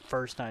Nice. not the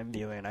first time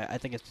viewing. I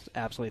think it's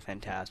absolutely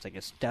fantastic.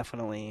 It's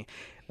definitely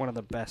one of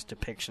the best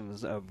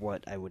depictions of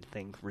what I would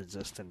think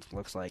resistance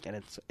looks like,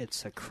 and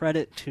it's a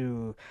credit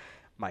to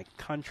my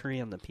country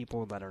and the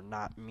people that are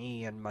not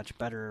me and much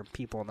better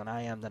people than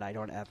I am, that I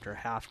don't ever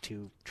have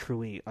to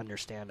truly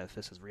understand if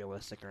this is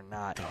realistic or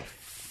not.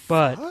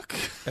 But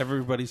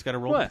Everybody's got a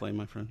role What? to play,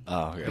 my friend.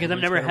 Oh, okay. because I've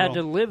never had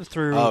to live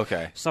through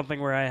something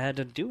where I had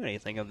to do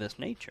anything of this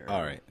nature.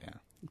 All right, yeah.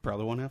 You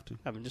probably won't have to.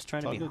 I'm just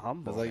trying to be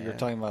humble. I was like, you're man.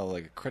 talking about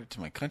like a credit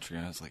to my country,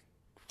 and I was like,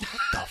 what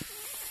the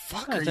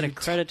fuck No, are it's a you?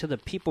 credit to the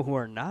people who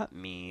are not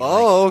me.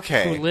 Oh, like,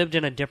 okay. Who lived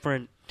in a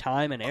different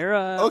time and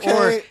era, Okay.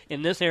 or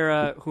in this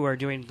era, who are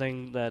doing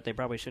things that they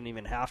probably shouldn't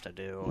even have to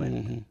do.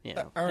 And you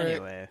know, All right.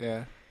 anyway,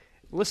 Yeah.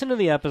 listen to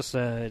the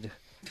episode,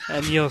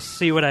 and you'll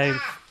see what I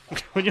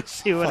you'll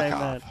see what I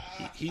meant.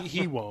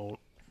 He won't.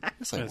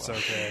 It's like, It's well,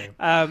 okay.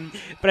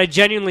 But I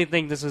genuinely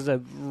think this is a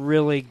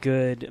really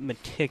good,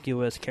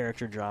 meticulous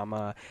character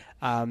drama.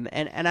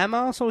 And I'm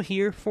also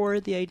here for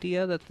the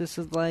idea that this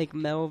is like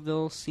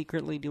Melville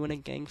secretly doing a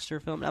gangster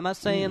film. I'm not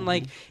saying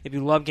like if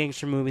you love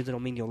gangster movies, it'll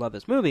mean you'll love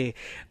this movie.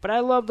 But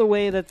I love the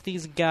way that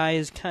these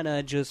guys kind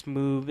of just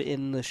move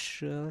in the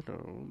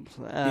shadows.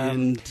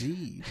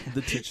 Indeed.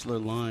 The titular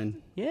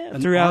line. Yeah,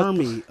 An throughout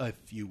army, if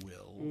you will.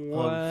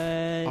 What?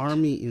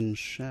 Army in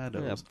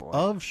shadows. Oh, boy.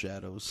 Of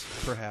shadows,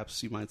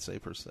 perhaps you might say,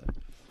 per se.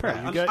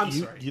 Perhaps. I'm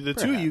sorry. The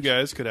two of you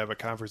guys could have a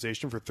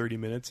conversation for 30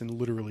 minutes and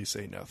literally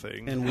say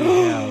nothing. And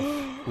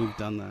we've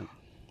done that.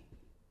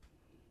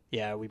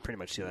 Yeah, we pretty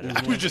much do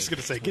that. I was just going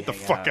to say, get the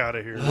hang fuck out. out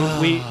of here.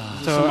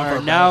 So our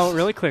now, best.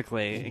 really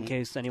quickly, in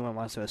case anyone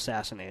wants to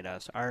assassinate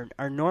us,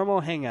 our normal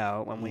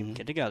hangout when we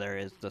get together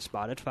is the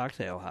Spotted Fox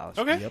Ale House.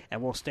 Okay. Yep.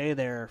 And we'll stay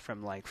there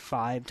from like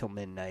 5 till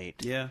midnight.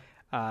 Yeah.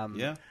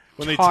 Yeah.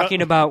 When they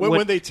Talking about when, what-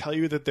 when they tell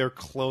you that they're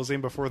closing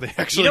before they You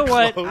actually know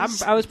what?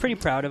 close. I was pretty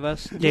proud of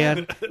us,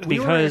 Dan, We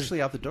were because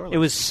actually out the door. it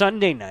was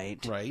Sunday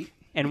night, right.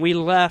 and we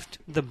left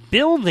the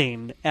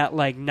building at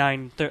like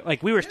 9:30.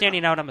 Like we were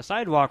standing out on the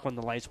sidewalk when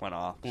the lights went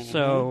off.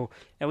 So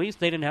at least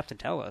they didn't have to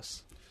tell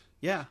us.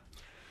 Yeah.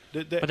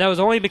 But that was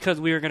only because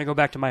we were going to go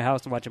back to my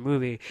house and watch a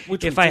movie.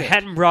 Which if we I did.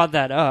 hadn't brought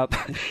that up,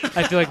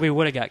 I feel like we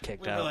would have got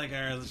kicked We were out. like, all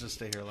right, let's just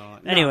stay here a little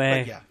longer.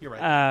 Anyway, but yeah, you're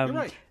right. You're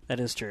right. That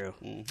is true.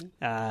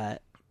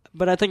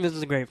 But I think this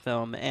is a great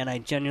film, and I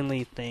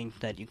genuinely think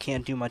that you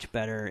can't do much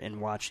better in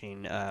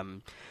watching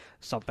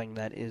something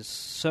that is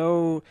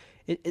so.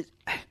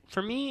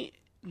 For me,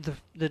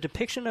 the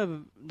depiction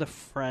of the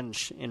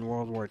French in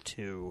World War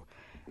II,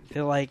 I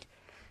feel like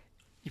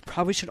you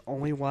probably should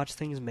only watch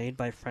things made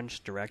by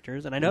French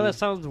directors. And I know that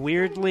sounds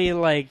weirdly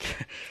like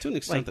To an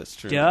extent, like that's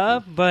true.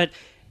 duh, but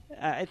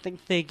I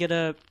think they get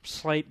a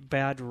slight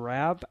bad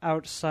rap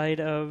outside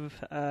of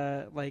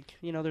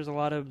there's a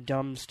lot of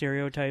dumb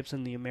stereotypes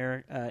in the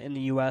in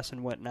the U.S.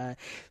 and whatnot.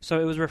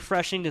 So it was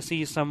refreshing to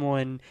see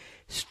someone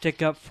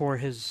stick up for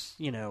his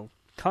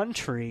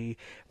country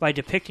by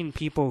depicting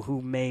people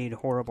who made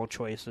horrible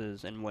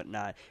choices and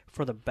whatnot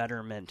for the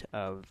betterment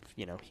of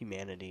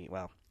humanity.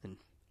 Well, and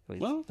at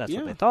least that's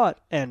what they thought.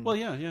 And Well,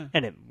 yeah.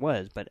 and it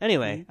was. But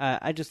anyway,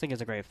 I just think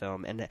it's a great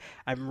film, and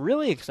I'm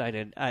really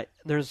excited.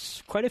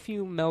 There's quite a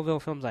few Melville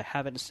films I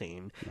haven't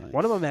seen. Nice.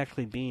 One of them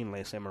actually being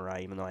Les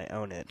Samurai, even though I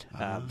own it.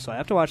 So I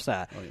have to watch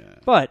that. Oh, yeah.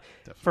 But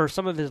Definitely. for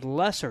some of his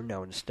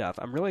lesser-known stuff,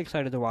 I'm really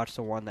excited to watch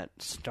the one that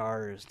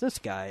stars this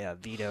guy,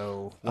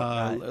 Vito.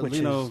 whatnot, which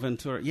Lino is-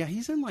 Ventura. Yeah,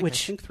 he's in I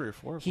which think 3 or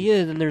 4 of them. He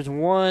is, and there's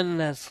one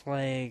that's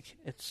like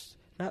it's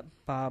not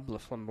Bob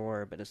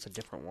LaFleur, but it's a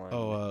different one.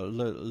 Oh,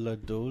 Le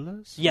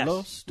Dolas? Yes.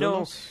 Los No.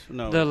 Dolos?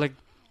 No. the like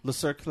Le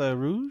Cercle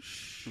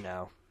Rouge?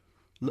 no.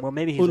 Le- Well,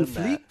 maybe he's Un in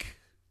that. Flic?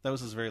 That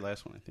was his very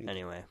last one, I think.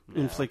 Anyway,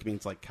 Un no. Flic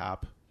means like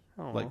cop.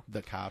 Oh. Like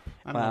the cop.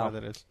 I don't Wow. know what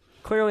that is.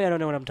 Clearly, I don't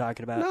know what I'm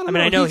talking about. No, I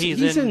mean, I know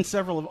he's in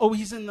several of. Oh,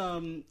 he's in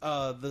the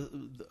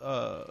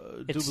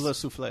It's- Double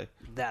Souffle.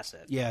 That's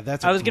it. Yeah,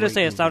 that's. I was going to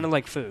say it sounded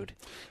like food.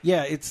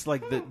 Yeah, it's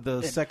like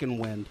the second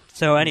wind.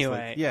 So It's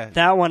anyway, like- yeah.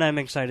 that one I'm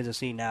excited to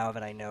see now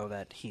that I know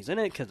that he's in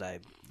it because I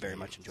very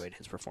much enjoyed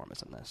his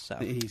performance in this. So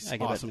He's I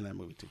give awesome in that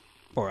movie too.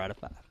 it 4 out of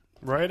 5.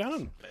 Right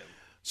on.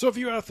 So if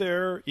you out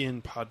there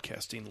in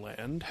podcasting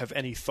land have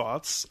any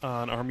thoughts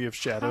on Army of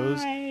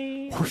Shadows,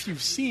 or if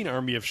you've seen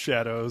Army of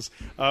Shadows,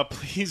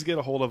 please get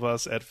a hold of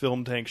us at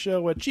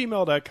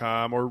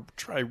filmtankshow@gmail.com, or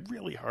try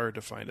really hard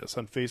to find us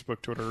on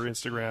Facebook, Twitter, or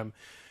Instagram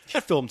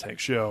at Film Tank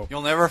Show.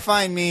 You'll never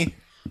find me.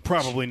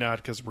 Probably not,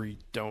 because we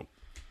don't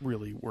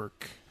really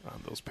work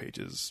on those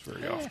pages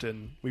very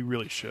often. We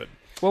really should.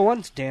 Well,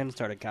 once Dan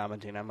started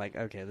commenting, I'm like,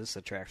 okay, this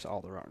attracts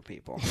all the wrong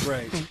people.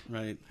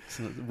 Right.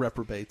 So,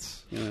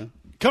 reprobates. Yeah.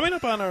 Coming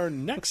up on our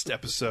next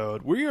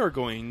episode, we are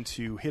going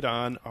to hit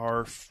on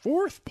our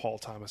 4th Paul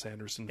Thomas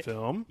Anderson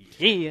film.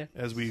 Yeah.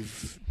 As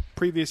we've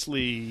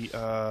previously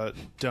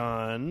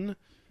done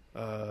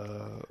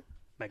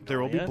Magnolia.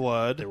 There Will Be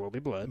Blood. There Will Be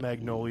Blood.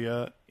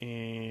 Magnolia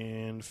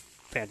and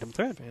Phantom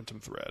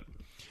Thread.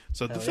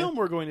 So the film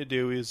we're going to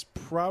do is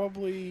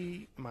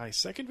probably my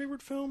second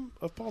favorite film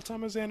of Paul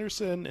Thomas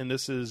Anderson, and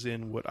this is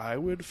in what I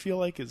would feel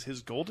like is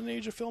his golden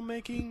age of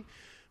filmmaking,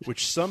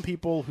 which some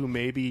people who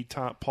may be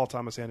Paul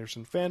Thomas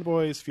Anderson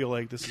fanboys feel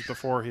like this is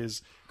before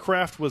his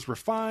craft was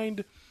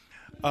refined,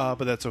 but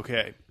that's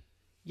okay.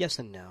 Yes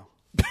and no.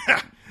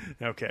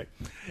 Okay.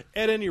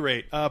 At any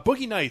rate,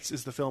 Boogie Nights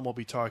is the film we'll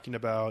be talking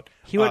about.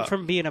 He went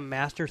from being a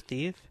master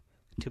thief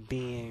to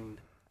being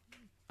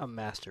a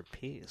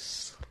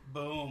masterpiece.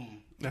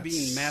 Boom.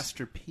 Being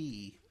Master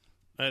P.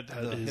 The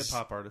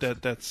hip-hop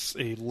artist. That's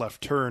a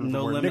left turn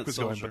No where Limit Nick was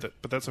Soldier. going,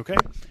 but that's okay.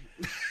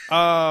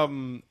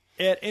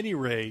 At any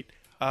rate,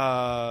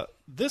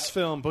 this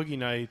film, Boogie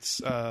Nights,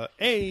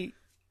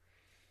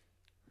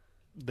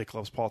 Nick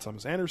loves Paul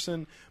Thomas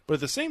Anderson, but at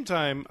the same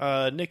time,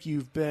 Nick,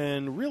 you've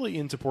been really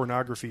into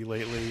pornography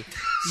lately.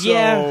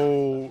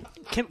 So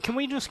Can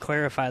we just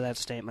clarify that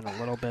statement a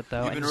little bit,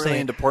 though? You've been and really say,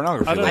 into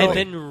pornography I don't lately. I've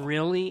been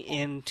really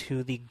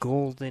into the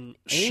golden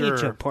age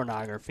Sure. of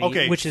pornography,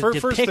 okay, which is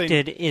first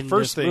depicted thing, in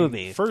first this thing,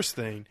 movie. First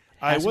thing,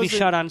 Has to be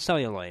shot on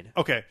celluloid.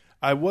 Okay,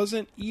 I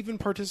wasn't even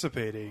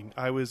participating.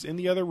 I was in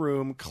the other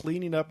room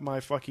cleaning up my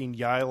fucking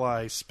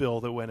Yai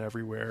spill that went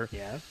everywhere.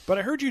 Yeah. But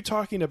I heard you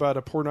talking about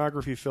a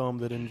pornography film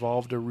that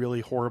involved a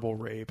really horrible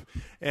rape,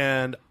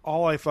 and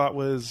all I thought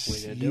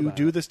was, you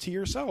do this to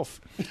yourself.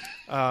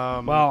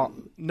 Well,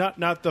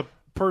 not the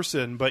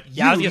person, but you.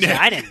 yeah, I was gonna say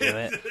Nick. I didn't do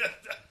it.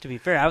 To be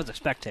fair, I was a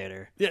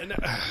spectator. Yeah, no,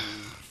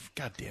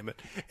 God damn it.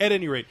 At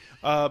any rate,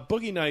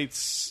 Boogie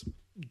Nights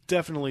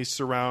definitely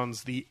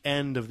surrounds the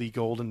end of the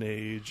golden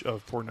age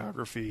of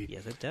pornography.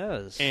 Yes, it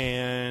does.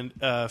 And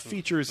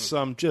features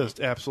some just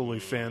absolutely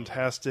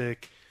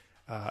fantastic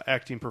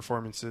acting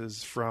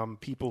performances from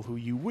people who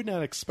you would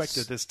not expect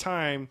at this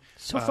time.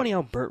 So funny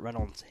how Burt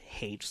Reynolds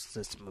hates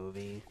this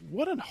movie.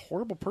 What a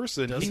horrible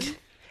person.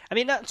 I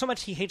mean, not so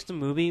much he hates the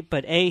movie,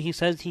 but he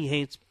says he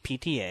hates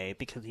PTA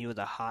because he was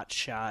a hot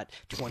shot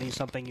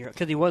 20-something year,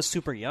 because he was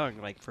super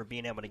young, like, for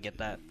being able to get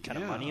that kind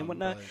of money and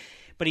whatnot.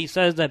 But he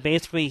says that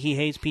basically he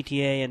hates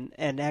PTA,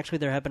 and actually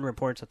there have been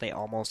reports that they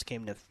almost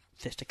came to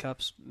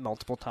fisticuffs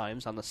multiple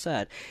times on the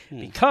set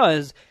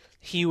because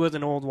he was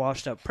an old,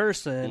 washed-up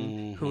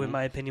person who, in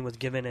my opinion, was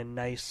given a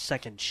nice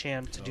second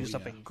chance to do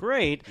something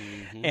great,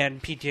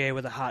 and PTA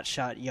was a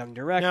hot-shot young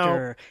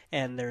director,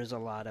 and there's a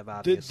lot of,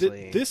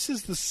 obviously... This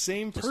is the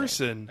same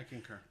person I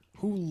concur.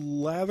 who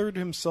lathered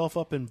himself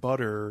up in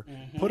butter,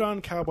 put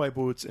on cowboy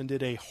boots, and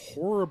did a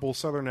horrible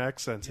southern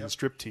accent in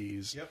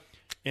striptease. Yep.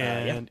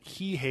 And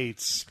he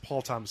hates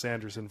Paul Thomas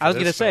Anderson for I was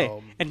this gonna say,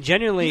 film. and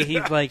genuinely,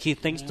 he's like, he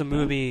thinks the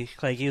movie,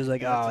 like, he was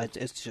like, oh,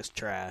 it's just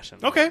trash.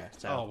 And Okay.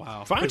 so, Oh,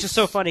 wow. Fine. which is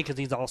so funny because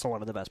he's also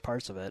one of the best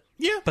parts of it.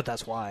 Yeah. But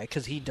that's why,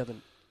 because he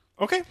doesn't.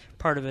 Okay.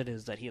 Part of it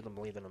is that he doesn't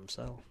believe in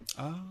himself.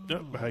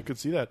 Yeah, I could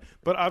see that.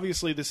 But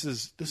obviously this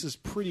is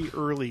pretty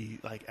early,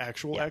 like,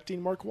 actual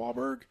acting Mark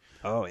Wahlberg.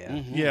 Oh yeah.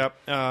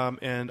 Yeah.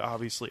 And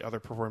obviously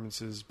other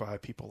performances by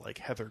people like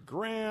Heather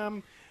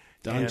Graham.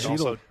 Don and Cheadle.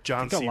 also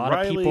John I think C. a lot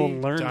Riley, of people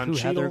learned Don who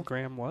Cheadle. Heather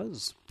Graham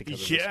was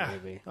because of Yeah.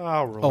 this movie.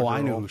 Oh,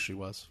 I knew who she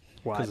was.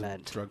 Well, I 'Cause of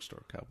meant.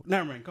 Drugstore Cowboy.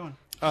 Never mind, go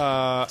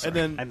on. And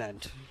then I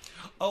meant.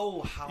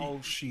 Oh, how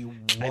she was.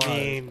 I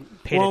mean,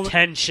 paid Well,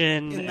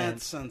 attention. in that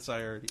And, sense,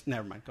 I already...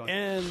 Never mind, go on.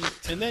 and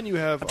then you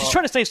have just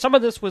trying to say some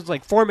of this was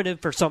like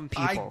formative for some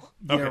people.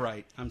 You're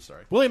right. I'm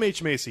sorry. William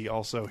H. Macy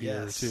also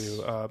here Yes.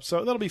 too.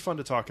 So that'll be fun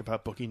to talk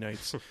about Boogie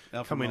Nights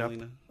Alfred coming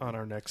Molina. up on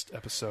our next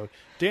episode.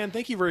 Dan,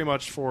 thank you very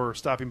much for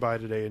stopping by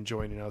today and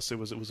joining us. It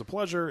was a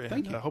pleasure, and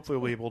Thank you. hopefully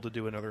we'll be able to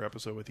do another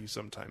episode with you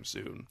sometime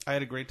soon. I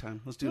had a great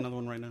time. Let's do another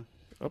one right now.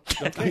 Oh,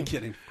 okay. I'm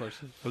kidding, of course.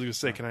 I was going to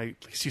say, can I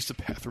at least use the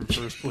bathroom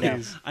first, please?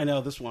 Yeah. I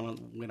know this one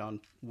went on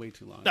way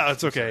too long. No,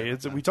 it's I'm okay. sorry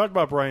about that. We talked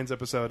about Brian's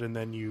episode, and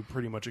then you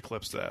pretty much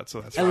eclipsed that, so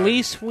that's At fine.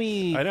 least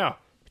we I know.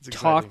 It's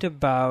talked exciting.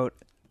 about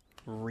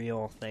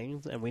real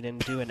things, and we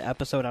didn't do an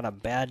episode on a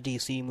bad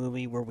DC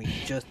movie where we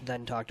just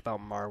then talked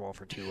about Marvel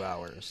for 2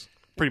 hours.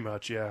 Pretty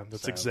much, yeah.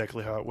 That's So-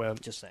 exactly how it went.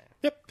 Just saying.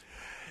 Yep.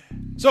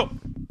 So,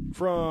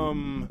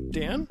 from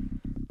Dan,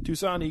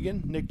 Tucson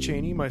Egan, Nick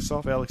Cheney,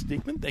 myself, Alex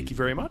Diekman, thank you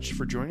very much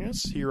for joining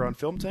us here on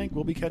Film Tank.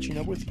 We'll be catching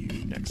up with you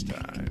next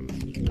time.